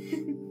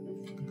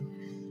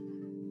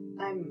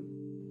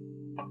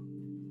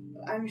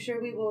 I'm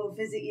sure we will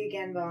visit you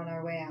again on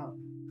our way out.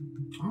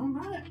 All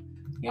right.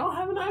 Y'all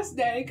have a nice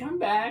day. Come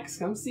back.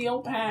 Come see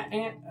old Pat.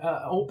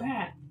 Old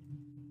Pat.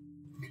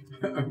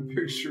 I'm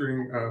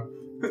picturing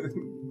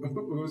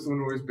who's the one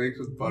who always bakes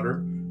with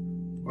butter?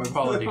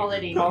 Quality.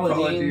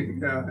 Pauladine.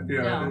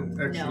 Yeah,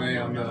 No, X-ray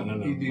no, on no, the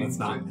no. ED. Let's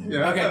not.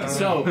 Yeah. Okay,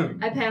 so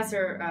I pass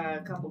her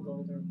a couple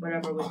gold or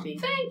whatever would be.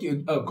 thank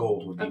you. A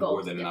gold would be A gold,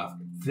 more than yeah. enough.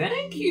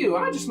 Thank you.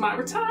 I just might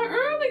retire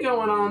early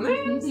going on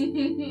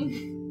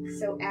this.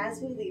 So as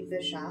we leave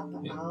the shop,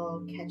 Yeah.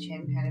 I'll catch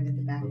him kind of at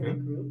the back of Okay. the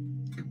group.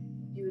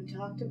 You had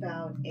talked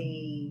about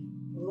a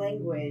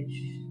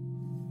language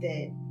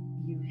that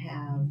you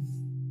have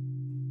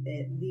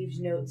that leaves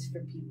notes for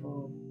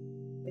people.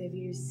 Have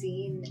you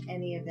seen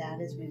any of that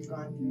as we've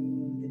gone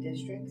through the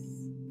districts?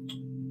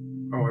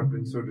 Oh, I've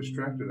been so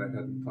distracted I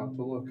hadn't thought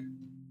to look.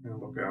 I'll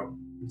look out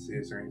and see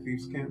is there any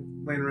thieves' camp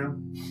laying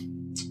around?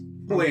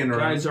 Laying around.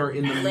 Guys are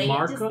in the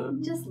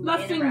market. Just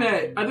Nothing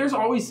that there's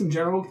always some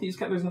general thieves.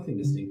 There's nothing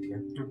distinct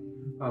here.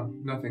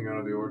 Nothing out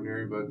of the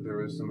ordinary, but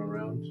there is some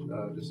around,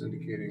 just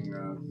indicating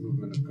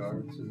movement of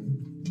guards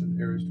and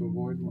areas to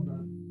avoid and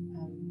whatnot.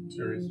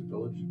 Areas to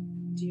village.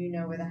 Do you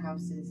know where the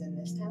house is in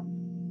this town?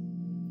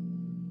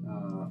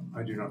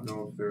 I do not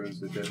know if there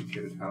is a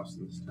dedicated house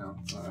in this town.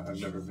 I've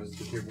never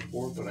visited here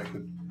before, but I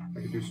could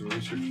do some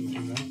research into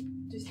that.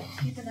 Just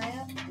keep an eye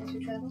out as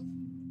we travel.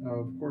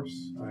 Of course,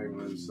 I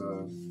was.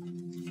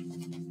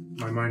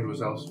 My mind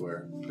was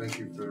elsewhere. Thank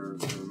you for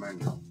the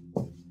reminder.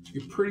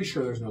 You're pretty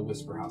sure there's no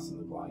Whisper House in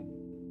the Glide.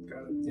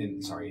 Got it.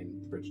 In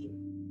Bridgeton.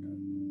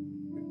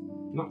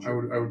 Not I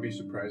sure. would be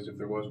surprised if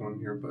there was one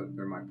here, but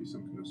there might be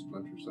some kind of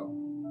splinter cell.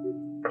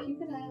 Keep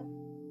an eye out.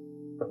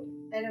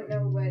 I don't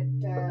know what,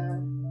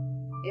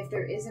 if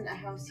there isn't a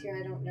house here,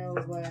 I don't know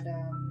what,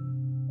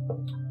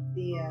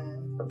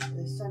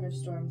 the Son of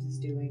Storms is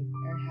doing,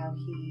 or how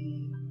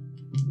he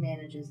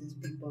manages his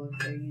people, if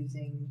they're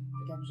using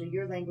potentially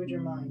your language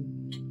or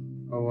mine.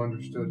 Oh,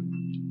 understood.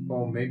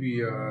 Well, maybe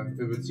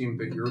it would seem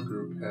that your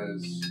group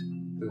has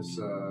this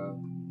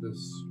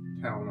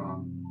town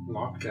on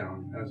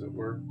lockdown, as it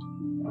were.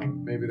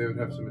 Maybe they would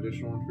have some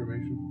additional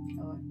information.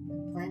 Oh,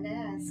 I plan to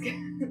ask.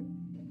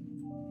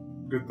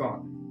 Good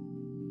thought.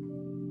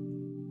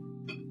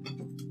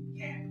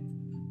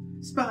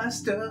 Spy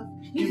stuff.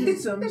 Give me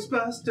some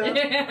spy stuff.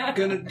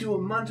 Gonna do a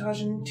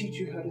montage and teach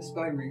you how to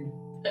spy read.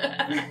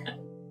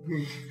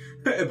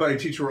 By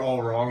teach her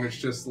all wrong, it's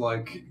just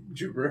like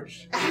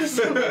gibberish.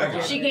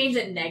 She gains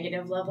a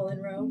negative level in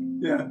Rogue.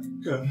 Yeah.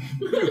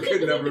 You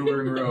could never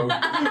learn Rogue.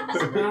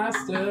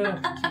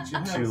 Master, teach you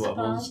how to 2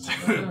 levels.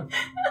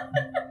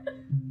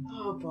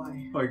 Oh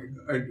boy. Like,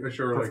 I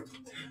show her, like,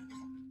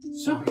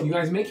 So, you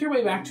guys make your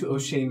way back to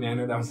O'Shea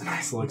Manor. That was a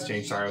nice little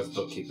exchange. Sorry, I was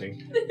bookkeeping.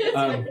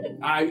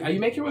 You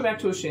make your way back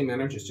to O'Shea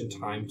Manor just in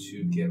time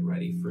to get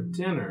ready for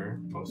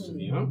dinner, most of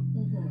you.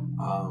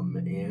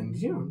 And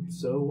yeah,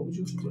 so what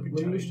do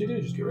you wish to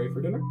do? Just get ready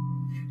for dinner?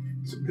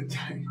 it's a bit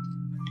tight.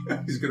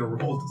 He's gonna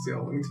roll to see how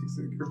long it takes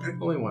to get ready.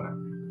 Only 1 hour.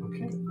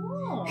 Okay.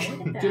 Oh, look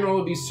at that. Dinner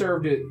will be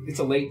served it's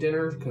a late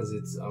dinner because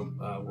it's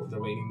they're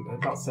waiting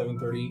about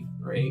 7:30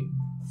 or 8.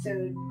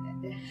 So,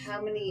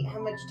 how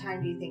much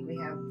time do you think we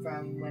have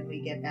from when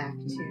we get back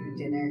to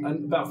dinner?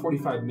 About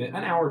 45 minutes,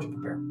 an hour to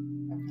prepare. Okay.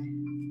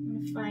 I'm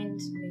gonna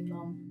find my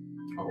mom.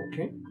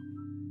 Okay.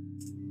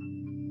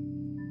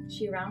 Is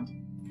she around?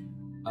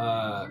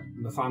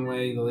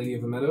 Mafanwe, the Lady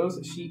of the Meadows,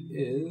 she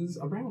is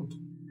around.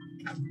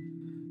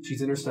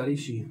 She's in her study.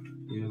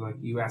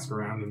 You ask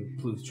around and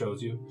Pluth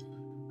chose you.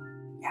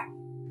 Yeah.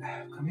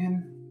 Come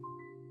in.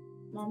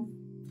 Mom,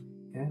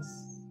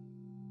 Yes.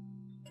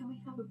 can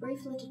we have a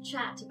brief little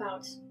chat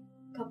about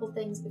a couple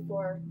things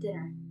before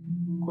dinner?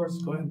 Of course,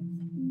 go ahead.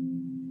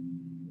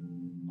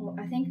 Well,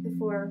 I think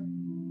before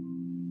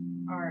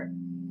our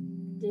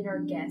dinner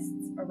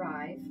guests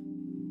arrive,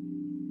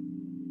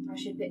 I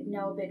should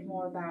know a bit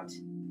more about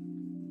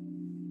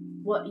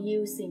what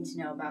you seem to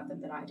know about them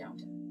that I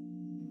don't.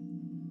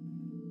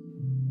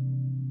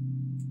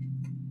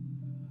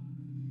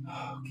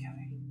 Oh,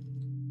 Kelly.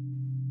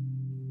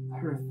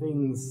 There are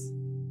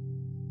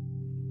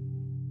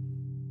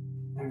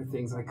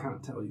things I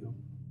can't tell you.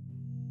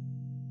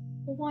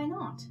 Well, why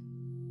not?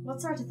 What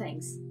sort of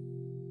things?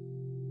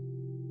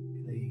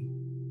 Kelly,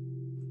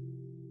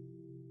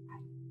 I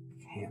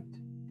can't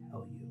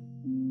tell you.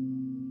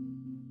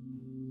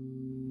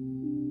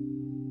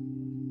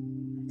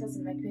 That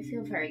doesn't make me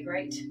feel very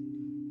great.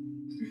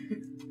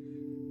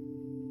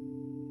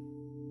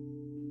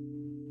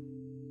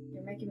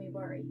 You're making me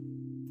worry.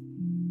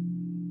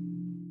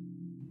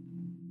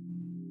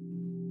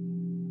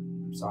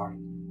 I'm sorry.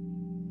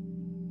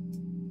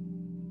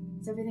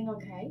 Is everything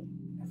okay?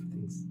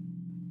 Everything's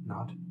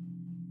not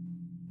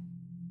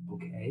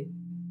okay.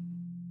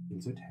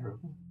 Things are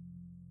terrible.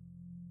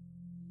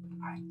 But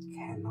I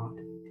cannot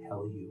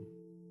tell you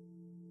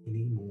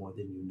any more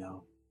than you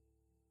know.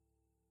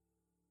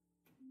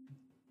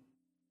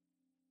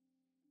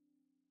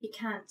 You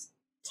can't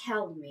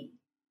tell me.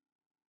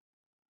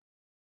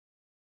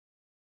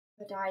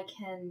 But I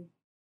can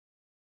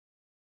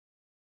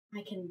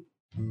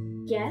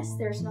guess.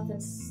 There's nothing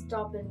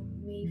stopping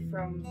me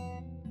from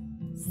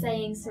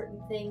saying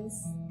certain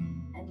things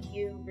and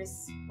you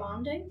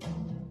responding. I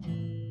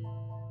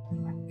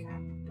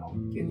can't.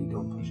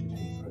 Don't push it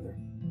any further.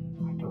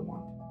 I don't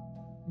want.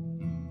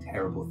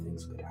 Terrible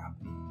things could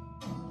happen.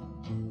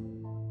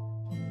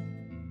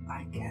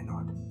 I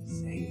cannot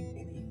say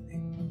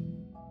anything.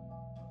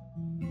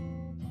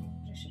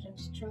 I shouldn't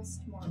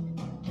trust Mark.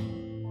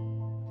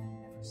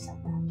 Never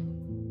said that.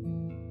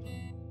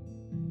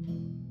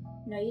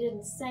 No, you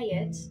didn't say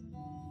it.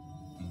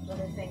 But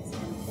other things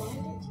have implied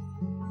it.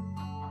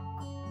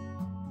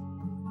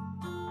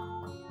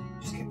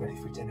 Just get ready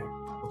for dinner.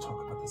 We'll talk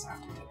about this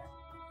after dinner.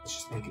 Let's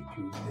just make it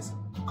through this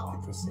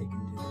godforsaken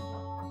dinner.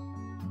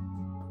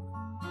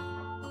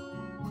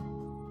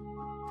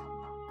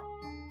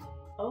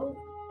 Oh,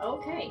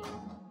 okay.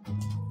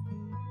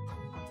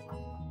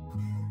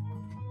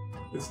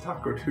 It's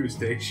Taco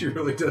Tuesday. She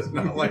really does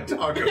not like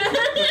taco.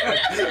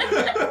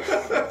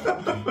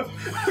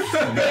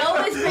 They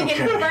always bring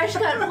in fresh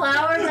cut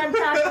flowers on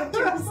Taco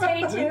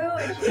Tuesday too.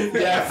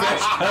 Yeah,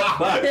 fresh cut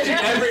flowers.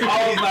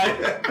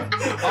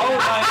 all of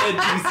my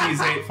NPCs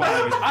hate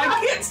flowers.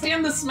 I can't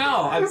stand the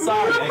smell. I'm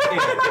sorry, I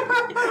can't.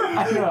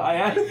 I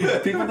know.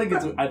 People think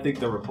I think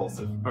they're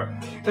repulsive. All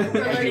right.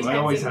 I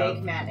always to have.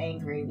 make Matt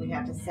angry. We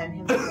have to send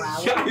him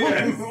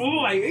flowers. Ooh,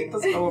 I hate the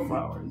smell of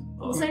flowers.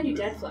 We'll send you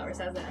dead flowers,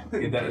 how's that?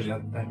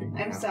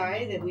 I'm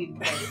sorry that we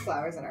put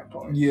flowers on our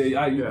porch.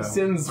 Yeah,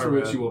 sins for Our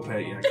which bad. you will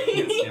pay. Yeah,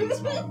 skins.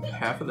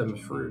 Half of them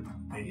is fruit,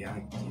 Yeah.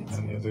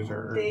 and the others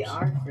are herbs. They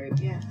are fruit,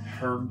 yeah.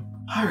 Herb.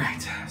 All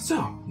right,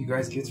 so you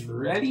guys get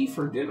ready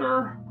for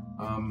dinner.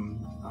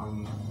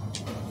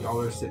 Y'all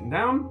are sitting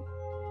down,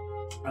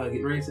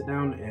 getting ready to sit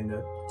down, and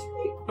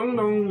dong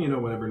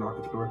dong, whatever, knock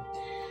at the door,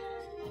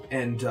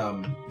 and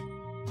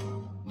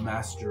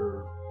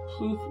Master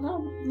Pluth,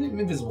 no, the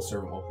invisible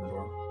servant will open the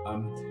door.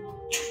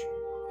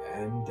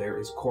 And there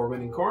is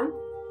Corwin and Corn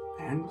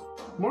and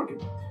Morgan.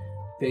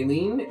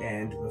 Faylene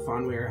and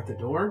Lafonwe are at the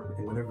door,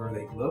 and whenever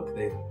they look,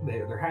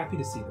 they're happy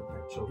to see their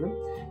children.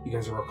 You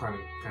guys are all kind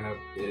of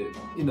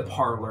in the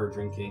parlor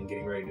drinking,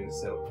 getting ready to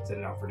set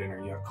it out for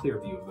dinner. You have a clear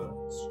view of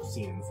the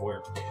scene in the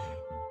foyer.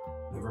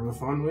 Whenever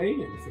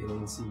Lafonwe and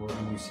Faylene see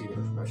Morgan, you see their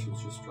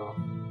expressions just drop.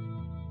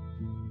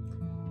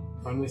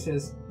 Lafonwe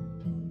says,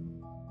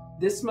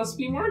 "This must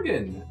be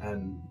Morgan."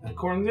 And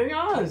Corwin's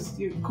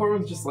like,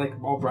 Corwin's just like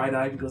all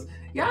bright-eyed and goes,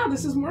 "Yeah,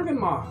 this is Morgan,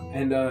 Ma.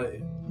 And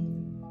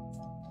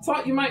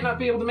thought you might not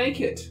be able to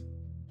make it."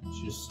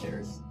 She just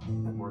stares at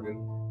Morgan.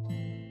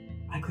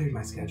 "I cleared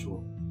my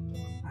schedule.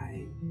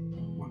 I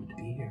wanted to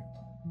be here."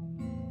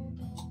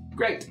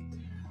 "Great.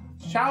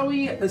 Shall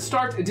we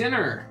start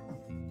dinner?"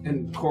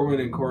 And Corwin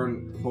and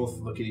Corn both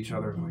look at each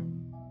other like,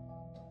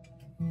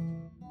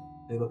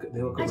 they look I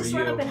over just you.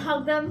 run up and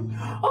hug them,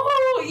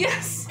 Oh,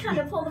 yes! kind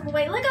of pull them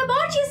away, like I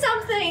bought you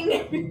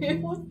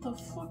something! What the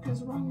fuck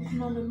is wrong with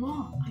Mom and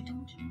Mom? I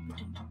don't know,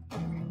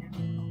 right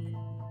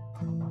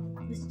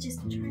now. Let's just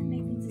try and make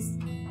things as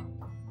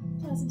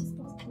pleasant as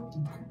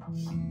possible.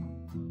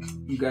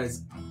 You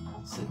guys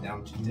sit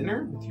down to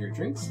dinner with your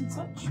drinks and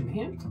such in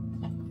hand.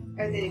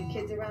 Are the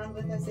kids around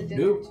with us at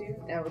dinner Nope. too?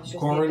 No, it's just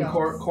Corwin the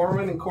adults.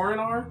 and Corin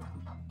are.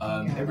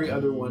 Every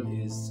other one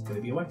is going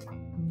to be away.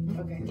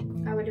 Okay.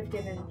 I would have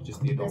given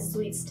Just the the adults.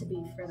 sweets to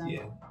be for them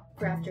Yeah.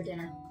 for after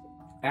dinner.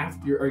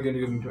 After, are you going to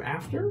give them to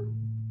after?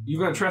 You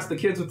going to trust the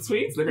kids with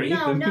sweets? They're going to eat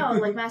them. No,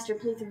 like Master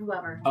Pluth or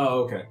whoever.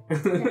 Oh, okay.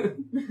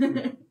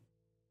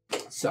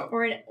 So,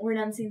 or an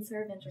unseen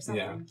servant or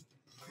something. Yeah.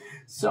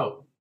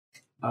 So,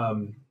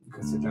 you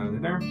can sit down at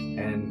dinner,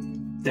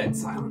 and dead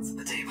silence at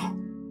the table.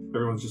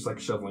 Everyone's just like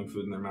shoveling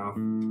food in their mouth.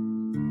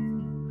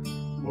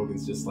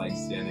 Morgan's just like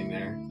standing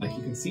there. Like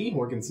you can see,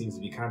 Morgan seems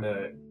to be kind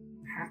of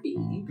happy,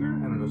 eager. I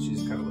don't know. She's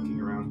just kind of looking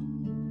around.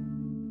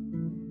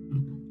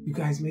 You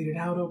guys made it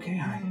out okay?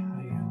 I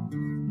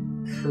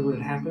heard what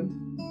had happened.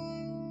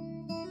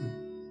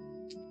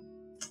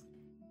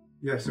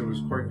 Yes, it was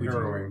quite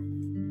harrowing.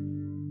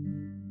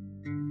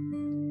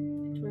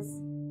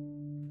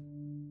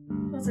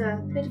 It was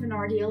a bit of an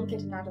ordeal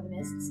getting out of the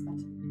mists, but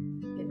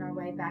getting our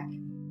way back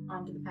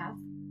onto the path.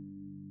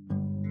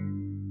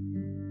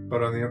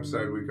 But on the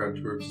upside, we got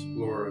to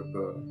explore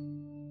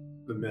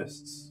the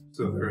mists.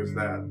 So there is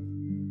that.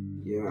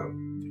 Yeah.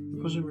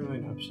 It wasn't really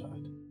an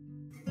upside.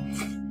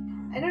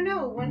 I don't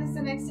know. When is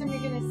the next time you're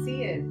going to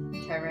see a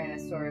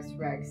Tyrannosaurus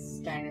Rex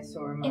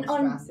dinosaur An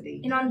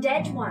monstrosity? An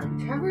undead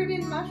one. Covered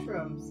in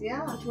mushrooms,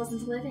 yeah. It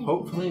wasn't living.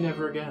 Hopefully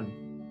never again.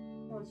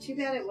 Well, too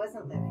bad it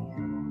wasn't living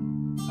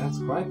animal. That's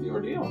quite the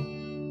ordeal,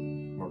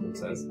 Morgan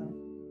says.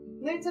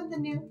 Learned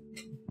something new.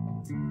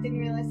 Didn't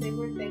realize they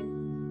were a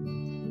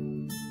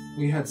thing.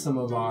 We had some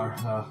of our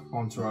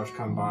entourage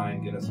come by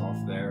and get us off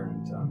there,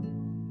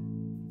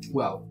 and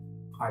well,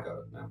 I got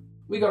it now.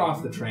 We got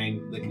off the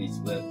train, lickety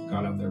split,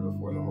 got up there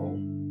before the whole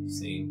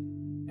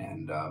scene,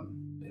 and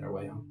made our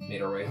way home.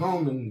 Made our way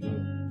home,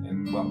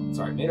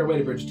 made our way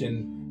to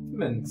Bridgeton.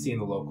 Been seeing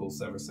the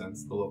locals ever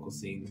since, the local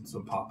scene,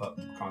 some pop-up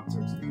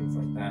concerts and things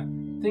like that.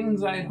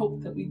 Things I had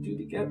hoped that we'd do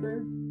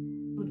together.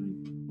 But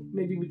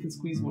maybe we can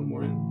squeeze one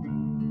more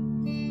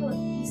in. Well,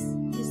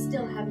 you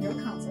still have your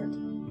concert.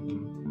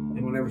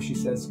 And whenever she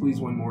says squeeze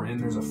one more in,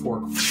 there's a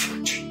fork.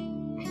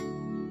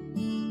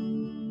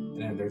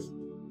 And there's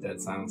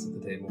dead silence at the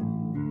table.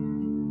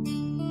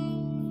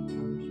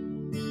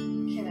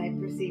 Can I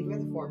perceive where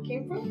the fork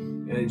came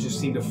from? And it just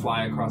seemed to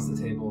fly across the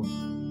table.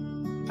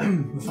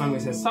 The family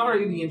says,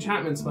 "Sorry, the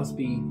enchantments must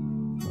be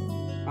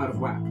out of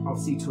whack. I'll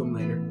see to them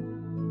later."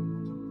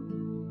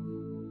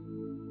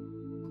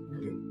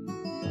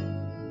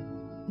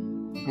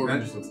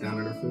 Morgan just looks down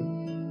at her food.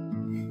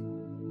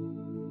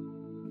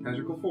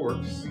 Magical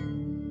forks.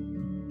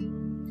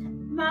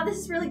 Ma, this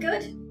is really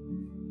good.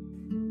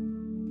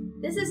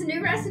 This is a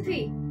new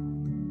recipe.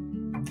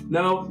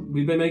 No,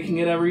 we've been making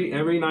it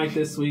every night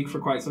this week for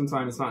quite some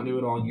time. It's not new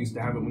at all. You used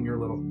to have it when you were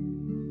little.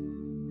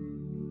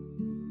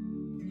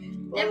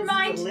 Well, Never it's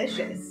mind.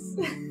 delicious.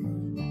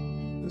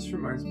 This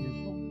reminds me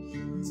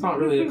of It's not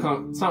really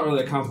it's not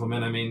really a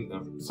compliment. I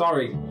mean,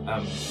 sorry,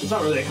 it's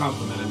not really a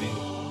compliment. I mean,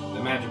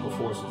 the magical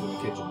forces in the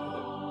kitchen did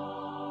it.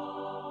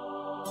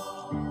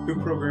 who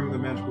programmed the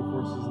magical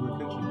forces in the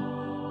kitchen?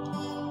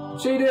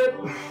 She did.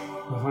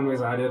 The fun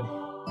ways I did.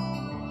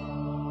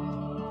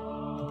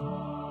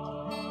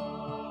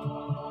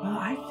 Well,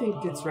 I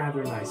think it's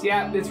rather nice.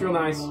 Yeah, it's real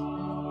nice.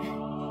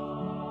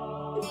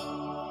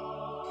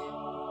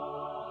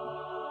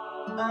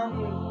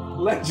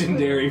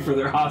 legendary for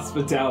their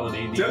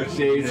hospitality. The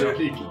O'Shea's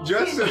already.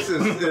 Justice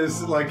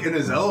is like in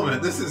his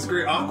element. This is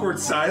great. Awkward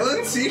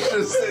silence. He's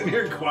just sitting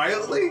here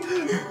quietly.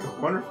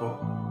 Wonderful.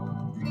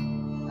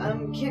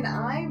 Can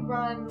I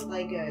run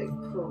like a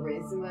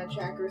charisma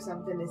check or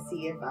something to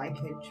see if I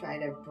could try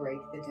to break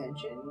the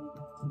tension?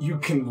 You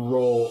can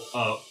roll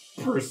a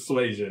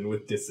persuasion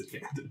with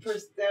disadvantage.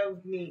 First, that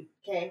would me.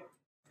 Okay.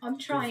 I'm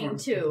trying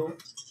to.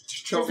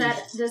 Does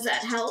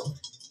that help?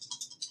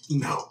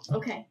 No,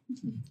 Okay.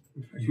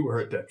 you are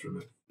a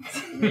detriment.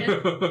 Yeah.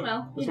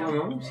 Well, you That's what my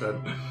know. mom said.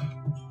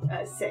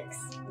 6.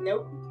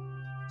 Nope.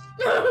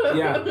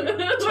 Yeah.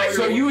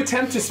 So you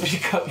attempt to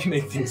speak up, you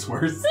make things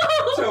worse.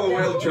 Tell a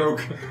whale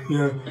joke.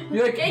 Yeah.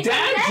 You're like, It's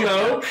dad a dad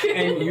joke!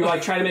 And you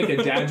like try to make a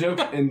dad joke,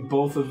 and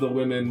both of the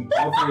women,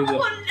 all three of the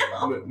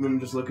Oh no! women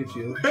just look at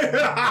you.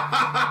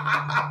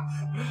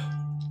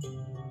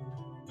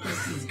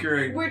 This is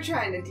great. We're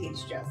trying to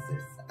teach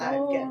justice. I've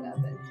Oh. got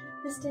nothing.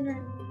 This dinner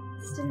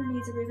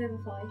needs a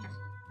revivify.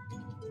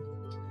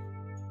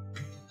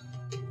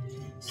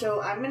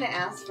 So I'm gonna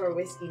ask for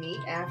whiskey neat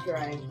after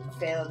I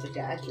fail at the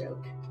dad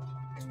joke.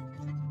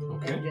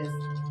 Okay. And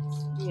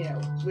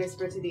just,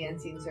 whisper to the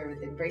unseen servant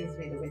that brings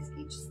me the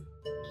whiskey. Just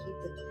keep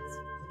the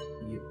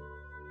whiskey.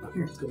 Okay,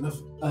 that's good enough.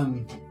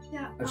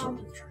 Yeah. I just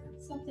wanted to try.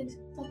 Something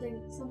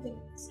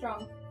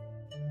strong,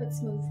 but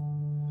smooth,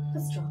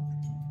 but strong.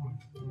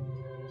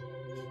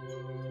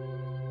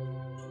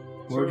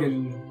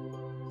 Morgan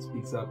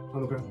speaks up.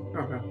 Okay.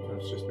 Okay, I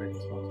was just making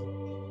small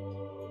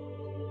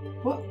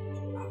Well,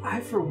 I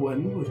for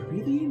one would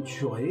really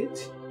enjoy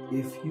it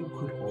if you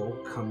could all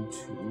come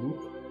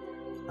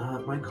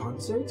to my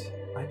concert.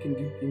 I can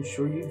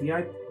ensure you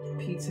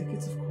VIP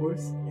tickets, of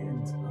course,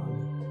 and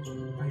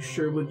I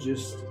sure would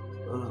just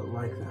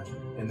like that.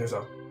 And there's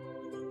a,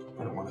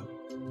 I don't want to.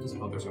 There's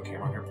no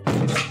camera here.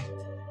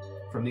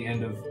 From the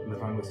end of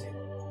Mephanwa's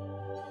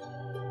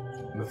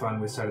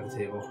side of the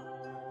table,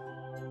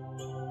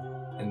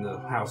 and the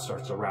house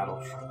starts to rattle,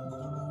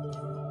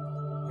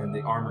 and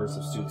the armors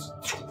of suits.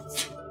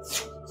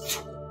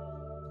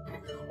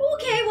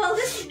 Okay, well,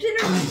 this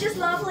dinner was just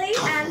lovely,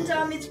 and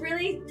it's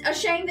really a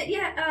shame that you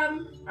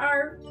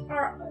are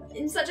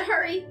in such a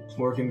hurry.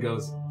 Morgan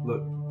goes,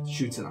 look,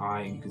 shoots an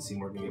eye, and you can see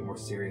Morgan get more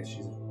serious.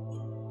 She's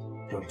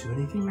like, don't do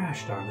anything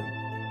rash, darling.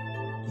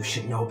 You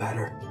should know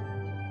better.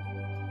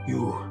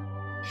 You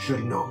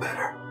should know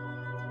better.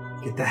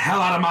 Get the hell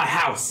out of my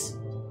house!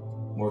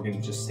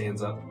 Morgan just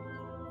stands up.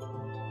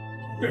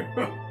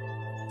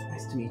 It's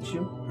nice to meet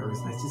you, or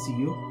it's nice to see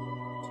you.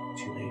 Talk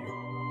to you later.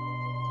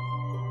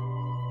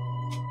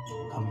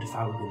 Come to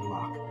Falcon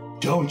Lock.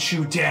 Don't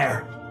you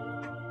dare!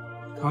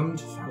 Come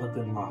to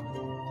Falcon Lock. Meet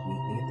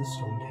me at the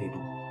stone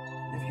table.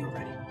 If you're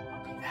ready,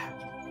 I'll be there.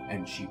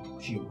 And she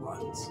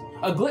runs.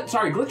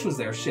 Glitch was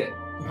there. Shit.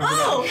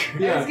 Oh!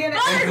 Yeah. I was gonna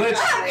And Glitch.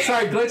 Sorry.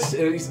 Sorry, Glitch.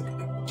 He's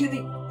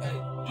like,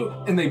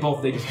 and they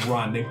just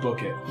run. They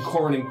book it.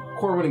 Corwin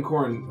and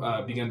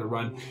Corrin began to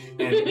run,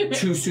 and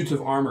 2 suits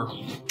of armor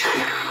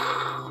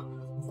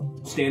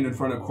stand in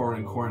front of Corwin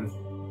and Corrin.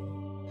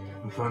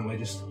 And finally,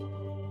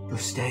 you're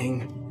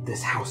staying at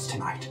this house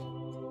tonight.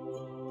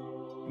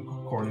 And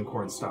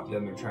Corrin stop dead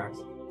in their tracks.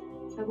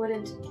 I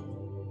wouldn't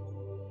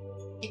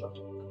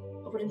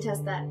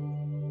test that.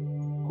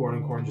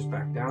 Corrin just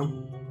back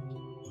down.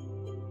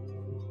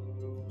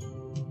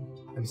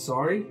 I'm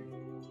sorry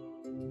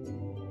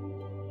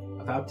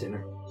about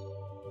dinner.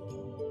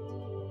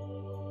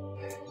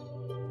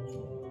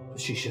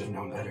 She should have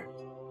known better.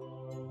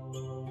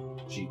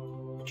 She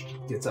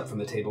gets up from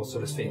the table, so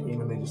does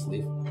Fabian, and they just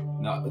leave.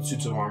 No, the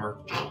suits of armor.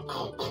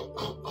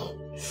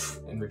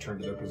 And return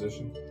to their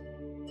position.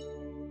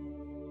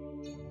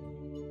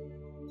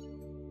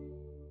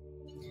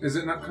 Is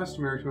it not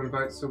customary to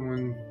invite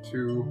someone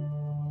to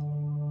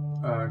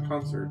a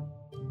concert?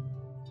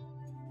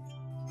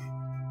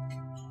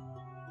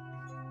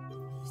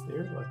 Is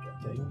there like a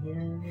thing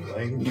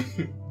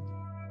here?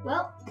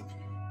 Well,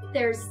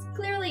 there's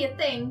clearly a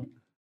thing.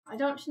 I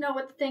don't know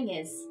what the thing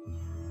is.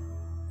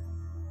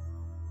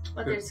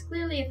 But there's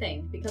clearly a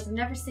thing, because I've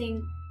never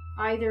seen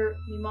either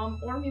me mum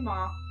or me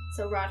ma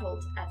so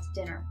rattled at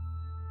dinner.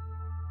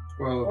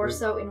 Well, Or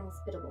so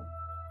inhospitable.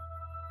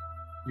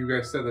 you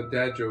guys said that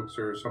dad jokes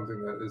are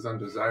something that is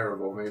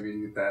undesirable.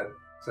 Maybe that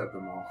set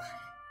them off.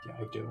 Yeah,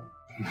 I do.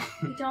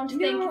 I don't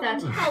think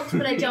that helped,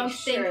 but I don't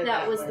think Sure,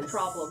 that was the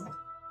problem.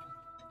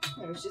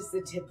 That was just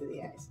the tip of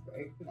the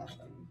iceberg.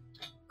 Nothing.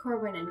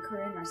 Corwin and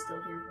Corinne are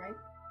still here, right?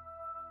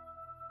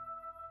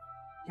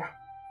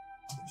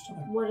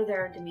 What are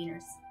their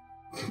demeanors?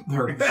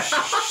 They're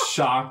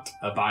shocked,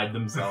 abide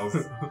themselves,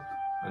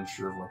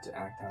 unsure of what to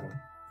act out of.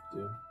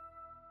 Do.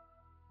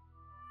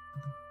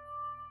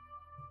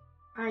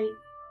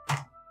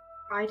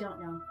 I don't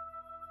know.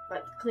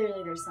 But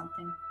clearly there's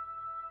something.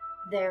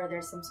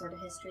 There's some sort of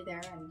history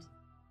there, and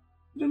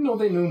Didn't know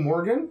they knew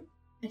Morgan.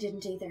 I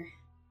didn't either.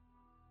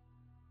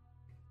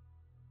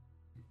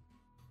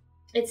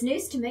 It's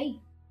news to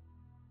me.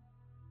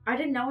 I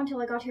didn't know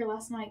until I got here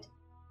last night.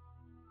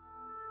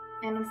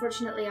 And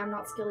unfortunately, I'm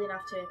not skilled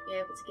enough to be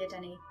able to get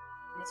any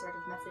sort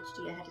of message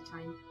to you ahead of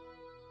time.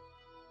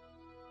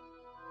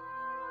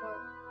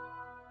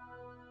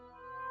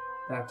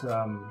 That,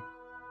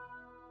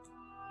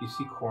 you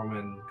see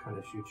Corman kind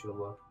of shoot you a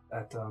look.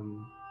 That,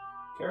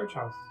 carriage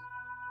house.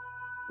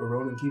 Where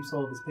Ronan keeps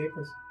all of his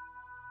papers.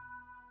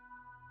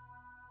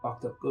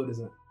 Locked up good,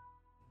 isn't it?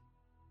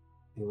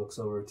 He looks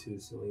over to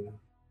Selena. And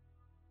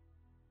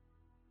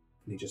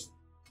he just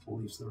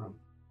leaves the room.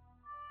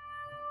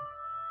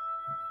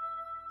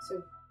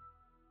 So,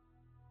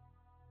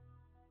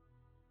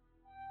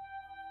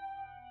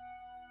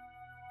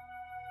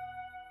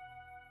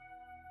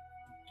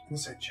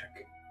 Insight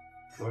check.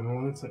 Go ahead and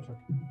roll an insight check.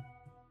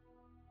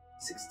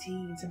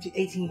 16, 17,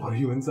 18. Why are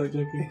you insight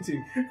checking?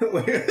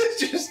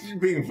 It's just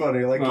being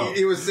funny. Like, Oh.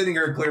 he was sending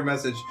her a clear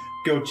message.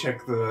 Go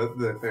check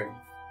the thing.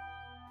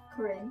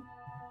 Corinne?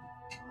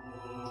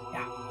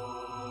 Yeah.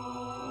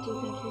 What do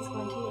you think he's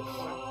going to look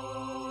for?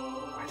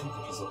 I don't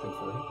think he's looking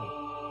for anything. I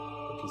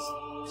think he's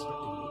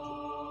expecting you to.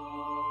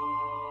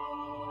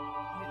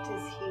 what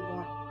does he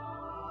want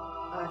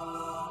us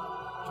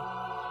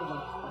to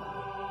look for?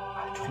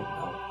 I don't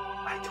know.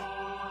 I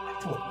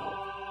don't know.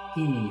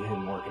 He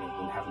and Morgan have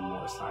been having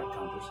more side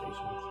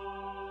conversations.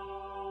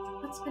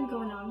 What's been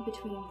going on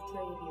between the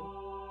three of you?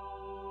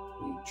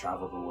 We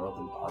travel the world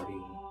and party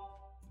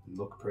and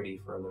look pretty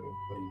for a living.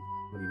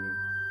 What do you mean?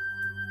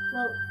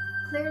 Well,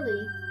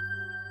 clearly,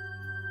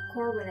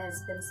 Corwin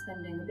has been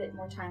spending a bit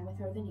more time with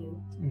her than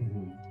you,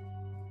 Mm-hmm.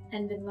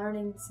 and been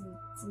learning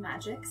some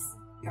magics.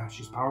 Yeah,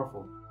 she's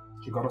powerful.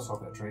 She got us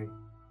off that train.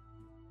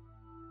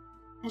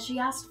 Has she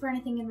asked for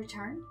anything in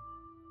return?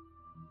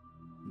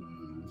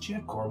 She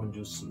had Corwin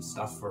do some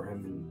stuff for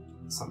him in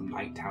some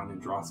night town in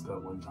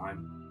Droska one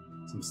time.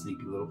 Some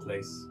sleepy little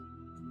place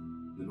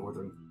in the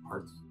northern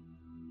parts.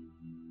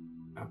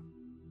 Yeah.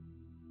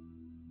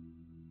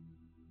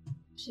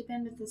 Has she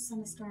been with the Son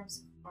of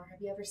Storms before? Have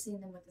you ever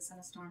seen them with the Son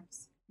of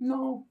Storms?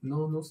 No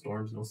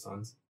storms, no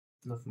suns.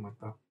 Nothing like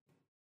that.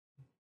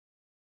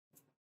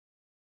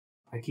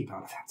 I keep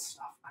out of that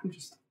stuff.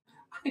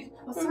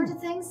 What sort of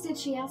things did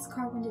she ask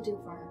Corwin to do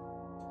for her?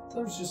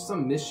 There was just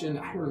some mission.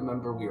 I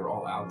remember we were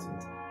all out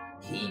and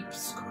he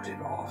skirted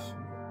off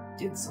and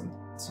did some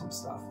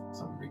stuff,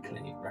 some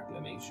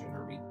reclamation,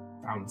 or we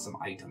found some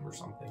item or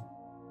something.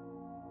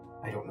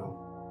 I don't know.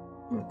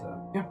 But,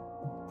 yeah.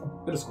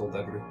 Bit of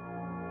skullduggery.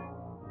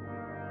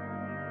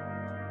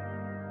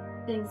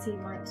 Things he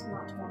might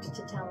not want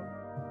to tell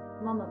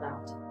Mum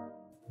about.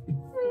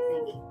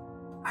 You think?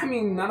 I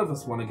mean, none of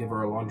us want to give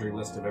her a laundry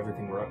list of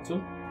everything we're up to.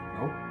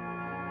 No.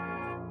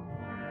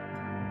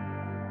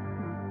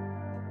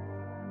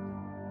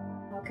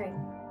 Okay.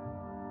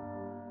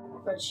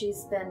 But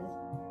she's been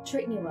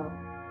treating you well.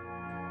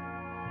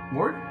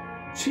 Mort,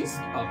 she's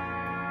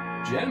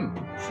a gem.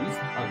 She's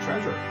a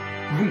treasure.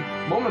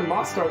 Mom and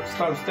Ma started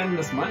spending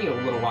this money a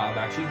little while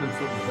back. She's been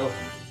footing the bill.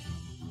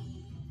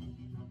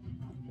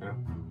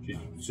 Yeah,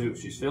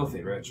 she's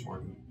filthy rich,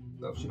 Morgan.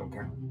 So she don't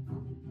care.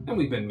 And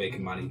we've been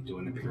making money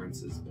doing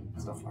appearances and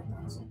stuff like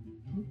that. So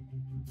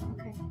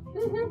Okay.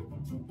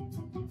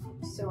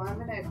 So I'm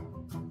gonna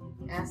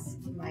ask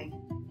my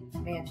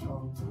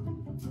mantle.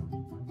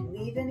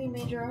 Leave any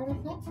major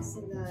artifacts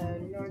in the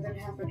northern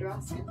half of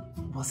Droska?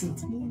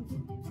 wasn't me.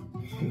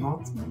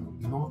 Not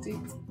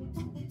it.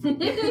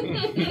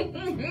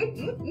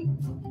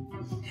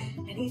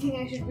 Anything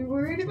I should be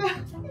worried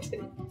about?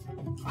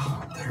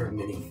 Oh, there are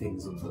many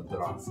things in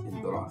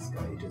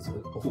Droska. It is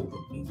an old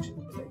and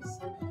ancient place.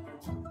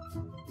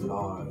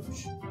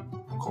 Large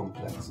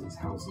complexes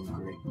housing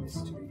great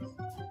mysteries.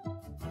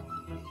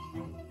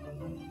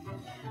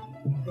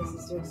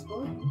 Places to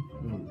explore?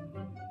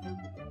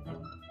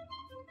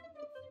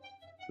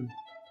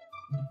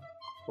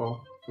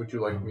 Well, would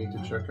you like me to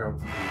check out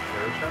the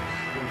carriage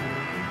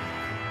house?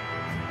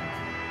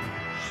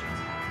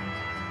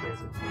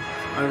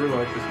 I really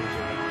like this music.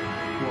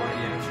 Well,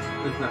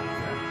 yeah, It's not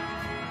bad.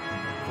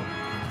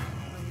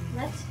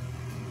 Let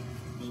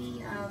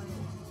me,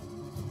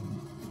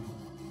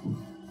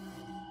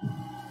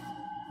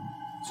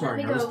 sorry, Let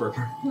me nervous go.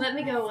 burper. let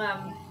me go,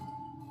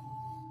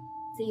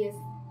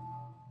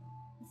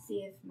 see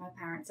if my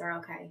parents are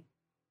okay.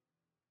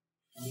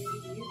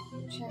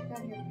 You check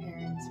on your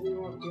parents. We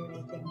won't do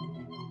anything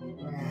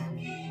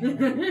rash.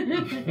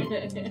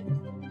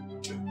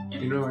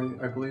 You know,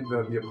 I believe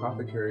that the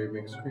apothecary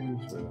makes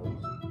creams for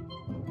those.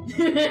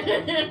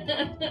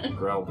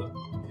 Grelda.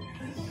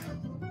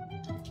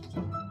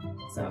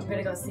 So I'm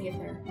gonna go see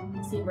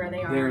where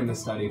they are They're in the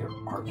study. They're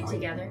arguing.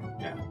 together.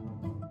 Yeah.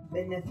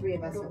 Then the three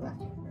of us are left.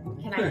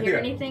 Can I hear Yeah.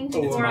 anything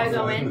Oh, before I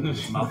go in?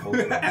 It's muffled.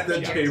 At the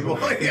Yeah. table,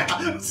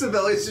 yeah.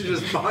 Sibelius is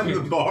just behind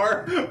the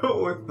bar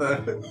with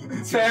the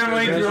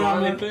Family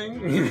drama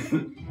thing.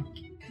 And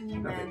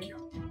No, then thank you.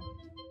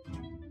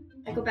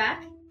 I go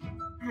back,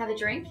 have a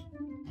drink,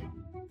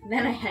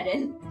 then I head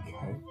in.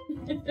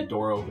 Okay. The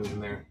door opens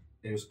and they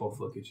just both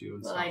look at you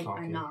and Well, stop I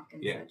talking. knock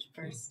and Yeah. such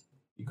first.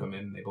 You come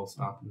in, they both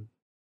stop and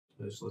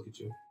they just look at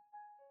you.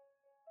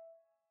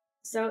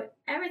 So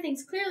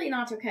everything's clearly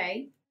not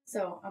okay.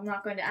 So I'm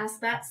not going to ask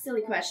that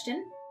silly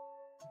question.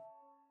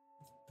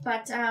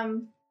 But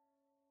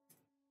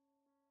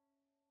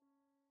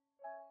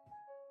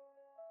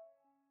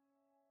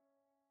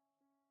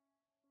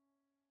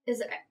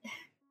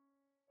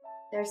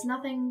There's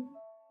nothing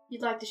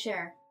you'd like to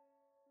share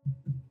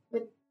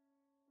with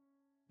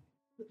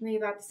me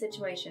about the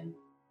situation?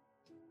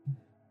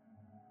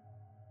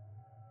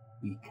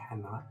 We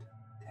cannot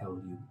tell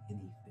you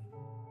anything.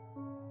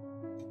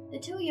 The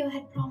two of you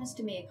had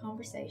promised me a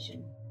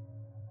conversation.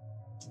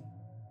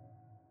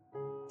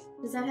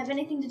 Does that have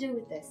anything to do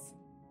with this?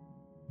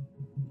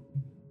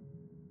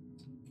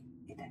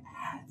 It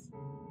has.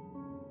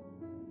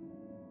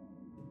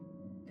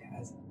 It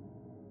has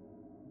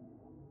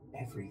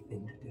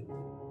everything to do with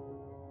it.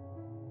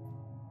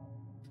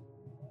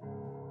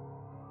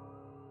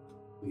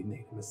 We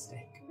made a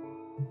mistake.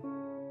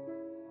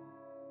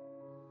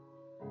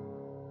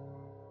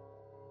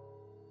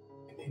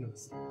 We made a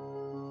mistake.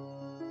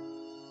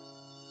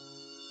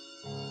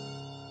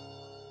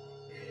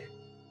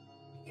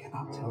 We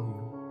cannot tell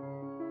you.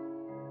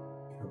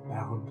 You're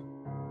bound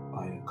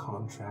by a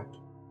contract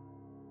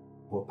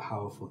more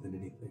powerful than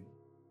anything.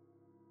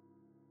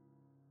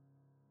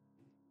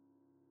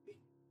 We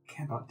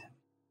cannot tell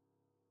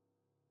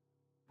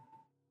you.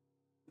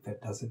 But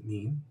that doesn't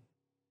mean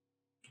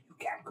you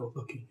can't go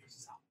looking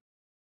yourself.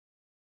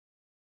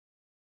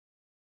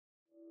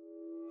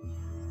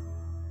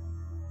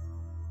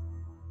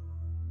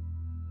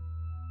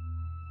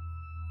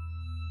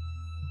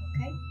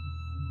 Okay.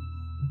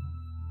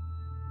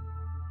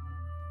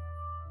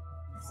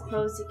 I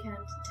suppose you can't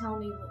tell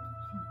me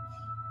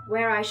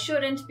where I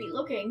shouldn't be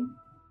looking.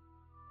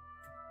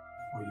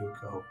 Before you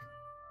go,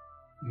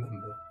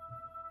 remember,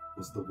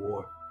 was the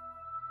war.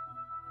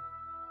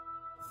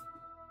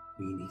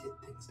 We needed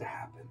things to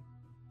happen.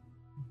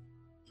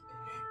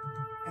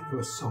 And there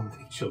were so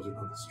many children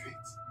on the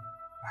streets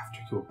after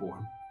you were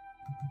born.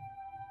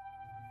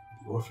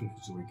 The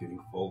orphanages were getting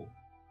full.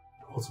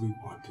 And all we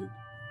wanted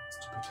was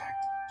to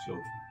protect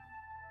children.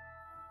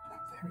 And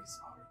I'm very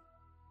sorry.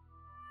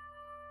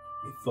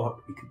 We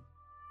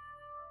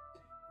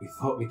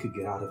thought we could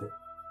get out of it.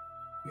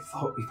 We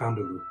thought we found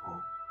a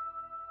loophole.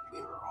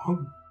 We were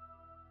wrong.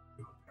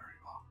 We were very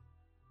wrong.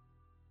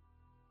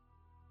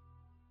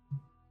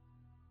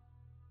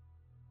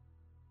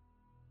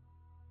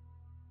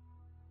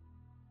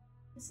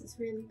 This is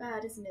really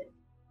bad, isn't it?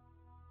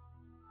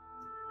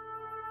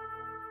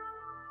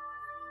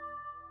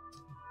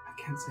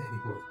 I can't say any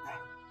more than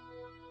that.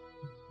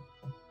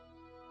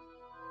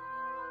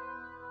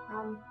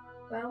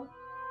 Well,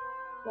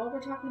 while we're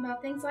talking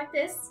about things like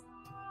this,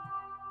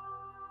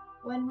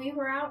 when we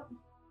were out,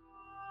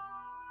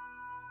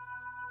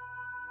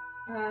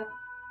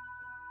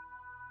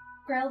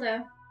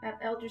 Grelda at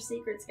Elder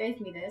Secrets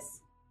gave me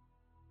this.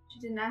 She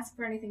didn't ask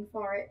for anything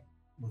for it.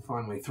 And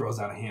finally throws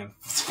out a hand.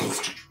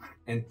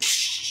 And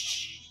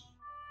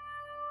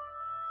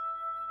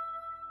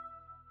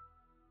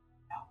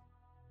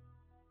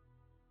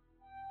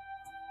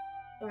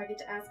Do I get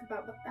to ask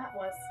about what that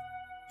was?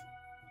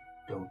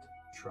 don't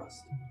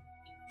trust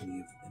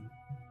any of them.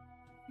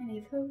 Any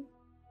of who?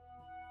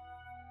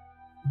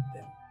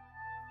 Them.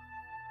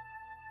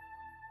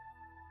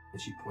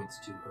 And she points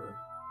to her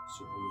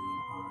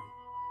cerulean eye.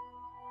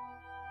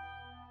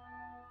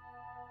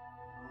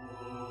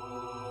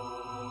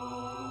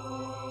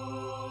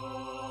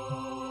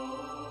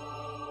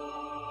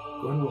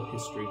 Go and roll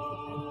history with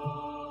him.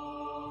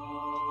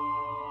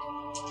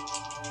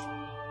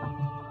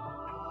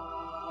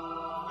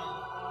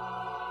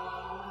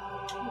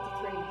 With a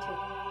 3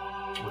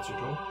 and What's your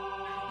total?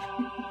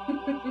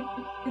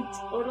 2.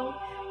 Total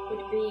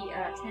would be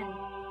 10.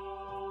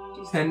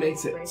 Do 10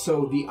 makes it.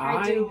 So the I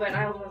eye. do, but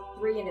I have a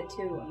 3 and a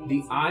 2. I mean, The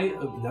it's- eye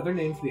of another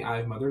name for the eye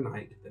of Mother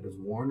Night that is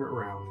worn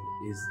around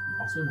is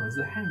also known as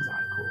the Hang's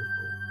Eye Code.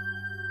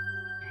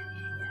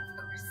 Yeah, of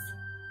course.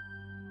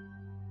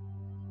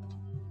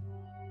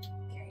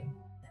 Okay,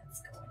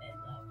 that's going in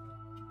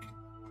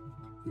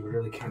though. You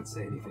really can't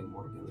say anything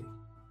more, Billy.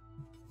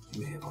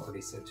 You may have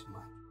already said too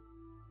much.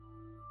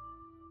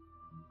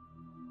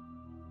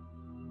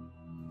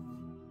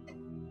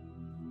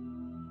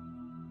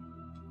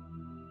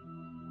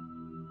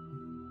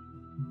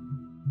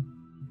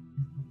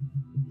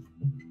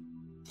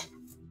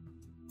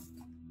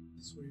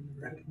 So we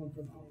never had home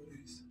for the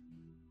holidays.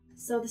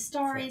 So the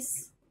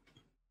stories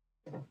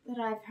that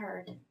I've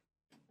heard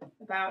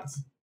about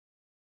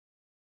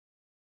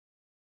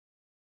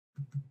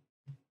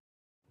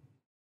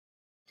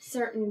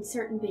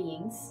certain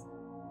beings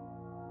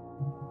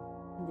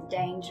and the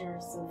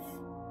dangers of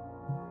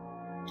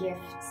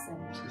gifts and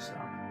This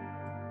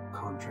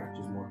contract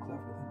is more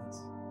clever than this.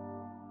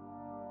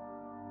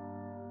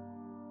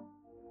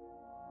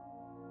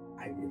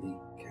 I really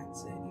can't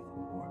say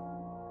anything more.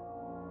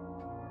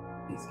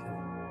 Please,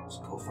 Kelly,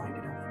 just go find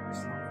it out for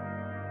yourself.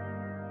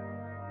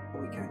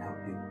 But we can't help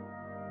you.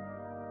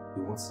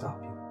 We won't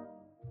stop you,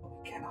 but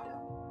we cannot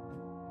help you.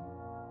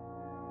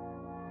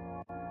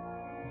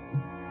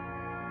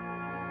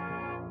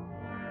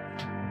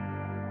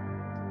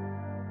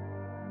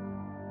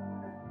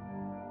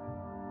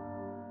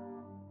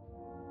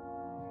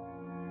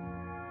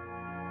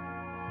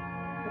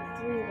 the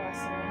 3 of us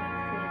are only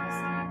the 3 of us.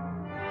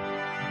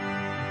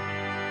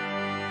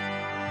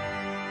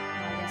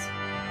 Well, I guess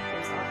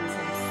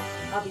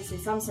obviously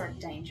some sort of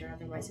danger,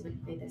 otherwise he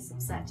wouldn't be this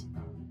upset.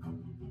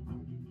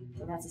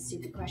 So that's a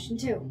stupid question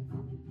too.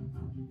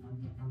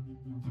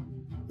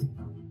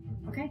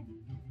 Okay.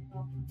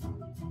 Well,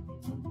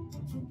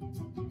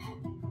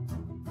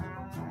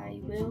 I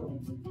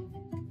will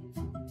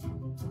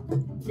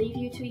leave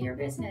you to your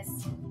business.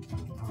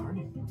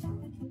 Alright.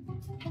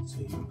 So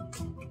you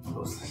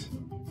close the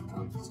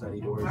study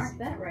doors. Mark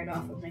that right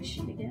off of my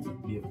sheet again.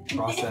 You're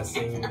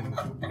processing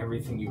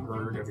everything you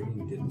heard, everything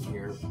you didn't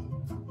hear.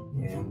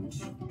 And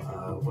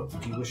what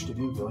do you wish to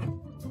do, Billy? I'm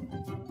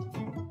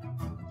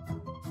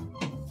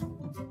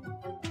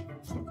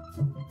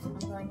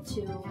going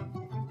to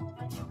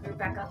go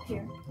back up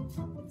here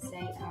and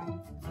say,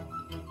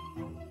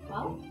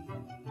 well,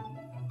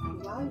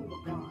 While you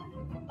were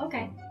gone,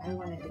 okay. I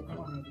wanted to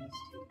corner these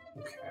two.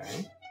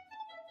 Okay.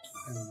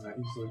 I'm not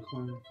easily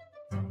cornered.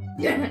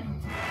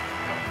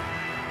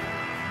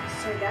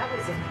 So that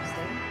was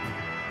interesting.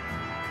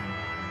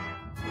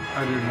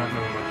 I do not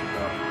know much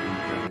about the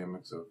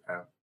dynamics of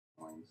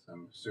halflings.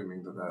 I'm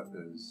assuming that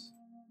is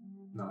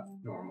not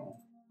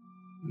normal.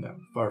 No,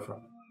 far from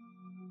it.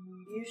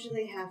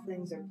 Usually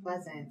halflings are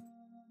pleasant.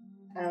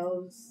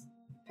 Elves,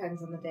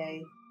 depends on the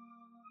day.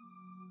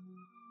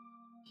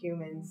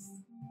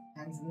 Humans,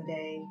 depends on the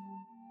day.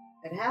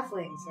 But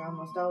halflings are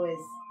almost always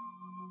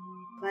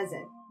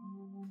pleasant.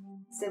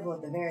 Civil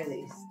at the very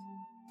least.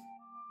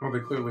 Well, they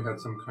clearly had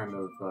some kind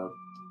of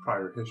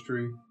prior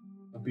history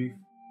of beef.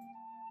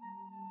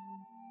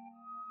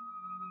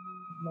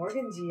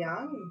 Morgan's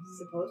young,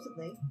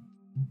 supposedly.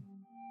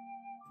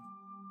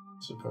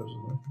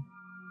 Supposedly.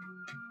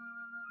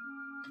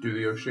 Do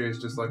the O'Sheas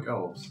dislike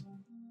elves?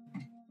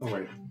 Oh,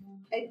 wait.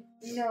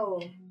 No,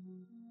 I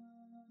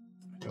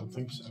don't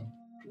think so.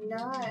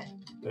 not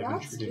They've not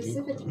been treated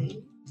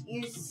specifically.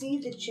 You see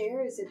the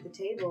chairs at the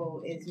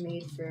table is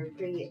made for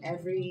pretty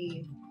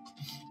every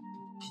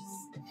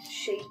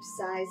shape,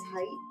 size,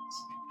 height.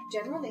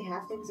 Generally,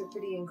 halflings are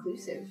pretty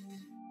inclusive.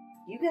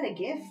 You got a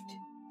gift.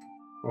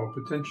 Well,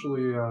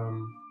 potentially,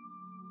 well,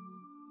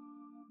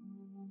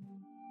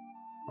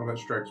 that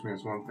strikes me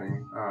as one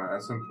thing.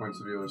 At some point,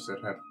 Sevilla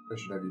said I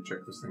should have you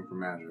check this thing for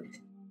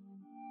magic.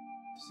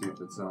 See if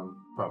it's,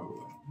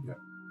 Probably.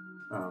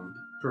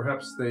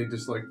 perhaps they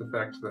dislike the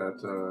fact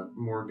that,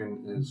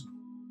 Morgan is,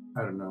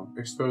 I don't know,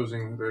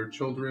 exposing their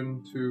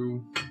children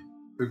to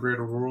the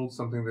greater world,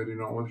 something they do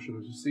not wish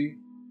them to see.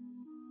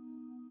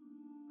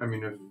 I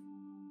mean, if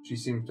she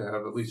seems to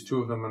have at least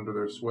two of them under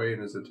their sway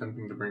and is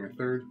attempting to bring a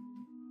third.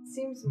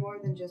 Seems more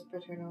than just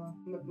maternal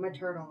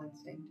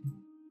instinct.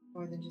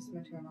 More than just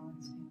maternal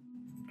instinct.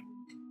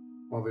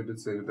 Well, they did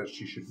say that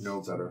she should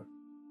know better.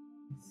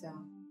 So,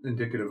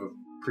 Indicative of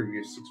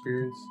previous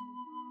experience.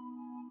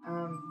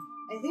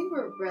 I think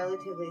we're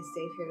relatively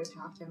safe here to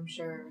talk to. I'm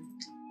sure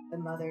the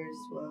mothers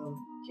will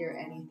hear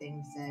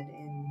anything said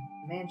in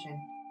the mansion.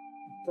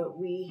 But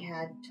we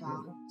had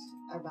talked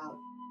about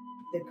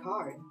the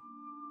card.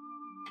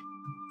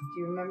 Do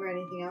you remember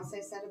anything else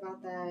I said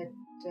about that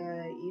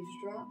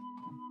eavesdrop?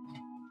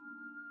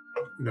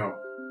 No.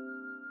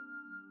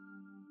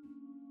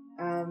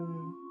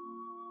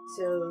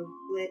 So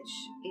Glitch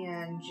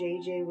and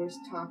JJ was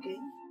talking.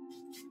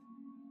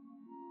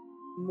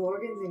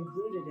 Morgan's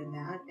included in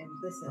that Oh,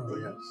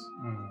 implicitly. yes.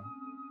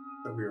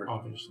 That we are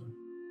Obviously.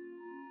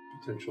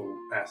 potential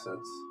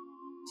assets.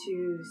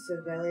 To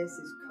Sibelius'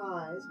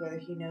 cause, whether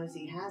he knows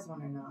he has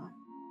one or not.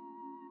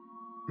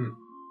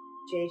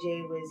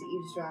 JJ was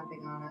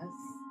eavesdropping on us.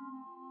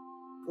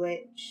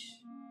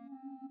 Glitch,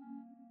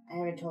 I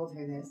haven't told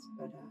her this,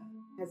 but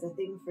has a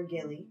thing for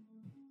Gilly.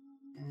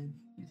 And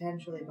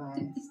potentially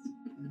biased.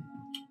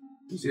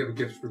 Does he have a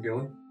gift for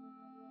Gilly?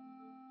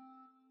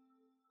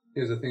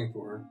 He has a thing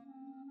for her.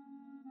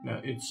 No,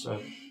 it's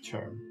a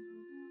term.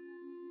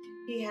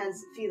 He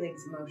has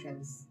feelings,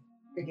 emotions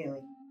for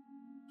Gilly.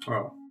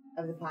 Oh.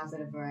 Of the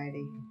positive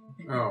variety.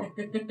 Oh.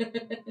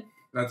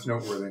 That's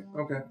noteworthy.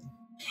 Okay.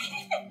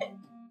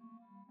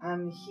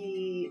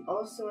 He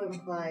also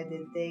implied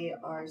that they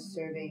are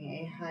serving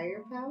a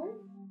higher power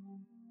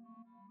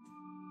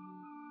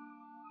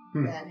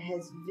that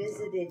has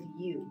visited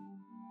you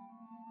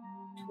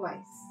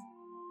twice.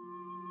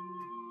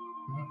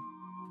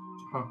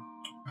 Huh.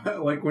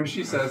 Like when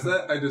she says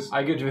that,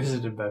 I get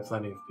visited by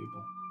plenty of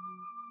people.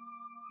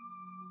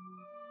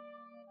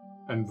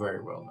 I'm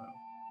very well known.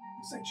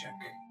 Insight check.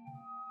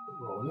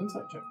 Roll an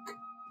insight check.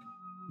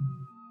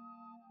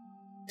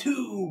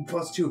 2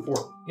 + 2 4.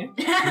 Yeah.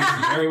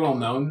 He's very well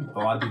known. A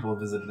lot of people have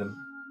visited him.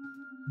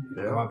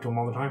 You go up to him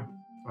all the time.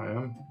 I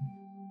am.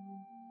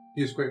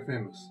 He is quite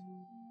famous.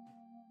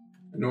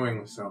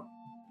 Annoyingly so.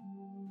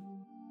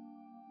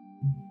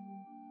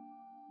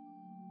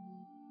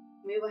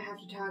 We will have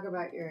to talk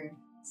about your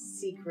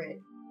secret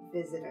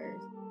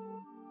visitors.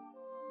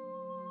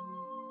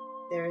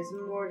 There is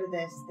more to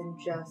this than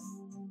just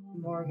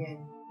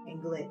Morgan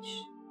and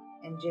Glitch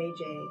and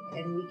JJ,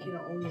 and we can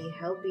only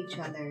help each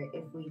other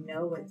if we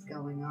know what's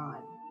going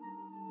on.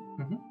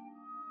 Mm-hmm.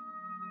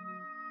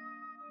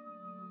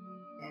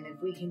 And if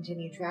we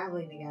continue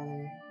traveling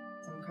together,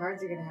 some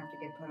cards are going to have to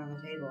get put on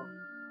the table.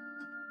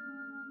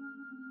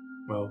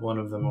 Well, one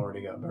of them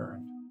already got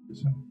burned.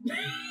 So.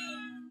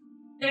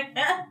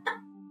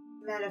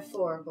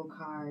 Metaphorical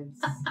cards.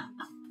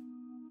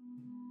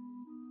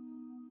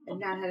 I've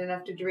not had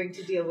enough to drink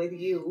to deal with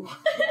you.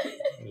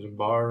 There's a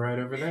bar right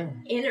over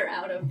there. In or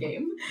out of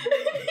game.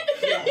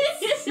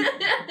 Yes.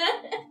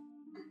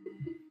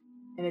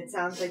 And it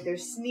sounds like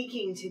there's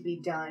sneaking to be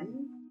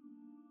done.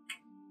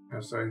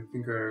 Yes, I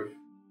think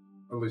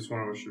at least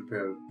one of us should pay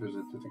a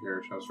visit to the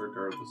carriage house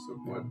regardless of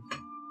what.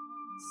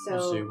 So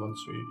We'll see once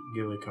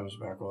Gilly comes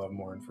back. We'll have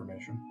more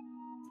information.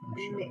 I'm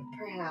sure.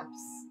 Perhaps.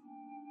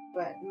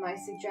 But my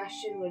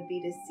suggestion would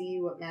be to see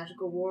what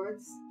magical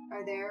wards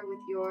are there with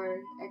your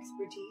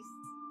expertise.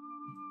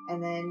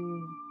 And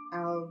then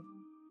I'll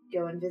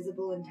go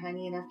invisible and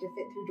tiny enough to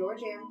fit through door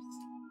jams.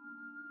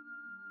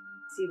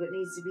 See what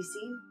needs to be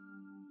seen.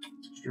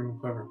 It's extremely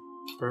clever.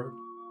 Perfect.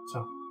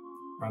 So,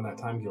 around that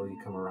time, Gil, you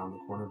come around the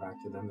corner back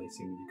to them. They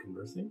seem to be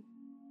conversing.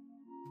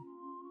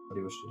 What do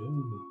you wish to do?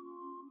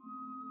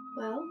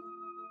 Well,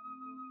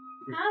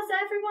 how's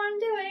everyone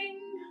doing?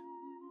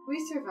 We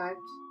survived.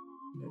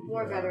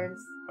 War veterans.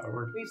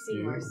 Howard, We've seen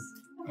you. worse.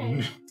 Okay.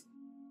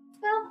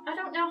 Well, I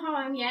don't know how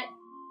I'm yet.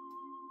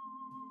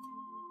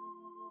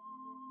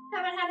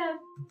 Haven't had a...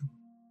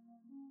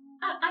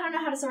 I don't know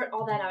how to sort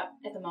all that out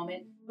at the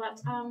moment, but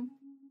I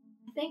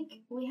think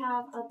we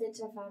have a bit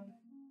of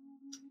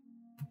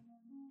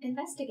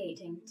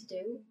investigating to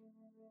do.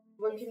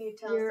 What can you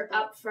tell us You're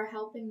about... up for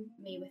helping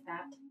me with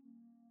that.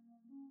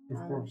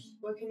 Of course.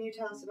 What can you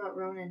tell us about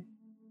Ronan?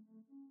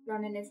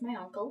 Ronan is my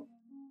uncle,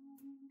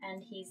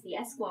 and he's the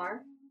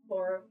esquire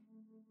for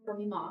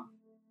Mima.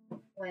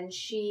 When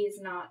she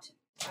is not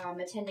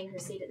attending her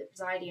seat at the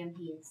Presidium,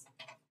 he is.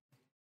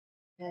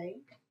 Okay.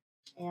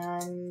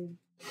 And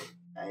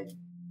a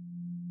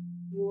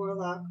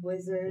warlock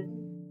wizard.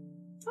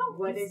 Oh,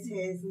 What is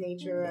his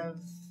nature of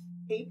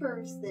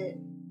papers that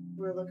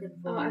we're looking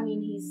for? Oh, I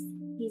mean,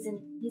 he's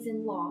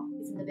in law.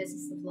 He's in the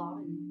business of law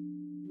and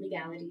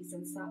legalities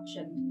and such,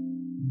 and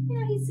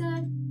he's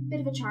a bit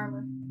of a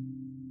charmer.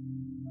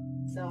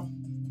 So,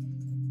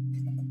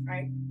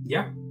 right?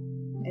 Yeah,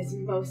 As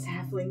most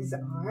halflings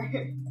are.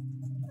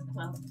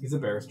 Well, he's a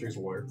barrister's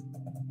lawyer.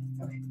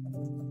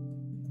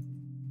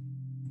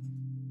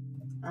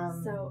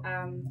 so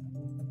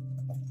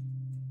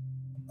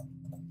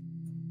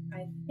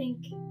I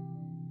think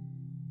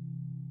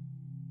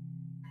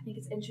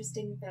it's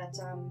interesting that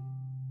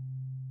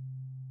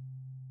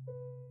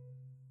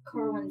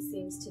Corwin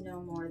seems to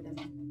know more than.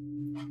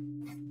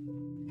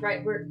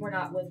 Right, we're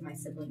not with my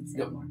siblings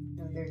Yep. anymore.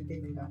 No, they've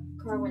been gone.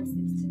 Corwin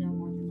seems to know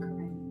more than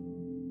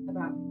Corinne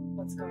about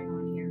what's going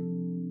on here.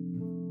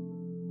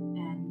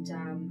 And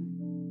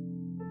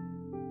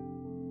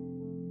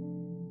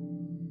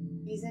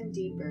He's in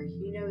deeper.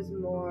 He knows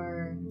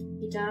more.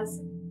 he does,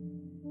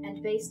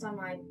 and based on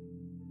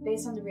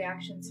the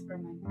reactions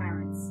from my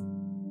parents,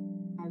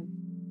 I'm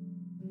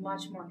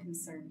much more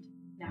concerned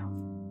now.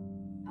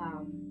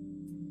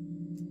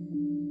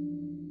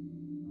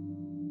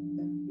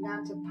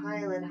 Not to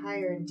pile it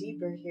higher and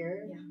deeper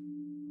here. Yeah.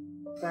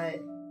 But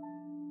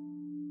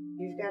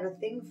you've got a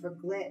thing for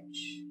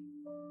glitch.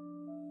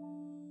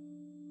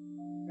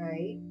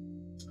 Right?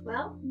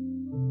 Well,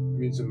 It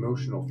means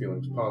emotional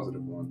feelings,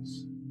 positive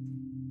ones.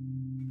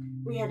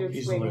 We had to He's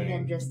explain to him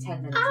learning. just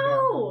 10 minutes ago.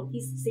 oh,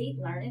 he's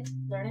learning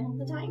all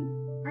the time,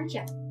 aren't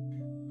you?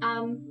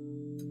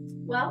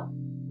 Well,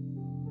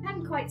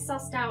 hadn't quite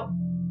sussed out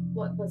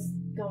what was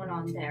going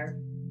on there.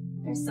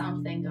 There's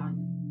something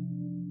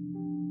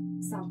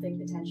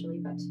potentially,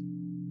 but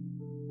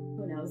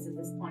who knows at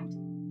this point.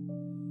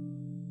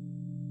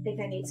 I think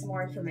I need some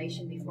more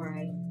information before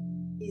I...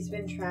 He's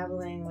been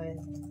traveling with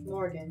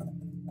Morgan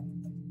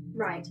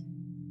Right,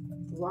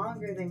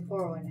 longer than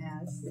Corwin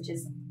has. which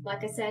is,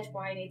 like I said,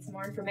 why I need some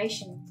more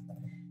information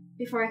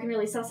before I can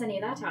really suss any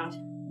of that out.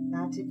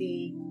 Not to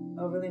be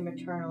overly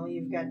maternal,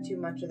 you've got too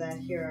much of that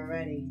here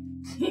already.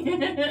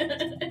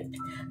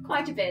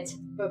 Quite a bit.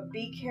 But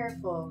be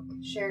careful,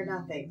 share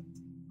nothing.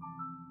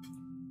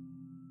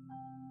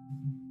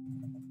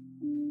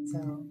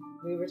 So,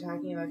 we were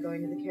talking about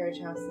going to the carriage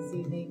house this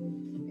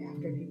evening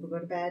after people go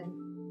to bed.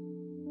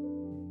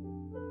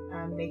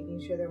 Making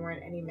sure there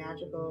weren't any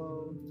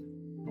magical...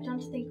 I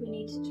don't think we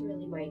need to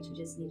really wait. We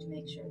just need to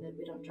make sure that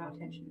we don't draw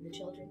attention to the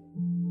children.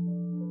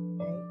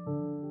 Okay.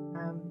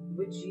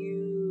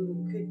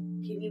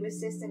 Can you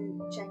assist in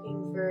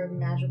checking for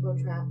magical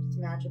traps,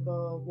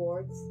 magical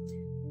wards?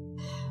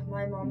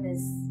 My mom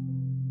is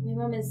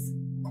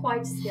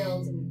quite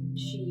skilled, and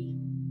she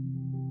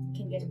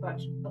can get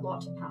a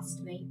lot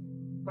past me.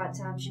 But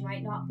she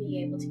might not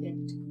be able to get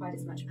quite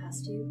as much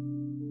past you.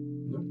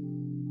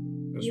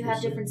 Yes, You we'll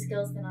have see. different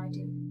skills than I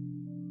do.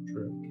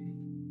 True.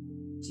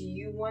 Do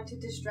you want to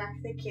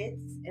distract the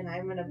kids? And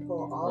I'm going to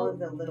pull all of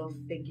the little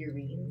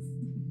figurines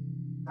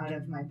out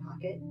of my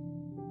pocket.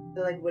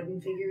 The like wooden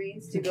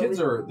figurines. To The go kids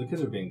with... are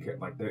being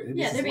like they're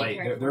they're being late.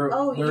 careful. They're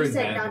Oh, they're you in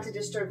said bed. not to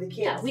disturb the kids.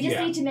 Yeah, we just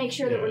Yeah. need to make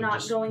sure that Yeah, we're not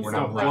just- going We're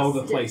not someplace. blow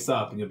the to- place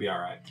up, and you'll be all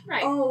right.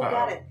 Right. Oh,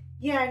 got Oh. it.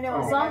 Yeah, I know.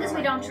 Oh. As long as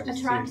we don't Just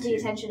attract the safety.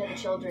 attention of the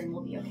children,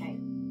 we'll be okay.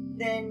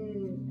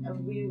 Then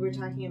we were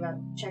talking about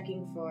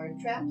checking for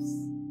traps,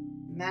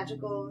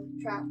 magical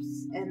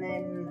traps, and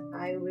then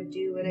I would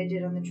do what I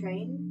did on the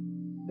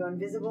train, go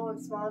invisible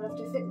and small enough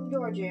to fit in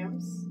door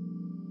jams,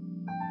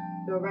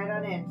 go right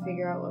on in,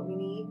 figure out what we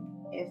need.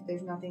 If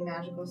there's nothing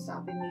magical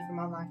stopping me from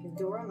unlocking the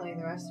door and letting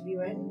the rest of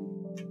you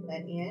in,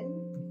 let me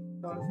in,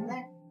 going from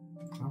there.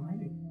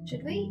 Alrighty.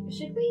 Should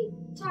we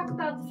talk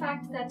about the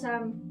fact that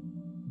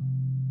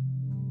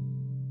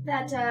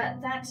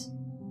that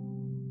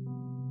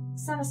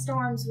Son of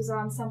Storms was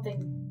on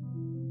something?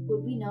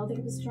 Would we know that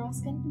it was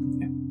Droskin?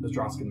 Yeah, the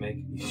Droskin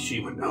make. She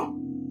would know.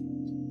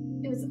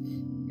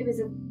 It was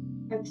a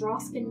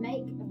Droskin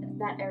make of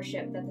that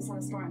airship that the Son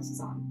of Storms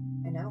was on.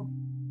 I know.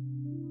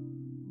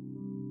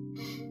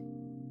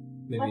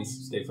 Maybe What?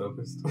 stay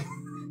focused.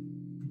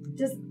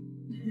 Just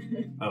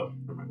Oh,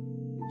 never mind.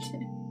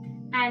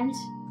 and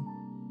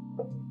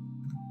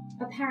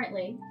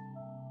apparently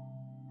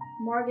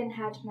Morgan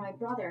had my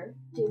brother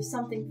do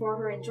something for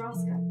her in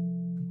Droska.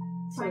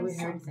 So Find we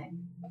heard. something.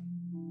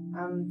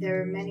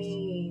 There are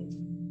many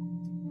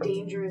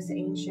dangerous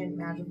ancient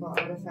magical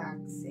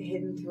artifacts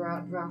hidden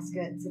throughout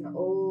Droska. It's an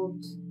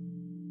old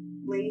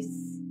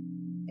place.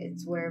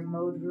 It's where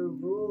Modru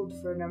ruled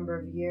for a number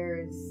of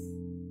years.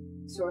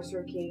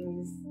 Sorcerer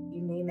kings,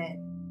 you name it.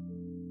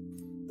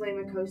 Flame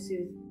of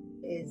Kosuth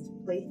is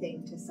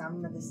plaything to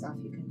some of the stuff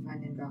you can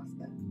find in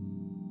Droska.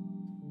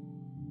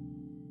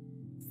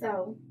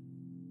 So,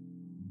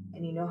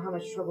 And you know how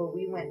much trouble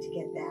we went to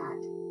get that.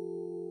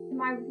 am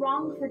I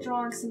wrong for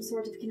drawing some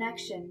sort of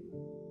connection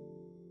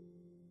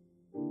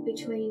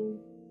between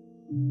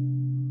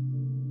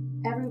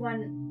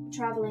everyone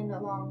traveling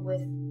along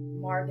with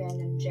Morgan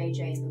and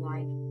JJ and the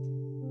like,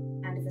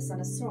 and the Son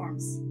of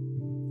Storms?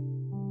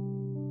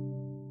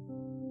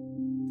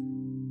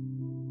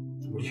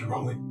 What are you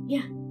rolling?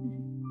 Yeah.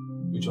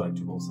 Would you like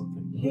to roll something?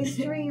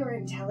 History or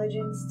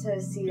intelligence to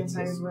see It's if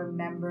I this.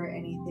 remember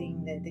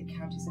anything that the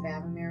Countess of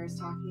Avamere was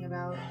talking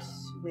about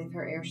with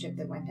her airship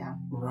that went down.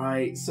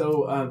 Right.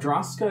 So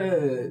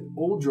Droska,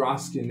 old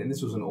Droskin, and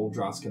this was an old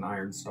Droskin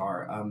Iron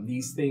Star.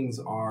 These things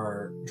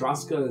are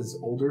Droska's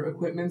older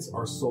equipments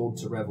are sold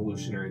to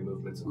revolutionary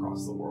movements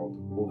across the world.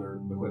 Older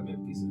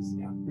equipment pieces.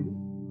 Yeah.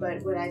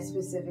 But what I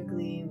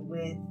specifically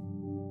with,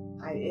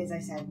 as I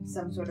said,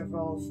 some sort of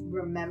role,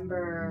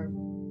 remember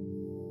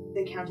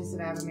the Countess of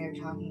Avamere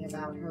talking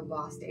about her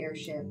lost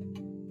airship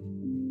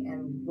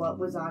and what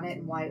was on it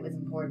and why it was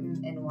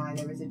important and why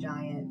there was a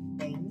giant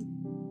thing.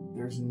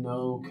 There's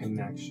no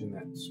connection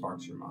that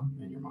sparks your mind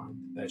in your mind.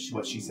 That's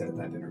what she said at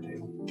that dinner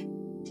table.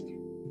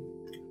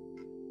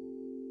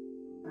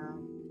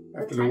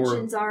 After The the war,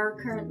 tensions are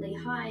currently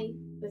high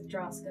with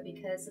Droska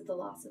because of the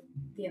loss of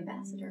the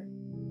ambassador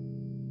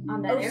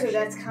on that Oh, airship. so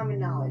that's common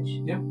knowledge.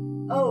 Yeah.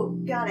 Oh,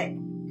 got it.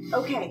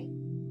 Okay.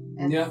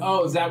 That's- Yeah.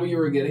 Oh, is that what you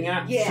were getting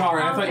at? Yeah,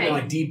 Sorry, I thought you okay. meant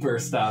like deeper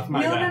stuff.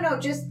 My bad. No,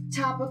 just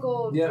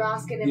topical Yep.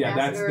 Droskin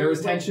ambassador. Yeah, there was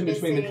went tension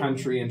between the missing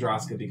country and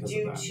Droska because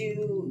due of that.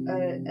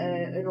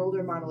 to an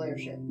older model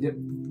airship. Yep.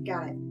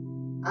 Got it.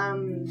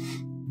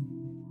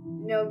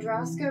 No,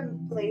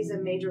 Droska plays a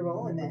major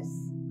role in this.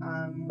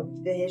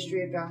 The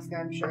history of Droska,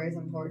 I'm sure, is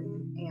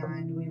important,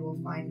 and we will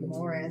find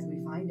more as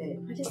we find it.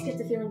 I just get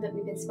the feeling that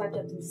we've been swept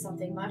up into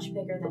something much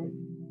bigger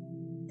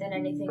than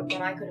anything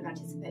that I could have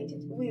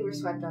anticipated. We were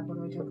swept up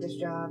when we took this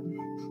job.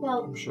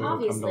 Well, I'm sure it'll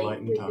come to obviously, light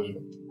in we'd time. be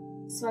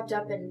swept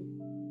up in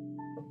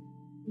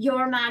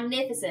your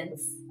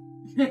magnificence.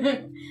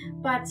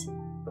 but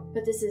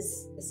this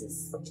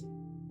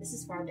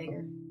is far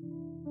bigger.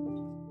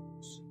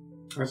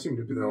 I seem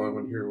to be the only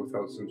one here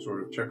without some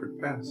sort of checkered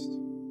past.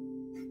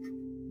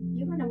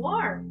 You were in a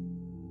war.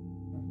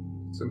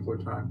 Simpler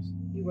times.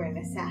 You were an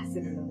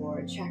assassin in the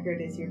war.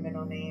 Checkered is your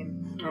middle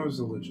name. I was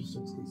a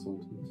logistics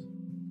consultant.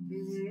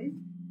 Mm-hmm.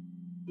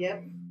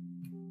 Yep.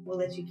 We'll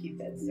let you keep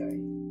that story.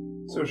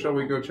 So shall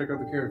we go check out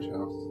the carriage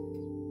house?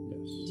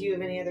 Yes. Do you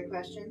have any other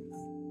questions?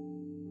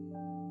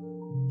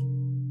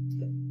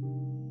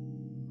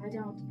 I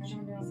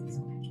don't know these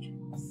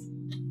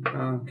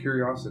questions.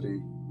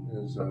 Curiosity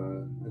is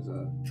a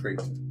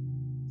trait.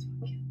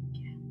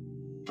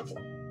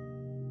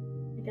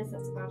 I guess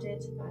that's about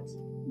it, but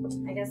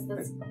I guess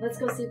let's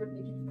go see what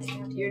we can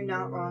find out here. You're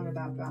not wrong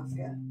about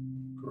Droska.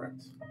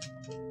 Correct.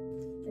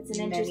 It's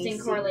an Many interesting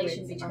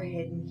correlation secrets are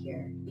hidden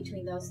here.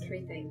 between those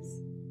three things.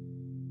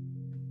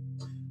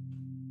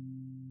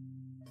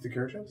 The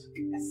carriage house?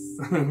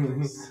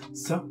 Yes.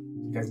 So,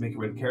 you guys make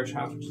your way to the carriage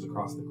house, which is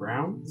across the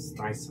ground. It's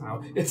a nice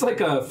house. It's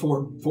like a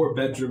four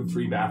bedroom,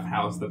 3-bath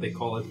house that they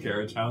call it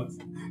carriage house,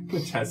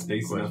 which has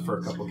space enough for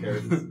a couple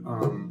carriages.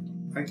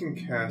 I can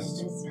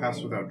cast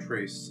Pass Without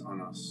Trace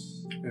on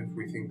us if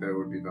we think that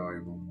would be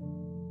valuable.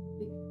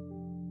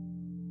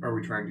 Are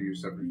we trying to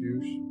use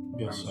subterfuge?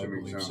 Yes, I'm I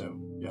assuming believe so. so.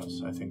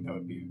 Yes, I think that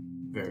would be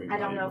very I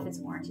don't know if valuable. it's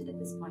warranted at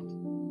this point.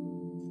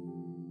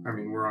 I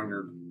mean, we're on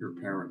your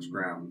parents'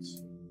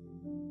 grounds.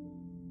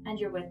 And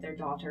you're with their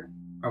daughter.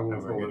 I will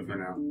Never hold it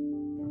gonna for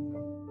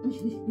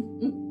be-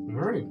 now.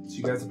 Alright, so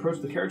you guys approach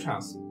the carriage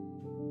house.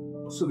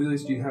 So,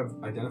 Velius, do you have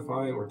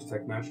Identify or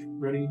Detect Magic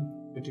ready?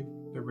 They do.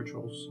 They're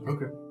rituals.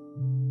 Okay.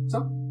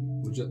 So,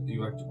 What would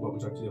you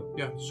like to do?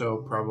 Yeah, so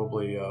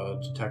probably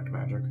detect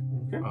magic.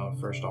 Okay.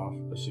 First off,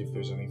 to see if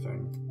there's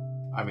anything.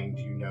 I mean,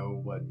 do you know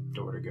what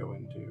door to go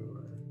into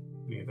or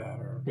any of that?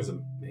 Or There's a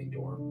main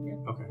door.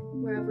 okay.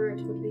 Wherever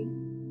it would be.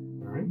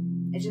 All right.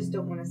 I just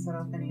don't want to set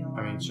off any alarms.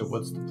 I mean, so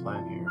what's the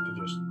plan here?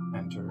 To just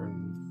enter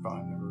and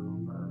find the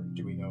room, or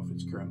do we know if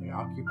it's currently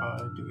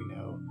occupied? Do we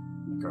know?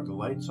 Like, are the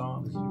lights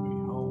on? Is anybody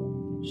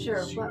home?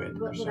 Sure. See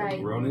What would I?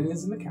 Ronan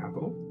is in the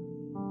capital.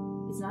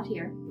 He's not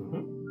here.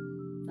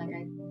 Mm-hmm.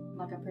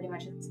 Like I pretty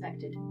much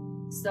expected.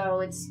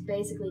 So it's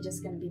basically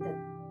just going to be that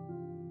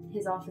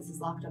his office is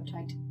locked up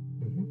tight.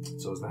 Mm-hmm.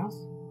 So is the house.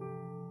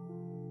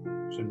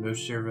 So no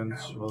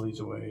servants while he's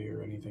away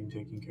or anything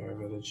taking care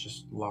of it. It's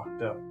just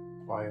locked up,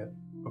 quiet.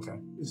 Okay.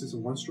 Is this a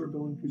one-story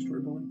building,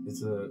 two-story building?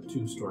 It's a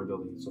 2-story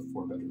building. It's a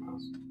 4-bedroom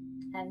house.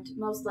 And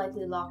most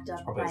likely locked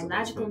up Probably by has a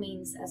magical basement.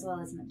 means as well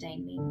as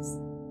mundane means.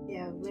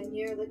 Yeah, when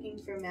you're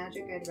looking for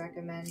magic, I'd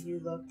recommend you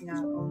look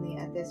not only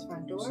at this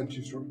front door. Said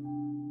two-story.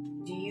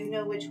 Do you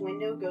know which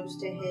window goes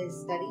to his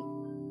study?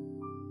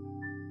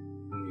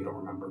 You don't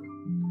remember.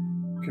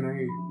 Can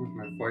I, with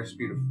my fly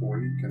speed of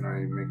 40, can I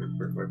make a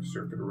quick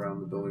circuit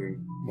around the building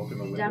and look in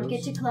the windows? Don't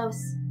get too close.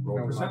 Roll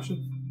No,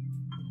 perception.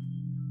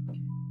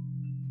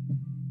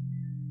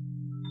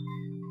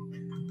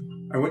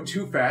 I went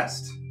too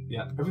fast.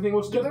 Yeah, everything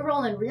looks You good. were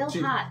rolling real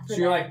So- hot for So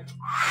you're that, like,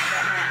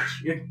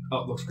 that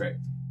oh, it looks great.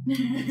 match.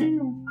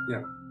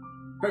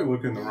 I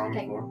look in the wrong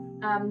Okay. floor.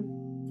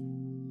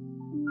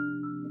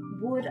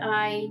 Would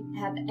I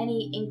have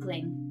any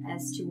inkling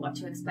as to what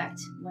to expect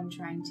when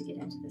trying to get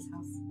into this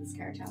house, this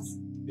carriage house?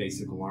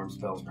 Basic alarm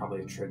spell is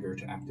probably a trigger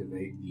to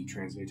activate the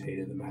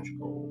transmutated and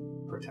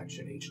magical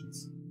protection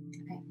agents.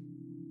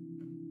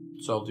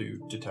 So I'll do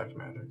detect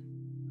magic.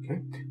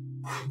 Okay.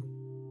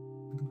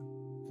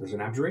 There's an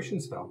abjuration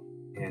spell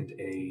and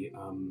a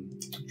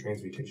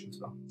transmutation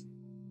spell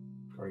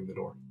guarding the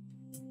door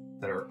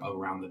that are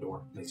around the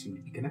door. They seem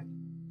to be connected.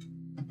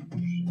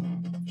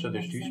 So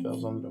there's two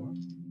spells on the door.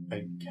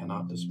 I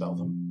cannot dispel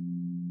them.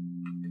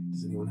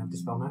 Does anyone have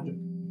dispel magic?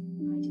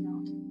 I do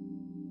not.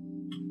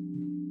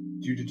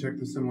 Do you detect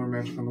the similar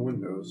magic on the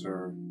windows,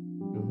 or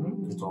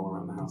Mm-hmm. It's all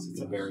around the house. It's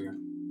a barrier.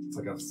 It's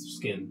like a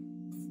skin.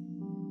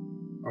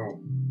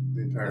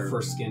 the entire? The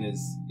first skin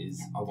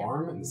is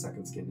alarm, and the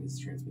second skin is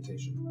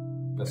transmutation.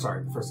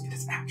 Sorry, the first skin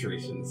is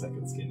abjuration. The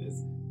second skin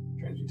is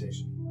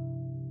transmutation.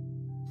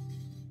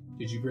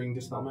 Did you bring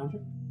dispel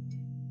magic?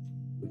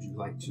 Would you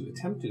like to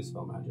attempt to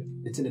dispel magic?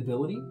 It's an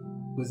ability,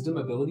 wisdom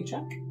ability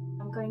check.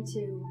 I'm going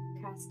to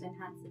cast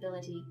enhance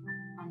ability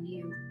on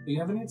you. You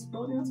have enhanced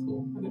ability? That's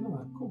cool. I didn't know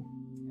that. Cool.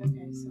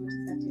 Okay, so what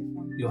does that do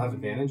for me? You'll have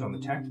advantage on the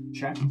check.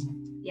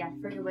 Yeah,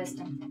 for your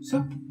wisdom.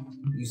 So,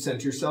 you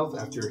center yourself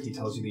after he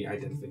tells you the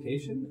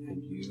identification,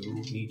 and you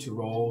need to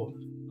roll.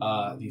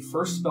 The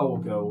first spell will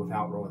go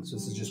without rolling, so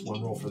this is just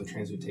one roll for the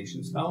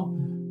transmutation spell,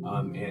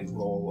 and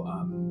roll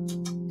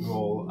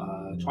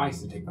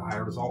twice and take the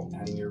higher result,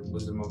 adding your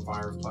wisdom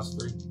modifier of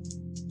 +3.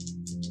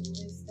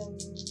 Wisdom.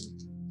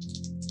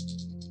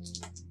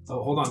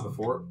 Oh, hold on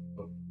before.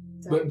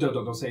 But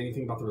don't say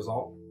anything about the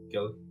result.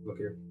 Gilly, look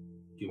here.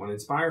 Do you want to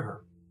inspire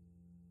her?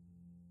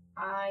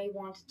 I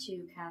want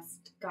to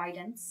cast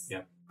guidance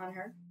Yep. on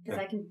her because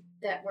Okay. I can.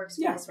 That works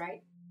for Yeah. us,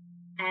 right?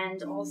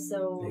 And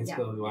also, The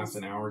ability lasts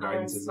an hour. I'll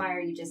Guidance is inspire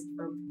you just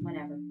for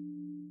whenever.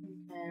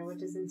 And what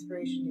does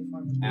inspiration do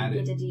for me? add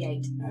Get it. a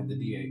D8. Add the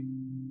D8.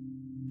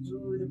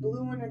 Ooh, the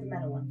blue one or the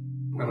metal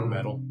one?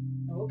 Metal.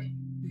 Okay.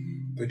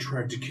 They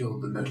tried to kill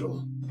the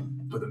metal,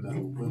 but the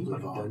metal will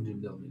live on. Dungeon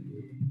building.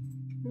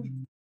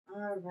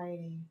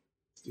 Alrighty.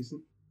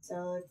 Decent.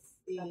 So it's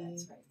the. Oh,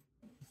 that's right.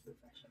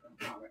 Refresh it in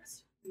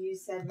progress. You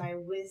said my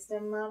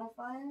wisdom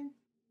modifier?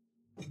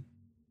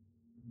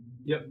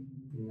 Yep.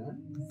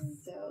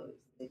 So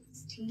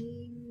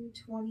 16,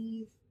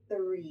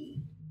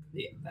 23.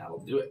 Yeah,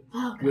 that'll do it.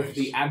 Oh, With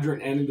the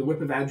Adrent and the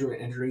whip of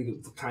Adrent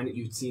entering, the kind that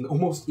you've seen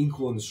almost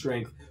equal in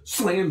strength,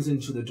 slams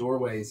into the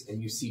doorways,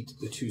 and you see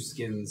the two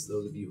skins,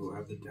 those of you who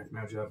have the deck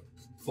magic up,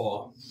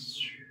 fall.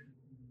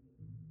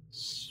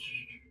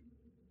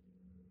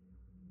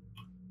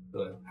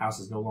 The house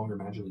is no longer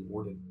magically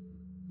warded.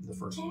 The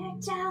first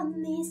one. Tear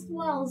down these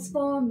walls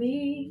for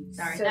me.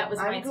 Sorry, So that was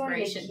my I'm going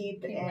to inspiration.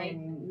 keep Can't wait.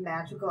 a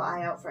magical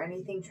eye out for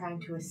anything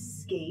trying to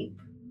escape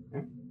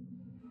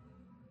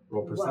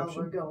Roll while we're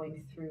perception.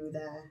 going through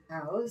the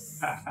house.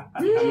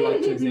 Would you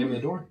like to examine the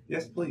door?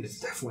 Yes, It's please.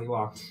 definitely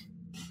locked.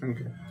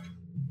 Okay.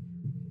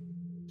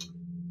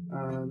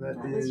 That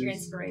was your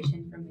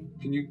inspiration for me.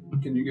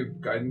 Can you give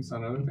guidance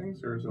on other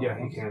things, or is it all Yeah,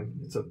 you once?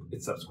 can.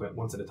 It's subsequent,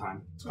 once at a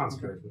time. It's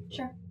concentration.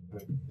 Sure.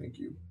 Thank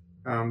you.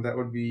 That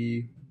would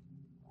be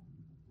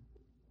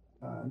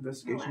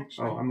investigation.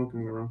 actually. I'm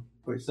looking in the wrong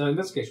place. So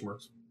investigation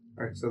works.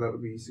 All right, so that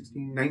would be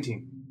 16,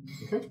 19.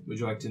 Okay. Would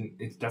you like to?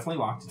 It's definitely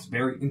locked. It's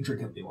very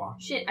intricately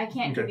locked. Shit, I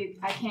can't Okay.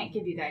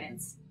 give you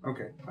guidance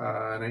Okay,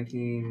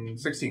 19,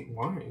 16.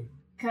 Why?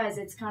 because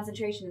it's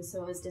concentration.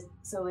 So is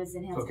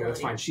enhanced. Okay, that's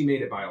ability. fine. She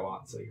made it by a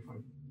lot, so you're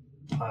fine.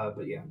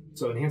 But yeah,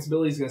 so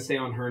enhanceability is going to stay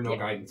on her. No Yeah.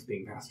 guidance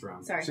being passed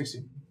around. Sorry.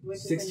 16. Which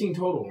is 16 an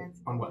total.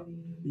 enhanced On what? ability.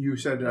 You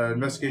said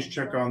investigation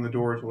check on the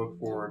door to look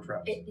for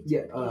traps.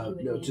 Yeah,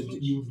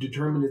 you've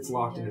determined it's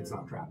locked and it's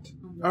not trapped.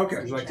 Okay.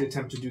 Would you like to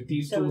attempt to do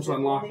thieves' So tool is to it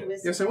unlock only it?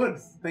 wisdom Yes, I would.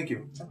 checks? Thank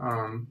you.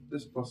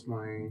 This plus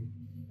my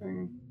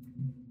thing.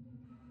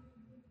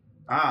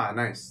 Ah,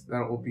 nice.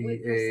 That will be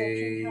Would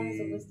perception count as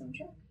a a wisdom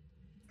check?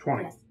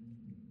 20.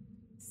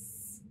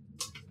 Yes.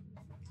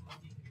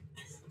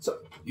 So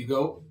you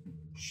go.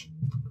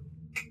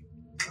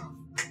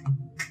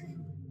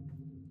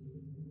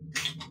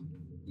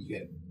 You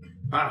get it.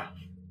 Ah,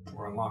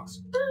 Or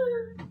unlocks.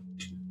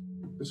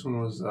 this one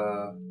was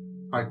a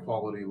high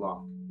quality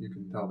lock. You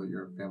can tell that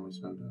your family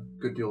spent a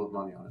good deal of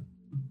money on it.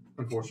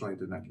 Unfortunately, it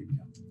did not keep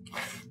count.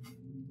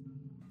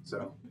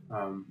 So,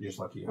 You're just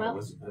lucky. Well,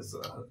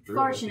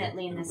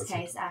 Fortunately, in this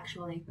case,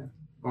 actually.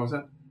 what was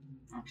that?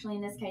 Actually,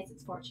 in this case,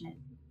 it's fortunate.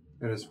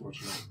 It is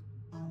fortunate.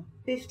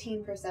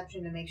 15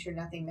 perception to make sure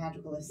nothing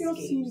magical You don't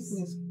see escapes.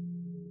 anything.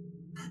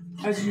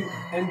 As you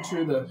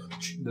enter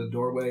the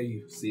doorway,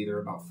 you see there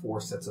are about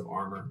 4 sets of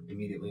armor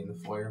immediately in the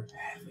foyer.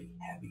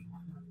 Heavy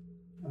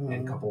armor.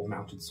 And a couple of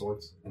mounted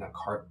swords. And a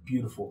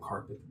beautiful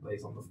carpet that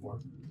lays on the floor.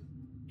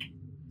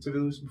 So,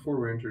 Vilus, before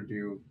we entered, do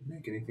you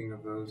make anything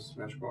of those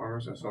magical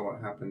armors? I saw what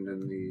happened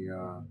in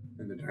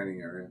the dining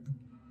area.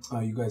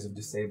 You guys have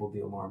disabled the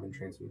alarm and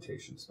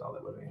transmutation spell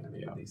that would have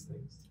animated these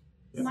things.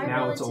 Am I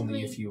Now it's only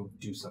relatively- if you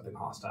do something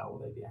hostile will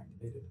they be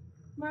activated.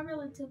 Am I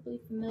relatively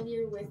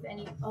familiar with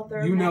any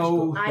other You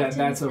know magical that items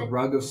that's a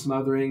rug of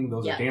smothering,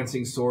 those Yeah. are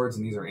dancing swords,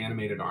 and these are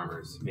animated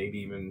armors. Maybe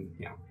even,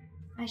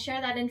 I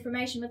share that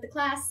information with the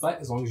class.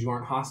 But as long as you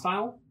aren't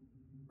hostile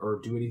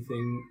or do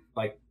anything,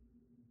 like,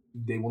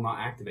 they will not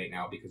activate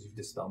now because you've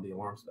dispelled the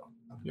alarm spell.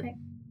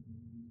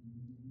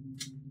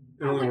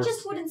 It I only works.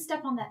 just wouldn't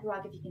step on that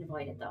rug if you can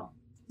avoid it, though.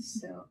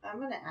 So I'm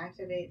going to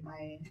activate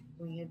my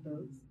winged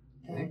boots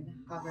Okay. and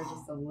hover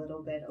just a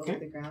little bit over Okay.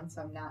 the ground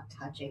so I'm not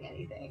touching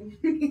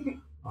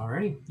anything.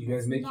 Alrighty, you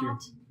guys make your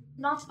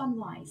Not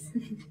unwise.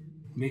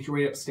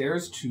 way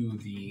upstairs to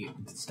the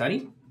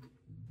study.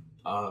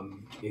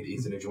 It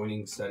is an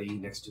adjoining study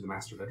next to the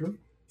master bedroom.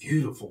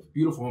 Beautiful,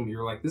 beautiful home.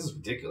 You're like, this is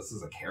ridiculous. This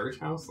is a carriage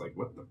house. Like,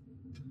 what the?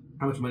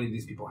 How much money do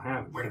these people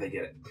have? Where do they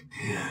get it?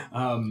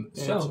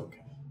 It's okay.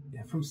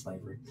 Yeah, from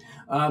slavery.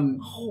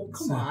 Oh,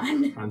 come so-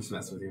 on. I'm just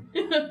messing with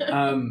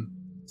you.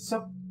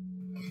 So,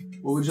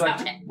 what would you like?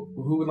 Stop To,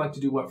 who would like to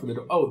do what for the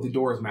door? Oh, the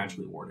door is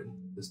magically warded.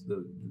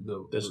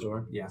 This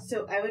door? Yeah.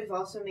 So I would have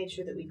also made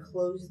sure that we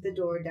closed the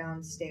door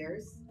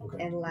downstairs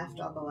Okay. and left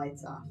all the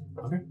lights off.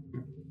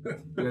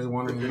 You guys are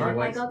wandering in the My dark.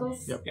 Lights.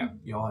 goggles? Yep. Yeah,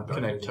 you all have dark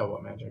Can I vision. tell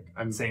what magic?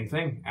 Same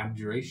thing.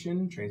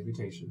 Abjuration,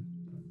 transmutation.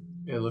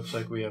 It looks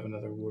like we have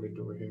another warded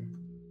door here.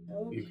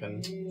 You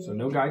can- So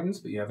no guidance,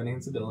 but you have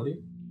enhanced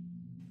ability,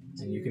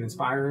 and you can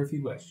inspire her if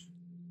you wish.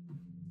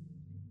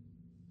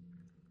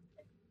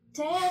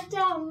 Tear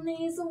down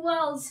these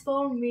walls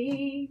for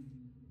me.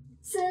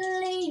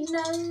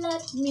 Selena,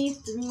 let me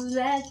through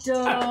that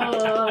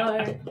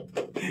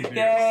door.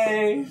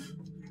 Yay!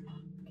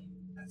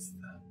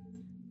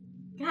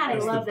 God, I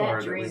That's the love that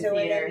part that dream we- So and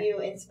theater. then you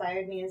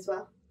inspired me as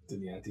well?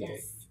 Yeah, D8.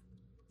 Yes.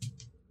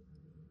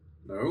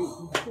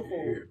 No.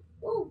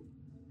 Ooh,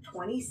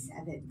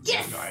 27.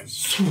 Yes!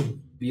 Nice.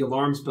 The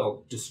alarm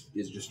spell just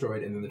is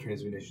destroyed, and then the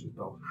transmutation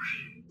spell,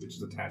 which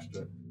is attached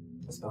to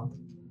a spell.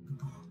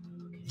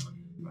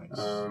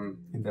 Nice.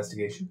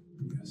 Investigation.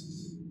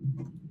 Yes.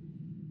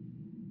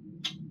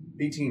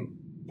 18.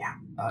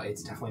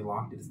 It's definitely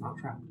locked. It is not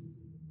trapped.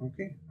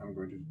 Okay, I'm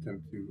going to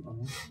attempt to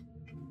unlock.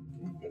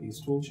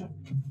 Use tool check.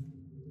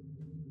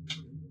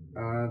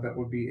 That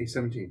would be a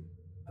 17.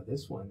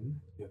 This one,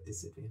 you have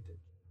disadvantage.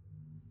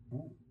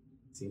 Oh.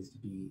 It seems to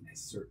be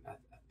a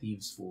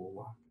thieves' fool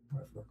lock,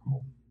 whatever they're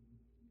called.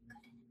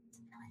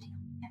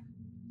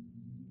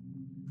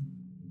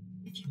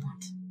 If you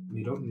want.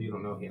 You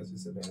don't know he has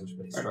disadvantage,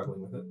 but he's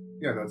struggling with it.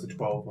 Yeah, that's a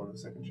 12 on the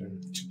second check.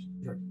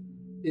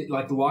 It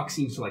like the lock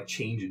seems to like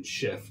change and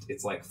shift.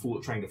 It's like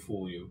trying to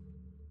fool you.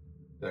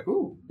 Like,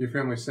 ooh, Your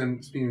family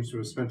seems to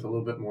have spent a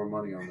little bit more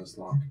money on this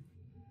lock.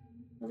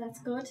 Well, that's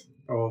good.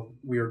 Oh,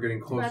 we are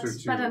getting closer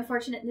But to.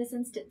 unfortunate in this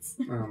instance.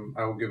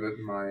 I will give it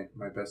my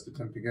best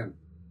attempt again.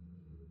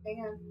 Hang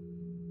on.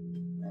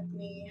 Let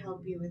me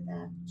help you with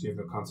that. so you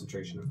have no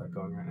concentration effect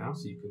going right now,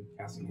 so you can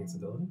cast enhance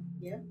ability.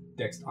 Yeah.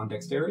 On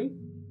dexterity.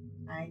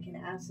 I can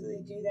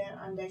absolutely do that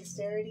on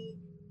dexterity.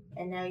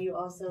 And now you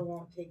also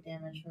won't take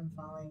damage from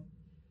falling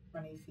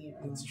 20 feet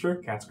or That's less.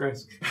 true. Cat's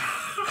grace.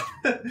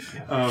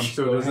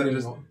 So Go does ahead it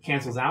and just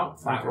cancels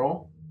out. Flat Okay.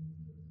 roll.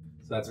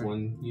 So that's Okay.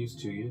 1 use,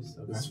 2 use.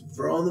 Okay.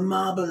 for all the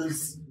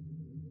marbles?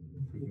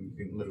 I mean,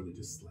 you can literally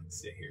just like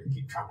sit here and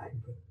keep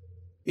trying. But...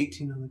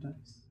 18 on the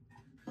dice.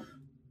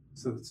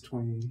 So that's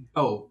 20.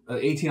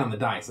 18 on the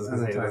dice. I was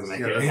gonna say, it doesn't make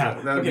it.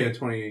 That would be Okay. a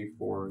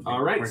 24.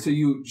 All right. 20, So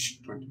you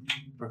 20.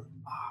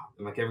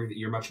 and like everything,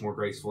 you're much more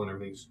graceful and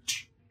everything's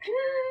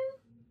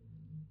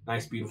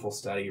nice, beautiful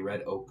study,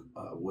 red oak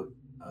wood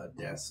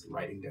desk,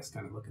 writing desk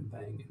kind of looking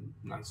thing, and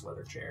nice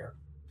leather chair.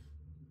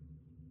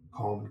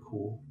 Calm and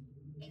cool.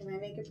 Can I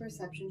make a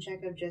perception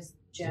check of just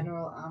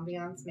general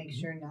ambiance? Make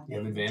sure nothing. You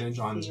have advantage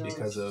on feels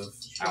because of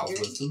Al's triggered?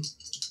 wisdom.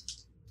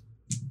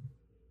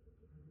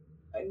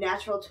 A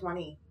natural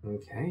 20.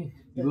 Okay.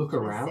 You look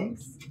around.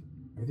 26.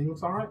 Everything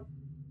looks all right.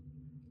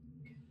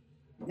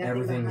 Nothing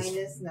Everything's-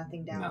 behind us,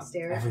 nothing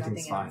downstairs,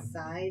 everything's nothing fine.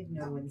 outside,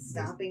 no one's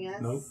stopping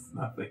us. Nope.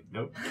 Nothing.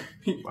 Nope.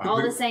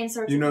 All the same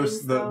sorts You of notice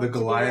things, though, the to be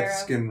Goliath aware of.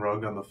 skin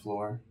rug on the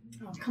floor.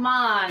 Oh, come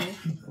on.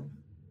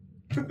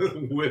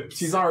 Whips.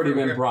 She's already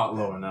been brought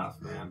low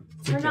enough, man.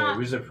 We're Okay, not-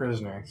 who's a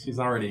prisoner? She's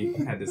already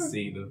had to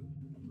see the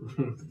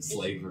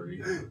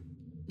slavery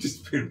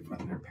Just being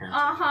in her parents.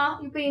 Uh-huh.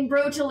 You're being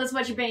brutal is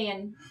what you're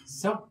being.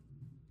 So,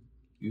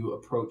 you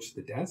approach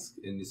the desk,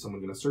 and is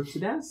someone going to search the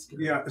desk?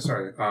 or- Yeah,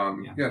 sorry.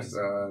 Yeah, Yes.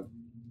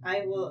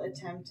 I will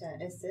attempt to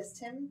assist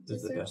him to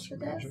Is the search desk the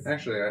magic? desk.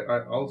 Actually,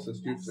 I'll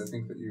assist you because I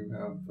think that you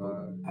have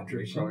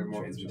Abjuration, probably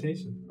more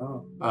transmutation.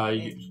 Oh,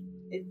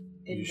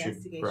 You should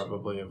Investigation.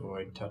 probably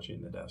avoid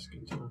touching the desk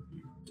until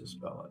you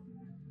dispel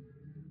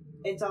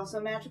it. It's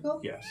also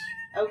magical? Yes.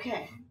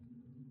 Okay.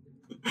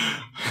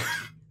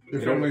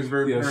 your family's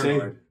very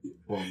paranoid.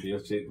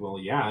 Well,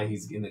 yeah,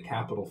 he's in the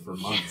capital for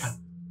months.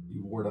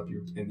 You ward up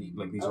your,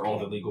 and these are all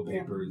the Okay. legal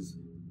Yeah. papers,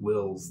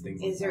 wills,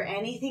 things like Is there that.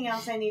 anything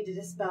else I need to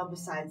dispel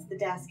besides the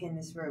desk in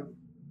this room?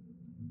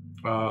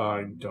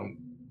 I don't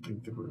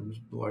think the room's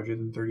larger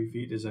than 30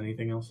 feet. Does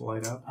anything else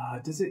light up?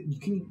 Does it?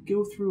 Can you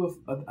go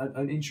through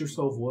an inch or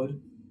so of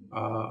wood?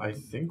 I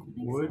think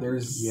wood.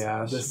 There's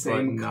yes, the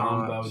same but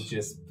combo, not-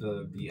 just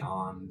the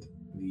beyond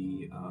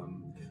the.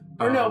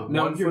 Or no, 1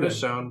 you're foot of good.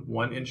 stone,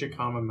 1 inch of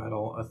common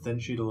metal, a thin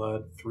sheet of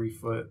lead, 3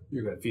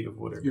 You're good. feet of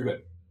wood. You're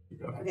good. You're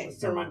good. Okay, actually.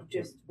 so Never mind.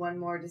 just one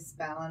more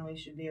dispel and we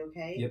should be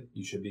okay? Yep,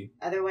 you should be.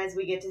 Otherwise,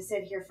 we get to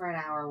sit here for an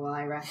hour while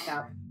I rest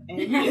up. And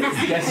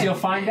Guess you'll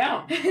find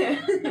out.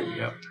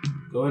 Yep.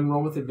 Go ahead and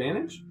roll with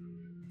advantage.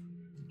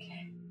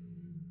 Okay.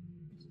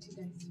 2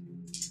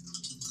 dice.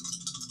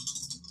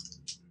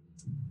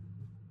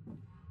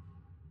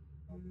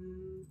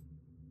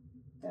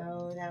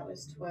 So that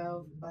was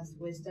 12 plus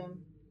wisdom,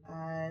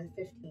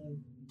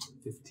 15.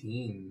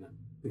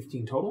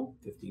 15 total.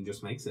 15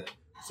 just makes it.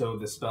 So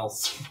the spell,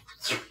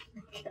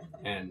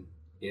 and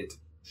it.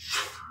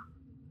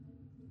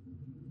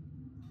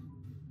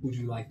 Would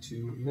you like to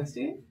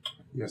investigate?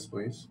 Yes,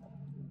 please.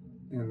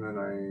 And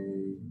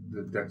then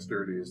the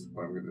dexterity is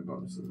what I'm getting the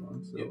bonuses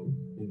on. So Yep.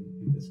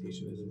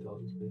 Investigation is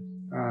intelligence based.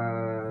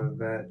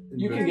 that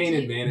You can invest-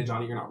 gain advantage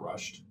on it. You're not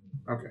rushed.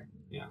 Okay,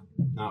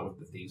 Not with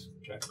the thieves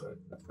check, but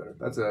that's better.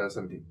 That's a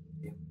 17.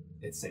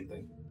 it's same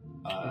thing.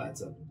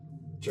 It's a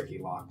tricky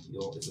lock.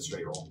 It's a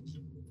straight roll.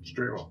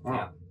 Straight roll. Oh.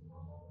 Yeah.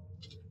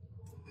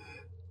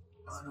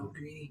 Oh no,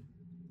 greedy.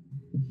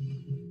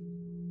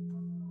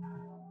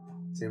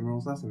 Same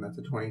rolls last time. That's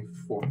a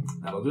 24.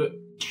 That'll do it.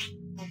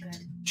 Oh, good.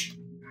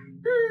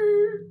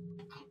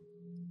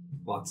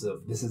 Lots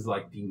of. This is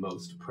like the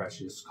most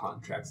precious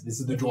contracts. This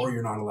is the drawer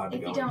you're not allowed to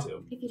If go you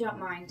into. if you don't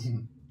mind,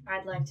 Mhm.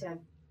 I'd like to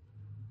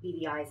be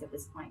the eyes at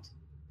this point.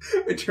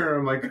 I turn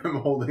around like I'm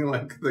holding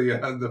like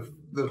the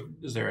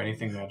Is there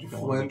anything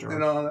magical in the flint drawer?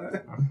 and all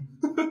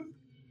that.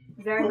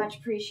 Very much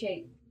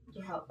appreciate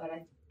your help, but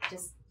I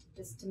just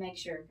to make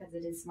sure, because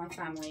it is my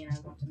family and I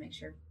want to make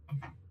sure.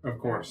 Of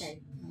course.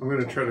 Okay. I'm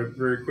gonna try to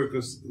very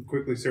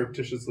quickly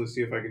surreptitiously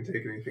see if I can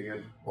take anything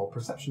in Roll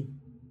perception.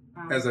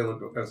 as I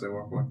walk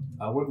away.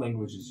 What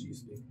languages do you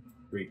speak?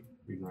 Read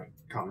and write.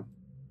 Common.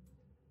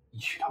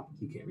 You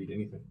can't read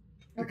anything.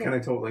 Okay. Can I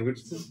tell what language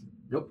it's in?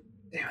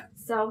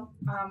 So,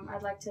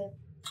 I'd like to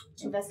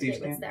investigate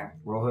Steve what's there.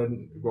 Roll ahead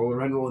and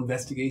roll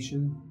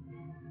investigation.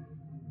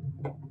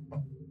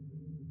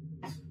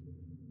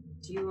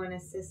 Do you want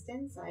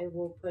assistance? I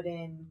will put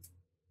in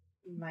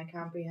my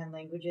comprehend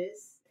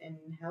languages and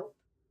help.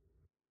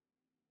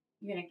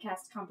 You're gonna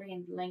cast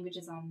comprehend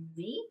languages on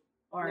me,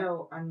 or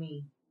No, on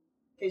me.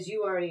 Because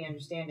you already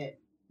understand it.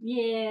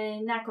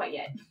 Yeah, not quite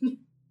yet.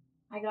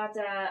 I got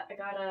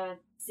a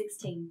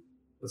 16.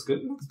 That's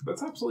good.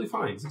 That's absolutely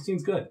fine.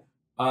 16's good.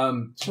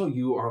 So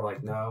you are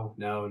like, no,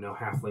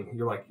 halfling.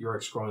 You're like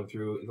scrolling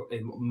through,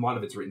 and a lot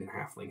of it's written in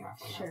halfling.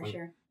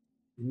 Sure.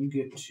 And you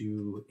get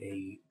to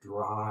a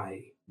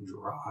dry,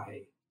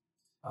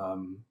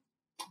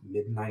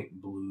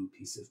 midnight blue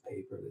piece of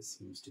paper that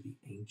seems to be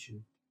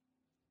ancient,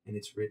 and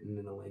it's written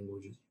in a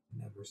language you've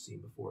never seen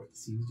before. It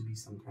seems to be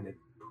some kind of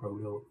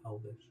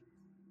proto-Elvish.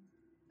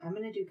 I'm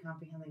going to do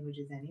comprehend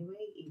languages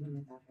anyway, even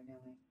without her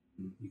knowing.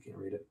 You can't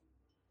read it.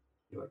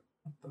 You're like,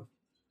 what the?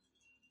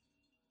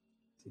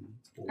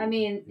 I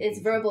mean, it's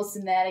verbal,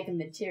 somatic, and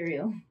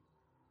material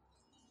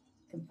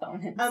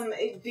components.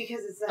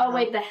 Because it's oh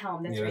wait, the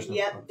helm. That's Yeah, right. there's no-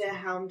 Yep, the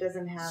helm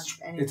doesn't have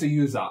any. It's a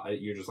use.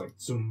 You're just like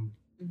zoom.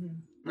 Mhm.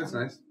 That's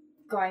nice.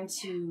 Going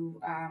to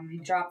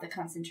drop the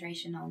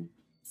concentration on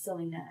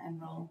Selena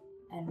and roll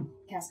and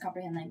cast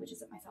comprehend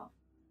languages at myself.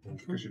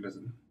 Because she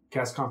doesn't.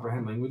 Cast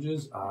comprehend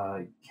languages.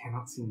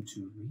 Cannot seem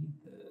to read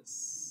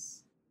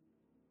this.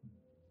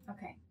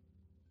 Okay.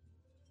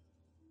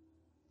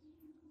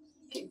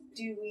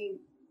 Do we,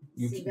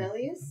 You can-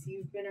 Sibelius?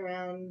 You've been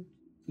around.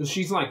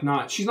 She's not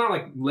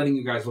like letting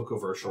you guys look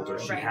over her shoulder.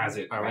 She Right. has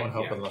it. I right, won't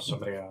help yeah. unless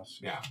somebody asks.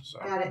 Yeah. So.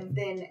 Got it.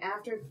 Then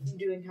after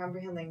doing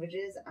comprehend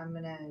languages, I'm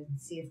gonna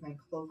see if my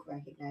cloak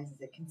recognizes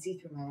it. Can see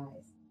through my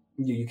eyes.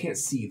 You can't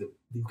see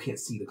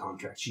the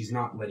contract. She's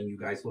not letting you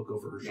guys look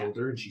over her Yeah.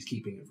 shoulder, and she's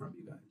keeping it from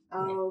you guys.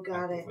 Oh,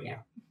 got it. Actively, yeah.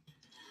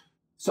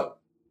 So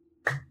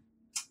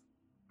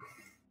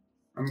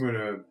I'm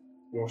gonna,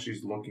 while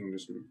she's looking,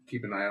 just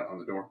keep an eye out on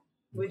the door.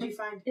 What'd you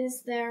find?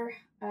 Is there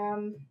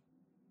pen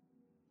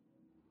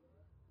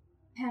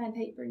and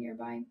paper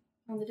nearby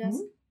on the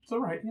desk? it's all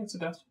right. Yeah, it's a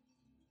desk.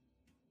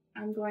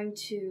 I'm going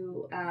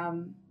to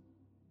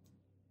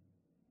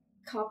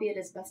copy it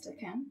as best I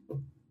can.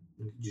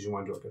 Did you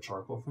want to do like a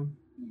charcoal thing?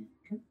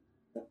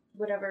 But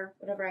whatever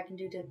I can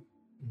do to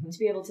Mhm.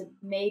 be able to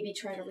maybe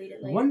try to read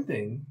it later. One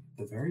thing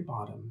at the very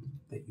bottom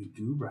that you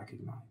do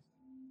recognize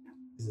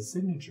is a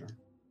signature.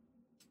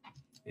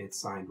 It's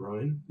signed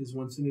Ronan is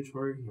one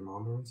signature, your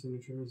mom's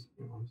signature is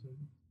your mom's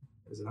signature.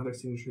 There's another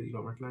signature that you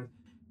don't recognize.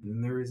 And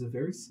then there is a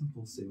very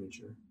simple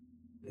signature.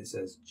 It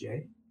says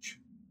J, Ch,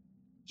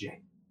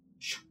 J,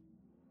 Sh.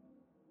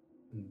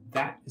 And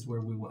that is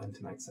where we will end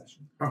tonight's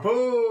session.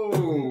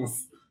 Oh!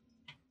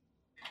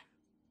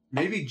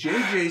 Maybe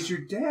JJ's your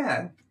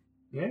dad.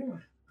 Yeah.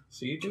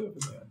 So you do it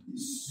with that.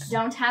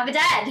 Don't have a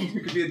dad.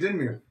 You could be a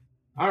Dinmere.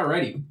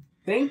 Alrighty.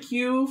 Thank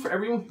you for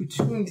everyone who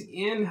tuned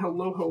in.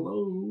 Hello,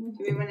 hello.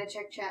 Do we want to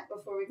check chat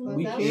before we close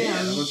We out? can.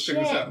 Yeah, let's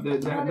check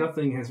this out.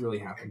 Nothing has really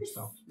happened,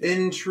 so.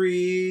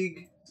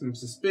 Intrigue, some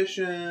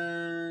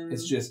suspicion.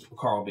 It's just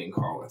Carl being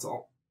Carl, that's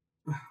all.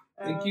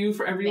 Thank Um, you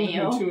for everyone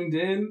Mayo. who tuned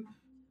in.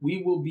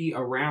 We will be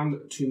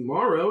around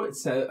tomorrow at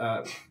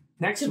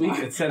next week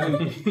at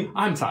 7.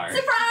 I'm tired.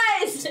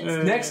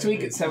 Surprise! Next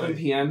week at 7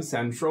 p.m.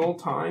 Central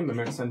Time,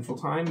 American Central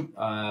Time,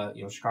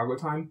 Chicago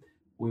time.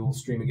 We will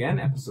stream again,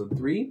 episode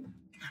 3.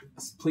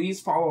 Please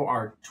follow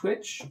our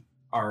Twitch,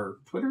 our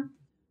Twitter,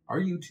 our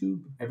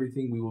YouTube,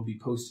 everything. We will be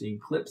posting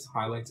clips,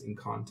 highlights, and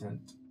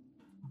content.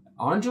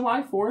 On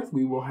July 4th,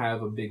 we will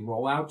have a big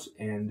rollout,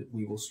 and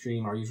we will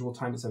stream our usual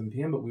time at 7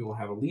 p.m., but we will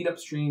have a lead-up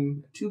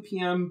stream at 2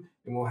 p.m.,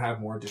 and we'll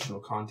have more additional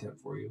content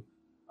for you.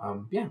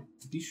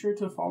 Be sure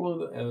to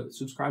follow,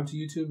 subscribe to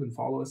YouTube, and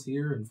follow us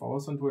here, and follow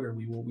us on Twitter.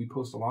 We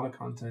post a lot of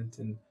content,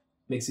 and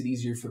makes it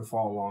easier for the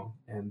follow along,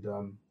 and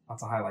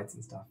lots of highlights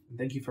and stuff. And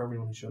thank you for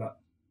everyone who showed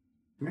up.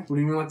 Yeah. Would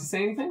anyone like to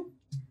say anything?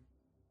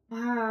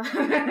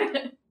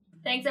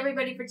 Thanks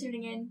everybody for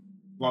tuning in.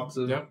 Lots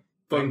of Yep.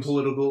 fun Thanks.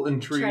 political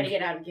intrigue. Try to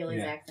get out of Gilly's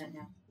Yeah. accent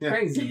now. Yeah.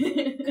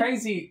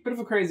 Crazy, bit of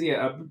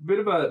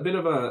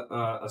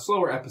a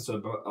slower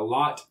episode, but a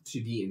lot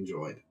to be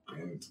enjoyed.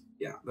 And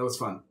yeah, that was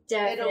fun.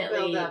 Definitely. It'll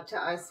build up to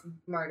us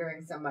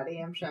murdering somebody,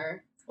 I'm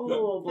sure.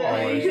 Oh boy.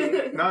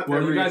 Always. Not Well,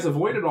 every, you guys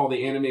avoided all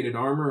the animated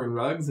armor and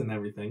rugs and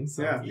everything,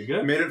 so Yeah. you're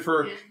good. made it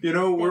for,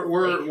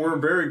 we're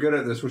very good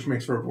at this, which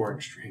makes for a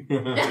boring stream.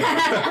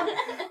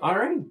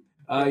 Alrighty.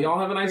 Y'all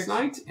have a nice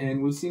night,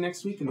 and we'll see you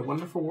next week in the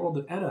wonderful world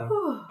of Edda.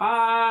 Bye.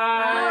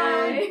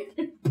 Bye.